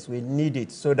confidence. We need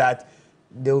it so that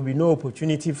there will be no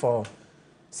opportunity for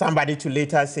somebody to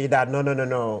later say that,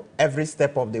 no, every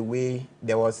step of the way,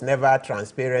 there was never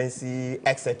transparency,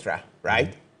 etc.,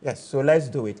 right? Yes, so let's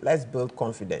do it. Let's build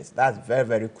confidence. That's very,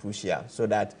 very crucial, so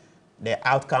that the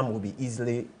outcome will be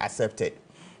easily accepted.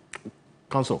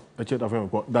 Council,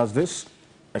 does this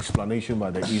explanation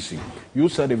by the EC, you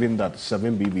said even that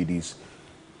 7 BVDs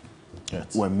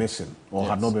were missing or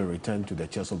had not been returned to the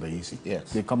chest of the EC.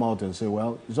 Yes. They come out and say,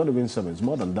 well, it's not even 7, it's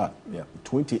more than that.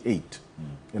 28.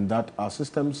 And that our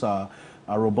systems are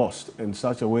robust in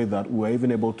such a way that we're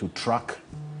even able to track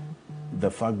the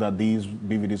fact that these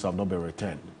BVDs have not been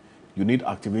returned. You need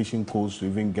activation codes to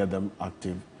even get them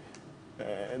active.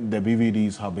 The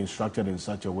BVDs have been structured in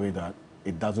such a way that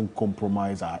it doesn't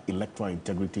compromise our electoral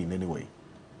integrity in any way.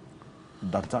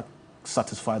 Does that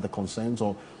satisfy the concerns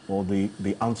or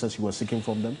the answers you were seeking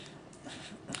from them?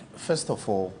 First of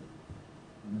all,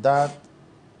 that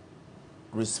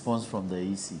response from the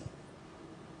EC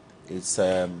is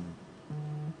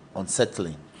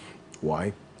unsettling.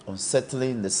 Why?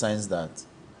 Unsettling in the sense that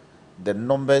the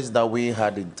numbers that we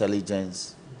had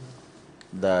intelligence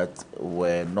that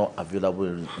were not available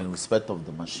in respect of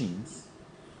the machines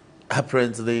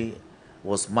apparently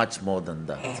was much more than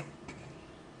that.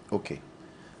 Okay.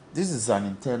 This is an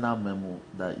internal memo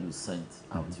that you sent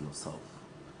out yourself.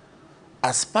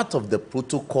 As part of the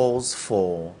protocols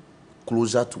for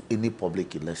closure to any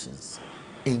public elections,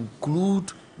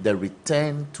 include the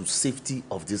return to safety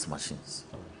of these machines.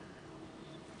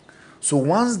 So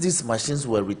once these machines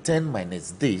were returned my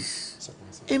next day,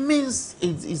 it means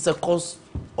it's a cause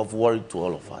of worry to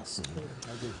all of us.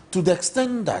 To the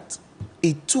extent that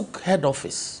it took head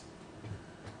office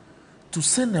to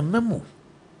send a memo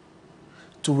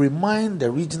to remind the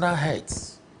regional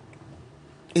heads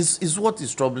is what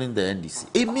is troubling the NDC.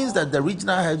 It means that the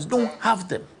regional heads don't have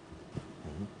them.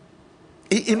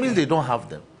 It means they don't have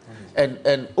them.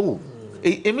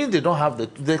 It means they don't have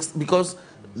because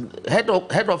head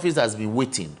office has been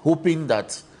waiting, hoping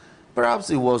that perhaps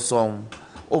it was some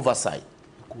oversight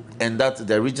and that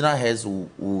the regional heads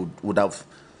would have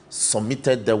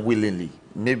submitted them willingly.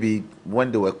 Maybe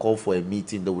when they were called for a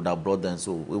meeting, they would have brought them,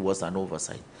 so it was an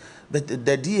oversight. But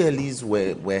the DLEs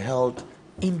were held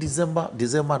in December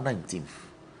 19th.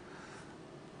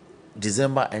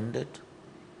 December ended,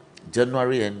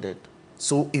 January ended.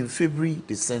 So in February,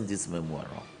 they sent this memo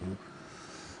around.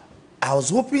 I was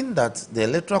hoping that the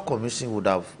Electoral Commission would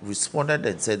have responded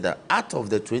and said that out of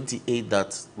the 28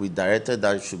 that we directed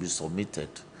that should be submitted,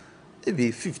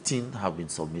 maybe 15 have been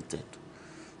submitted.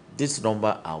 This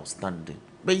number outstanding.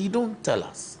 But you don't tell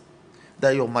us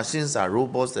that your machines are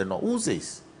robust and all. Who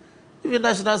says? Even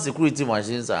national security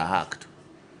machines are hacked.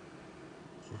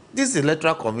 This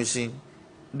Electoral Commission,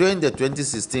 during the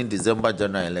 2016 December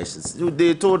general elections,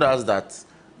 they told us that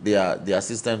their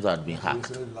systems had been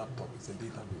hacked.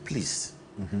 Please.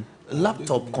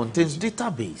 Laptop contains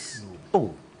database.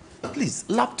 Oh, please,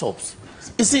 laptops.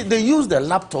 You see, they use the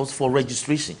laptops for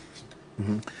registration.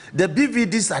 The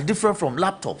BVDs are different from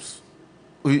laptops.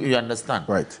 You understand?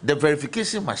 Right. The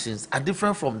verification machines are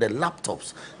different from the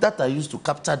laptops that are used to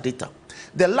capture data.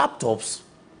 The laptops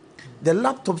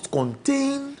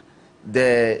contain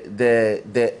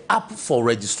the app for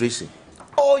registration.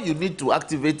 All you need to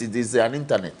activate it is an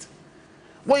internet.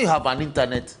 When you have an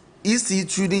internet, EC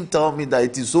shouldn't tell me that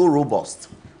it is so robust.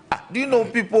 Do you know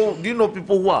people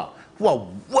who are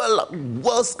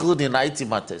well skilled in IT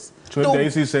matters? So the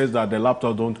EC says that the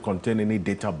laptop don't contain any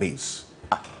database.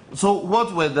 So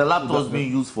what were the laptops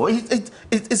being used for?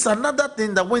 It's another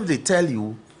thing that when they tell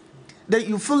you, that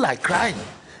you feel like crying.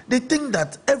 They think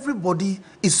that everybody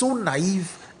is so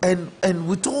naive and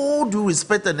with all due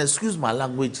respect and excuse my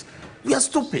language, we are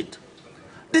stupid.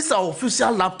 These are official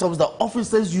laptops that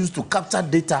officers use to capture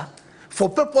data for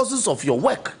purposes of your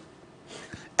work.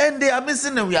 And they are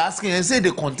missing and we are asking and say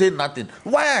they contain nothing.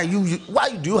 Why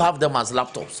do you have them as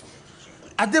laptops?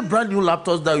 Are they brand new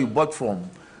laptops that you bought from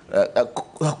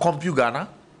CompuGhana?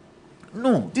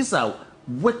 No, these are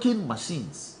working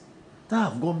machines that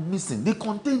have gone missing. They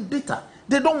contain data.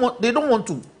 They don't want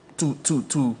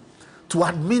to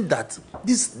admit that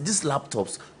these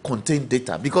laptops contain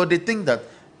data because they think that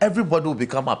everybody will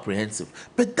become apprehensive.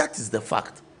 But that is the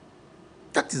fact.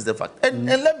 That is the fact. And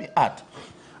let me add,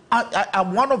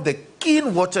 I'm one of the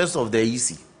keen watchers of the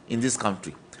EC in this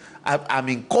country. I'm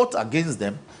in court against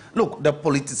them. Look, the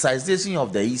politicization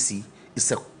of the EC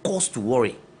is a cause to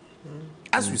worry.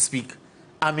 As we speak,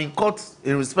 I'm in court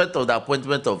in respect of the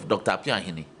appointment of Dr.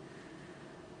 Apiahini.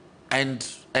 And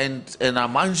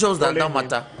I'm anxious that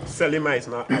matter. Selima is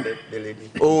not added, the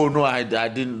lady. Oh, no, I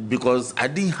didn't, because I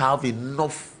didn't have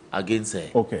enough against her.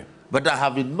 Okay. But I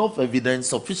have enough evidence,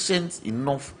 sufficient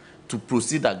enough to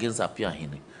proceed against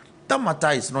Apiahini. That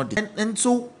matter is not. And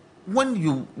so when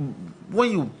you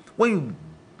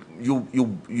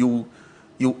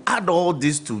add all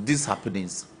this to these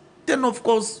happenings, then of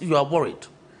course you are worried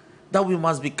that we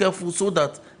must be careful so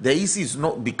that the EC is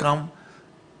not become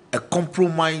a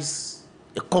compromise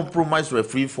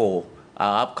referee for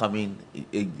our upcoming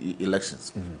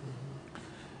elections.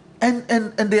 And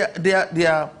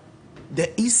the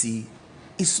EC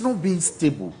is not being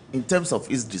stable in terms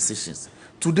of its decisions.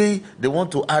 Today they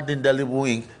want to add indelible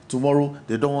ink. Tomorrow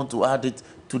they don't want to add it.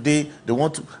 Today they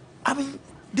want to. I mean,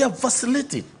 they are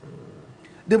vacillating.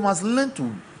 They must learn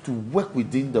to work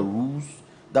within the rules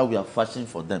that we are fashioning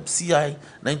for them. CI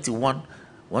 91,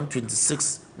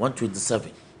 126,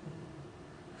 127.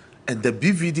 And the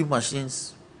BVD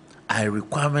machines are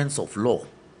requirements of law.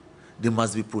 They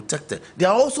must be protected. They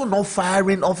are also not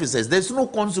firing officers. There's no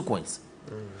consequence.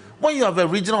 When you have a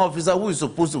regional officer who is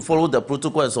supposed to follow the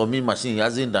protocol and submit machine, he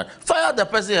hasn't done, fire the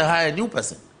person and hire a new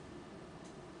person.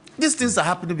 These things are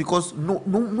happening because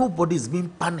nobody is being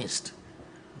punished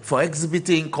for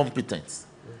exhibiting incompetence.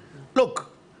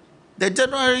 Look, the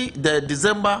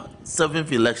December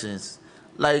 7th elections,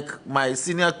 like my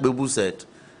senior Kbebu said,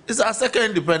 it's our second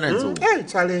independence. Hey,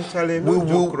 Charlie, we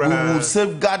will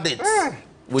safeguard it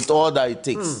with all that it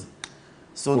takes.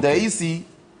 So the EC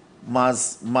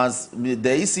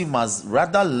must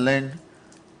rather learn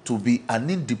to be an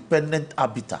independent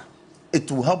arbiter. It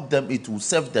will help them, it will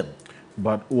serve them.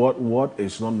 But what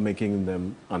is not making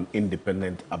them an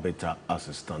independent arbiter as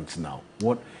it stands now?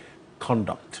 What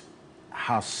conduct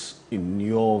has, in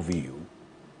your view,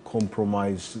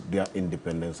 compromised their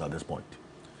independence at this point?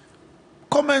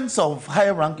 Comments of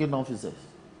high-ranking officers.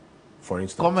 For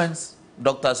instance? Comments.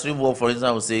 Dr. Srimbo, for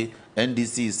instance, will say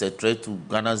NDC is a threat to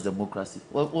Ghana's democracy.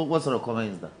 What sort of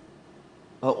comment is that?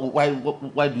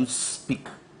 Why do you speak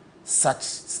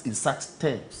in such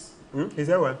terms? Is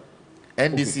that one?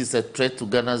 NDC is a threat to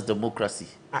Ghana's democracy.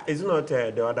 It's not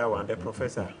the other one, the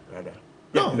professor, rather.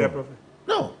 No. The professor.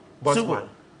 No. Bossman.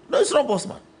 No, it's not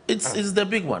Bossman. It's the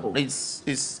big one.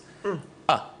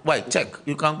 Why? Check.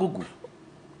 You can Google.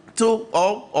 So,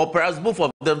 or perhaps both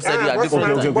of them said they are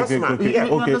different. Bossman.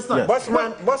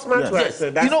 Yes.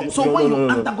 You know, so when you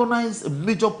antagonize a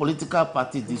major political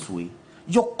party this way,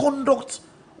 your conduct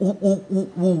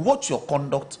will watch your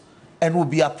conduct and will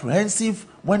be apprehensive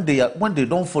when they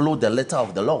don't follow the letter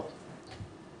of the law.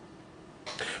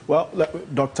 Well,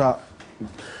 Dr.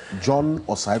 John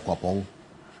Osai-Kwapong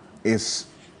is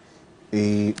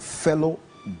a fellow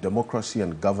democracy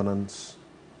and governance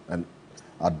and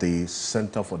at the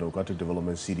Center for Democratic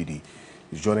Development, CDD.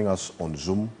 He's joining us on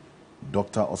Zoom.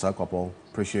 Dr. Osai-Kwapong,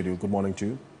 appreciate you. Good morning to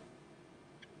you.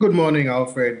 Good morning,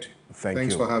 Alfred.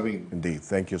 Thanks for having me. Indeed.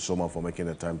 Thank you so much for making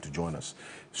the time to join us.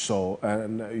 So,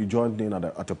 and you joined in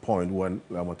at a point when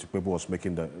Lamatipebu was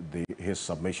making his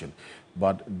submission.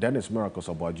 But Dennis Miracles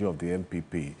Abuaji of the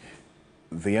MPP,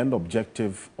 the end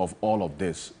objective of all of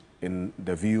this, in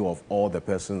the view of all the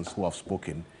persons who have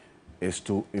spoken, is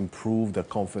to improve the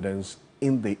confidence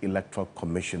in the Electoral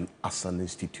Commission as an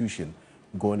institution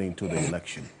going into the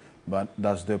election. But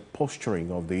does the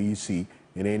posturing of the EC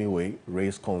in any way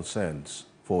raise concerns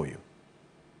for you?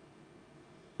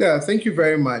 Yeah, thank you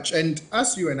very much. And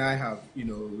as you and I have,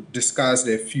 discussed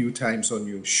a few times on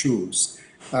your shows,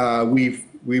 we've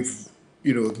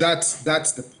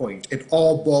that's the point. It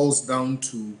all boils down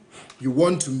to you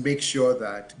want to make sure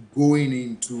that going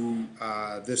into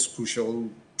this crucial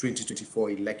 2024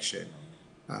 election,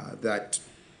 that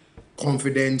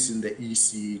confidence in the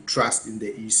EC, trust in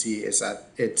the EC is at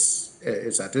its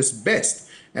best.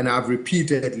 And I've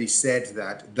repeatedly said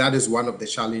that is one of the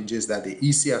challenges that the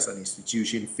EC as an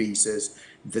institution faces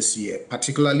this year,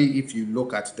 particularly if you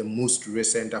look at the most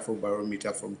recent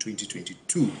Afrobarometer from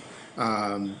 2022.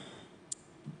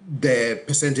 The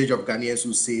percentage of Ghanaians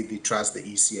who say they trust the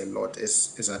EC a lot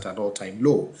is at an all-time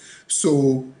low.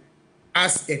 So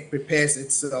as it prepares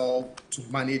itself to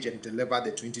manage and deliver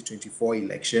the 2024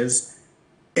 elections,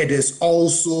 it is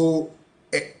also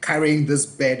carrying this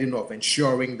burden of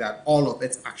ensuring that all of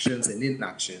its actions and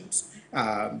inactions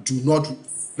do not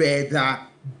further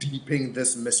deepen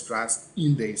this mistrust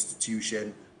in the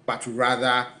institution, but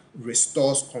rather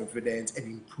restores confidence and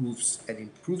improves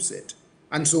it.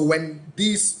 And so when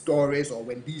these stories or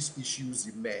when these issues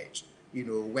emerge,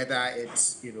 whether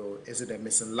it's, is it a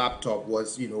missing laptop,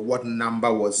 what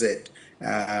number was it?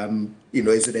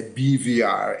 Is it a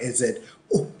BVR? Is it,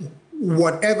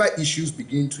 whatever issues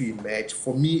begin to emerge,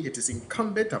 for me, it is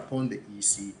incumbent upon the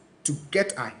EC to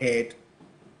get ahead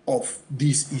of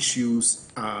these issues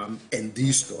and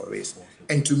these stories,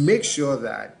 and to make sure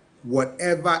that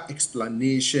whatever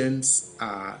explanations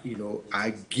are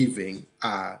giving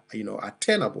are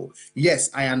tenable. Yes,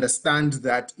 I understand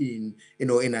that in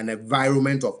an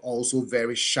environment of also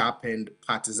very sharpened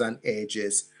partisan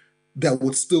edges, there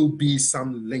would still be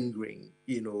some lingering,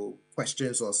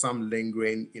 questions or some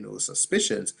lingering,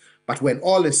 suspicions. But when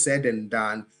all is said and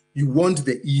done, you want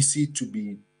the EC to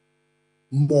be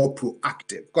more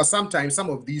proactive, because sometimes some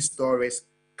of these stories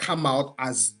come out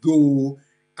as though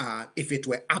if it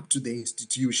were up to the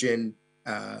institution,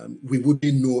 we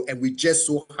wouldn't know, and we just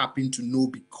so happen to know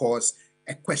because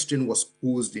a question was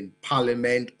posed in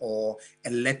Parliament, or a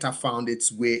letter found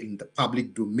its way in the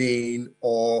public domain,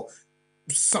 or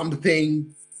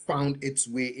something found its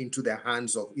way into the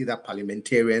hands of either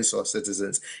parliamentarians or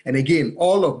citizens. And again,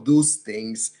 all of those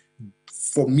things,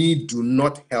 for me, do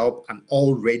not help an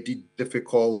already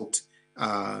difficult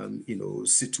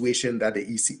situation that the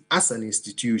EC as an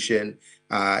institution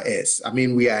is. I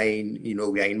mean, we are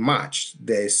in March.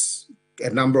 There's a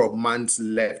number of months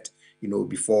left,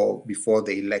 before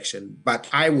the election. But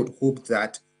I would hope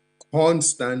that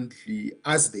constantly,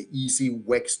 as the EC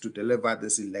works to deliver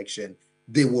this election,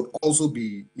 they would also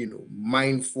be,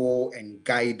 mindful and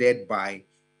guided by,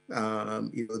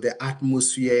 the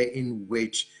atmosphere in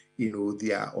which,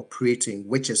 they are operating,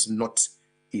 which is not,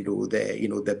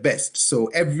 the best. So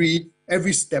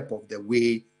every step of the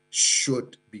way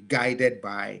should be guided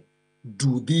by,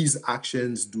 do these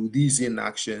actions, do these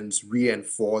inactions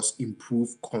reinforce,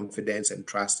 improve confidence and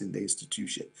trust in the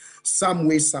institution? Some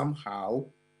way, somehow,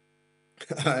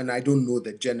 and I don't know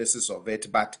the genesis of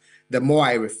it, but the more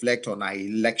I reflect on our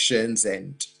elections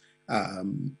and,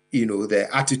 the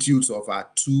attitudes of our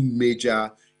two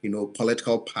major,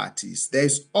 political parties,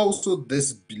 there's also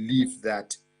this belief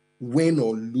that win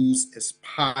or lose is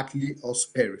partly also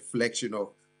a reflection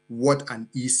of what an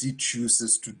EC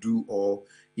chooses to do or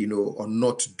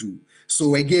not do.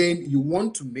 So again, you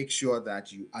want to make sure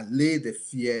that you allay the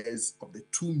fears of the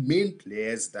two main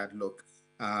players that, look,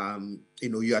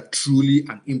 you are truly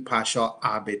an impartial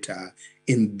arbiter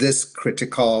in this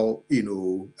critical,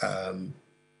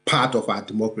 part of our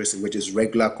democracy, which is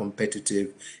regular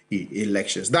competitive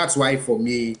elections. That's why, for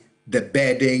me,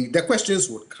 the questions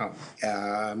would come.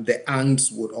 The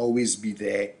angst would always be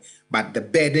there, but the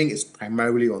burden is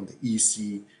primarily on the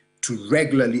EC to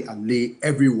regularly allay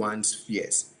everyone's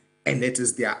fears. And it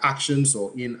is their actions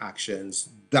or inactions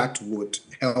that would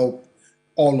help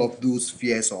all of those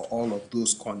fears or all of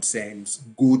those concerns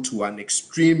go to an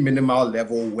extreme minimal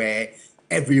level where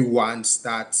everyone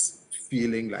starts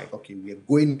feeling like, okay, we are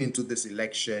going into this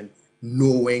election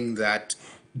knowing that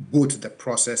both the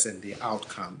process and the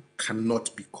outcome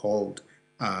cannot be called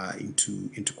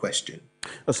into question.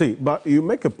 I see, but you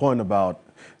make a point about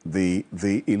the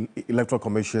Electoral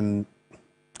Commission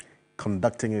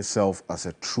conducting itself as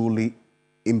a truly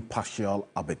impartial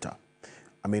arbiter.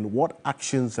 I mean, what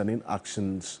actions and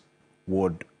inactions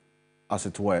would, as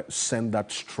it were, send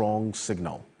that strong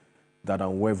signal, that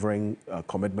unwavering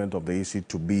commitment of the EC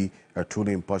to be a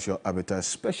truly impartial arbiter,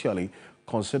 especially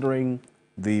considering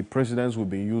the precedents we've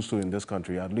been used to in this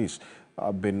country, at least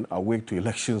been awake to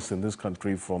elections in this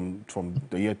country from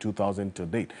the year 2000 to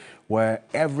date, where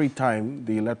every time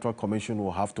the Electoral Commission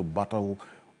will have to battle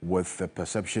with the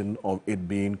perception of it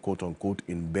being, quote unquote,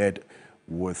 in bed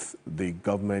with the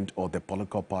government or the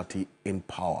political party in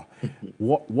power.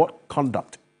 What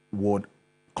conduct would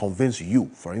convince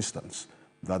you, for instance,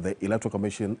 that the Electoral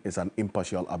Commission is an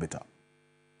impartial arbiter?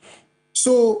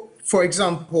 So, for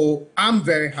example, I'm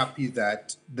very happy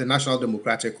that the National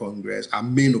Democratic Congress, our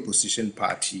main opposition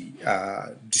party,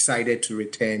 decided to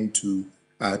return to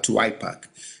IPAC.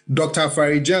 Dr.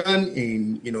 Farijan,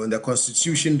 in the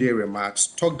Constitution Day remarks,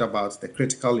 talked about the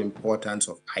critical importance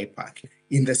of IPAC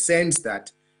in the sense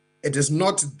that it is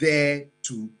not there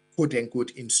to, quote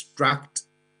unquote, instruct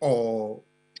or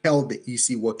tell the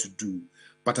EC what to do,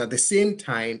 but at the same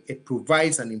time, it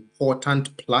provides an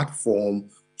important platform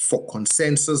for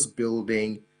consensus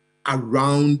building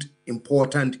around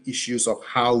important issues of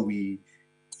how we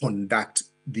conduct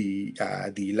the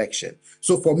election.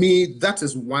 So for me, that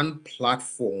is one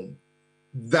platform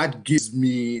that gives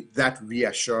me that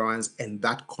reassurance and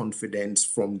that confidence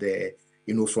from the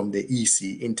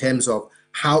EC in terms of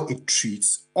how it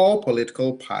treats all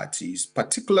political parties,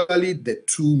 particularly the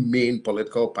two main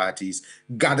political parties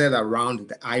gathered around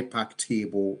the IPAC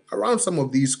table around some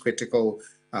of these critical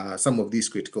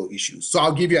issues. So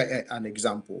I'll give you an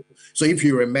example. So if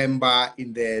you remember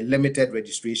in the limited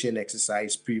registration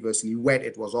exercise previously, where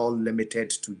it was all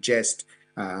limited to just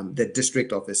the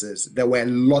district offices, there were a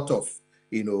lot of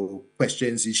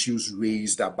questions, issues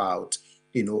raised about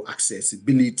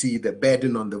accessibility, the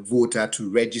burden on the voter to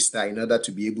register in order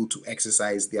to be able to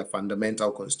exercise their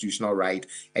fundamental constitutional right,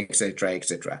 etc.,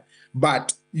 etc.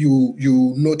 But you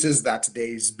notice that there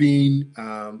has been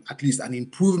at least an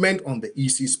improvement on the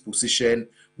EC's position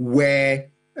where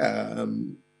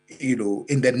in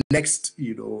the next,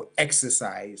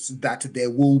 exercise, that there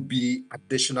will be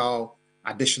additional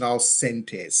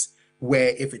centers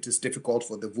where, if it is difficult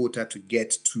for the voter to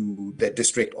get to the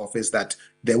district office, that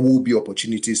there will be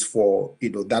opportunities for,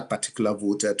 that particular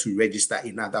voter to register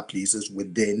in other places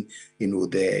within,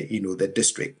 the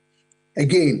district.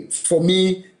 Again, for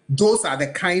me, those are the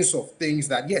kinds of things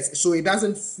that, yes, so it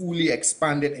doesn't fully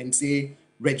expand it and say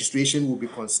registration will be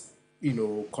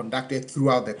conducted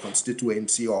throughout the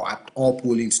constituency or at all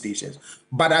polling stations.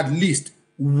 But at least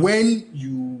when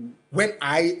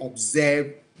I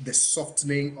observe the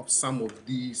softening of some of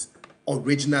these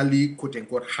originally quote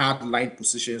unquote hardline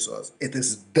positions, it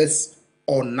is this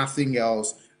or nothing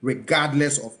else,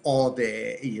 regardless of all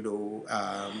the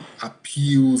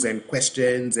appeals and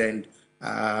questions and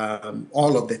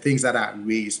all of the things that are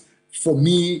raised. For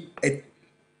me,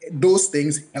 those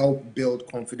things help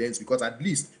build confidence, because at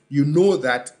least you know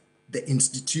that the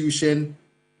institution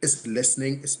is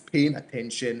listening, is paying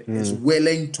attention, is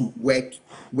willing to work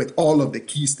with all of the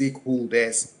key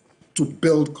stakeholders to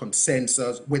build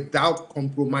consensus without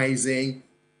compromising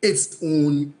its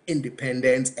own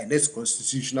independence and its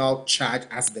constitutional charge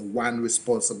as the one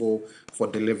responsible for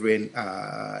delivering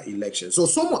elections. So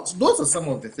those are some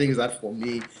of the things that, for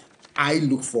me, I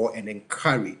look for and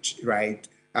encourage, right,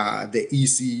 the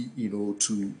EC,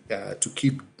 to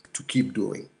keep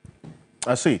doing.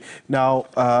 I see. Now,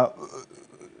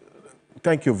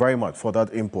 thank you very much for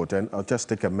that input. And I'll just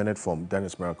take a minute from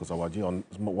Dennis Miracles Awaji on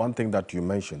one thing that you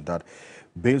mentioned, that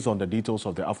based on the details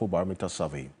of the Afrobarometer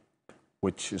survey,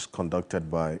 which is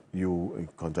conducted by you in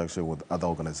conjunction with other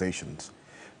organizations,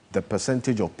 the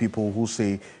percentage of people who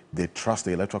say they trust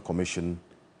the Electoral Commission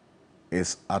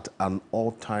is at an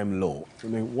all-time low. I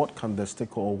mean, what should the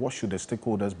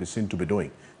stakeholders be seen to be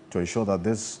doing to ensure that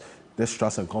this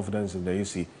trust and confidence in the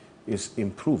EC is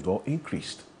improved or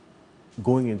increased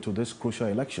going into this crucial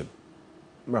election?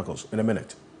 Miracles, in a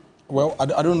minute. Well,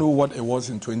 I don't know what it was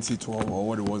in 2012 or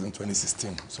what it was in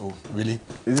 2016. So really,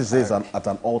 this is at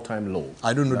an all-time low.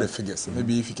 I don't know the figures.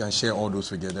 Maybe if you can share all those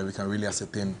figures, then we can really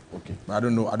ascertain. Okay. But I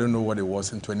don't know what it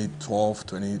was in 2012,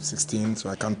 2016. So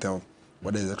I can't tell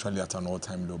whether it's actually at an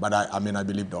all-time low. But I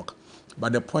believe, Doc.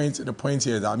 But the point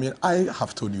here is that, I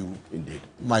have told you indeed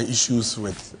my issues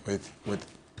with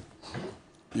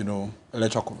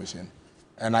Electoral Commission.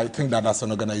 And I think that as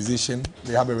an organization,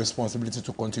 they have a responsibility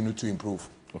to continue to improve.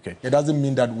 Okay. It doesn't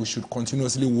mean that we should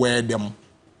continuously wear them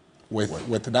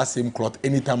with that same cloth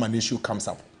anytime an issue comes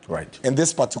up. Right. In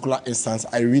this particular instance,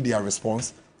 I read their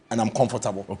response and I'm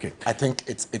comfortable. Okay. I think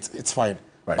it's fine.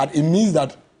 Right. But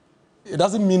it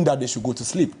doesn't mean that they should go to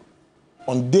sleep.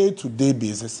 On day-to-day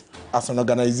basis, as an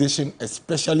organization,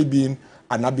 especially being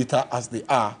an arbiter as they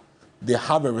are, they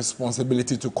have a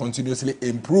responsibility to continuously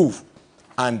improve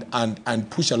and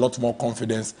push a lot more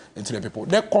confidence into the people.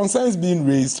 The concerns being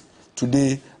raised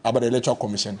today about the Electoral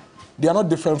Commission, they are not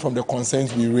different from the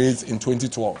concerns we raised in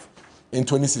 2012, in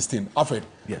 2016. Alfred,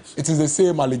 yes, it is the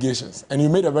same allegations. And you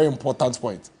made a very important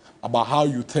point about how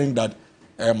you think that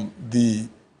the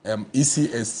EC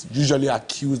is usually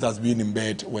accused as being in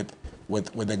bed with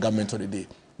the government of the day.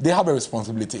 They have a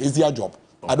responsibility. It's their job.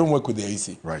 I don't work with the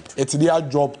EC. Right. It's their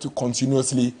job to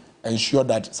continuously ensure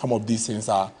that some of these things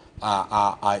are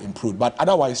improved. But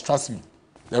otherwise, trust me,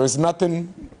 there is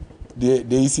nothing the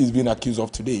EC is being accused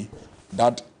of today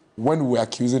that when we were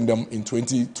accusing them in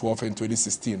 2012 and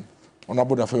 2016,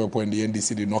 Honorable Dafewepo and the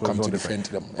NDC did not come to defend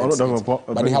them.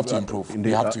 But they have to improve.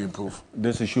 They have to improve.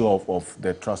 This issue of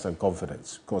the trust and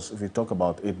confidence, because if we talk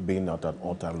about it being at an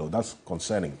all-time low, that's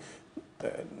concerning.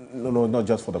 No, not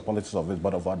just for the politics of it,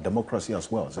 but of our democracy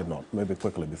as well, is it not? Maybe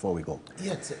quickly before we go.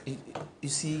 Yes, you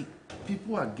see,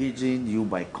 people are gauging you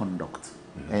by conduct.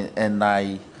 And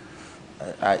I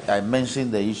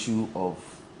mentioned the issue of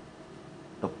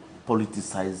the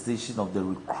politicization of the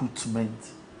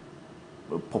recruitment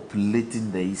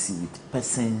populating the EC with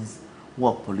persons who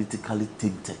are politically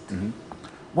tainted.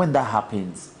 When that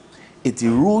happens, it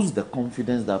erodes the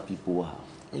confidence that people have.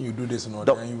 When you do this,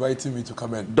 you're inviting me to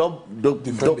come and double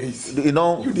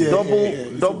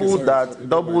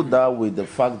that with the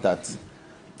fact that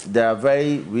there are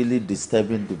very really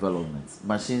disturbing developments.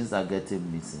 Machines are getting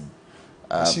missing.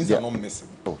 Machines are not missing.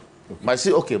 Oh,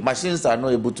 okay. Machines are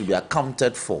not able to be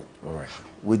accounted for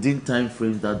within time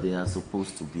frames that they are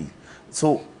supposed to be.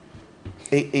 So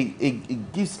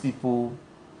it gives people,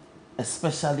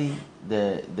 especially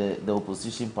the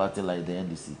opposition party like the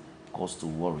NDC, cause to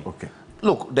worry. Okay.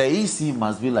 Look, the EC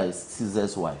must be like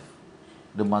Caesar's wife.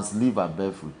 They must live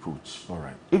above reproach. All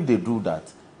right. If they do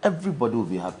that, everybody will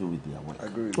be happy with their work.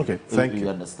 Agreed. Okay, thank you. You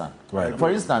understand? Right.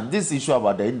 For instance, this issue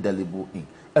about the indelible ink,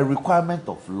 a requirement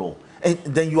of law, and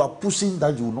then you are pushing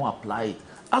that you will not apply it.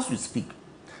 As we speak,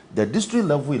 the district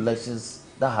level elections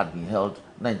that had been held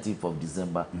 19th of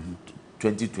December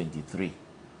 2023,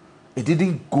 it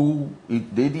didn't go, they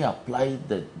didn't apply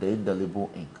the indelible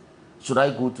ink. Should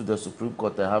I go to the Supreme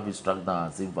Court and have it struck down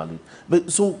as invalid?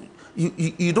 But so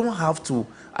you don't have to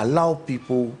allow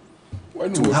people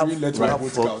to have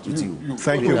fraud with you.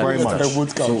 Thank you very much. So,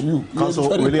 Council,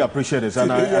 really appreciate this,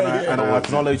 and I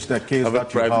acknowledge the case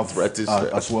that you have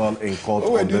as well in court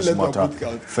on this matter.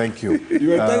 Thank you.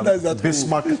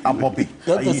 Bismarck Abobi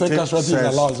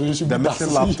says the missing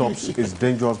laptops is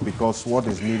dangerous because what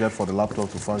is needed for the laptop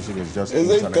to function is just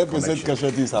internet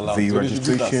connection. The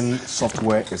registration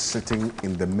software is sitting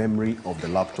in the memory of the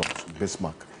laptops.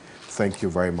 Bismarck. Thank you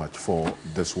very much for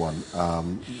this one.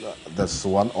 There's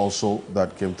one also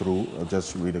that came through. I'll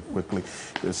just read it quickly.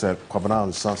 It's Kwabena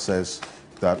Ansa says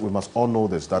that we must all know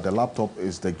this, that the laptop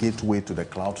is the gateway to the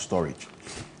cloud storage.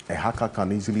 A hacker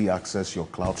can easily access your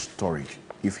cloud storage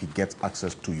if he gets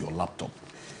access to your laptop.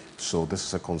 So this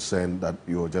is a concern that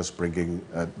you're just bringing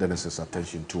Dennis's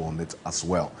attention to on it as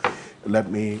well. Let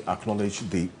me acknowledge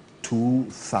the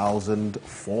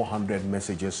 2,400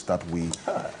 messages that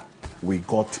we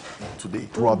got today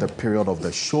throughout the period of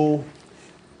the show.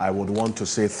 I would want to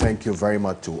say thank you very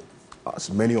much to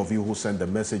as many of you who sent the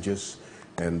messages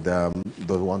and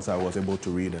the ones I was able to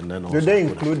read. And then also do they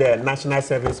include the national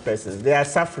service persons? They are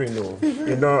suffering, though.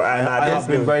 You know, and I have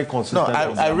been very consistent. No,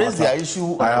 I raised the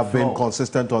issue. I have been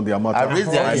consistent on the matter. I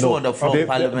raised the issue on the floor of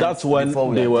Parliament. That's when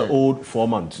they were owed 4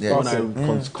 months. Yes. When I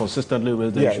consistently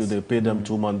raised the issue, they paid them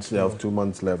 2 months. They have 2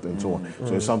 months left, and so on.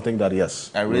 So it's something that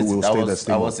I raised. we will stay the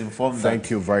same. I was informed.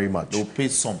 Thank you very much. They'll pay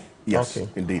some. Yes,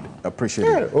 indeed. Appreciate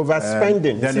it.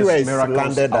 Overspending. See where it's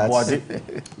landed at.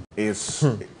 Is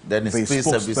the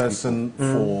spokesperson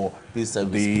for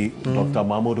the Dr.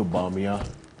 Mahmoud Bawumia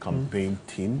campaign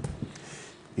team.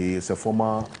 He is a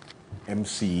former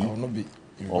MC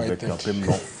of the campaign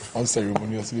North.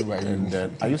 Unceremoniously by you. And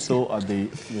are you still at the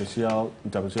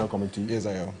Interministerial Committee? Yes,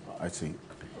 I am. I see.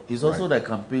 He's also the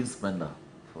campaign spender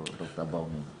for Dr.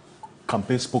 Bawumia.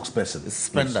 Campaign spokesperson.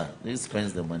 Spender. He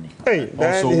spends the money. Hey,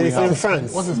 also we have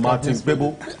Martin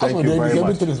Bebo. Thank you very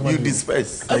much. You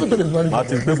disperse.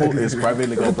 Martin Bebo is private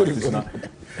legal practitioner.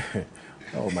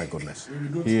 Oh my goodness.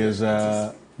 He is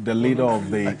the leader of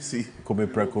the Kobe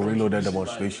Preko Reloaded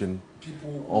demonstration.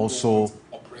 Also,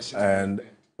 and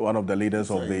one of the leaders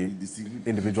of the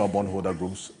individual bondholder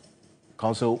groups.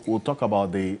 Council, we'll talk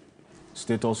about the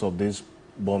status of this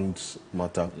bonds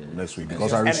matter next week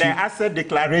because I received and the asset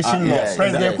declaration law.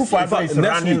 President Kufuor is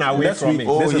running away from it.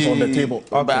 This is on the table.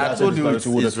 But I told you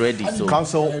it's ready. So.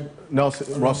 Council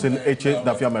Nelson Rosin Eche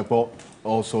Dafiamepo,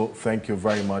 also thank you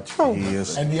very much. He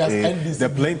is the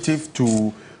plaintiff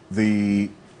to the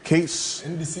case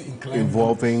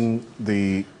involving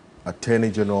the Attorney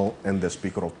General and the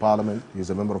Speaker of Parliament. He's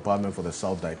a member of Parliament for the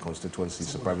South Dye constituency.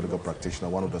 He's a private legal practitioner,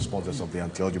 one of the sponsors of the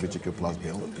anti-LGBTQ plus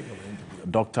bill.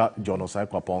 Dr. John Osai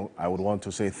Kwapong, I would want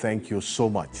to say thank you so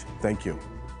much. Thank you.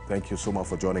 Thank you so much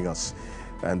for joining us.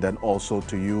 And then also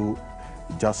to you,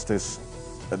 Justice,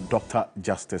 Dr.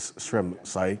 Justice Srem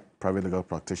Sai, private legal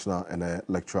practitioner and a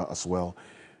lecturer as well.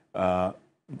 The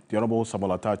Honorable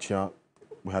Samuel Atachia,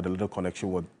 we had a little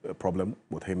connection with a problem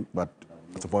with him, but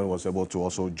at the point was able to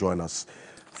also join us.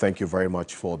 Thank you very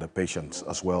much for the patience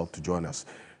as well to join us.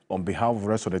 On behalf of the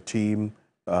rest of the team,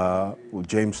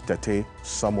 James Tete,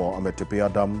 Samuel Ametepe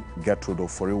Adam, Gertrude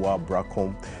Oforiwa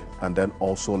Bracom, and then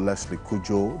also Leslie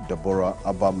Kujo, Deborah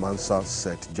Abba Mansa,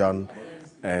 Seth Jan,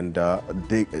 and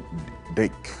Dick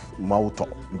Mauto,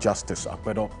 Justice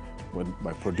Akpedo, with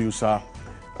my producer,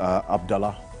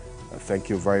 Abdallah. Thank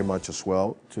you very much as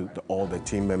well to all the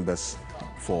team members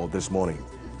for this morning.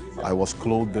 I was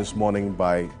clothed this morning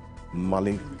by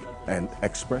Mali and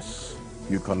Express.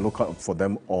 You can look up for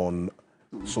them on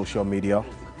social media,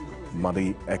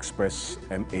 Mali Express,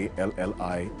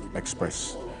 M-A-L-L-I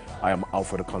Express. I am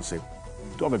Alfred Ocansey.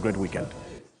 Do have a great weekend.